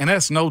A. And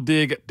that's no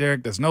dig at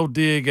Derek. That's no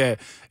dig at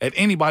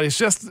anybody. It's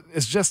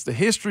just the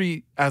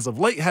history as of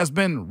late has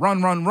been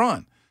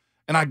run.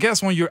 And I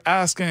guess when you're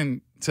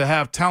asking to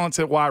have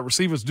talented wide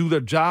receivers do their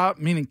job,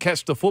 meaning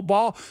catch the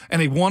football, and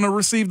they want to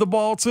receive the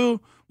ball too,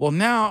 well,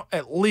 now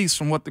at least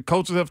from what the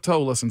coaches have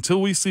told us,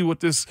 until we see what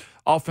this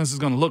offense is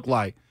going to look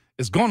like,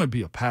 it's going to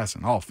be a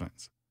passing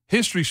offense.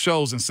 History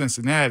shows in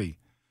Cincinnati,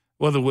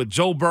 whether with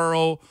Joe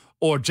Burrow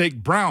or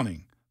Jake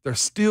Browning, they're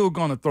still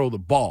going to throw the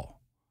ball.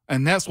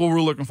 And that's what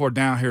we're looking for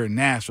down here in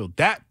Nashville.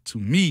 That, to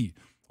me,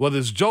 whether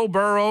it's Joe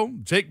Burrow,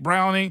 Jake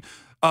Browning,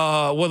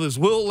 whether it's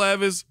Will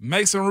Levis,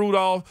 Mason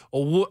Rudolph,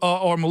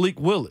 or Malik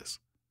Willis,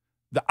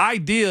 the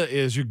idea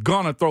is you're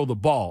going to throw the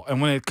ball.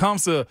 And when it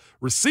comes to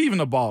receiving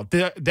the ball,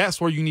 that's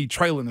where you need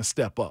Treylon to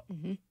step up.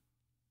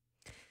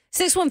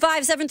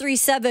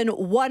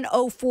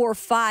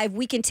 615-737-1045.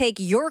 We can take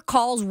your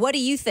calls. What do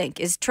you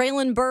think? Is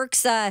Treylon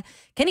Burks,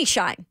 can he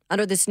shine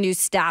under this new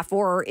staff,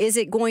 or is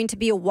it going to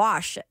be a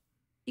wash?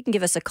 You can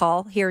give us a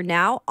call here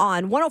now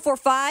on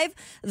 1045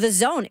 The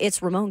Zone. It's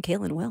Ramon,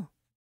 Kayla, Will.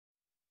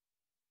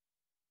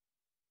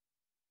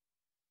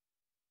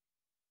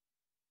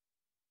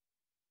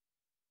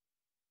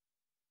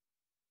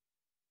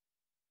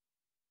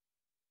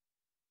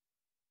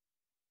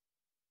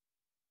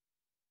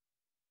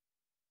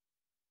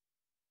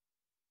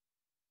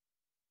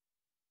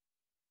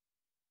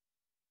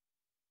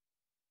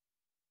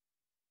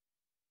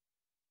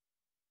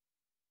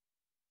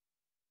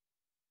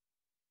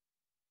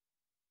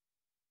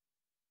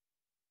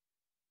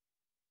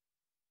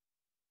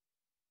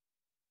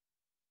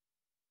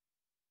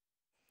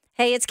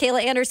 Hey, it's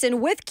Kayla Anderson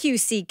with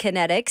QC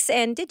Kinetics.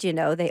 And did you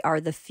know they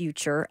are the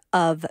future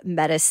of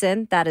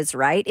medicine? That is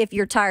right. If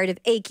you're tired of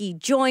achy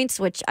joints,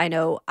 which I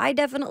know I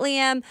definitely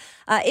am,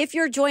 if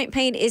your joint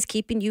pain is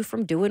keeping you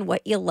from doing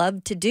what you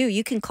love to do,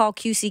 you can call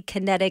QC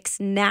Kinetics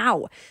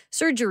now.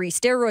 Surgery,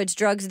 steroids,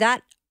 drugs,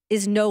 that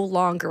is no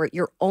longer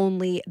your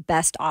only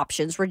best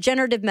options.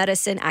 Regenerative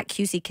medicine at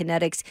QC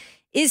Kinetics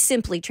is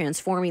simply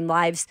transforming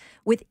lives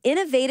with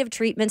innovative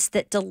treatments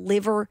that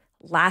deliver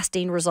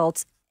lasting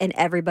results. And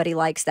everybody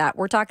likes that.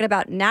 We're talking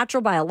about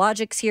natural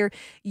biologics here,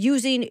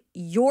 using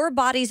your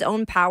body's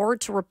own power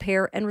to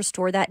repair and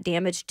restore that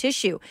damaged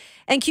tissue.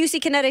 And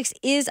QC Kinetics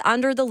is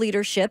under the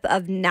leadership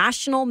of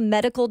National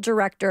Medical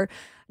Director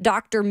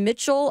Dr.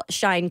 Mitchell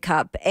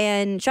Shinecup.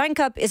 And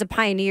Shinecup is a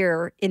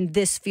pioneer in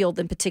this field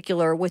in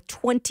particular, with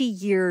 20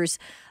 years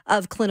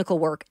of clinical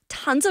work,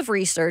 tons of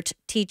research,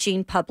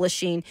 teaching,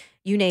 publishing,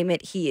 you name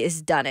it, he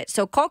has done it.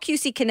 So call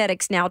QC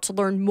Kinetics now to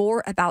learn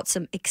more about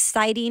some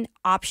exciting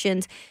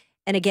options.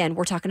 And again,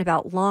 we're talking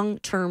about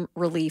long-term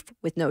relief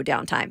with no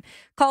downtime.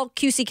 Call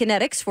QC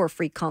Kinetics for a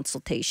free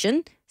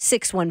consultation,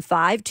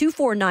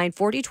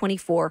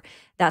 615-249-4024.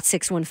 That's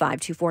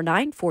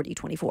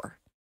 615-249-4024.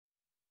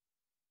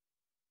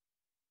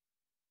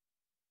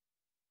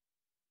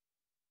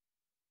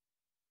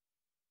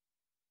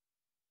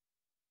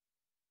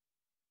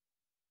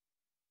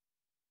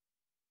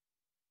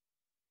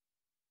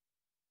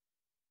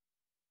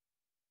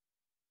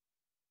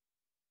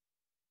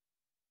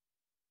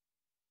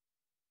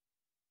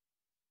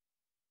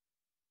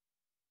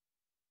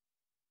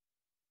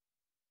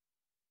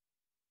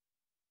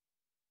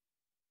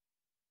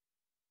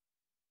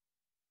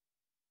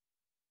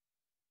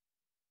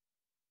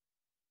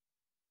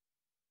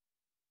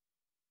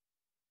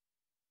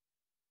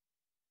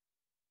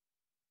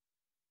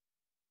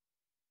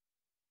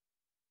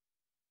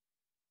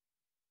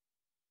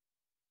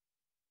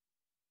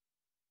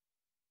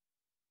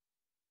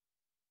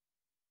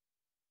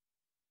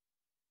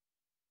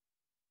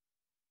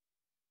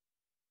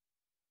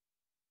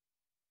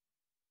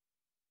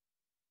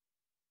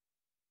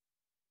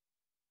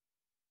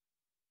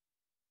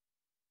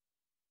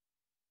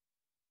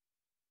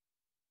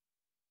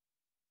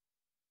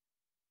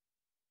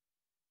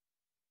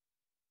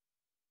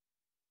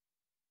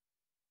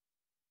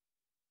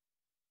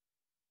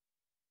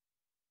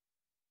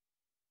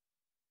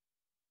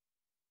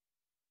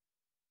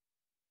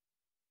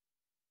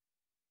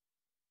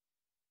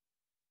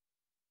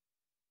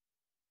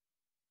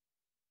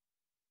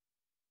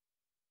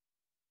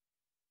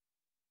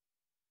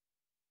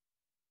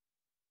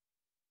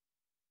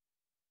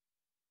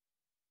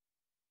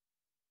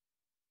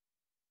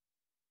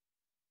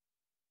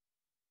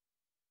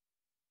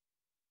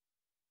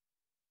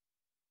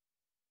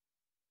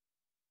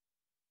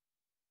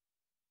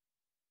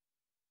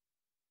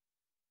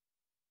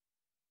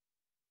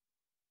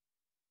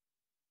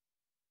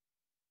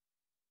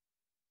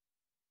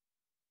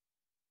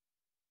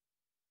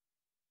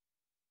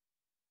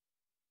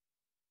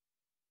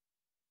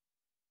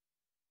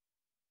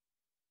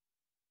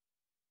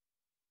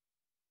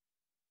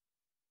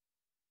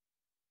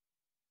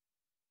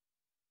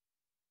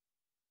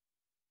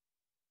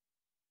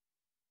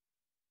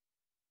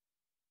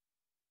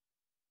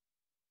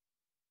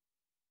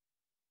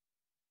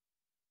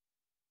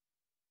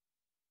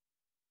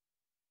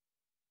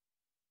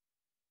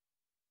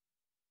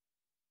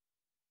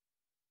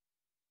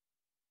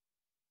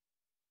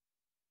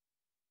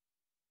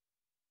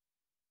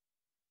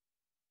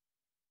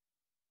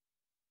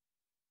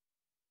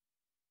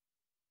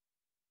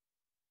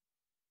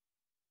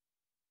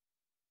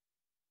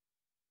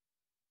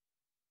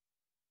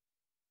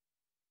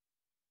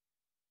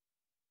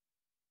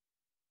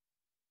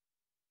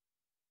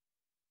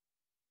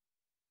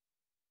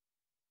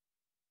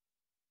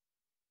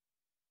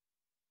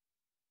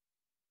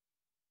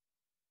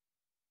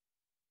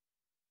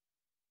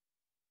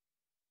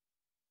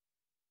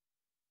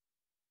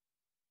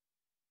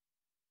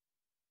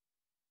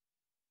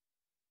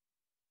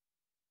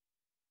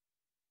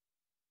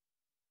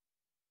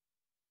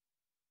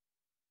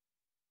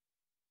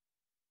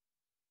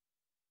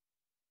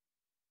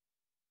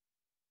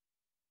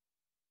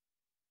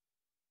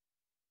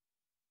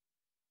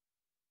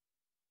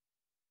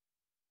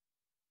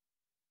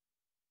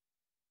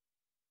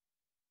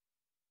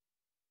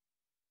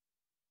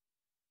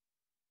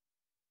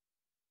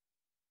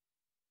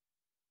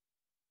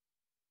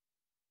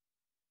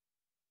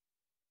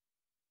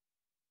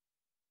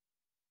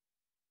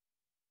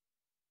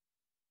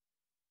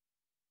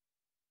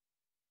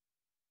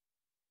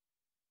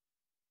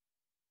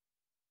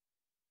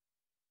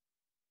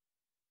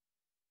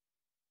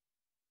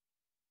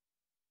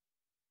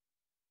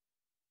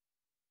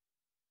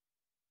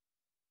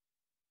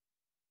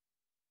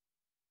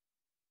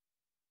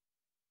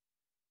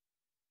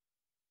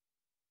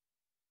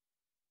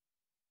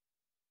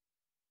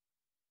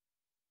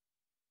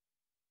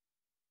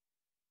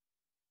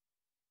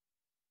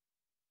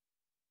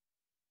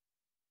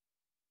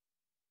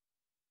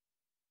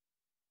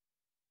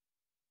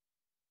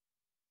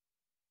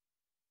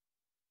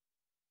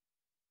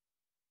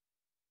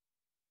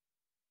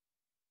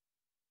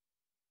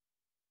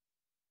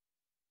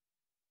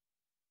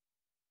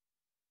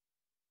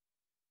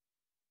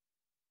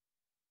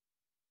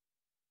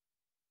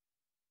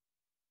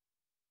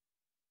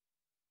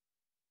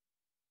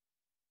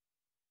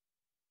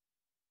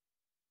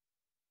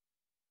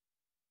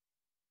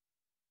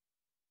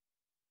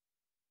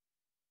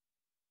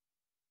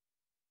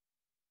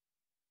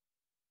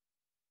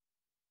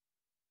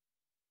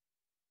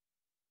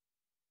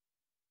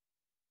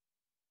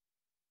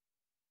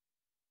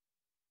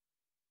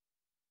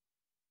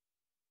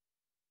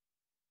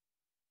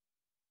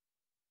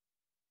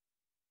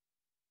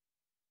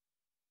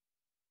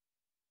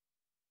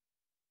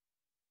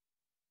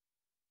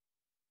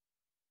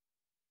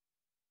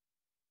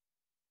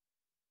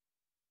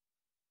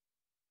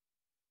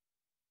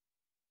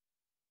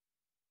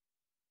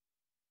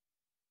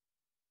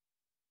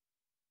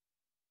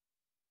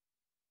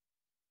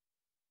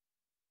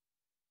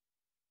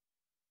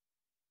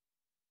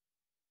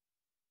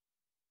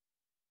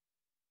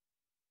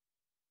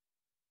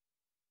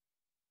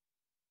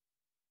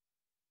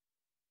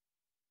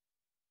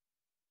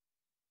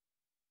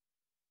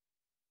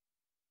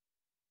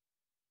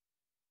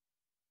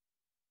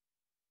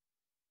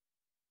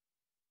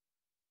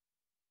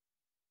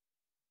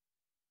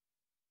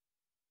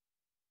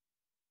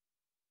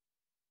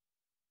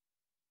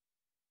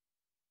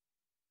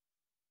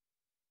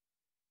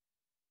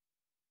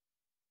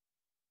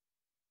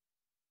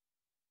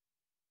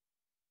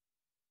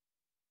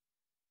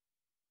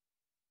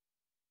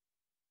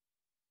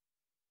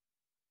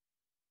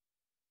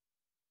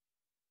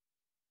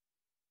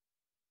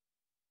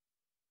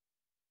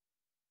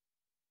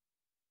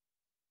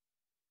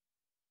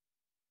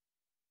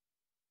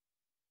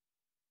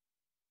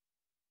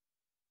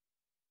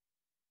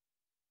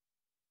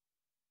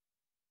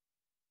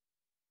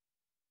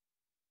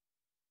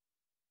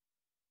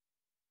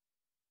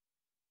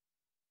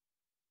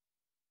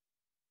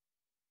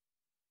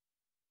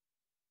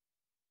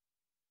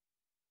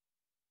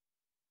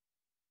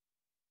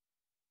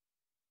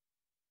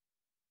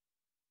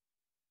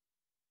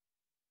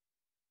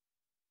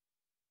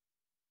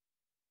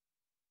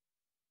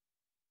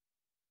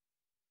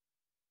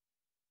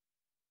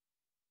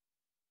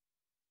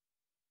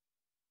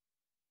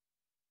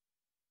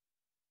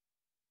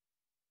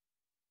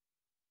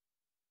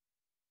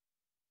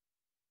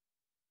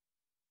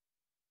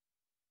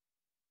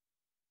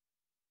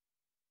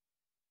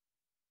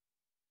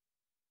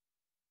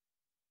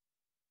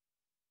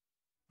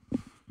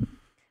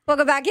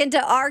 Welcome back into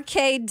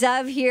RK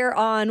Dove here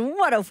on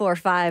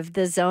 104.5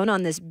 The Zone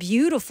on this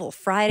beautiful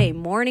Friday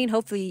morning.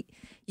 Hopefully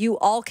you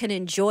all can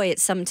enjoy it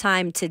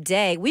sometime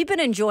today. We've been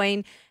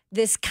enjoying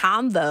this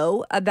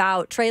convo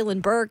about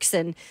Treylon Burks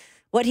and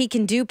what he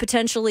can do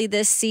potentially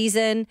this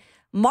season.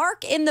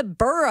 Mark in the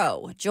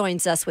Borough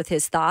joins us with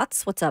his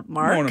thoughts. What's up,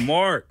 Mark? Morning,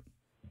 Mark.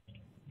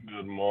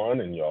 Good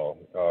morning,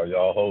 y'all.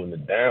 Y'all holding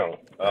it down.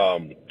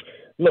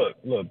 Look.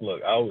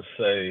 I would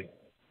say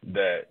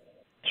that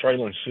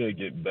Treylon should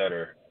get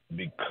better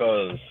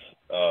because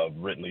of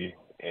Ridley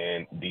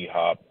and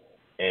D-Hop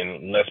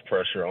and less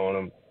pressure on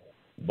him.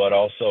 But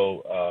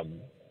also,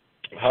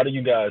 how do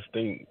you guys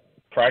think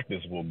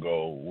practice will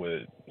go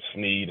with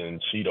Snead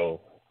and Cheeto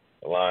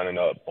lining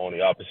up on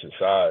the opposite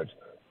sides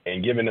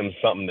and giving them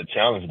something to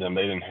challenge them?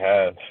 They didn't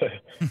have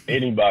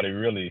anybody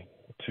really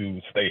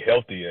to stay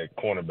healthy at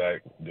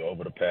cornerback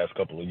over the past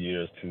couple of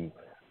years to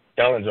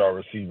challenge our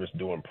receivers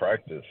during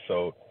practice.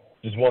 So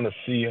just want to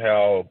see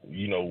how,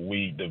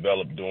 we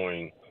develop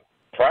during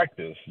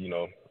practice,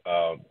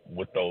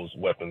 with those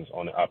weapons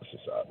on the opposite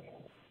side.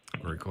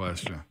 Great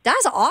question.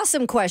 That's an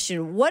awesome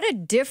question. What a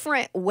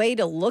different way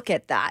to look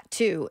at that,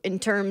 too, in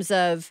terms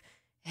of,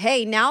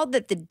 hey, now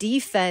that the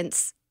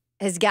defense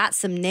has got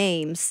some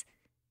names,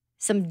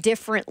 some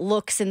different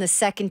looks in the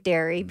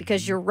secondary,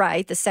 because you're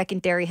right, the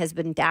secondary has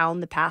been down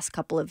the past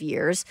couple of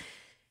years.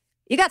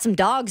 You got some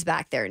dogs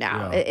back there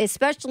now,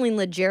 especially in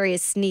L'Jarius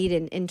Sneed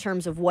in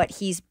terms of what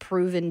he's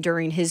proven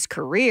during his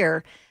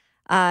career.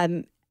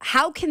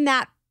 How can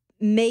that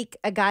make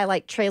a guy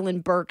like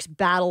Treylon Burks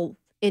battle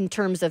in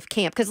terms of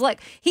camp? Because, look,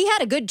 he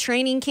had a good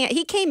training camp.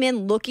 He came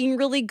in looking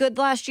really good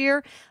last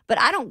year, but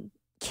I don't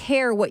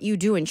care what you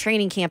do in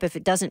training camp if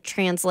it doesn't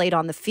translate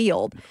on the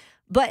field.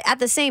 But at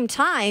the same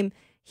time,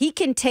 he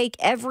can take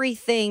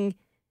everything,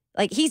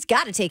 he's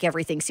got to take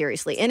everything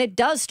seriously. And it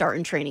does start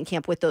in training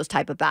camp with those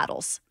type of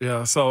battles.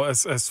 Yeah, so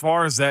as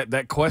far as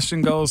that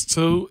question goes,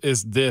 too,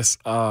 is this.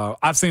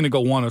 I've seen it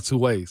go one or two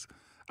ways.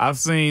 I've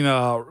seen,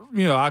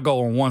 I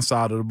go on one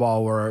side of the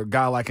ball where a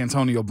guy like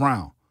Antonio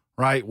Brown,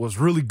 right, was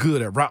really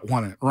good at route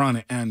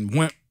running and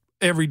went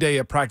every day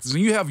at practice.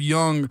 And you have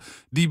young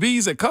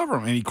DBs that cover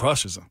him, and he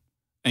crushes them.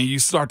 And you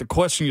start to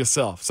question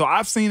yourself. So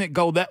I've seen it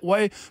go that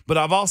way, but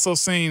I've also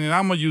seen, and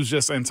I'm going to use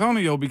just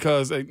Antonio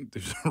because they're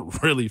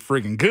really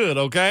freaking good,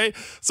 okay?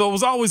 So it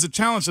was always a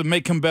challenge to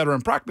make him better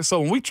in practice.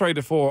 So when we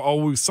traded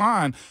we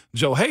signed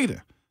Joe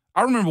Hayden,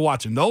 I remember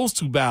watching those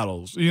two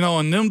battles,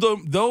 and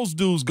those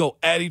dudes go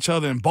at each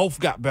other and both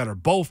got better.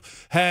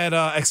 Both had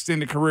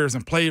extended careers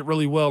and played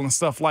really well and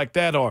stuff like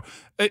that. Or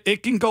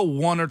it can go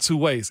one or two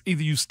ways.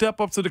 Either you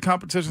step up to the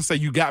competition and say,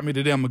 you got me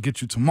today, I'm going to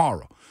get you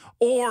tomorrow.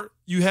 Or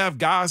you have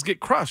guys get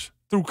crushed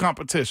through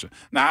competition.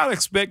 Now, I'd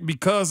expect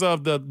because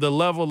of the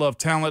level of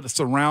talent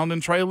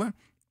surrounding Treylon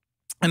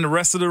and the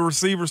rest of the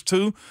receivers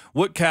too,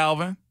 with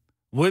Calvin,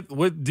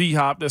 with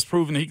D-Hop that's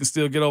proven that he can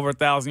still get over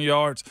 1,000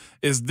 yards,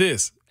 is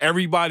this.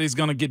 Everybody's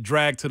going to get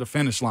dragged to the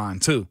finish line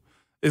too.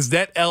 Is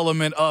that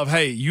element of,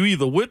 hey, you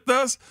either with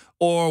us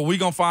or we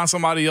going to find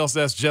somebody else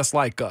that's just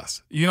like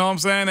us. You know what I'm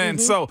saying?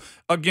 And so,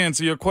 again,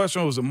 to your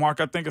question, was it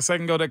Mark, I think a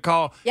second ago that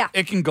call? Yeah.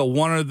 It can go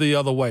one or the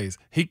other ways.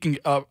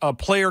 A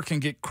player can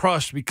get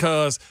crushed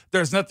because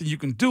there's nothing you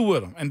can do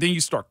with him. And then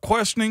you start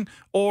questioning,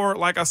 or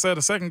like I said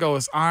a second ago,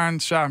 it's iron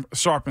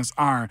sharpens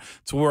iron,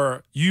 to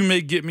where you may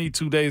get me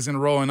 2 days in a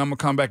row and I'm going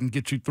to come back and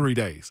get you 3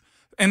 days.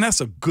 And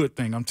that's a good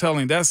thing. I'm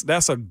telling you,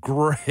 that's a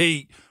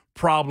great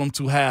problem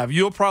to have.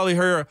 You'll probably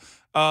hear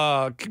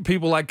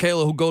people like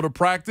Kayla who go to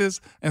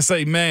practice and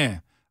say,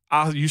 man,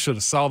 you should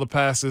have saw the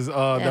passes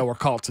that were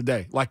caught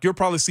today. Like, you'll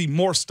probably see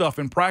more stuff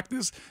in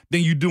practice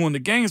than you do in the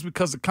games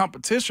because the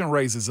competition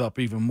raises up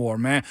even more,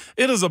 man.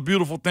 It is a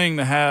beautiful thing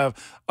to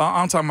have.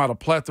 I'm talking about a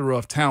plethora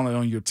of talent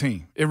on your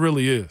team. It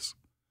really is.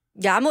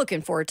 Yeah, I'm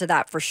looking forward to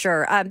that for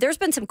sure. There's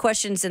been some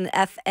questions in the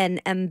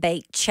FNM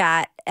Bake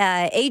chat.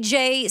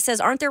 AJ says,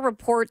 aren't there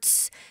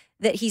reports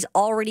that he's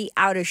already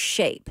out of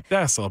shape?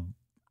 That's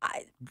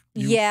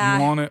you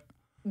want it?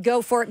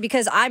 Go for it,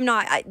 because I'm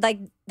not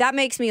that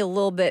makes me a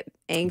little bit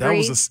angry. That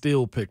was a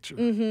still picture.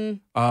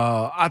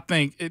 I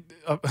think it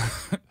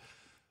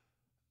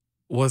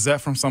was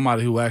that from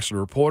somebody who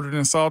actually reported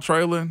and saw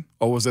Treylon,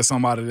 or was that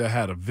somebody that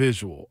had a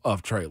visual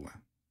of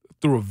Treylon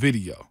through a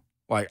video?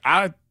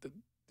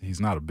 He's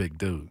not a big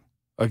dude.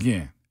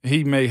 Again,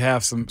 he may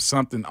have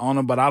something on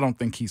him, but I don't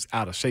think he's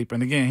out of shape.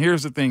 And again,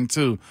 here's the thing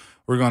too,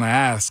 we're gonna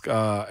ask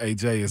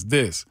AJ is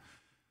this.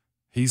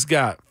 He's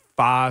got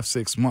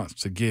 5-6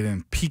 months to get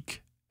in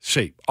peak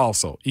shape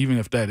also, even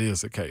if that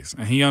is the case.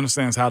 And he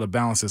understands how to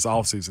balance his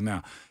offseason.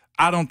 Now,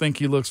 I don't think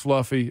he looks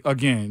fluffy.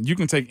 Again, you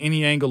can take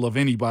any angle of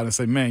anybody and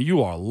say, man,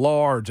 you are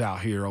large out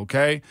here,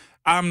 okay?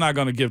 I'm not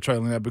going to give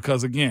Treylon that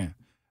because, again,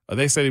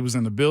 they said he was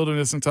in the building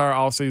this entire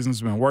offseason.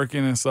 He's been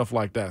working and stuff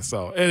like that.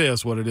 So it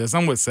is what it is.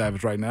 I'm with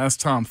Savage right now. That's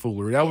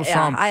tomfoolery. That was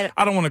I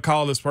don't want to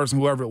call this person,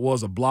 whoever it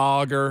was, a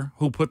blogger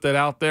who put that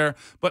out there.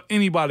 But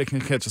anybody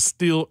can catch a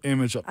still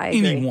image of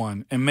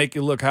anyone and make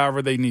it look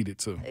however they need it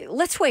to.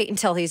 Let's wait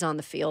until he's on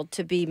the field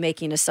to be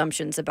making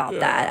assumptions about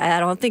that.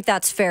 I don't think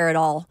that's fair at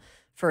all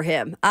for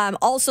him.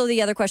 Also,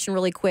 the other question,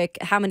 really quick: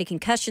 how many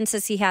concussions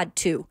has he had?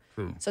 2.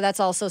 So that's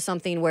also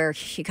something where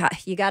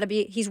you got to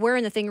be. He's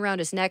wearing the thing around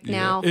his neck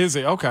now. Is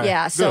he? Okay.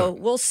 Yeah. So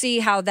Good. we'll see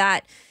how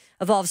that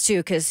evolves too,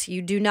 because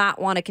you do not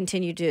want to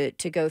continue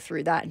to go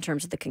through that in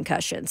terms of the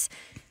concussions.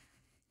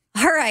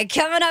 All right,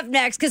 coming up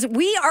next, because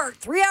we are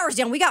 3 hours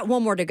down. We got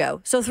one more to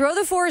go. So throw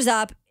the 4s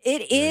up.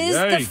 It is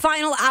the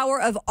final hour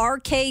of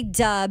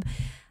RKW.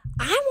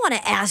 I want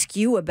to ask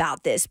you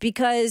about this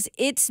because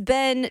it's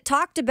been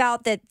talked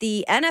about that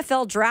the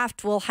NFL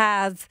draft will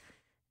have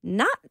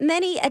not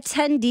many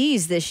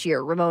attendees this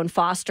year, Ramon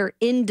Foster,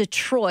 in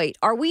Detroit.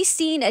 Are we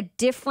seeing a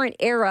different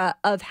era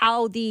of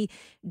how the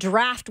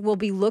draft will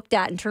be looked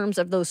at in terms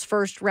of those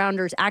first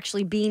rounders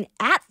actually being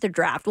at the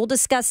draft? We'll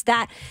discuss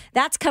that.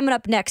 That's coming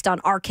up next on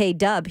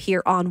RKW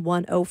here on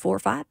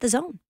 104.5 The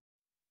Zone.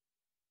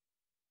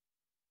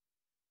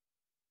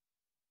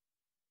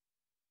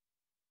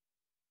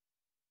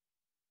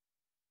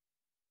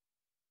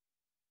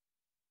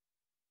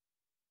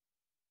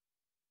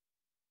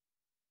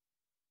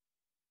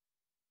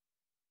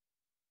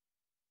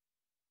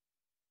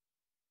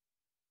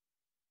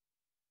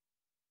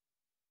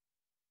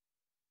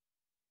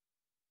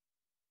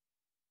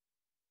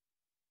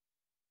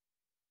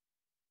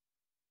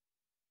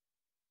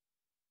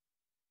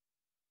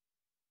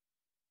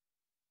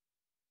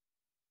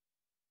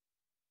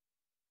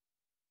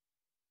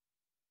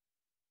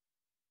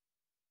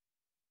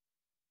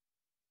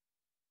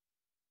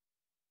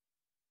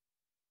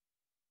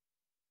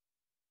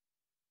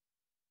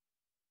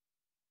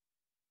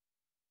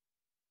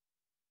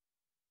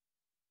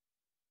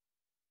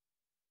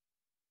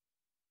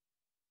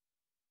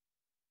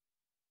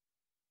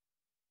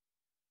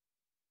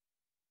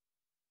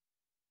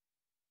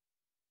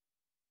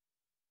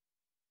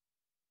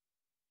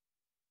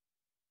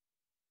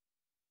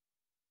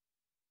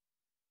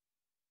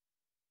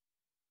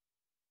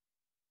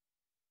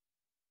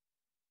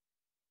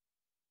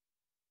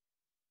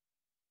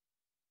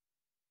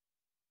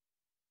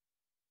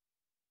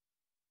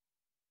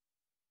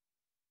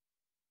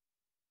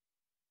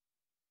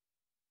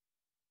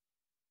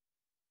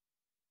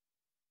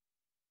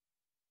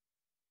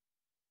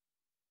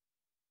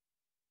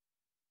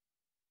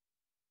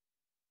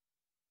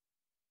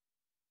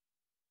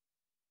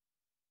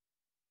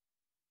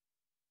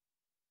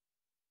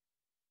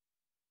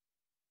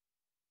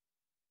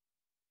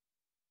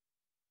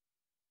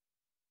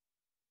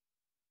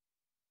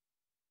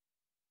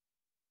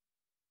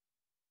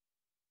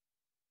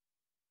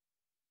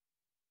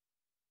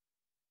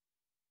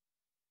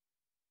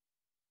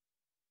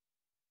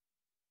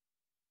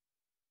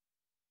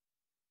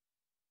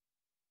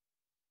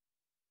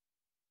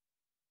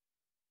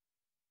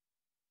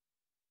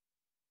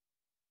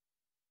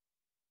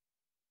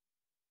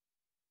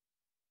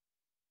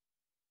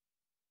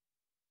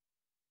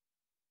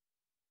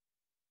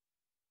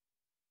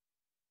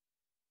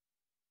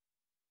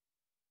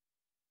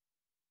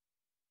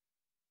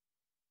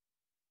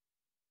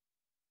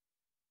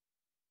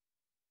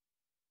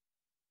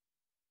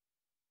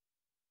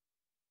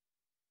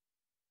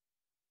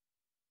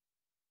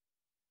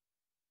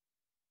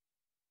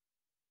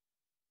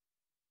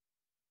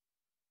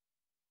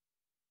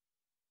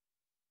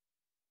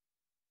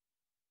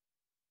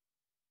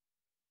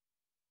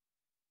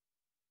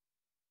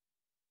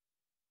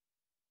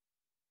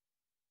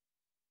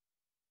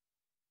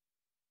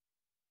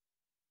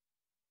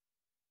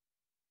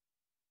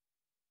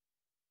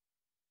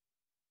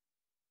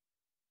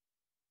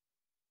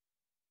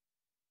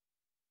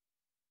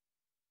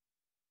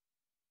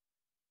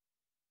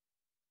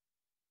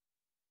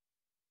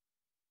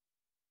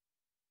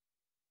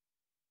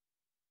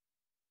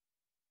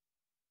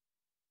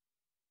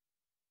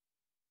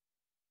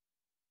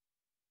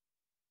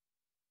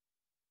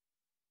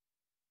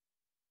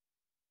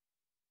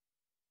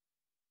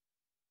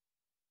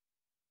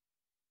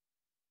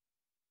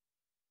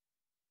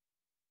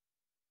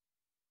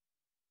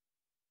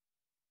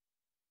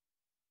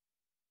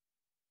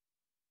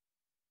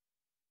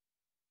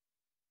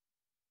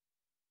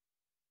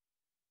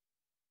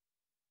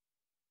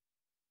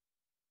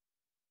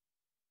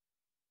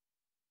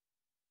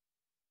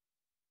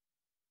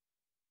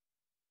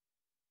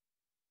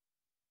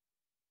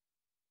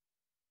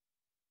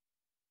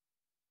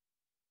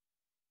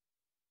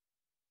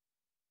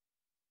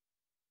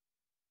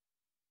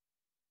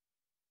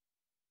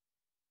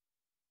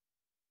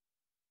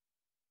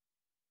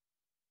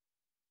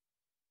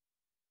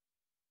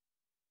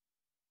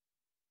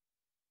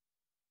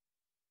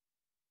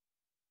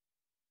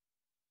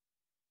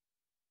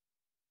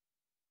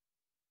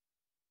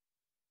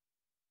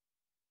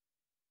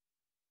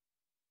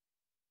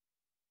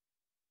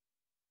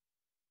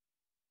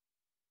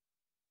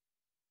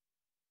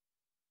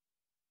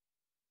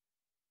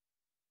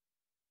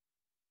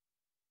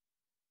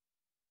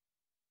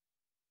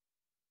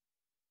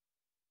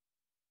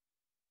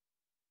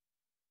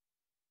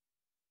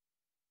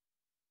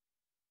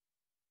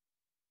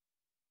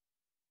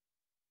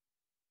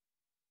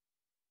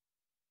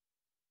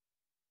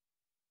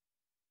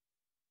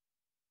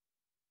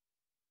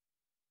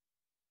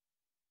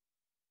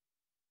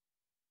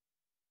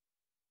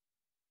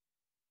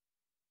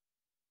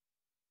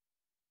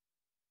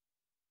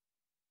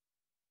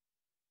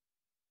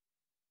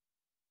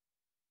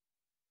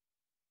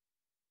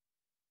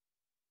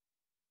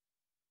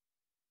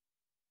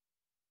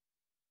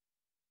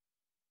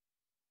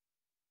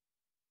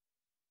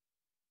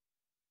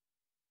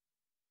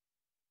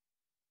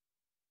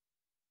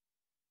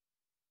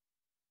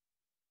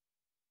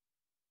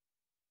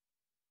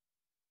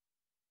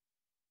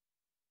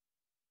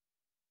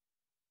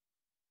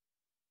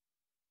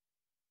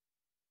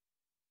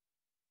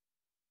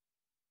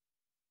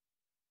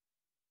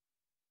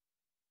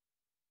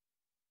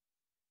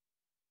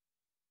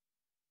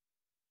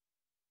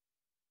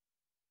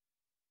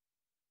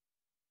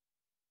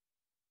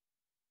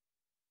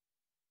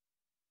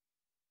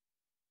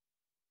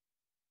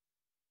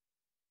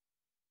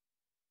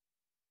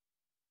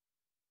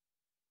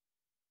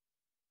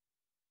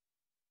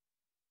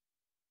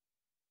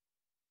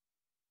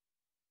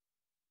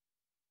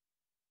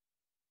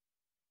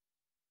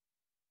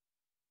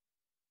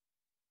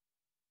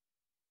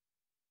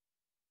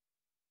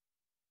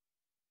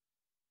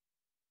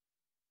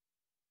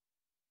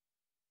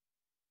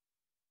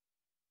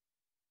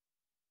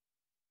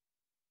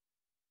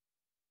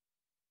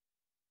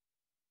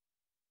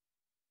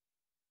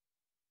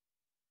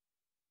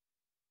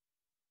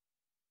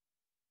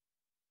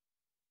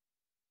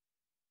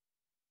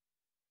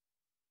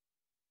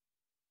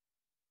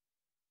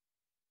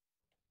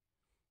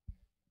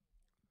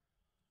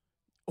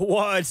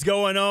 What's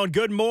going on?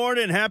 Good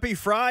morning. Happy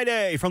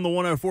Friday from the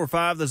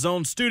 104.5 The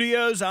Zone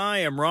Studios. I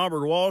am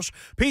Robert Walsh.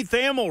 Pete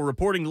Thamel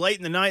reporting late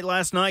in the night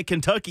last night.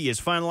 Kentucky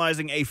is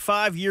finalizing a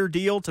 5-year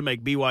deal to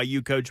make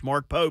BYU coach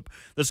Mark Pope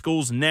the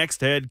school's next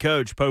head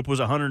coach. Pope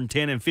was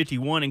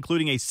 110-51,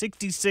 including a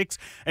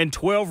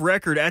 66-12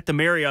 record at the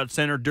Marriott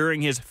Center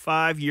during his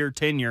 5-year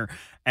tenure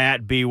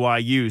at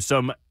BYU.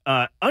 Some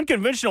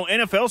unconventional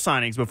NFL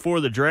signings before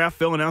the draft,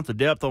 filling out the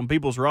depth on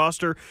people's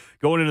roster.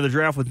 Going into the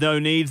draft with no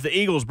needs, the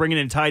Eagles bringing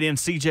in tight end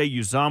C.J.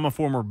 Uzomah,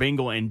 former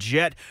Bengal and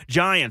Jet.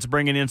 Giants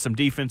bringing in some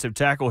defensive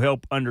tackle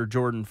help under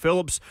Jordan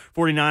Phillips.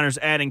 49ers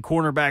adding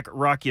cornerback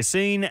Rock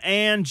Yassin,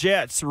 and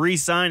Jets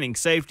re-signing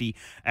safety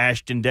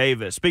Ashton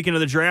Davis. Speaking of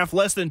the draft,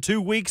 less than 2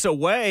 weeks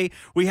away,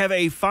 we have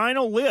a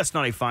final list,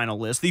 not a final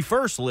list, the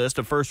first list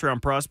of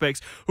first-round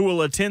prospects who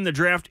will attend the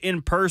draft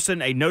in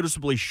person, a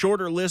noticeably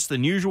shorter list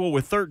than usual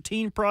with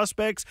 13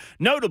 prospects,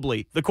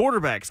 notably the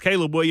quarterbacks,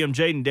 Caleb Williams,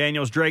 Jaden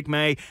Daniels, Drake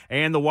May,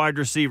 and the wide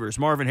receivers,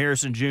 Marvin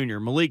Harrison Jr.,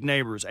 Malik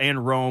Neighbors,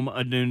 and Rome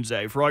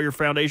Adunze. For all your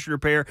foundation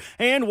repair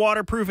and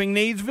waterproofing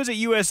needs, visit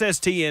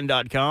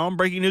USSTN.com.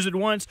 Breaking news at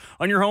once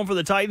on your home for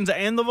the Titans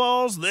and the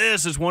Vols.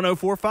 This is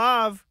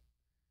 104.5.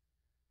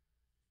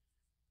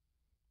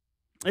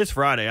 It's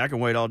Friday. I can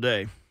wait all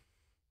day.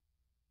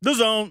 The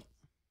Zone.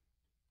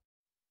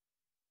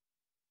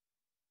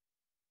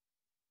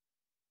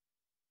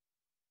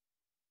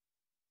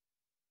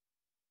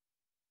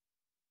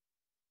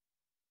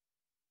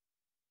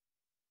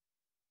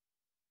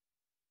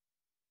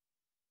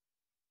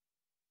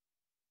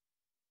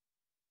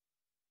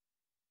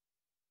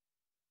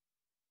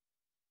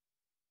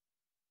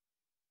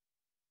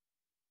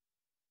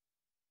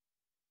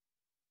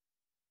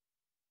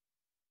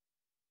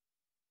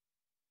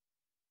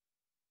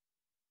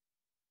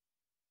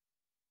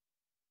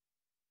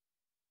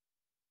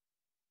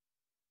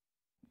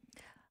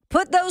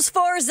 Put those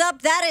fours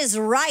up. That is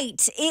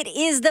right. It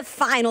is the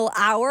final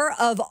hour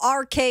of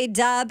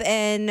RKW,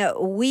 and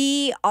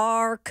we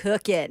are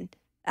cooking.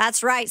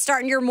 That's right.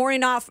 Starting your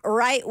morning off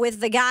right with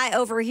the guy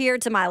over here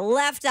to my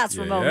left. That's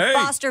Ramon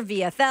Foster,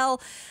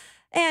 VFL,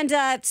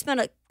 and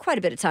spent quite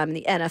a bit of time in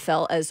the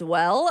NFL as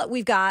well.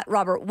 We've got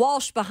Robert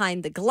Walsh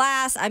behind the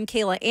glass. I'm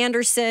Kayla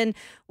Anderson.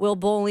 Will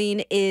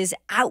Bowling is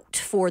out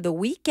for the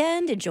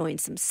weekend, enjoying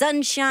some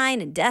sunshine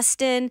in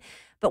Destin.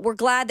 But we're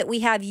glad that we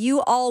have you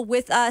all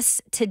with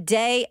us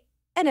today.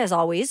 And as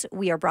always,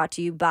 we are brought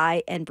to you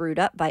by and brewed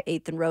up by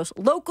 8th and Roast,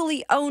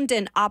 locally owned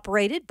and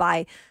operated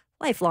by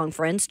lifelong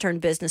friends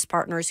turned business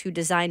partners who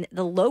design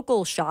the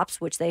local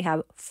shops, which they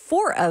have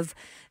 4 of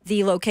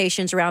the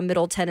locations around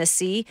Middle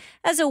Tennessee,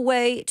 as a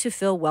way to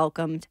feel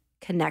welcomed,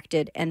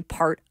 connected, and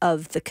part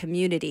of the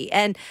community.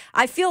 And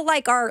I feel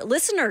like our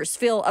listeners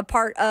feel a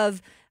part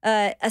of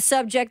a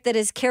subject that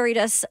has carried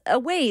us a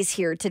ways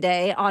here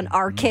today on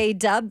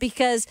RKW,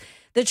 because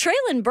the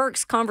Treylon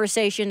Burks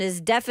conversation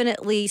is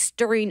definitely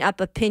stirring up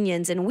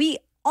opinions, and we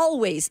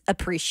always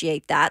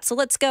appreciate that. So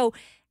let's go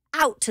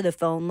out to the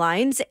phone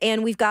lines,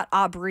 and we've got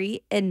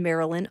Aubrey and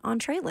Marilyn on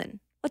Treylon.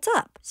 What's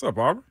up? What's up,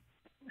 Aubrey?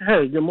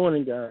 Hey, good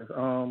morning, guys.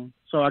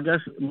 So I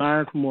guess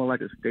mine's more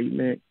like a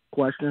statement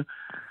question.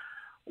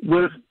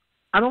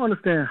 I don't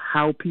understand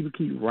how people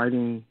keep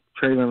writing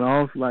Treylon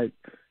off. Like,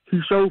 he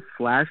showed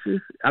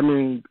flashes. I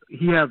mean,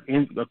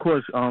 of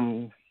course,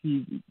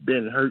 he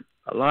been hurt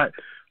a lot,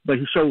 but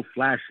he showed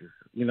flashes,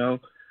 you know.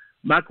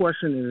 My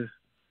question is,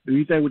 do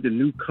you think with the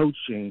new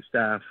coaching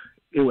staff,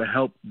 it would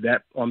help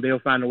that they'll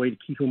find a way to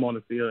keep him on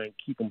the field and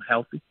keep him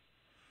healthy?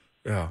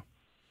 Yeah.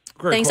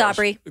 Great Thanks, question.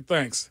 Aubrey.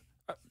 Thanks.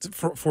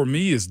 For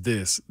me is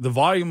this. The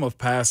volume of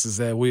passes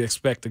that we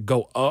expect to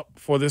go up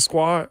for this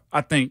squad,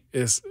 I think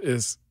is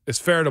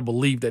fair to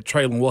believe that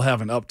Treylon will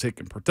have an uptick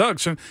in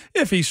production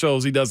if he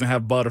shows he doesn't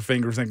have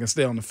butterfingers and can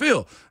stay on the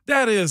field.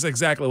 That is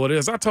exactly what it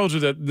is. I told you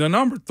that the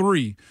number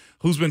 3,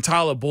 who's been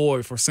Tyler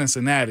Boyd for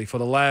Cincinnati for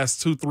the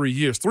last 3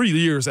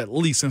 years at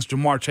least since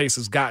Jamar Chase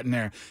has gotten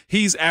there,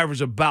 he's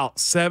averaged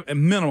about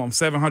minimum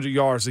 700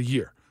 yards a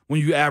year when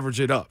you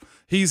average it up.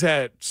 He's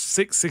had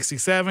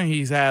 667.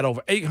 He's had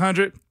over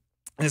 800.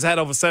 He's had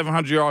over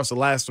 700 yards the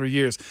last 3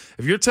 years.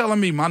 If you're telling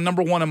me my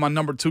number 1 and my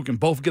number 2 can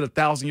both get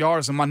 1,000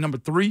 yards and my number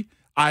 3,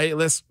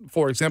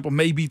 for example,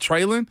 maybe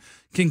Treylon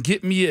can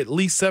get me at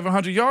least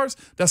 700 yards,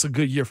 that's a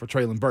good year for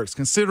Treylon Burks,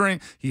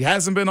 considering he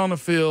hasn't been on the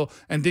field.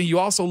 And then you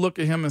also look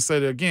at him and say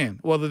that, again,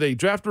 whether they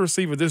draft a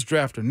receiver this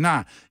draft or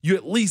not, you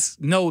at least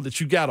know that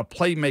you got a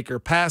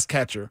playmaker, pass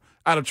catcher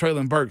out of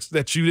Treylon Burks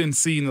that you didn't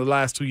see in the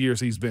last 2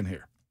 years he's been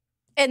here.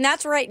 And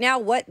that's right now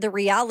what the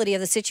reality of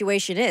the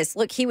situation is.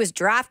 Look, he was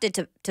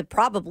drafted to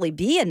probably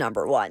be a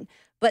number 1,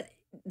 but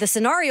the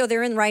scenario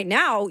they're in right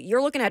now,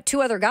 you're looking at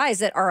 2 other guys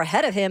that are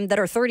ahead of him that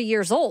are 30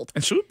 years old.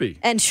 And should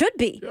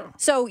be. Yeah.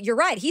 So you're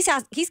right. He's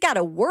got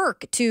to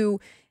work to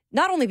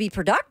not only be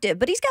productive,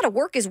 but he's got to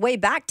work his way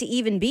back to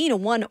even being a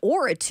 1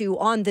 or a 2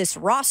 on this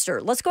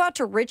roster. Let's go out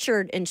to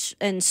Richard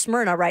in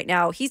Smyrna right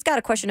now. He's got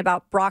a question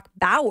about Brock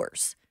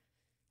Bowers.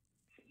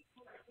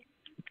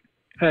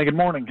 Hey, good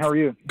morning. How are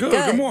you?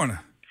 Good morning.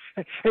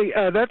 Hey,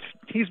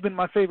 he's been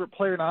my favorite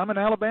player. Now, I'm an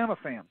Alabama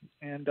fan.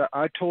 And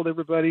I told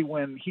everybody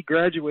when he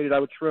graduated, I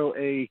would throw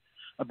a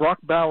Brock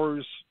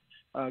Bowers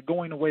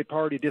going away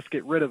party just to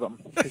get rid of him.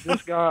 Because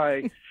this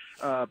guy,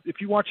 if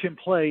you watch him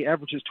play,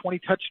 averages 20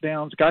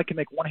 touchdowns. Guy can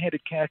make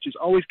one-handed catches,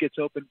 always gets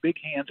open, big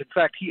hands. In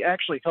fact, he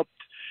actually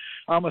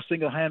almost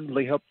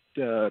single-handedly helped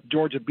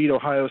Georgia beat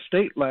Ohio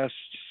State last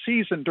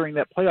season during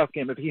that playoff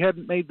game. If he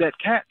hadn't made that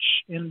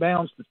catch in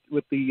bounds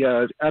with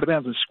the out of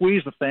bounds and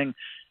squeezed the thing,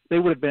 they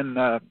would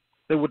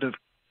have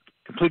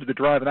completed the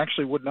drive and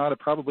actually would not have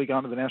probably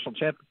gone to the national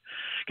championship.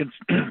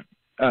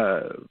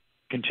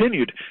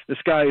 Continued. This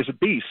guy is a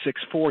beast.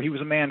 6'4". He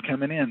was a man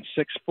coming in.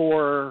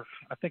 6'4",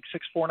 I think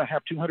 6'4 and a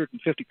half,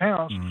 250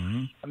 pounds.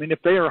 Mm-hmm. I mean, if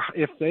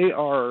they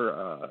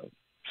are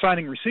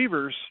signing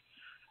receivers,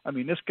 I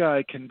mean, this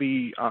guy can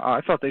be. I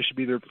thought they should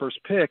be their first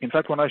pick. In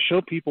fact, when I show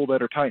people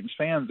that are Titans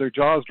fans, their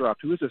jaws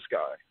dropped. Who is this guy?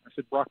 I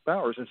said Brock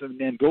Bowers. I said,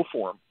 man, go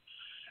for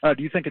him.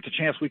 Do you think it's a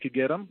chance we could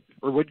get him,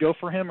 or would go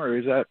for him, or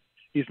is that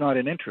he's not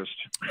in interest?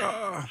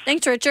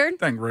 Thanks, Richard.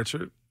 Thank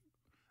Richard.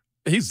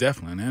 He's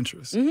definitely an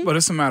interest. Mm-hmm. But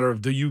it's a matter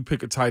of, do you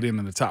pick a tight end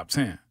in the top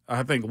 10?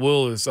 I think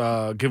Will is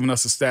giving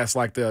us the stats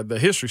like the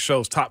history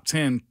shows top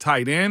 10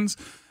 tight ends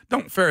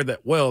don't fare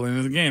that well.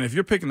 And again, if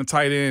you're picking a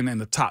tight end in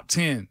the top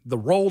 10, the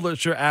role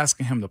that you're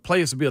asking him to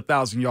play is to be a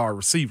 1,000-yard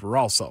receiver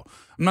also.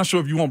 I'm not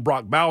sure if you want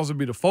Brock Bowers to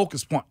be the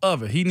focus point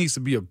of it. He needs to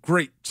be a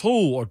great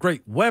tool, a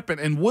great weapon,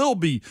 and will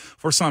be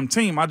for some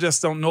team. I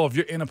just don't know if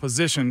you're in a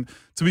position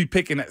to be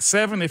picking at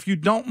 7 if you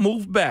don't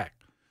move back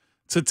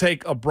to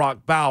take a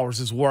Brock Bowers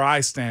is where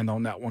I stand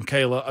on that one,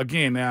 Kayla.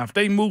 Again, now, if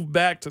they move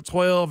back to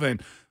 12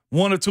 and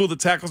one or two of the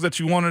tackles that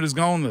you wanted is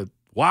gone, the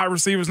wide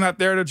receiver's not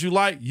there that you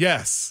like,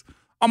 yes,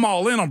 I'm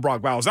all in on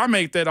Brock Bowers. I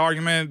made that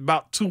argument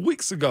about 2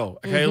 weeks ago,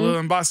 Kayla,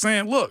 and by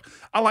saying, look,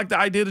 I like the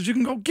idea that you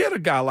can go get a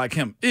guy like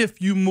him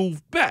if you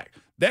move back.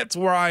 That's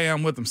where I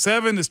am with him.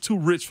 7 is too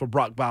rich for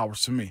Brock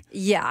Bowers to me.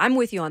 Yeah, I'm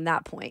with you on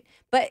that point.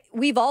 But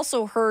we've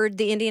also heard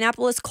the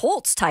Indianapolis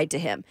Colts tied to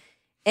him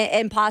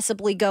and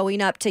possibly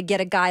going up to get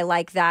a guy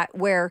like that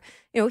where,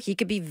 you know, he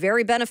could be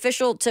very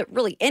beneficial to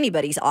really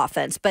anybody's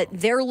offense. But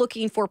they're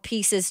looking for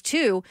pieces,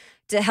 too,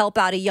 to help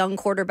out a young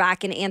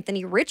quarterback in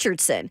Anthony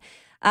Richardson.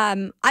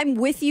 I'm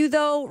with you,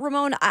 though,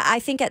 Ramon.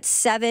 I think at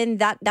 7,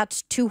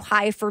 that's too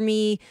high for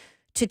me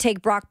to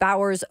take Brock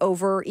Bowers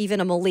over even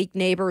a Malik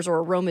Neighbors or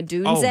a Roma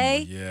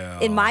Dunze,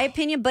 in my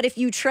opinion. But if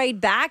you trade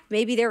back,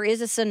 maybe there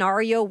is a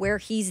scenario where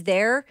he's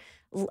there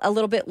a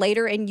little bit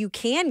later and you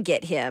can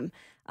get him.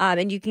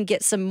 And you can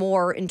get some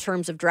more in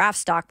terms of draft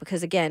stock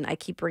because, again, I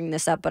keep bringing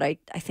this up, but I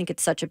think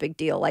it's such a big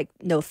deal. Like,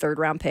 no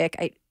third-round pick.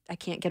 I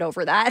can't get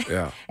over that.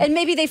 Yeah. And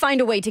maybe they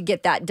find a way to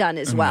get that done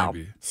as well.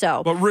 Maybe.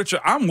 So, but, Richard,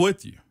 I'm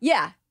with you.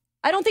 Yeah.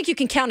 I don't think you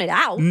can count it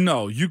out.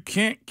 No, you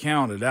can't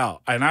count it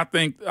out. And I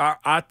think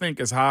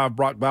as high of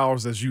Brock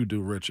Bowers as you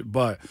do, Richard.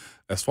 But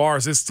as far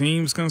as his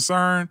team's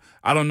concerned,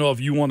 I don't know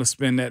if you want to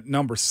spend that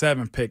number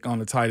 7 pick on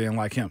the tight end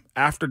like him.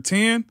 After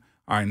 10,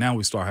 all right, now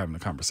we start having a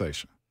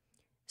conversation.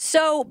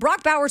 So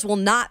Brock Bowers will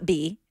not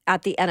be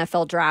at the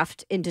NFL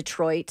draft in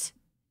Detroit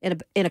in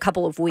a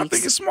couple of weeks. I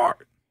think it's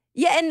smart.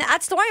 Yeah, and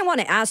that's why I want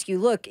to ask you.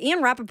 Look,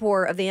 Ian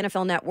Rappaport of the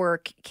NFL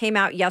Network came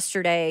out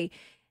yesterday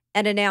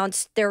and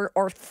announced there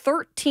are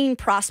 13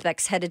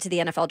 prospects headed to the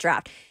NFL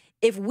draft.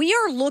 If we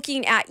are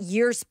looking at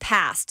years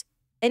past,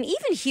 and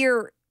even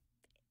here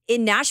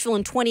in Nashville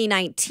in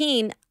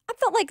 2019, I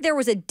felt like there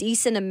was a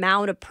decent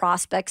amount of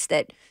prospects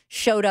that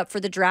showed up for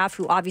the draft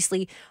who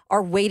obviously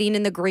are waiting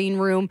in the green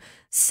room,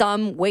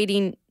 some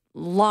waiting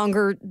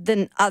longer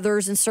than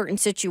others in certain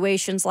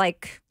situations,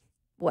 like,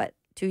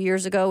 2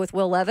 years ago with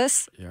Will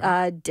Levis.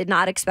 Did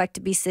not expect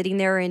to be sitting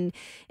there in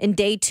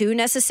day 2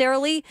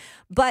 necessarily.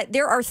 But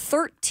there are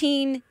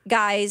 13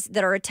 guys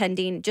that are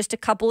attending. Just a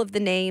couple of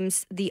the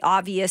names, the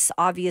obvious,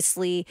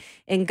 obviously,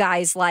 and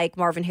guys like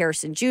Marvin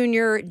Harrison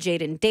Jr.,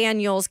 Jaden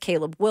Daniels,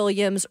 Caleb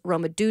Williams,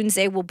 Roma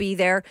Dunze will be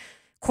there.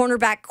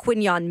 Cornerback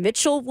Quinyon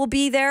Mitchell will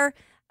be there.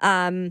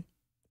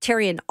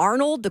 Terrion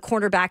Arnold, the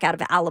cornerback out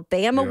of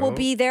Alabama, will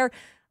be there.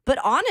 But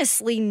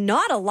honestly,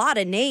 not a lot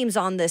of names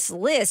on this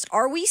list.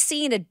 Are we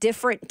seeing a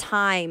different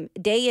time,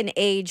 day and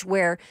age,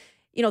 where,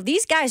 you know,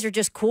 these guys are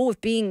just cool with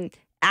being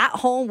at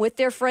home with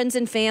their friends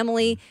and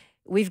family?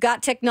 We've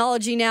got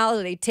technology now.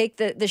 They take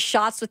the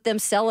shots with them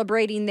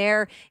celebrating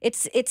there.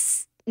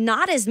 It's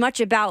not as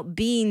much about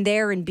being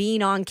there and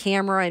being on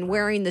camera and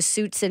wearing the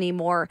suits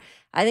anymore.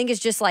 I think it's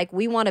just like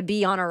we want to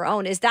be on our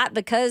own. Is that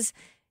because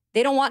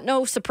they don't want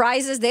no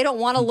surprises? They don't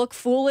want to look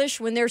foolish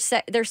when they're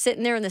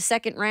sitting there in the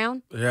second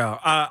round? Yeah,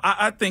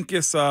 I think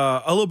it's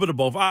a little bit of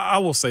both. I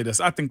will say this.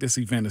 I think this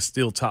event is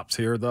still top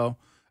tier, though.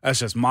 That's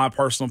just my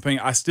personal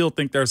opinion. I still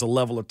think there's a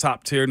level of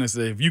top tierness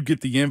that if you get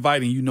the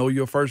invite and you know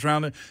you're a first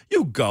rounder,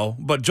 you go.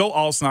 But Joe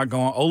Alt's not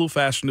going. Olu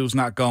Fashanu's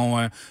not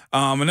going.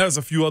 And there's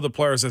a few other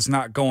players that's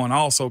not going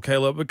also,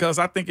 Caleb, because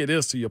I think it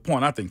is, to your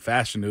point, I think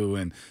Fashanu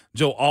and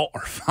Joe Alt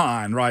are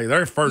fine, right?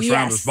 They're first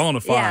rounders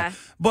bona fide. Yeah.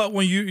 But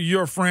when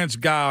you're a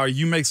French guy or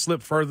you may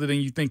slip further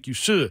than you think you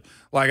should,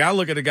 like I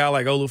look at a guy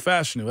like Olu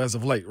Fashanu as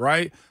of late,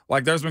 right?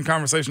 Like there's been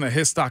conversation that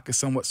his stock is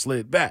somewhat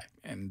slid back.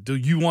 And do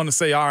you want to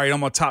say, all right,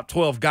 I'm a top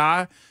 12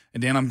 guy,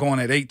 and then I'm going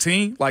at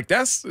 18. Like,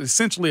 that's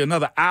essentially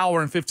another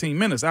hour and 15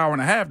 minutes, hour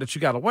and a half that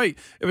you got to wait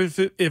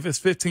if it's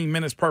 15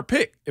 minutes per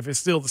pick, if it's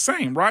still the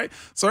same, right?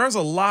 So there's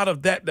a lot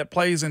of that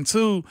plays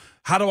into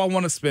how do I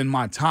want to spend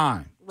my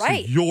time.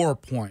 Right. To your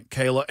point,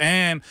 Kayla.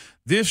 And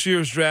this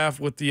year's draft,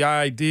 with the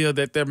idea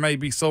that there may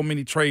be so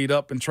many trade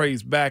up and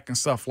trades back and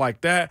stuff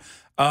like that,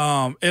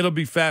 it'll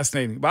be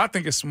fascinating. But I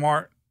think it's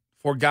smart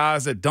for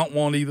guys that don't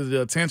want either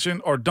the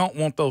attention or don't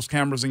want those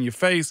cameras in your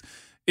face.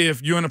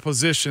 If you're in a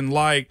position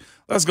like,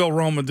 let's go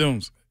Roma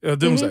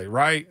Doomsday,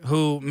 right?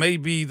 Who may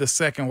be the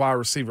second wide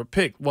receiver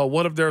pick. Well,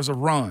 what if there's a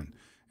run?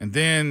 And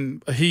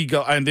then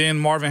then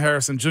Marvin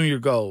Harrison Jr.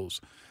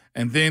 goes.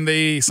 And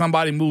then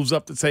somebody moves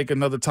up to take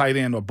another tight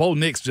end, or Bo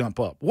Nix jump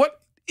up.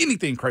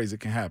 Anything crazy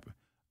can happen.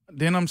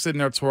 Then I'm sitting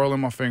there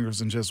twirling my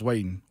fingers and just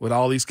waiting with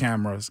all these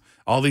cameras,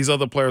 all these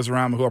other players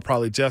around me who are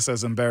probably just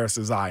as embarrassed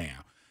as I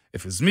am.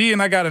 If it's me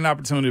and I got an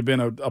opportunity to be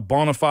a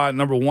bona fide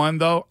number one,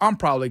 though, I'm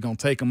probably going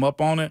to take them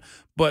up on it.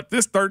 But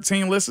this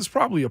 13 list is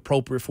probably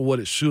appropriate for what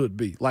it should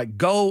be. Like,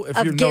 go if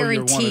you know you're one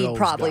of those guaranteed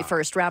probably guys.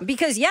 first round.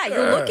 Because,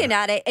 you're looking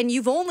at it, and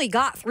you've only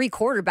got 3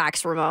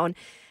 quarterbacks, Ramon.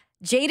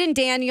 Jaden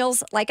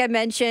Daniels, like I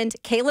mentioned,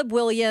 Caleb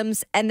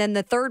Williams, and then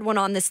the third one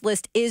on this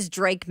list is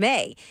Drake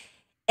May.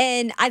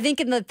 And I think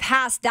in the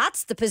past,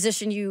 that's the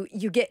position you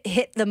get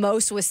hit the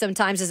most with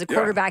sometimes as a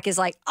quarterback is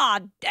like,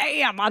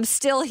 damn, I'm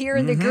still here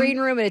in the green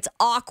room and it's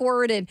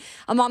awkward and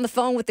I'm on the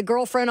phone with the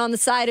girlfriend on the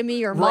side of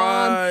me or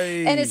mom.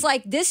 And it's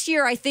like this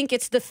year, I think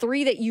it's the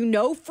 3 that you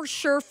know for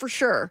sure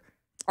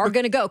are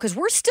going to go. Because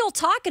we're still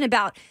talking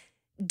about,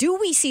 do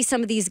we see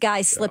some of these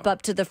guys slip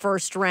up to the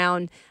first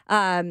round,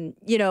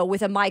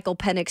 with a Michael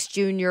Penix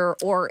Jr.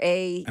 or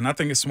a And I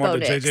think it's smart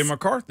that J.J.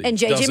 McCarthy and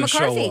J.J.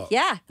 McCarthy.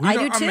 Yeah, I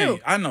do too.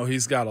 I know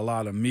he's got a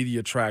lot of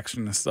media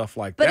traction and stuff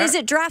like but that. But is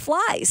it draft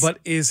lies? But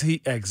is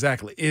he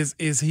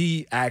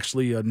he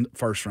actually a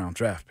first-round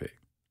draft pick?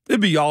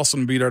 It'd be awesome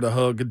to be there to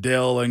hug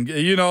Goodell and,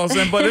 you know what I'm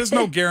saying? But there's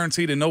no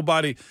guarantee that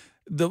nobody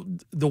 –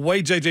 the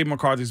way J.J.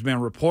 McCarthy's been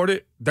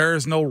reported, there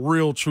is no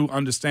real true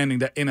understanding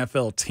that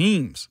NFL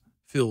teams –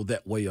 feel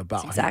that way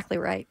about That's exactly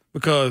him. Right.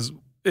 Because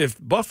if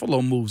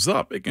Buffalo moves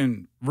up, it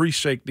can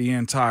reshake the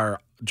entire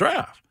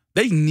draft.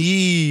 They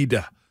need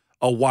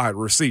a wide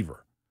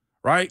receiver,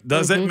 right?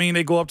 Does that mean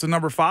they go up to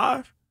number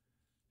 5?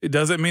 It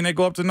doesn't mean they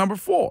go up to number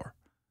 4.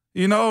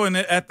 And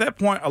at that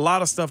point, a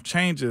lot of stuff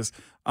changes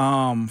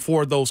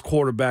for those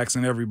quarterbacks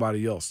and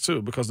everybody else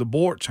too, because the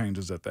board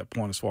changes at that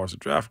point as far as the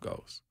draft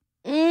goes.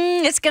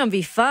 It's going to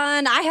be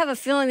fun. I have a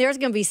feeling there's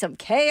going to be some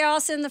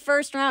chaos in the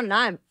first round, and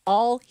I'm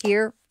all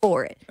here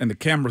for it. And the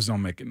cameras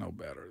don't make it no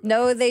better.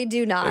 No, they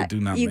do not. They do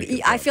not make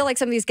it I feel like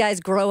some of these guys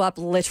grow up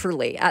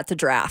literally at the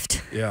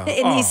draft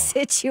in these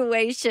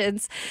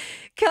situations.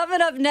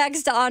 Coming up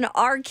next on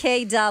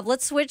RKW,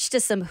 let's switch to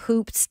some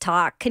hoops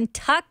talk.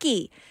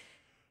 Kentucky,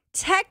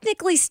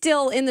 technically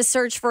still in the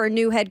search for a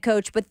new head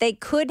coach, but they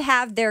could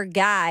have their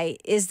guy.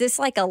 Is this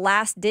like a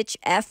last-ditch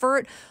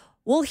effort?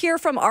 We'll hear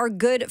from our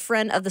good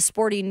friend of the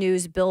Sporting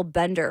News, Bill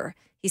Bender.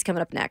 He's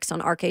coming up next on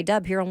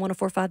RKW here on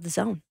 104.5 The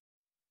Zone.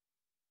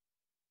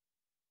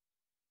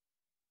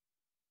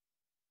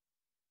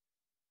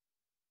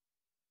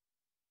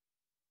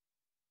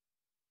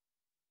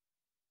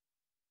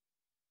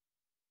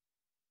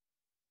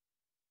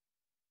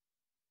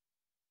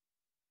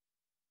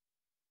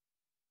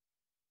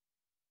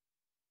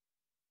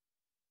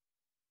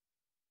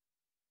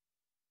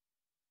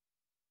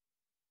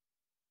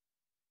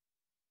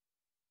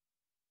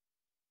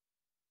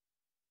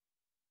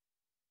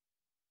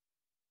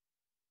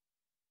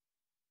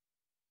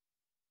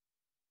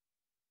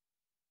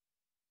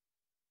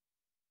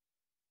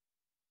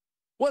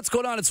 What's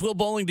going on? It's Will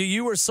Bowling. Do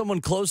you or someone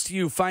close to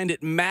you find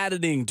it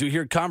maddening to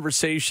hear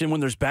conversation when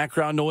there's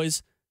background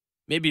noise?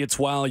 Maybe it's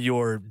while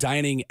you're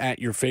dining at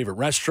your favorite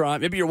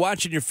restaurant. Maybe you're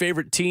watching your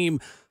favorite team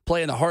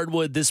play in the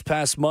hardwood this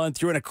past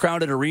month. You're in a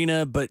crowded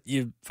arena, but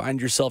you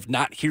find yourself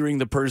not hearing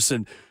the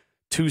person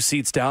 2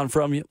 seats down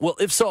from you. Well,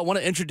 if so, I want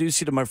to introduce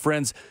you to my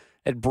friends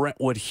at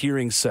Brentwood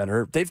Hearing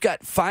Center. They've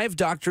got 5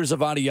 doctors of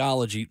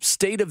audiology,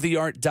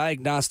 state-of-the-art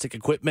diagnostic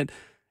equipment,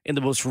 and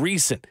the most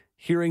recent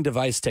hearing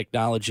device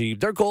technology.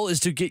 Their goal is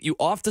to get you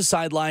off the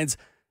sidelines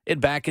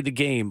and back in the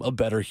game of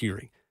better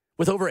hearing.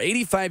 With over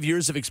 85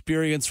 years of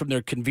experience from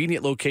their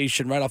convenient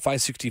location right off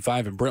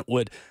I-65 in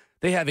Brentwood,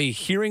 they have a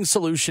hearing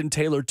solution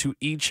tailored to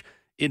each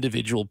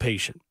individual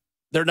patient.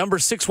 Their number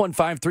is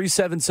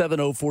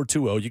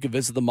 615-377-0420. You can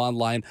visit them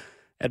online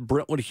at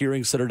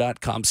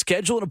BrentwoodHearingCenter.com.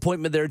 Schedule an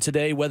appointment there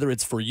today, whether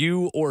it's for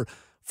you or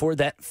for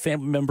that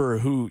family member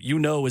who you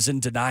know is in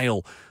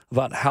denial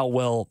about how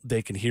well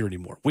they can hear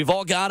anymore. We've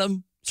all got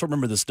them. So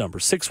remember this number,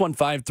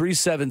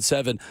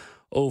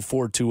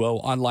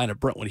 615-377-0420, online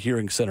at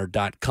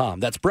BrentwoodHearingCenter.com.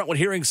 That's Brentwood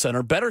Hearing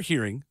Center. Better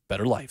hearing,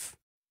 better life.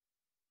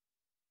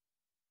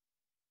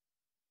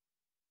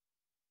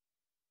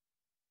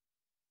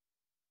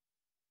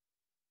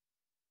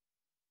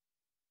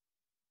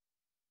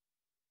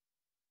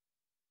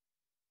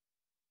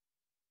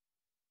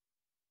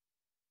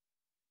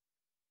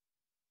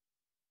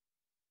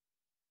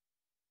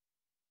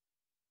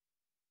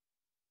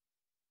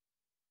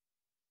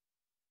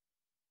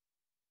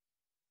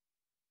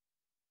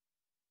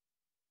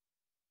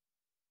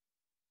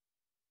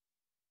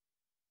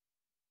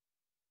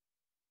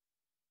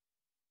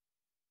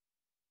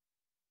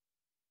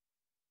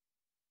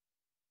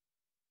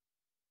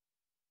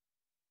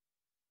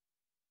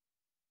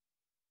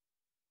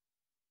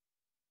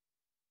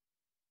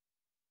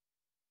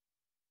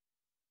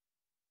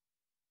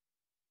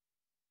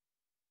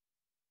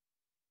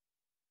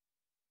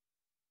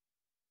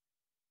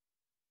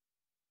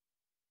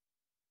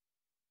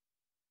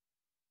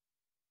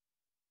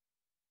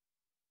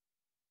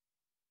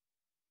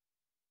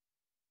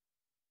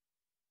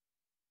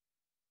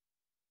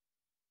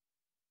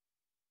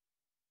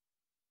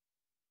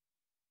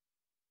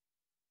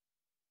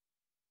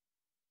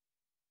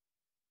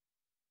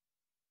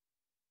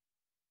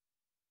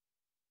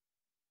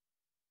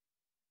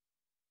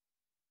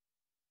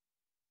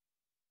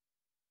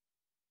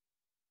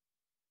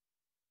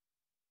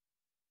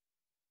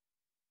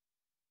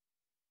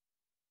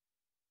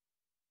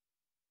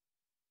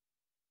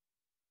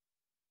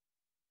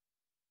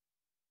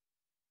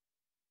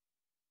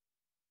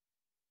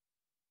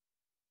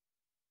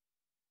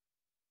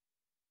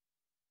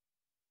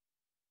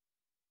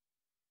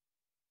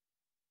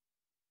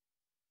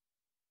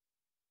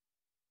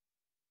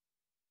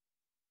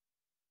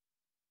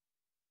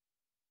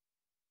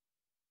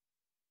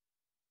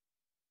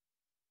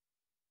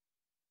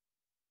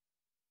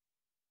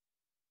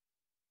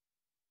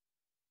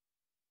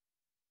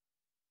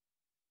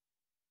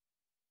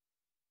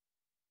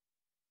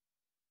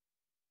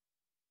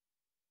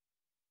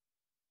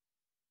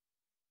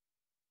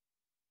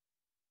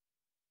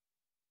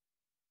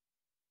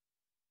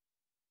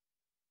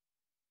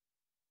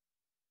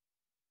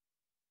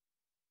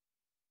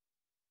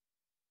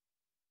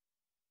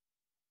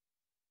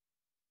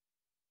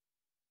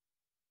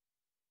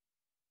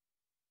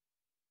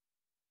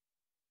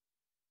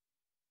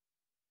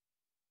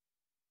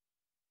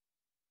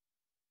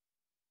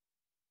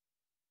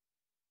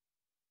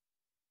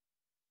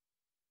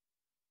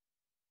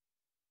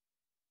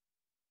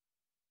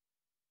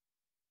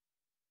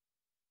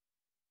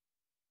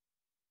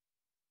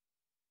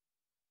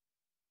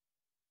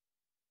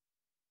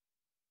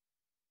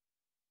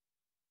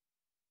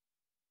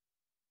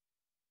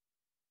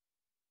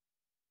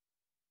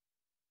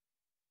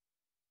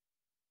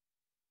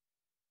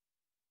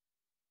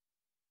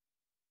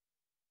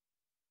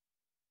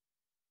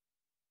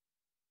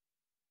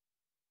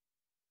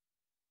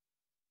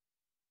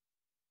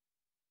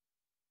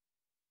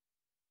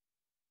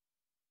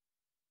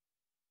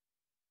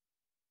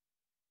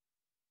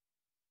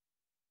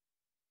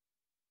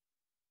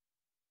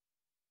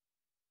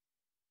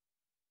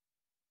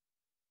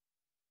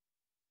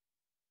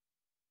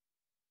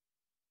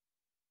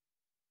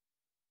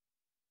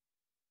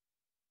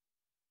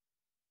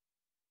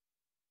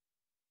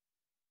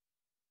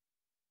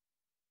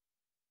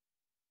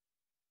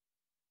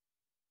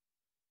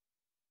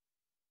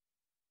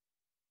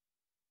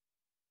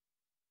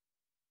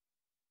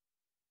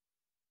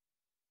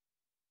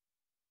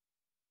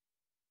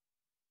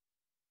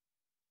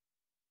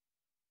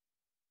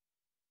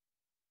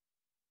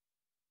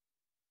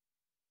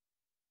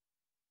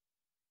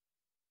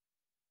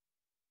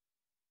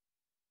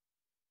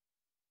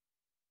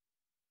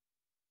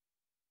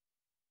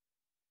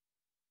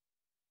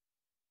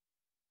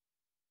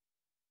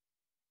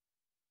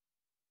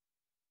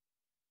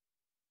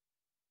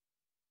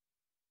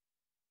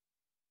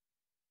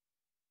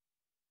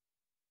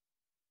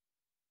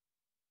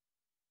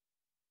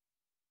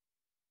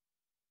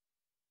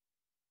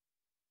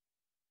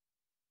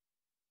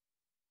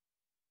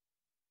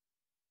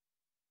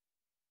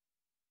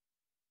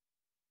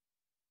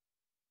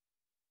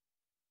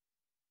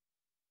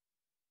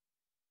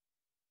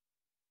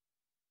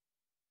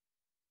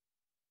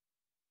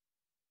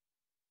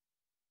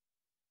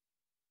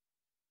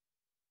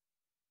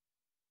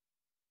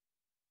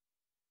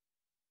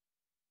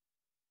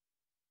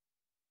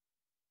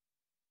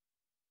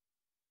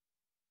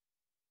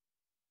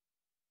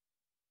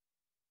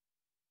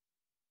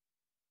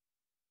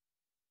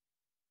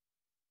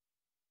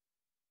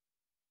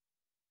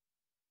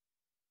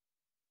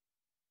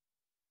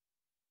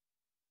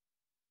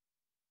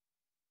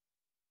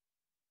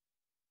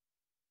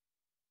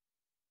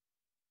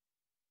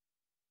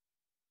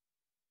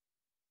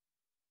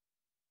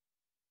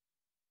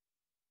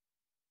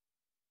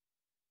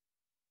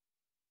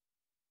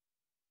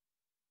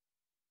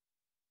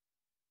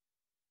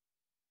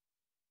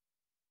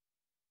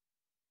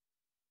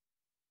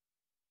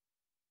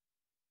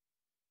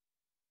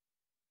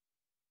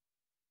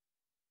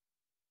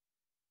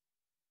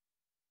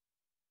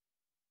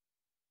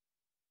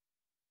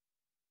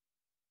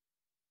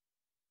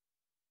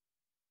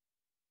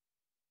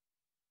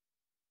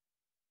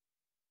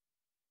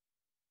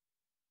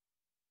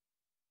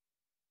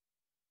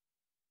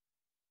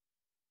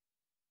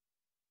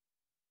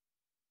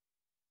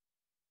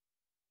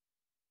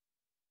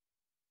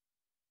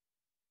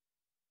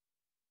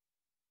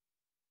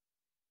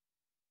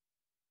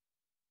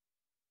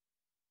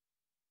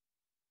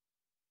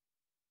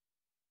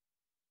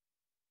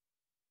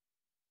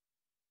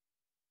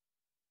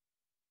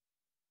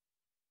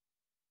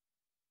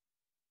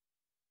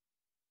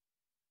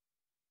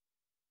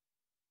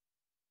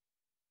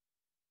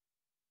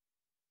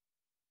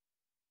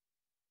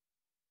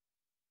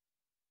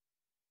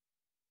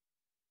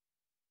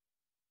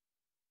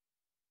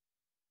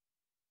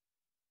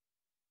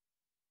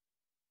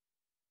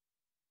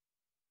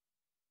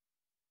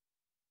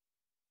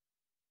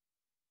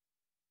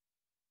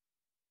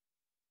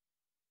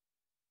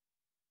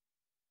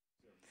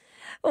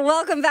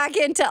 Welcome back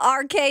into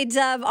RK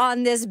Dub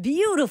on this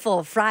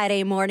beautiful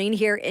Friday morning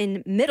here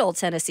in Middle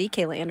Tennessee.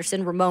 Kayla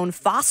Anderson, Ramon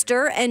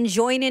Foster, and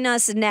joining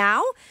us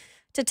now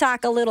to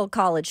talk a little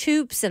college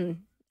hoops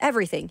and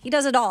everything. He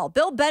does it all.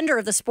 Bill Bender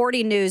of the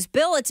Sporting News.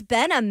 Bill, it's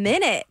been a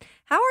minute.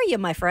 How are you,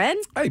 my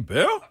friend? Hey,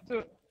 Bill.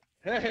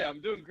 Hey,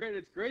 I'm doing great.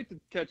 It's great to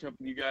catch up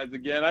with you guys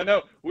again. I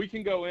know we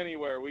can go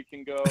anywhere. We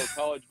can go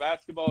college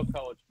basketball,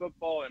 college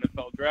football,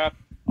 NFL draft.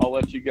 I'll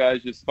let you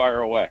guys just fire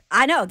away.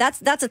 I know. That's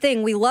the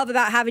thing we love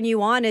about having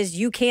you on is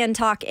you can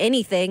talk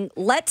anything.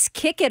 Let's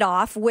kick it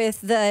off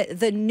with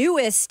the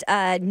newest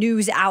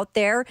news out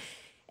there.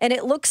 And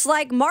it looks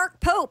like Mark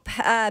Pope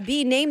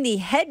being named the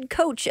head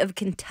coach of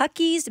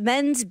Kentucky's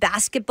men's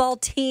basketball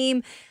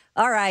team.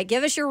 All right,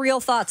 give us your real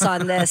thoughts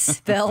on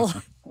this, Bill.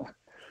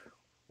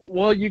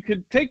 Well, you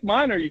could take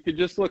mine, or you could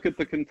just look at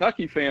the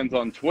Kentucky fans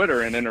on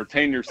Twitter and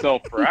entertain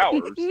yourself for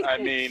hours. I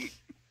mean,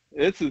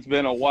 this has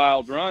been a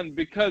wild run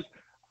because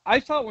I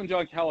thought when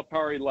John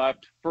Calipari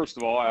left, first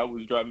of all, I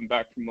was driving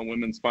back from the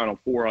women's Final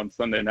Four on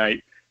Sunday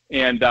night,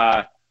 and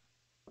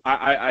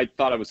I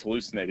thought I was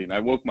hallucinating. I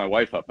woke my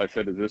wife up. I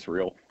said, "Is this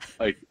real?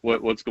 Like,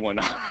 what's going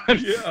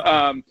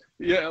on?"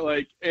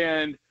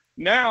 And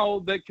now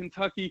that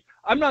Kentucky,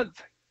 I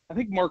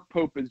think Mark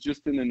Pope is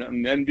just in an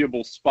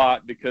unenviable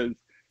spot because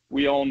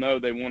we all know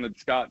they wanted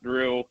Scott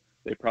Drew.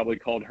 They probably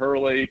called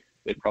Hurley.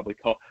 They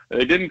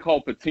didn't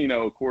call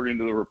Pitino according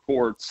to the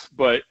reports,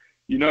 but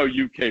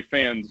UK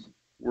fans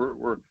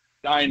were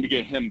dying to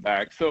get him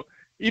back. So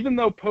even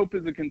though Pope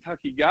is a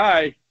Kentucky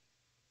guy,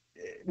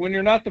 when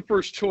you're not the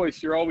first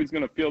choice, you're always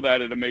going to feel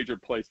that at a major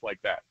place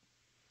like that.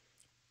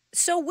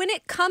 So when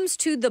it comes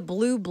to the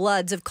blue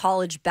bloods of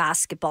college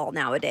basketball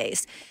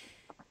nowadays,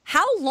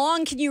 how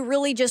long can you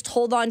really just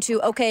hold on to,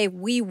 okay,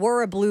 we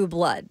were a blue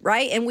blood,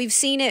 right? And we've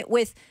seen it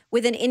with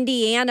an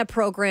Indiana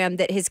program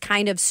that has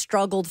kind of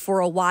struggled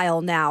for a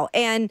while now.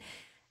 And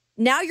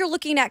now you're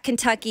looking at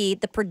Kentucky,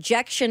 the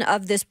projection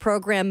of this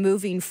program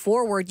moving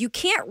forward. You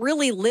can't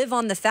really live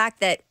on the fact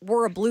that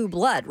we're a blue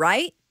blood,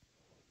 right?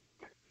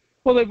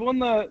 Well, they've won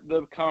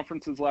the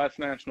conference's last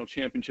national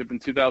championship in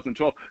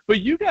 2012,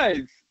 but you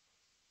guys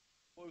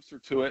are closer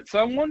to it. So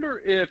I wonder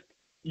if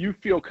you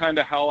feel kind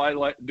of how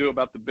I do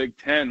about the Big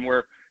Ten,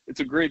 where it's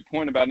a great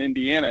point about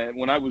Indiana.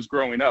 When I was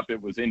growing up, it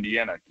was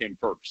Indiana came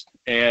first.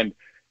 And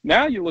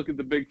now you look at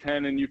the Big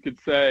Ten and you could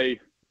say,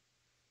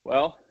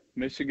 well,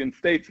 Michigan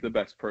State's the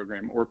best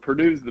program, or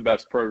Purdue's the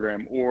best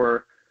program,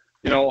 or,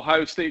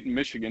 Ohio State and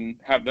Michigan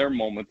have their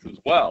moments as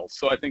well.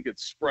 So I think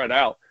it's spread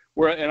out.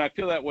 And I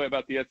feel that way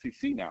about the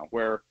SEC now,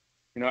 where,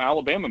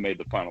 Alabama made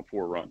the Final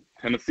Four run,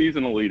 Tennessee's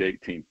an Elite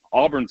Eight team,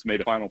 Auburn's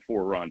made a Final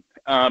Four run.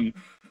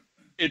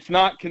 It's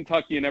not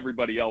Kentucky and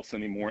everybody else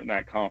anymore in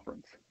that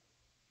conference.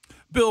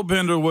 Bill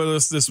Bender with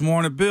us this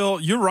morning. Bill,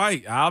 you're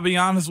right. I'll be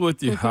honest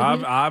with you.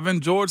 I've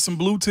enjoyed some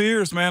blue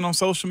tears, man, on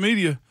social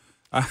media.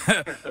 I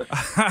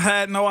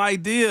had no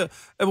idea.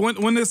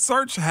 When this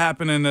search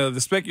happened and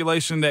the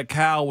speculation that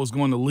Cal was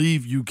going to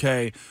leave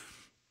UK,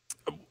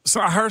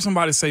 so I heard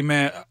somebody say,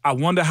 man, I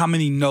wonder how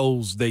many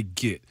no's they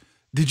get.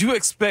 Did you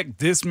expect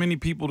this many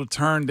people to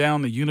turn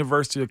down the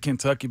University of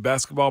Kentucky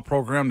basketball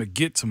program to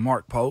get to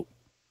Mark Pope?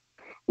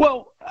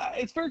 Well,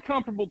 it's very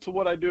comparable to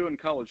what I do in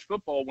college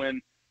football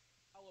when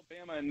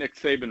Alabama and Nick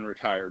Saban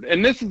retired.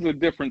 And this is a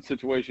different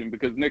situation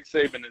because Nick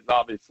Saban is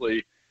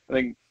obviously, I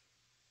think,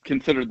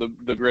 considered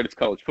the greatest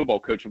college football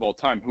coach of all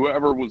time.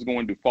 Whoever was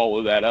going to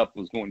follow that up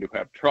was going to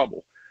have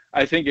trouble.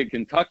 I think at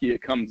Kentucky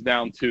it comes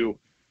down to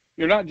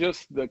you're not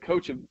just the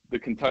coach of the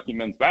Kentucky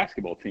men's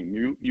basketball team.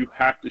 You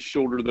have to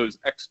shoulder those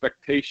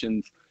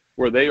expectations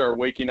where they are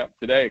waking up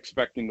today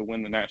expecting to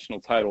win the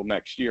national title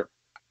next year.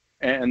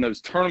 And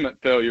those tournament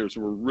failures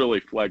were really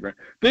flagrant.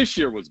 This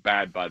year was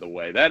bad, by the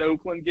way. That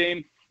Oakland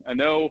game, I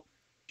know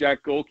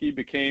Jack Golke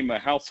became a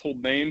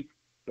household name,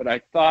 but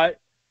I thought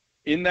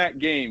in that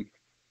game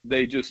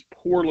they just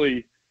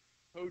poorly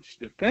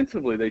coached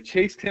defensively. They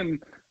chased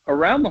him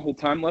around the whole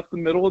time, left the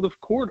middle of the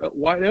court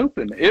wide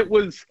open. It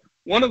was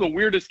one of the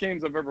weirdest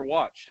games I've ever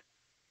watched.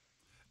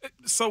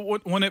 So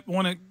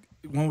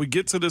when we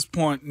get to this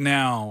point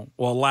now,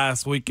 well,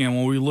 last weekend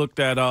when we looked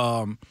at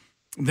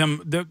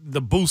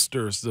the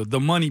boosters, the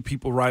money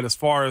people, right, as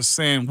far as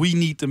saying we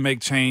need to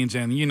make change.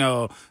 And,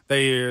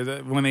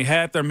 when they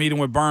had their meeting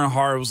with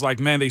Bernhardt, it was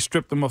like, man, they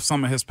stripped him of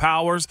some of his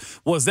powers.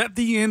 Was that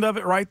the end of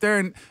it right there?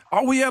 And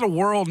are we at a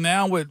world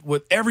now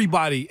with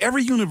everybody,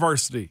 every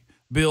university,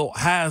 Bill,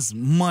 has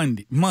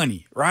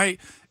money,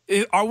 right?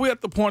 Are we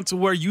at the point to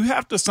where you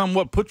have to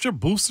somewhat put your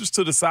boosters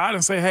to the side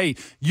and say, hey,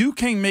 you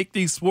can't make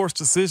these sports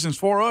decisions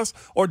for us,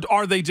 or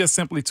are they just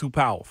simply too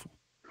powerful?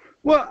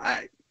 Well,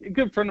 a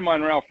good friend of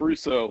mine, Ralph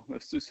Russo,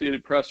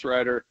 Associated Press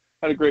writer,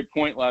 had a great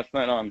point last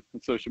night on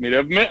social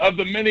media. Of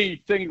the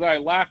many things I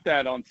laughed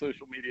at on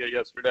social media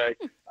yesterday,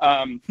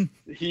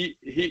 he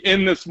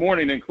in this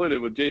morning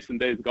included with Jason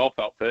Day's golf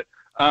outfit.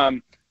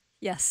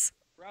 Yes.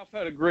 Ralph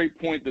had a great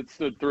point that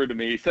stood through to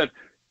me. He said,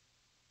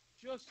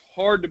 just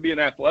hard to be an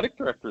athletic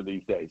director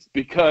these days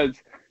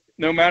because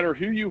no matter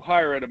who you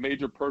hire at a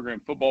major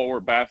program, football or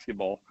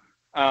basketball,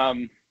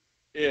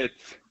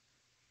 it's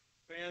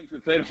fans,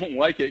 if they don't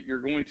like it,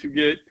 you're going to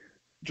get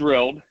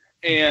drilled.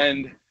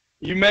 And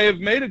you may have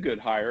made a good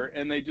hire,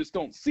 and they just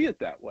don't see it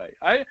that way.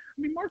 I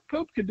mean, Mark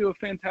Pope could do a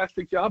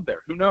fantastic job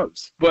there. Who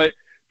knows? But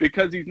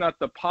because he's not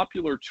the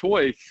popular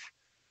choice,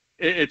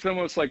 it's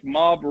almost like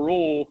mob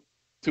rule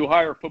to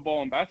hire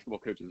football and basketball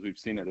coaches. We've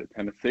seen it at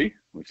Tennessee.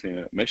 We've seen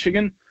it at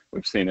Michigan.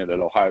 We've seen it at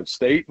Ohio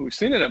State. We've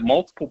seen it at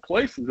multiple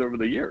places over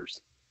the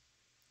years.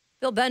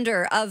 Bill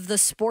Bender of the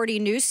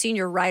Sporting News,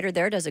 senior writer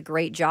there, does a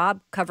great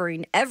job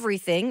covering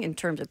everything in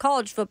terms of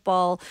college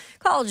football,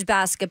 college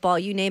basketball,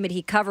 you name it,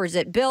 he covers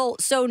it. Bill,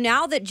 so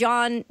now that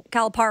John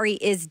Calipari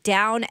is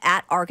down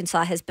at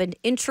Arkansas, has been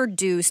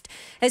introduced,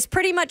 has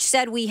pretty much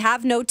said we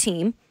have no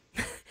team.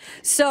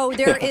 So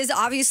there is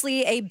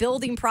obviously a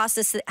building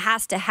process that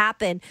has to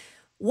happen.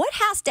 What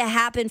has to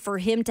happen for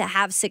him to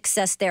have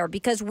success there?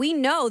 Because we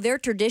know their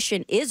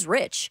tradition is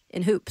rich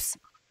in hoops.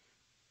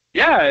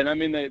 Yeah, and I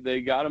mean,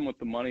 they got him with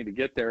the money to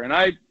get there. And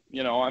I'm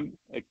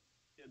a kid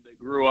that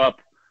grew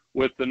up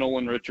with the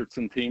Nolan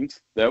Richardson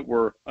teams that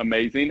were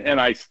amazing. And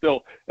I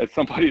still, as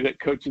somebody that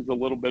coaches a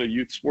little bit of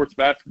youth sports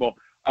basketball,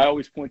 I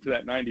always point to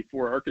that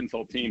 94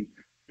 Arkansas team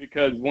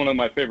because one of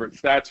my favorite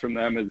stats from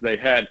them is they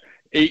had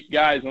 8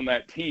 guys on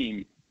that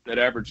team that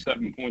averaged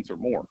 7 points or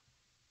more.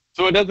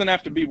 So it doesn't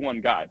have to be one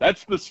guy.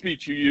 That's the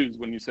speech you use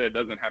when you say it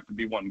doesn't have to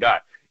be one guy.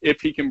 If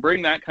he can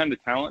bring that kind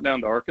of talent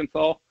down to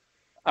Arkansas,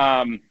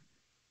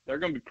 they're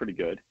going to be pretty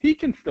good. He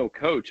can still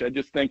coach. I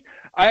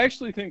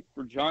actually think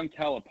for John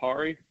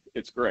Calipari,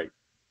 it's great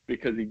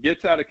because he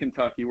gets out of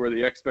Kentucky where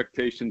the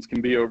expectations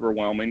can be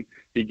overwhelming.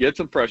 He gets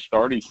a fresh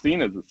start. He's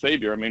seen as a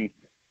savior. I mean,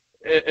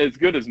 as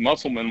good as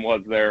Musselman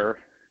was there,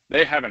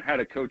 they haven't had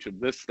a coach of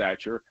this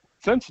stature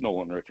since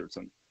Nolan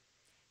Richardson.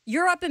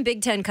 You're up in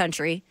Big Ten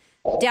country.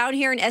 Down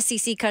here in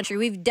SEC country,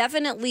 we've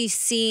definitely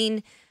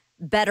seen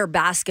better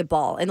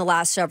basketball in the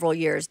last several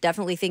years.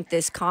 Definitely think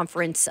this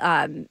conference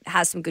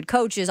has some good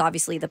coaches,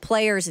 obviously the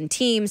players and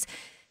teams.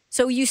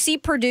 So you see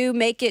Purdue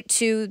make it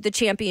to the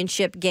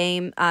championship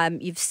game.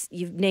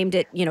 You've named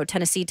it,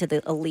 Tennessee to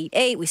the Elite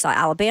Eight. We saw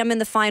Alabama in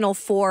the Final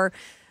Four.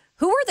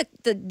 Who are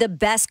the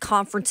best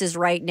conferences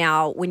right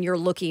now when you're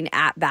looking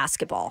at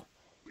basketball?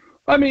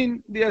 I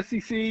mean, the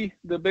SEC,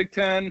 the Big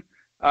Ten,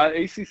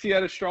 ACC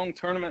had a strong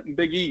tournament in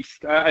Big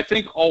East. I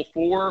think all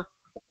 4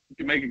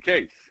 can make a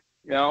case.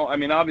 I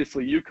mean,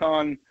 obviously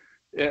UConn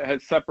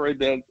has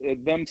separated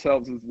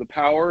themselves as the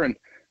power. And,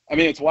 I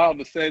mean, it's wild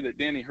to say that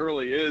Danny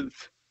Hurley is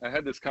 – I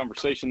had this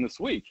conversation this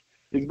week.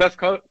 He's the best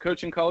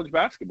coach in college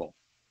basketball.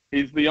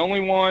 He's the only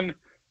one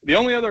 – the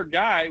only other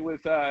guy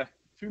with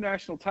 2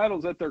 national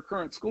titles at their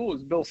current school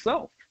is Bill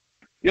Self.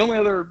 The only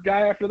other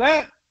guy after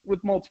that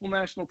with multiple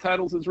national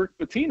titles is Rick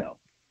Pitino.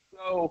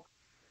 So,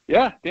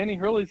 yeah, Danny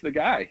Hurley's the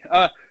guy.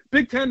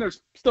 Big Ten,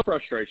 there's still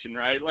frustration,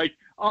 right? Like,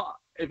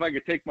 if I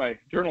could take my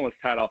journalist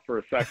hat off for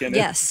a second.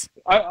 Yes.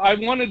 I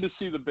wanted to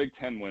see the Big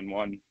Ten win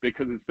one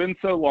because it's been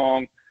so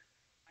long.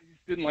 I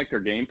just didn't like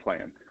their game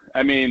plan.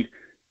 I mean,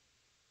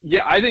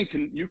 yeah, I think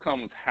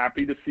UConn was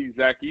happy to see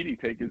Zach Edey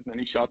take as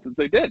many shots as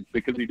they did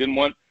because he didn't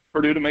want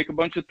Purdue to make a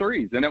bunch of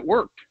threes, and it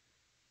worked.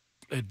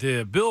 It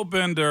did. Bill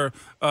Bender,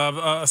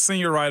 a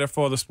senior writer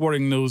for the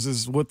Sporting News,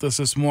 is with us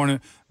this morning.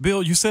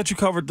 Bill, you said you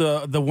covered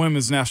the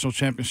women's national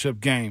championship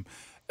game.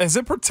 As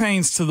it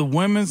pertains to the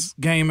women's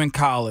game in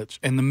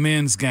college and the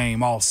men's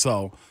game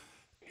also,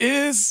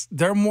 is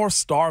there more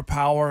star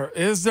power?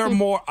 Is there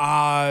more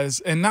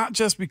eyes? And not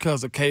just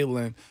because of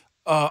Caitlin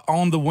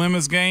on the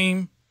women's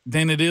game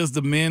than it is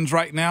the men's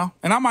right now?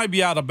 And I might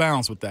be out of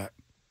bounds with that.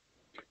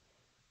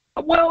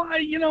 Well,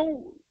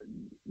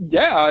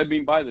 yeah, I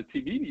mean, by the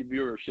TV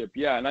viewership,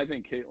 yeah, and I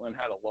think Caitlin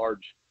had a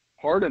large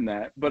part in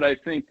that, but I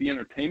think the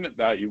entertainment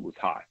value was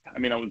high. I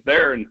mean, I was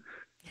there, and,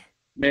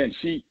 man,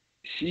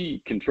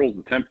 she controls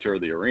the temperature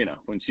of the arena.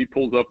 When she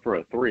pulls up for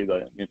a 3,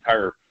 the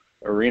entire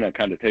arena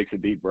kind of takes a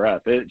deep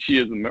breath. She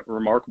is a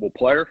remarkable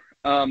player.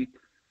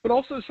 But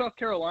also South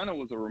Carolina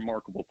was a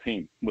remarkable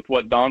team with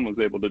what Don was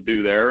able to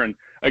do there. And,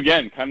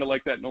 again, kind of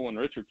like that Nolan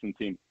Richardson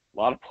team, a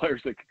lot of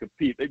players that could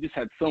compete. They just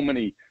had so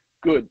many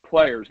good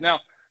players.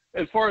 Now,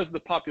 as far as the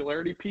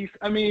popularity piece,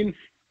 I mean,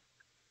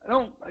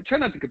 I try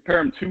not to compare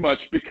them too much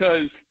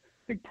because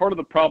I think part of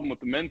the problem with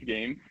the men's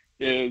game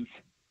is,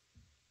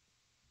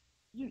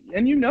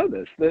 and you know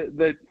this,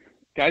 that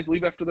guys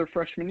leave after their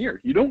freshman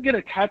year. You don't get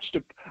attached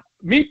to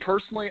 – me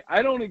personally,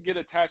 I don't get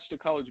attached to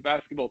college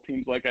basketball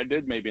teams like I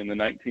did maybe in the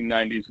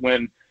 1990s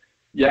when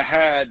you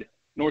had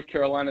North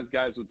Carolina's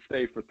guys would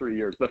stay for 3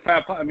 years.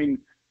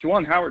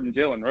 Juwan Howard and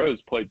Jalen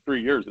Rose played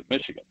 3 years at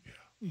Michigan.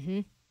 Mm-hmm.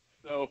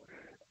 So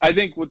I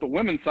think with the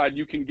women's side,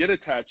 you can get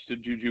attached to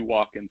Juju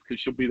Watkins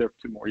because she'll be there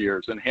for 2 more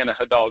years, and Hannah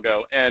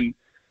Hidalgo, and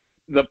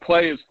the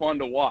play is fun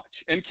to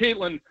watch. And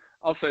Caitlin,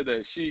 I'll say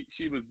this,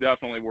 she was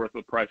definitely worth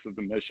the price of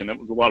admission. It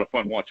was a lot of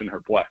fun watching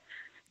her play.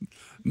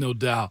 No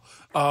doubt.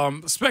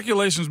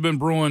 Speculation's been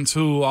brewing,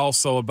 too,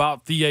 also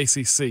about the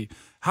ACC.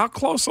 How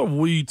close are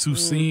we to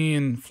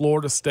seeing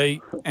Florida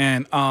State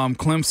and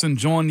Clemson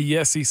join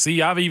the SEC?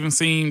 I've even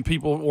seen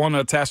people want to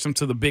attach them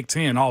to the Big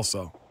Ten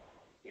also.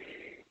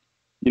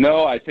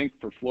 I think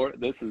for Florida,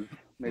 this is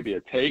maybe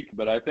a take,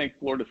 but I think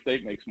Florida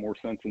State makes more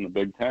sense in the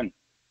Big Ten.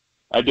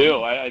 I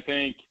do.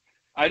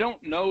 I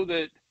don't know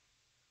that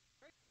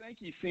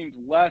Sankey seems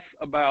less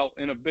about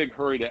in a big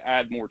hurry to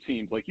add more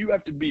teams. Like, you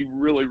have to be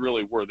really,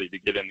 really worthy to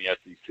get in the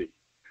SEC.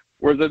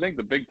 Whereas I think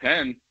the Big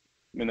Ten,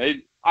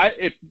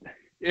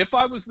 if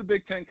I was the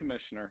Big Ten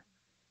commissioner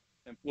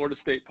and Florida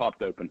State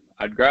popped open,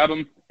 I'd grab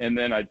them and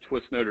then I'd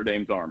twist Notre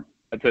Dame's arm.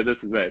 I'd say, this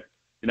is it.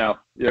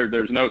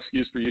 There's no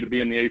excuse for you to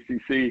be in the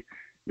ACC.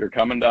 You're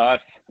coming to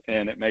us,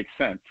 and it makes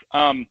sense.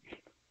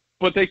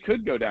 But they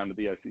could go down to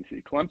the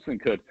SEC. Clemson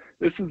could.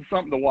 This is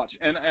something to watch.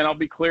 And I'll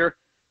be clear,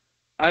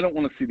 I don't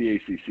want to see the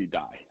ACC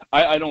die.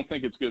 I don't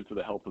think it's good for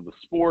the health of the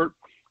sport.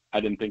 I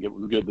didn't think it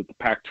was good that the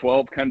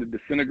Pac-12 kind of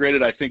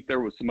disintegrated. I think there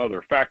was some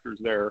other factors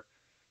there,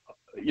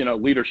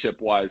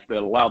 leadership-wise, that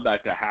allowed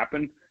that to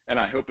happen. And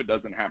I hope it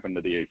doesn't happen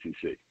to the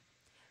ACC.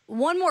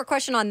 One more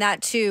question on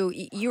that, too.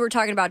 You were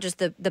talking about just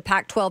the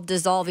Pac-12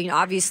 dissolving.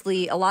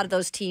 Obviously, a lot of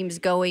those teams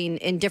going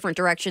in different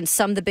directions,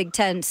 some the Big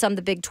Ten, some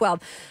the Big 12.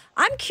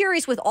 I'm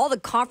curious, with all the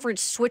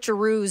conference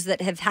switcheroos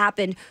that have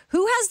happened,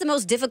 who has the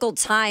most difficult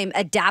time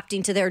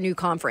adapting to their new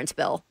conference,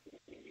 Bill?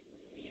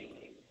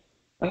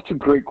 That's a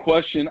great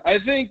question. I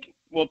think,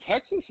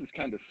 Texas is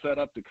kind of set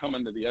up to come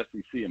into the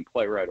SEC and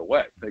play right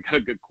away. They got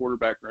a good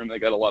quarterback room. They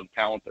got a lot of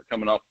talent. They're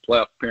coming off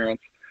playoff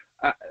appearance.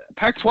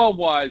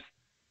 Pac-12-wise,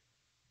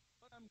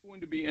 going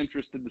to be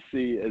interested to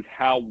see is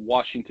how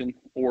Washington,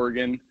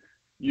 Oregon,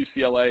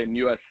 UCLA, and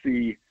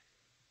USC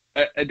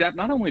adapt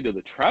not only to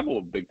the travel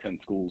of Big Ten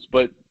schools,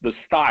 but the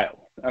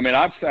style.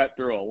 I've sat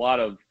through a lot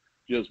of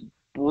just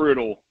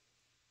brutal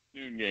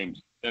noon games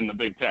in the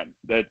Big Ten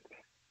that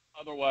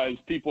otherwise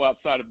people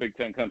outside of Big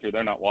Ten country,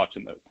 they're not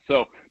watching those.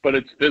 So, but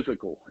it's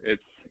physical.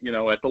 It's,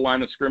 at the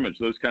line of scrimmage,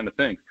 those kind of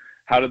things.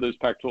 How do those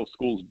Pac-12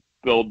 schools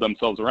build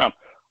themselves around?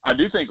 I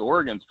do think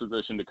Oregon's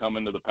positioned to come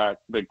into the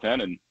Big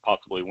Ten and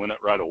possibly win it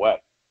right away.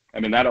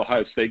 That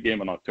Ohio State game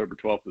on October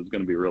 12th is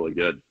going to be really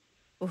good.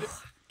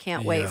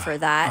 Can't wait for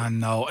that. I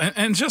know.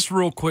 And just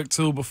real quick,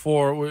 too,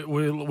 before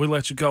we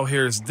let you go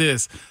here, is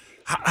this.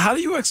 How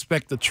do you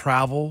expect the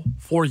travel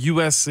for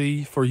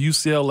USC, for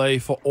UCLA,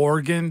 for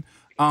Oregon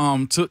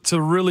to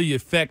really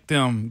affect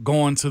them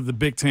going to the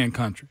Big Ten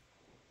country?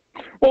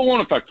 Well, it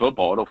won't affect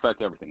football. It'll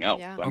affect everything else.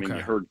 Yeah.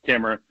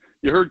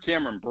 You heard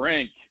Cameron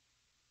Brink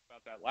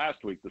that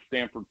last week. The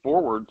Stanford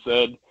forward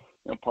said,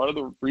 part of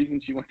the reason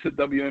she went to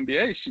the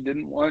WNBA, she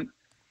didn't want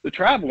the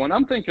travel. And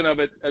I'm thinking of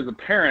it as a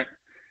parent.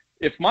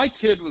 If my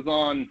kid was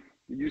on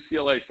the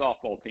UCLA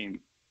softball team,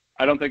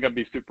 I don't think I'd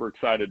be super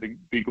excited to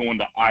be going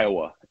to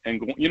Iowa and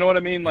go, you know what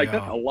I mean? That's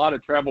a lot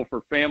of travel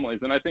for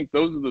families. And I think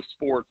those are the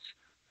sports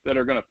that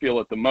are going to feel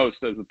it the most,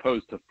 as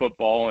opposed to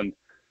football and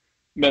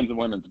men's and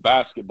women's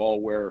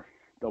basketball, where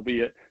they'll be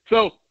it.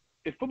 So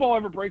if football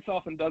ever breaks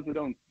off and does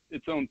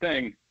its own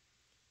thing,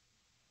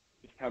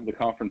 just have the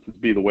conferences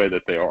be the way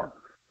that they are.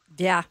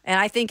 Yeah, and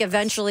I think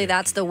eventually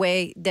that's the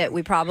way that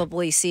we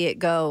probably see it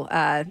go,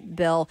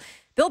 Bill.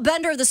 Bill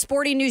Bender of the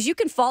Sporting News, you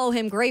can follow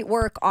him. Great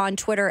work on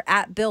Twitter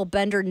at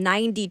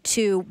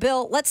BillBender92.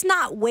 Bill, let's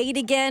not wait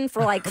again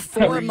for like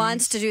 4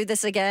 months to do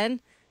this again.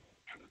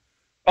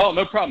 Oh,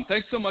 no problem.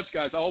 Thanks so much,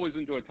 guys. I always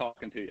enjoy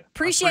talking to you.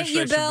 Appreciate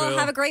you, Bill.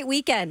 Have a great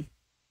weekend.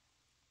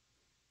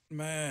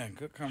 Man,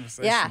 good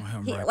conversation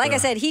with him I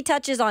said, he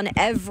touches on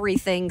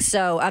everything.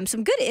 So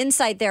some good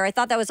insight there. I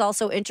thought that was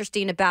also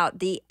interesting about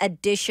the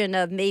addition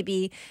of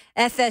maybe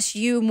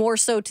FSU more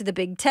so to the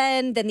Big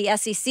Ten than the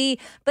SEC.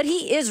 But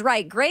he is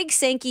right. Greg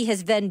Sankey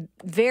has been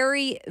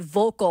very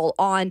vocal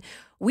on,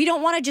 we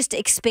don't want to just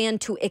expand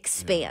to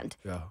expand.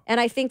 Yeah. And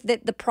I think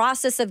that the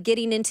process of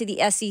getting into the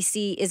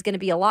SEC is going to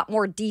be a lot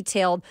more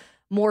detailed,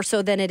 more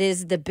so than it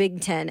is the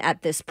Big Ten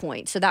at this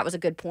point. So that was a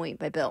good point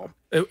by Bill.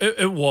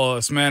 It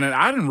was, man. And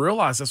I didn't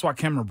realize that's why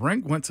Cameron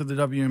Brink went to the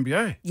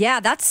WNBA. Yeah,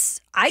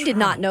 I did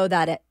not know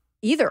that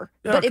either.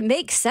 Yeah, but it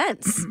makes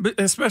sense.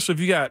 Especially if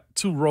you got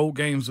 2 road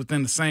games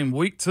within the same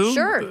week, too.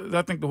 Sure.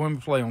 I think the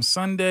women play on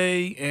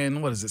Sunday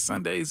and, what is it,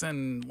 Sundays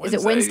and Wednesdays?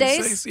 Is it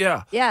Wednesdays?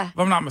 Yeah. Yeah. If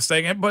I'm not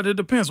mistaken. But it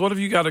depends. What if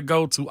you got to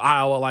go to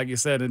Iowa, like you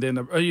said, and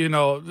then,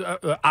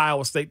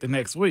 Iowa State the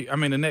next week? The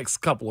next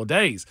couple of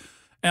days.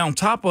 And on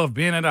top of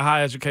being at a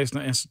high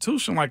educational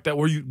institution like that,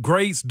 where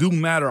grades do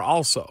matter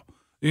also,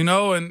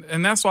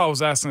 and that's why I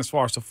was asking as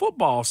far as the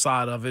football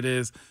side of it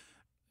is,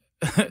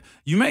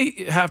 you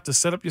may have to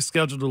set up your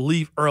schedule to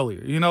leave earlier.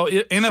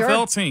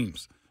 NFL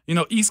teams,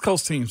 East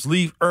Coast teams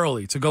leave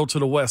early to go to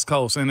the West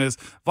Coast, and it's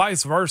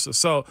vice versa.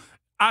 So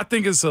I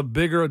think it's a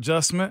bigger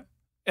adjustment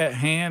at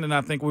hand, and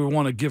I think we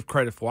want to give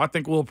credit for. I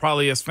think we'll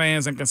probably, as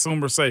fans and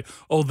consumers, say,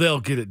 oh, they'll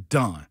get it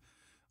done.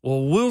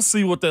 Well, we'll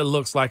see what that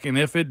looks like, and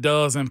if it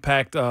does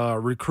impact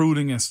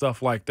recruiting and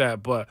stuff like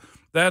that. But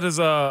that is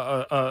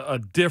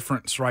a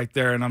difference right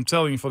there. And I'm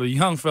telling you, for the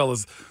young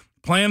fellas,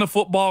 playing a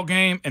football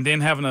game and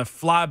then having to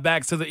fly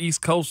back to the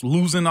East Coast,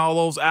 losing all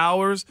those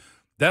hours,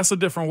 that's a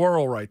different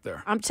world right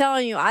there. I'm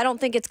telling you, I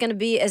don't think it's going to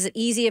be as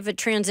easy of a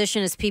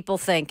transition as people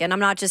think. And I'm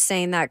not just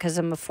saying that because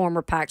I'm a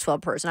former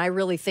Pac-12 person. I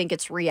really think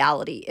it's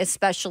reality,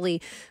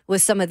 especially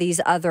with some of these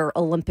other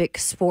Olympic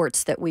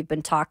sports that we've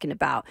been talking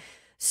about.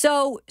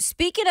 So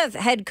speaking of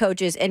head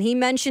coaches, and he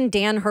mentioned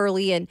Dan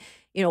Hurley, and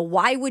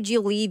why would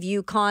you leave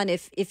UConn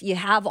if you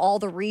have all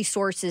the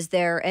resources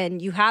there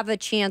and you have a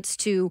chance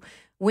to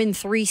win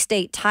 3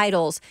 state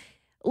titles?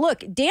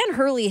 Look, Dan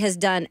Hurley has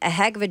done a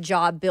heck of a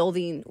job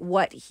building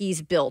what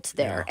he's built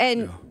there.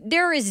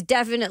 There is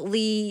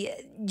definitely,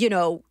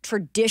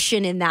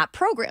 tradition in that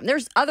program.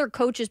 There's other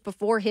coaches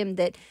before him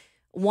that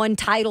won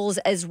titles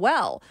as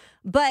well.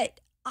 But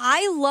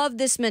I love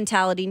this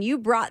mentality, and you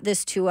brought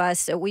this to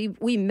us.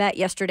 We met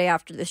yesterday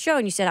after the show,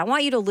 and you said, I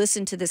want you to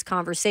listen to this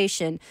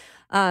conversation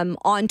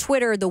on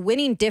Twitter. The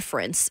Winning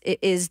Difference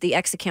is the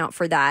X account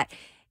for that.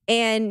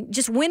 And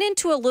just went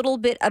into a little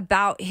bit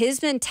about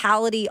his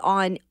mentality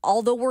on,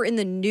 although we're in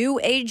the new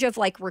age of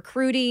like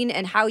recruiting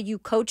and how you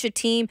coach a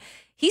team,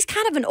 he's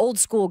kind of an old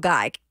school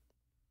guy.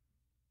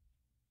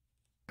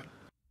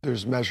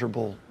 There's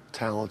measurable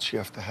talents you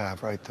have to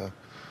have, right? The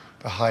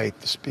height,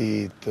 the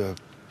speed, the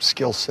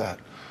skill set.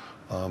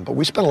 But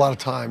we spend a lot of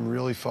time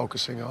really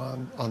focusing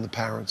on the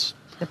parents.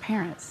 The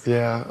parents?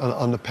 Yeah,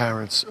 on the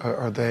parents.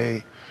 Are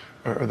they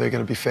going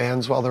to be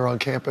fans while they're on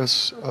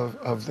campus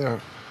of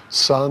their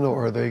son,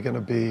 or are they going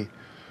to be,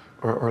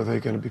 or are they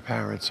going to be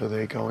parents? Are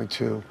they going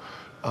to,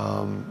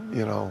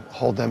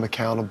 hold them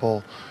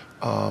accountable,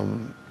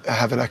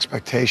 have an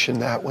expectation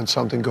that when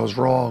something goes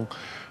wrong,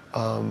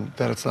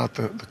 that it's not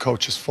the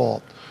coach's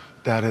fault,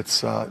 that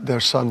it's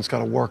their son's got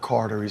to work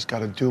harder, he's got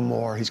to do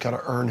more, he's got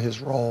to earn his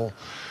role.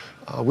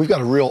 We've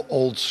got a real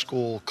old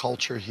school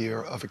culture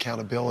here of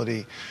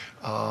accountability.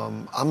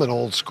 I'm an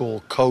old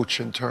school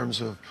coach in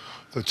terms of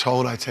the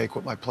tone I take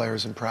with my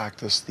players in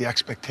practice, the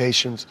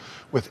expectations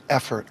with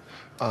effort,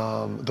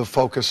 the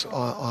focus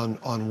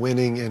on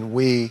winning and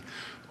we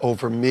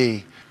over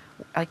me.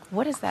 Like,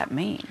 what does that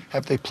mean?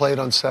 Have they played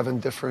on 7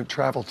 different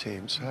travel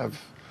teams?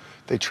 Have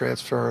they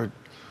transferred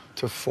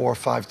to 4 or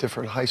 5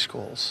 different high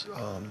schools?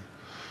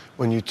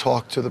 When you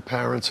talk to the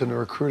parents in the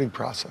recruiting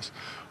process,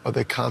 are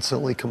they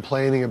constantly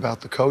complaining about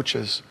the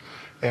coaches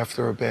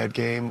after a bad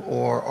game,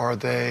 or are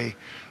they,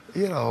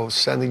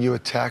 sending you a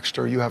text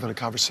or you having a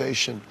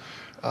conversation,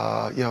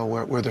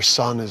 where their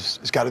son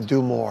has got to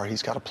do more,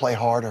 he's got to play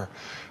harder,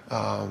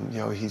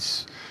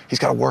 he's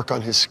got to work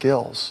on his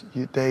skills.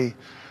 They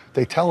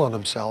tell on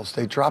themselves,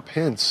 they drop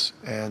hints,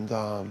 and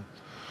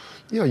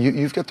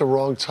you've got the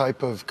wrong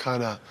type of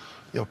kind of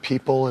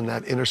people in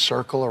that inner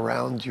circle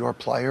around your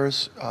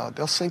players,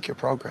 they'll sink your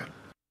program.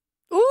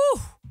 Ooh,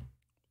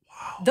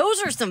 wow.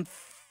 Those are some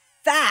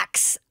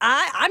facts.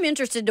 I'm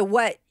interested to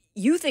what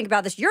you think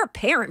about this. You're a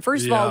parent,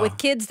 first of all, with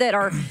kids that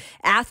are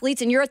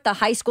athletes, and you're at the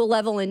high school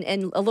level and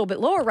a little bit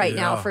lower right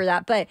now for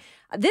that. But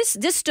this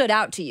stood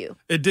out to you.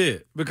 It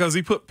did, because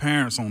he put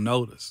parents on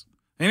notice.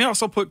 And he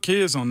also put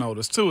kids on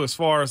notice, too, as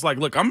far as like,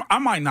 look, I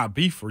might not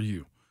be for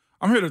you.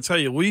 I'm here to tell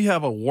you, we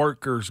have a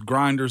workers,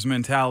 grinders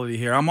mentality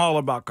here. I'm all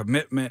about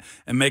commitment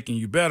and making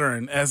you better.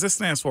 And as it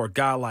stands for a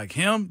guy like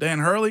him, Dan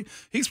Hurley,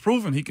 he's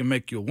proven he can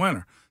make you a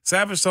winner.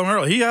 Savage told me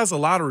earlier, he has a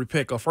lottery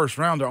pick, a first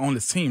rounder on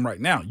his team right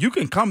now. You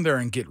can come there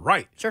and get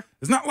right. Sure.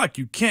 It's not like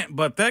you can't,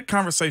 but that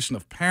conversation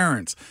of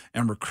parents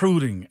and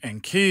recruiting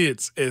and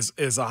kids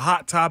is a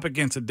hot topic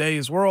in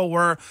today's world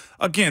where,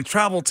 again,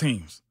 travel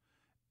teams,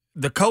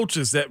 the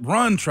coaches that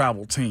run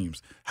travel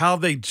teams, how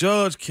they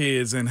judge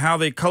kids and how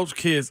they coach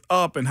kids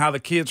up and how the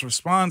kids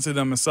respond to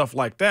them and stuff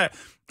like that.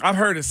 I've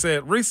heard it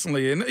said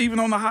recently, and even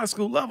on the high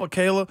school level,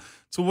 Kayla,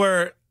 to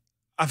where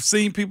I've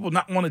seen people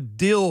not want to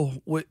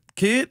deal with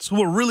kids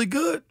who are really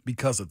good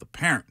because of the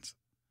parents.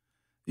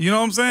 You know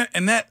what I'm saying?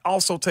 And that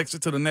also takes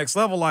it to the next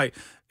level. Like,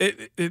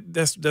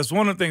 that's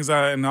one of the things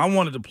I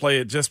wanted to play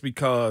it just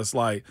because,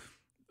 like,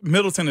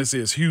 Middle Tennessee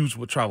is huge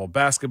with travel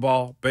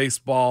basketball,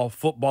 baseball,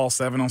 football,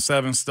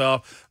 7-on-7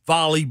 stuff,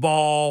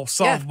 volleyball,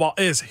 softball.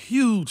 It's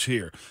huge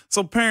here.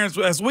 So parents,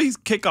 as we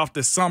kick off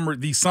these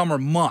summer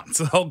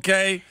months,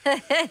 okay?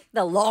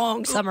 The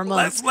long summer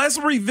months. Let's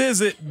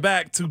revisit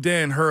back to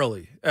Dan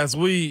Hurley as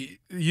we,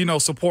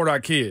 support our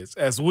kids,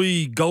 as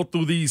we go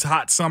through these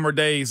hot summer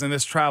days and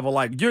this travel.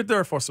 Like, you're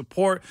there for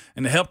support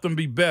and to help them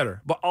be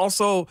better. But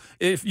also,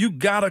 if you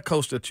got a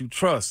coach that you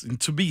trust, and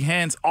to be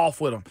hands off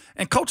with them.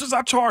 And coaches,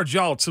 I charge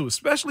y'all too,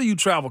 especially you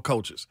travel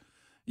coaches.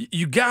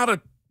 You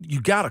gotta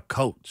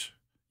coach.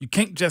 You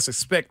can't just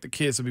expect the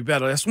kids to be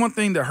better. That's one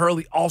thing that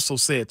Hurley also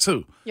said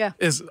too. Yeah.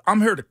 Is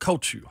I'm here to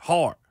coach you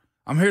hard.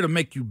 I'm here to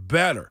make you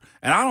better.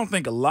 And I don't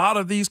think a lot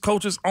of these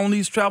coaches on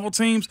these travel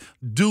teams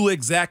do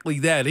exactly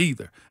that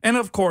either. And,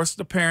 of course,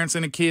 the parents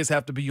and the kids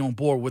have to be on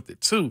board with it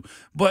too.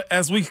 But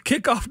as we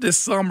kick off this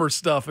summer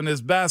stuff and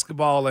this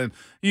basketball and,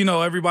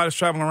 everybody's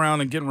traveling around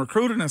and getting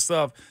recruited and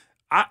stuff,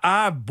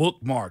 I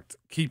bookmarked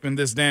keeping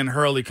this Dan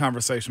Hurley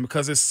conversation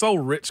because it's so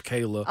rich,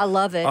 Kayla. I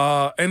love it.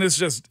 And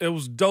it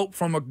was dope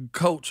from a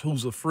coach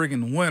who's a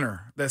friggin'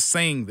 winner that's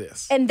saying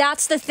this. And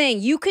that's the thing.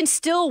 You can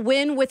still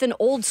win with an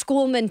old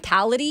school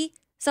mentality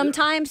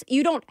sometimes. Yeah.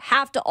 You don't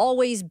have to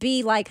always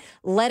be like,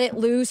 let it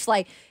loose,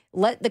 like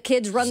let the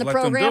kids run the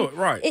program. Them do it,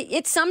 right.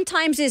 It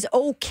sometimes is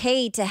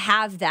okay to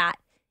have that,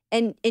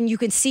 and you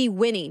can see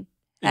winning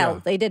Hell,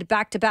 Yeah. they did it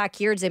back-to-back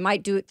years. They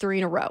might do it 3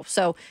 in a row.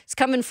 So it's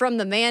coming from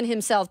the man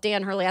himself,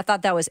 Dan Hurley. I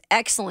thought that was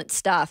excellent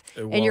stuff.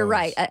 And you're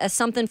right,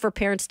 something for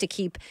parents to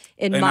keep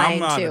in and mind, I'm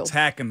not too.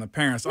 attacking the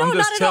parents. No, I'm not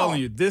just at telling all.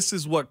 you, this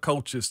is what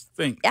coaches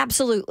think.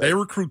 Absolutely. They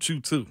recruit you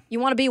too. You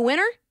want to be a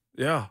winner?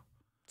 Yeah.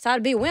 It's how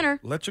to be a winner.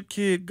 Let your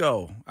kid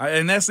go.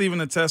 And that's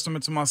even a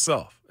testament to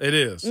myself. It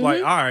is. Mm-hmm.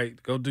 Like, all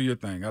right, go do your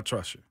thing. I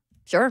trust you.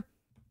 Sure.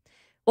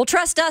 Well,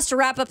 trust us to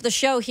wrap up the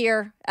show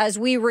here as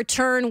we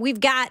return. We've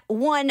got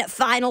one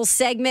final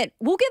segment.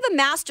 We'll give a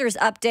Masters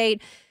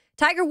update.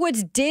 Tiger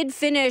Woods did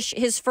finish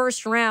his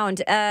first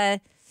round.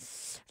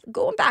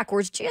 Going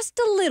backwards just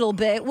a little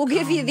bit. We'll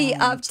give you the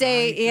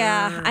update. Tiger.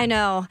 Yeah, I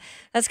know.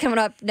 That's coming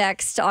up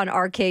next on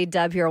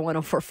RKW here on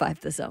 104.5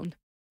 The Zone.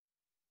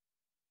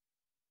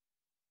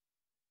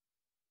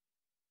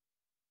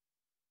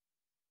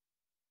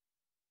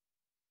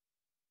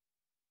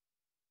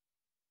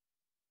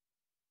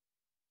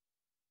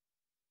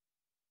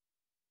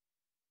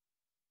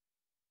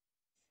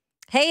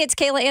 Hey, it's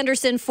Kayla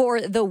Anderson for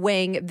the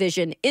Wang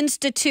Vision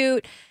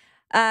Institute.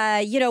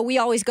 We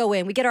always go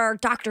in. We get our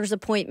doctor's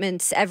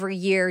appointments every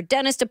year,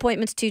 dentist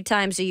appointments 2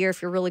 times a year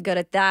if you're really good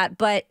at that.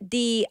 But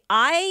the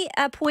eye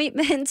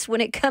appointments, when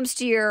it comes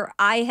to your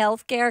eye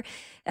health care,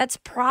 that's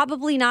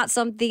probably not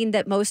something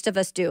that most of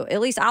us do.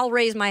 At least I'll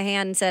raise my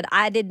hand and said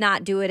I did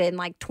not do it in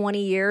like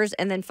 20 years.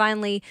 And then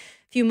finally,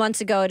 a few months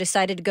ago, I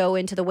decided to go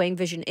into the Wang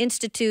Vision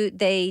Institute.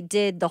 They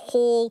did the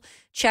whole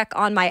check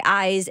on my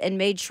eyes and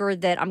made sure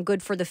that I'm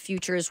good for the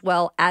future as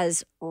well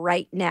as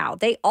right now.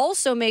 They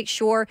also make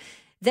sure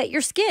that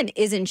your skin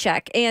is in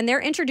check. And they're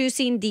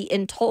introducing the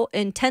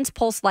intense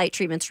pulse light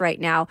treatments right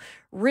now.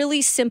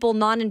 Really simple,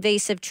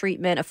 non-invasive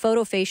treatment, a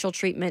photofacial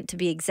treatment to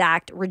be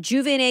exact,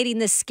 rejuvenating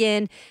the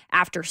skin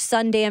after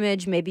sun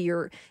damage. Maybe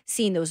you're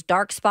seeing those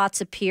dark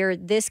spots appear.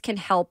 This can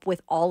help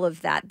with all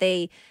of that.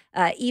 They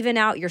even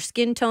out your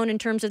skin tone in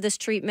terms of this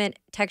treatment,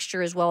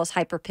 texture, as well as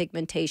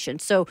hyperpigmentation.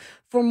 So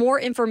for more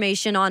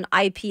information on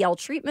IPL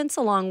treatments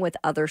along with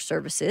other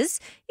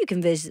services, you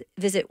can visit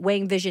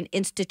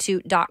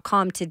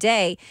wangvisioninstitute.com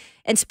today.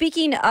 And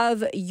speaking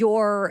of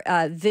your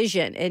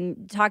vision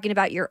and talking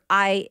about your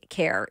eye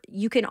care,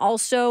 you can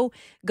also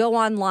go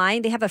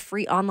online. They have a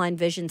free online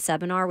vision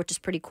seminar, which is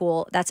pretty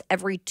cool. That's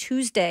every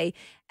Tuesday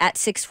at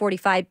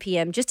 6:45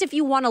 p.m. Just if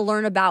you want to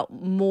learn about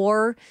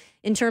more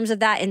in terms of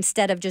that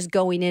instead of just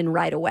going in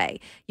right away.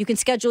 You can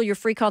schedule your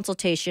free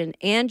consultation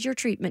and your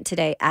treatment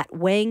today at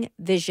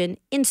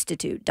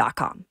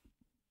wangvisioninstitute.com.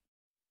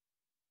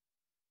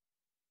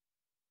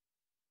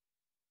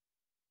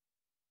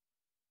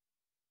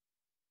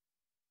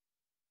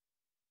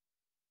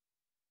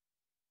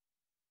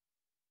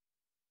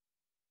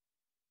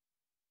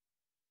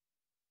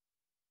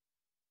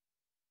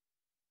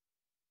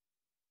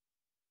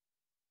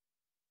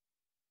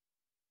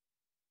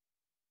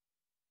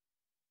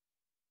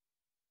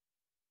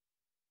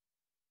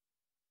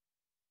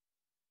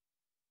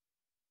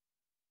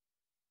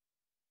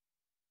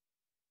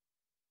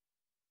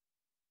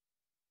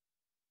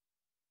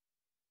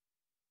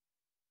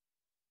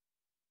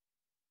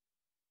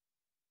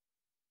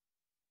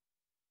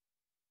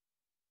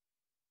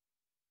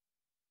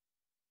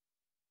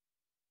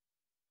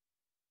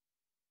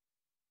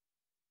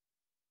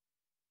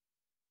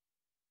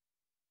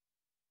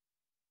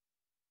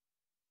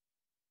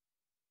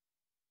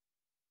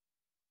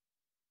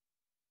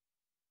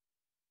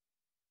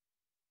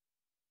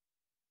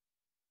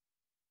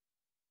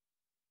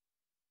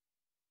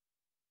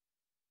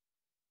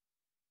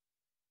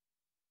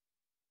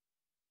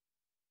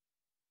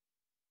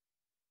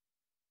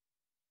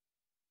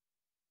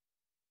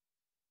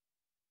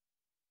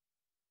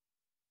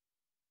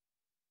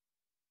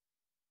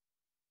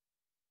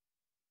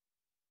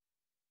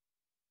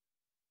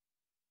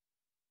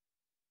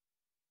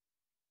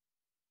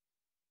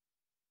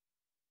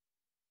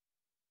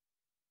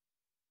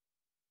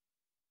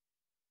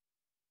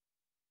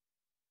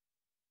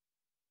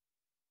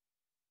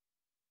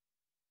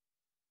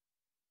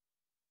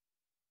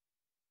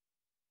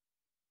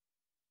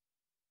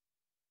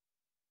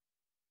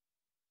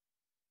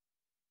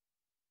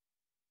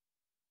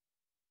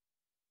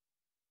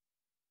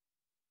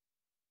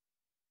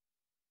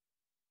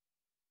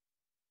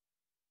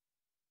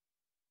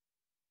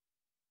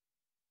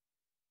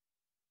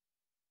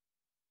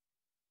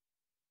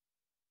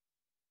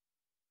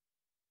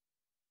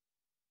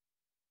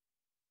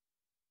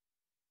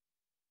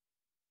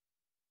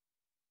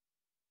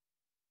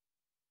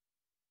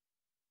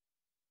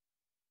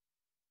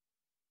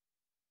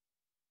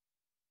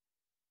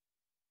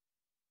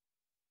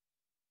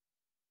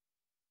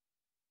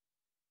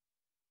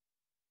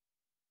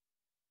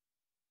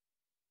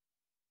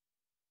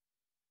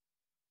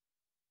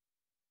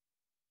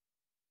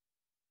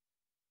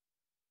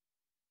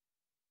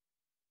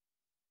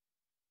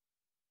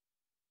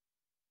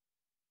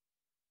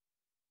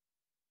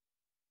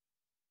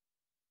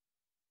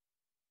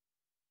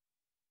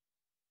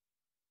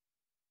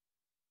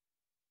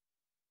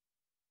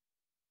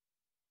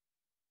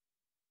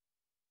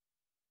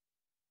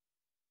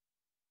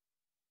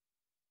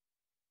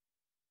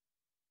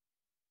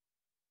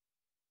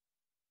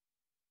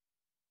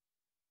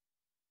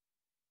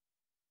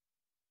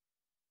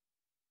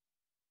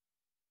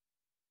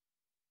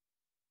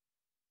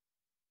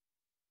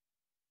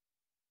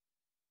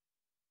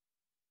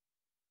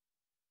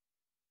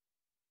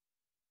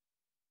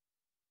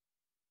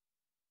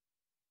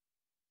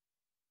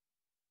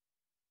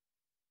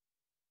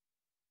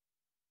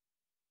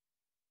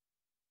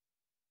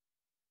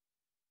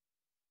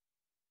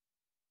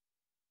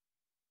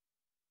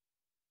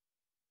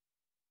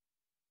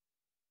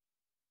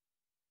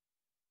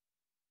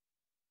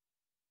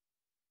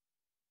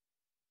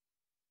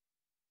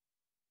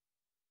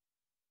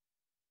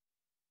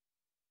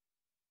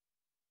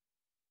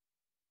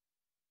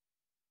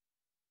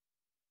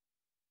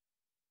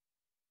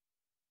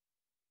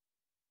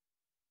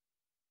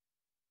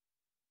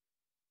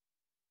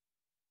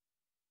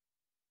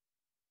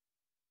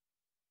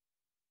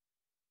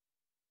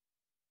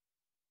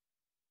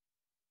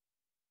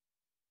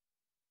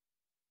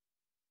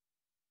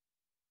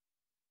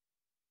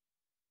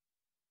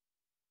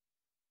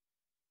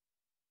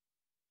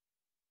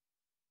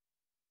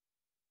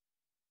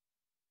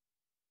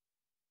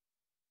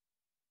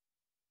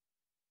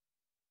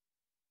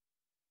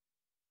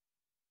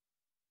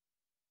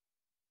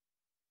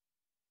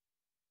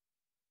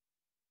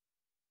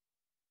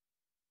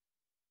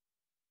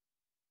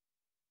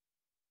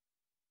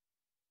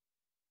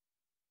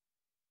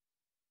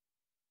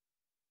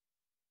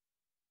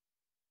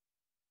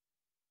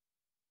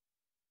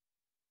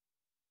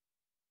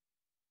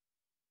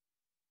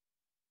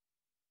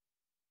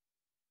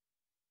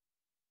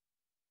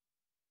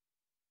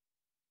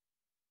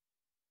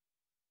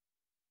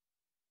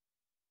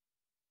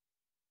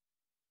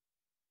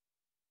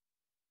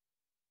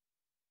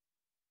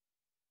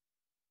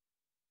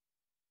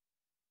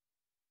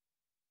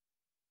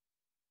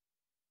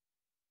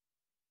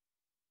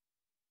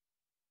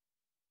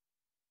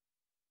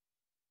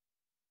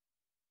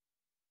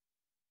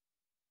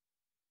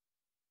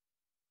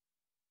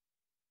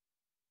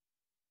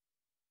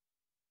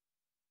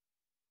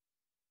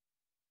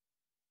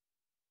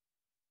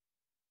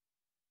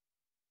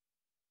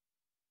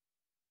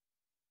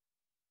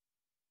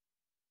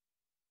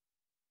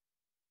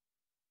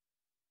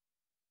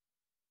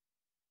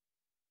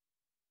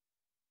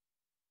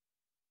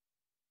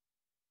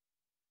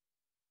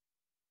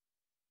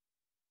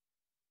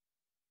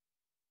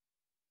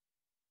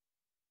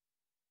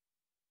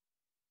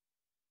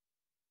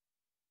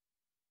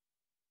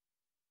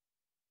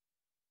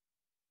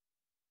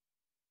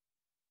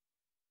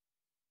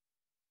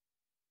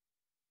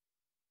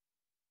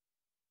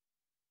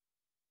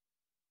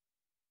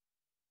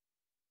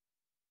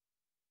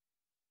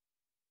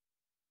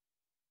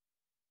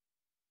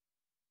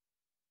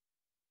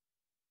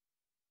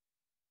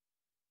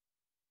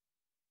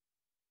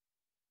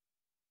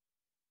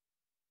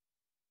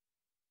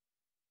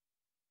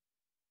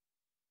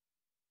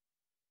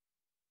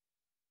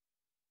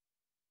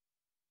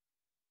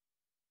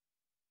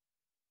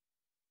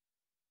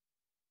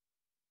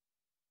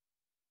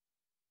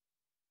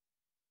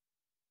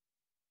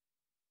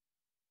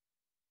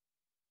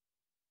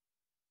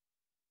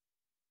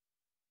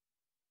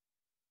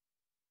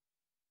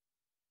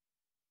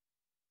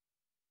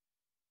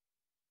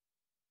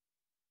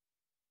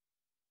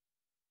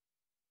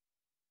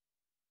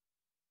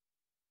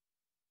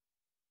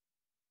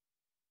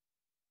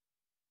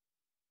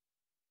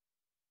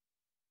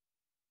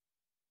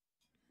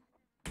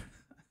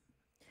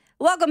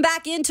 Welcome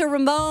back into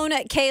Ramon,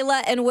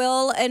 Kayla, and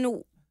Will,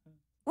 and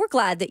we're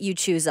glad that you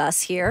choose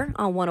us here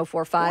on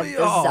 104.5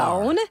 The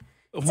Zone.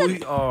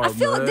 I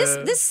feel like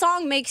this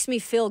song makes me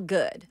feel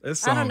good.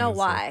 I don't know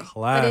why.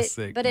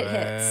 Classic, but it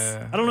hits.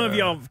 I don't know if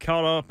y'all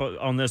caught up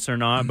on this or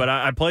not, but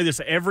I play this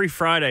every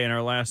Friday in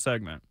our last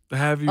segment.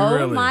 Have you Oh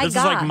really? my This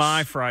is like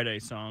my Friday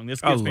song.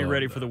 This gets me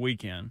ready for the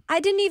weekend. I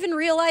didn't even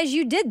realize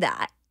you did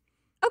that.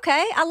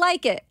 Okay, I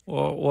like it.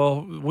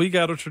 Well, we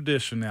got a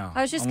tradition now.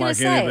 I was just going to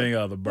say. anything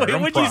other.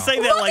 Would you say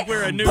that like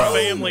we're a new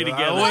family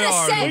together? What a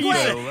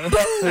segue.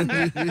 Boom.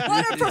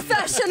 What a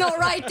professional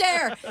right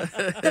there.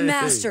 The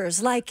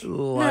Masters, unlike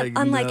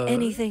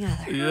anything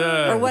other.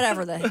 Yeah. Or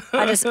whatever.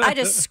 I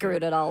just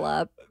screwed it all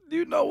up.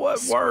 You know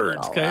what?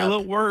 Words,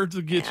 Kayla. Words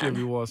will get you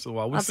every once in a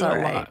while. We say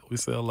a lot. We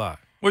say a lot.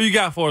 What you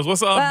got for us? What's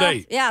the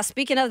update? Yeah,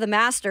 speaking of the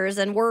Masters,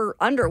 and we're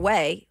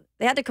underway.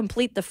 They had to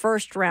complete the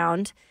first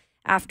round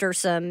after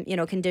some,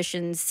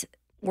 conditions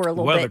were a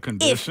little bit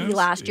iffy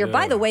last year.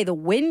 By the way, the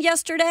wind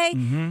yesterday,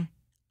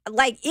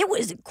 it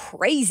was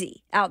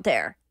crazy out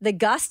there. The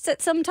gusts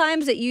that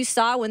sometimes that you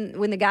saw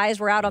when the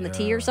guys were out on the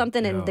tee or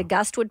something, and the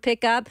gust would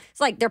pick up.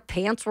 It's like their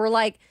pants were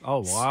swinging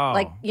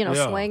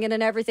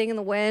and everything in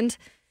the wind.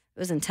 It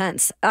was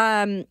intense.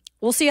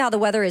 We'll see how the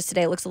weather is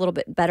today. It looks a little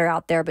bit better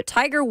out there. But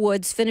Tiger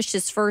Woods finished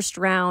his first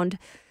round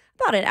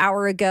about an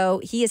hour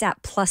ago. He is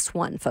at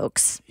 +1,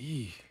 folks.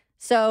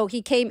 So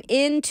he came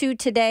into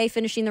today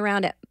finishing the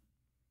round at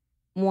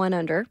 1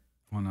 under.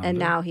 And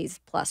now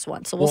he's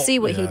 +1. So we'll see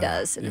what he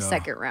does in the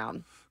second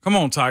round. Come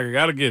on, Tiger.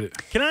 Got to get it.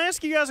 Can I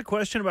ask you guys a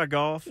question about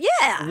golf?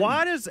 Yeah.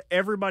 Why does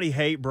everybody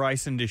hate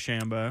Bryson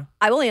DeChambeau?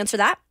 I will answer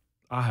that.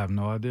 I have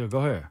no idea. Go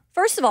ahead.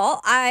 First of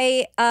all,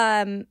 I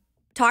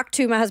talked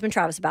to my husband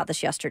Travis about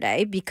this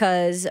yesterday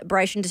because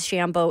Bryson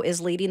DeChambeau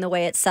is leading the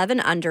way at 7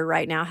 under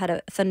right now. Had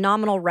a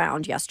phenomenal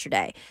round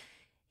yesterday.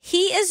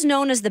 He is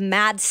known as the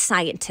mad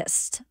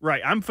scientist.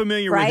 Right. I'm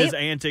familiar with his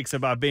antics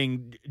about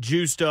being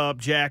juiced up,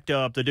 jacked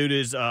up. The dude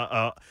is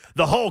the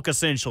Hulk,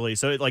 essentially.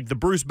 So, like the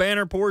Bruce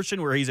Banner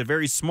portion where he's a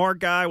very smart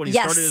guy. When he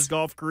started his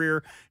golf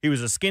career, he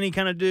was a skinny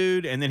kind of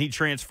dude, and then he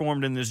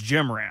transformed in this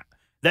gym rat.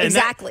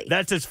 Exactly.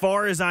 That's as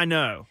far as I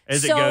know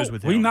as it goes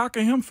with him. We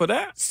knocking him for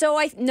that? So,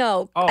 I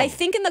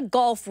think in the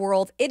golf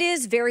world, it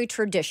is very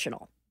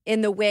traditional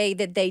in the way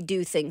that they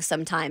do things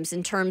sometimes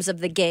in terms of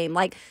the game.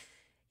 Like,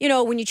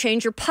 when you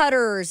change your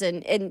putters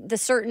and the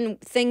certain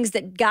things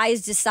that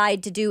guys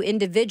decide to do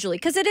individually,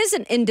 because it is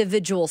an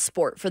individual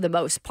sport for the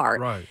most part.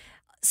 Right.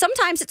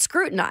 Sometimes it's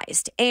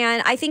scrutinized.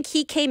 And I think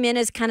he came in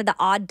as kind of the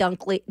odd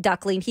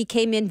duckling. He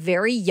came in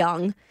very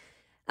young.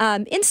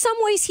 In some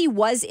ways, he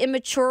was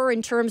immature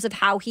in terms of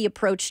how he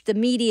approached the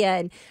media.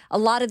 And a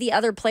lot of the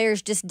other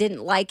players just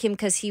didn't like him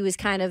because he was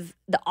kind of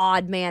the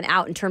odd man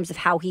out in terms of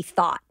how he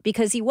thought,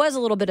 because he was a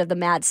little bit of the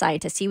mad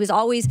scientist. He was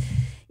always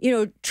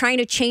trying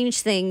to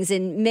change things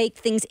and make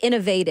things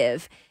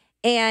innovative.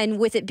 And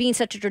with it being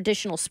such a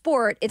traditional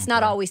sport, it's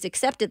not always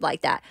accepted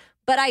like that.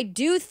 But I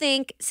do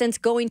think since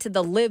going to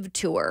the Live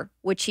Tour,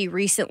 which he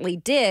recently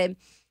did,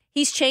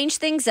 he's changed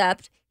things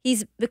up.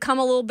 He's become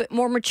a little bit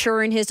more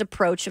mature in his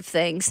approach of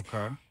things.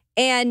 Okay.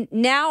 And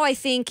now I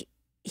think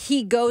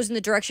he goes in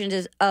the direction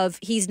of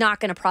he's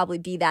not going to probably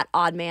be that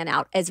odd man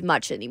out as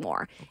much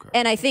anymore. Okay.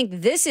 And I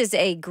think this is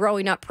a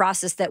growing up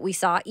process that we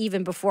saw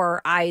even before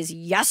our eyes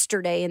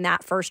yesterday in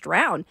that first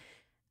round.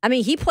 I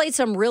mean, he played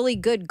some really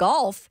good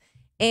golf,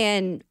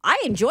 and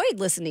I enjoyed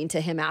listening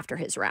to him after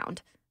his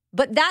round.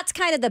 But that's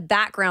kind of the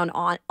background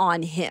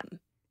on him.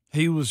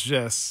 He was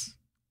just...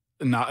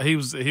 No, he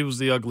was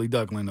the ugly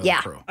duckling of the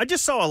crew. I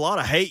just saw a lot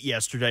of hate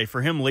yesterday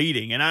for him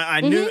leading, and I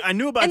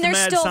knew about the mad scientist. And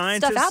there's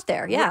still stuff out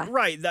there, yeah.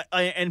 Right,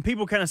 and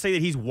people kind of say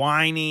that he's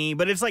whiny,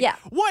 but it's like,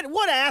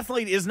 what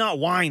athlete is not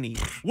whiny?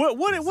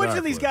 Which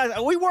of these guys?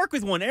 We work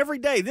with one every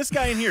day. This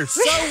guy in here is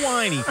so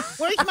whiny.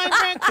 Where's my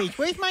breakfast?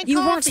 Where's my coffee? You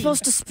weren't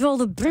supposed to spill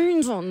the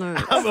beans on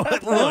that.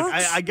 Look,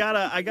 I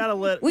gotta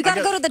let. We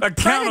gotta go to the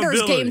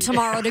Predators game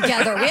tomorrow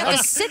together. We have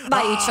to sit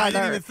by each other. I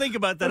didn't even think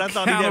about that. I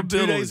thought he'd have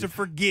 2 days to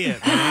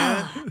forget,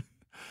 man.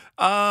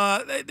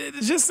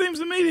 It just seems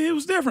to me that he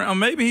was different. Or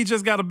maybe he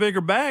just got a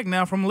bigger bag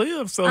now from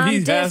Live, so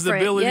he has the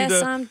ability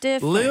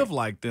to live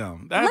like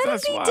them. Let him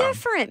be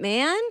different,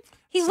 man.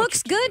 He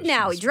looks good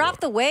now. He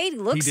dropped the weight. He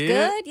looks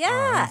good. Yeah.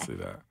 I didn't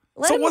see that.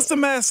 So what's the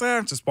mad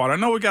scientist part? I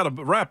know we got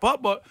to wrap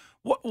up, but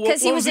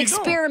because he was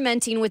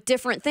experimenting with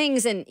different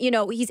things, and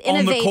he's innovative.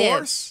 On the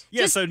course?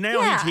 Yeah, so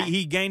now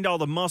he gained all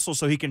the muscle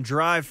so he can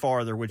drive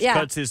farther, which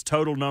cuts his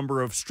total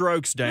number of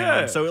strokes down.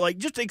 Yeah. So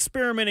just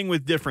experimenting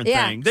with different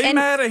things. They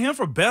mad at him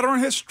for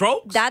bettering his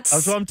strokes?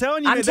 That's what I'm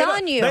telling you.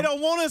 They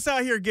don't want us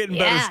out here getting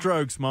better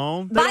strokes,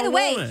 Mom. By the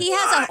way, he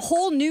has a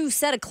whole new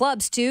set of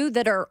clubs too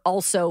that are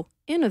also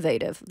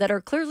innovative, that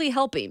are clearly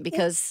helping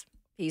because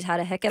he's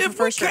had a heck of a first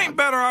round. If we can't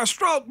better our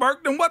stroke,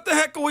 Burke, then what the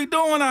heck are we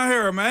doing out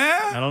here,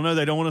 man? I don't know.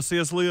 They don't want to see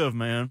us live,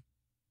 man.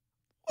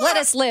 Let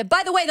us live.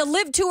 By the way, the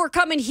Live Tour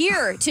coming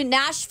here to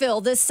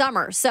Nashville this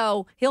summer.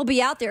 So he'll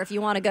be out there if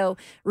you want to go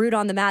root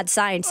on the mad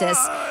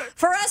scientists.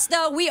 For us,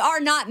 though, we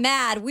are not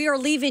mad. We are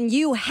leaving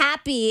you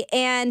happy.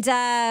 And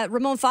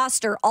Ramon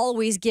Foster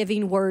always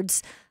giving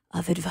words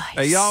of advice.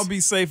 Hey, y'all be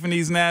safe in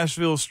these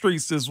Nashville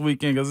streets this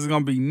weekend because it's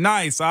going to be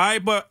nice, all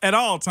right? But at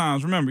all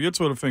times, remember, your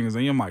Twitter fingers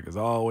and your mic is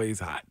always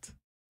hot.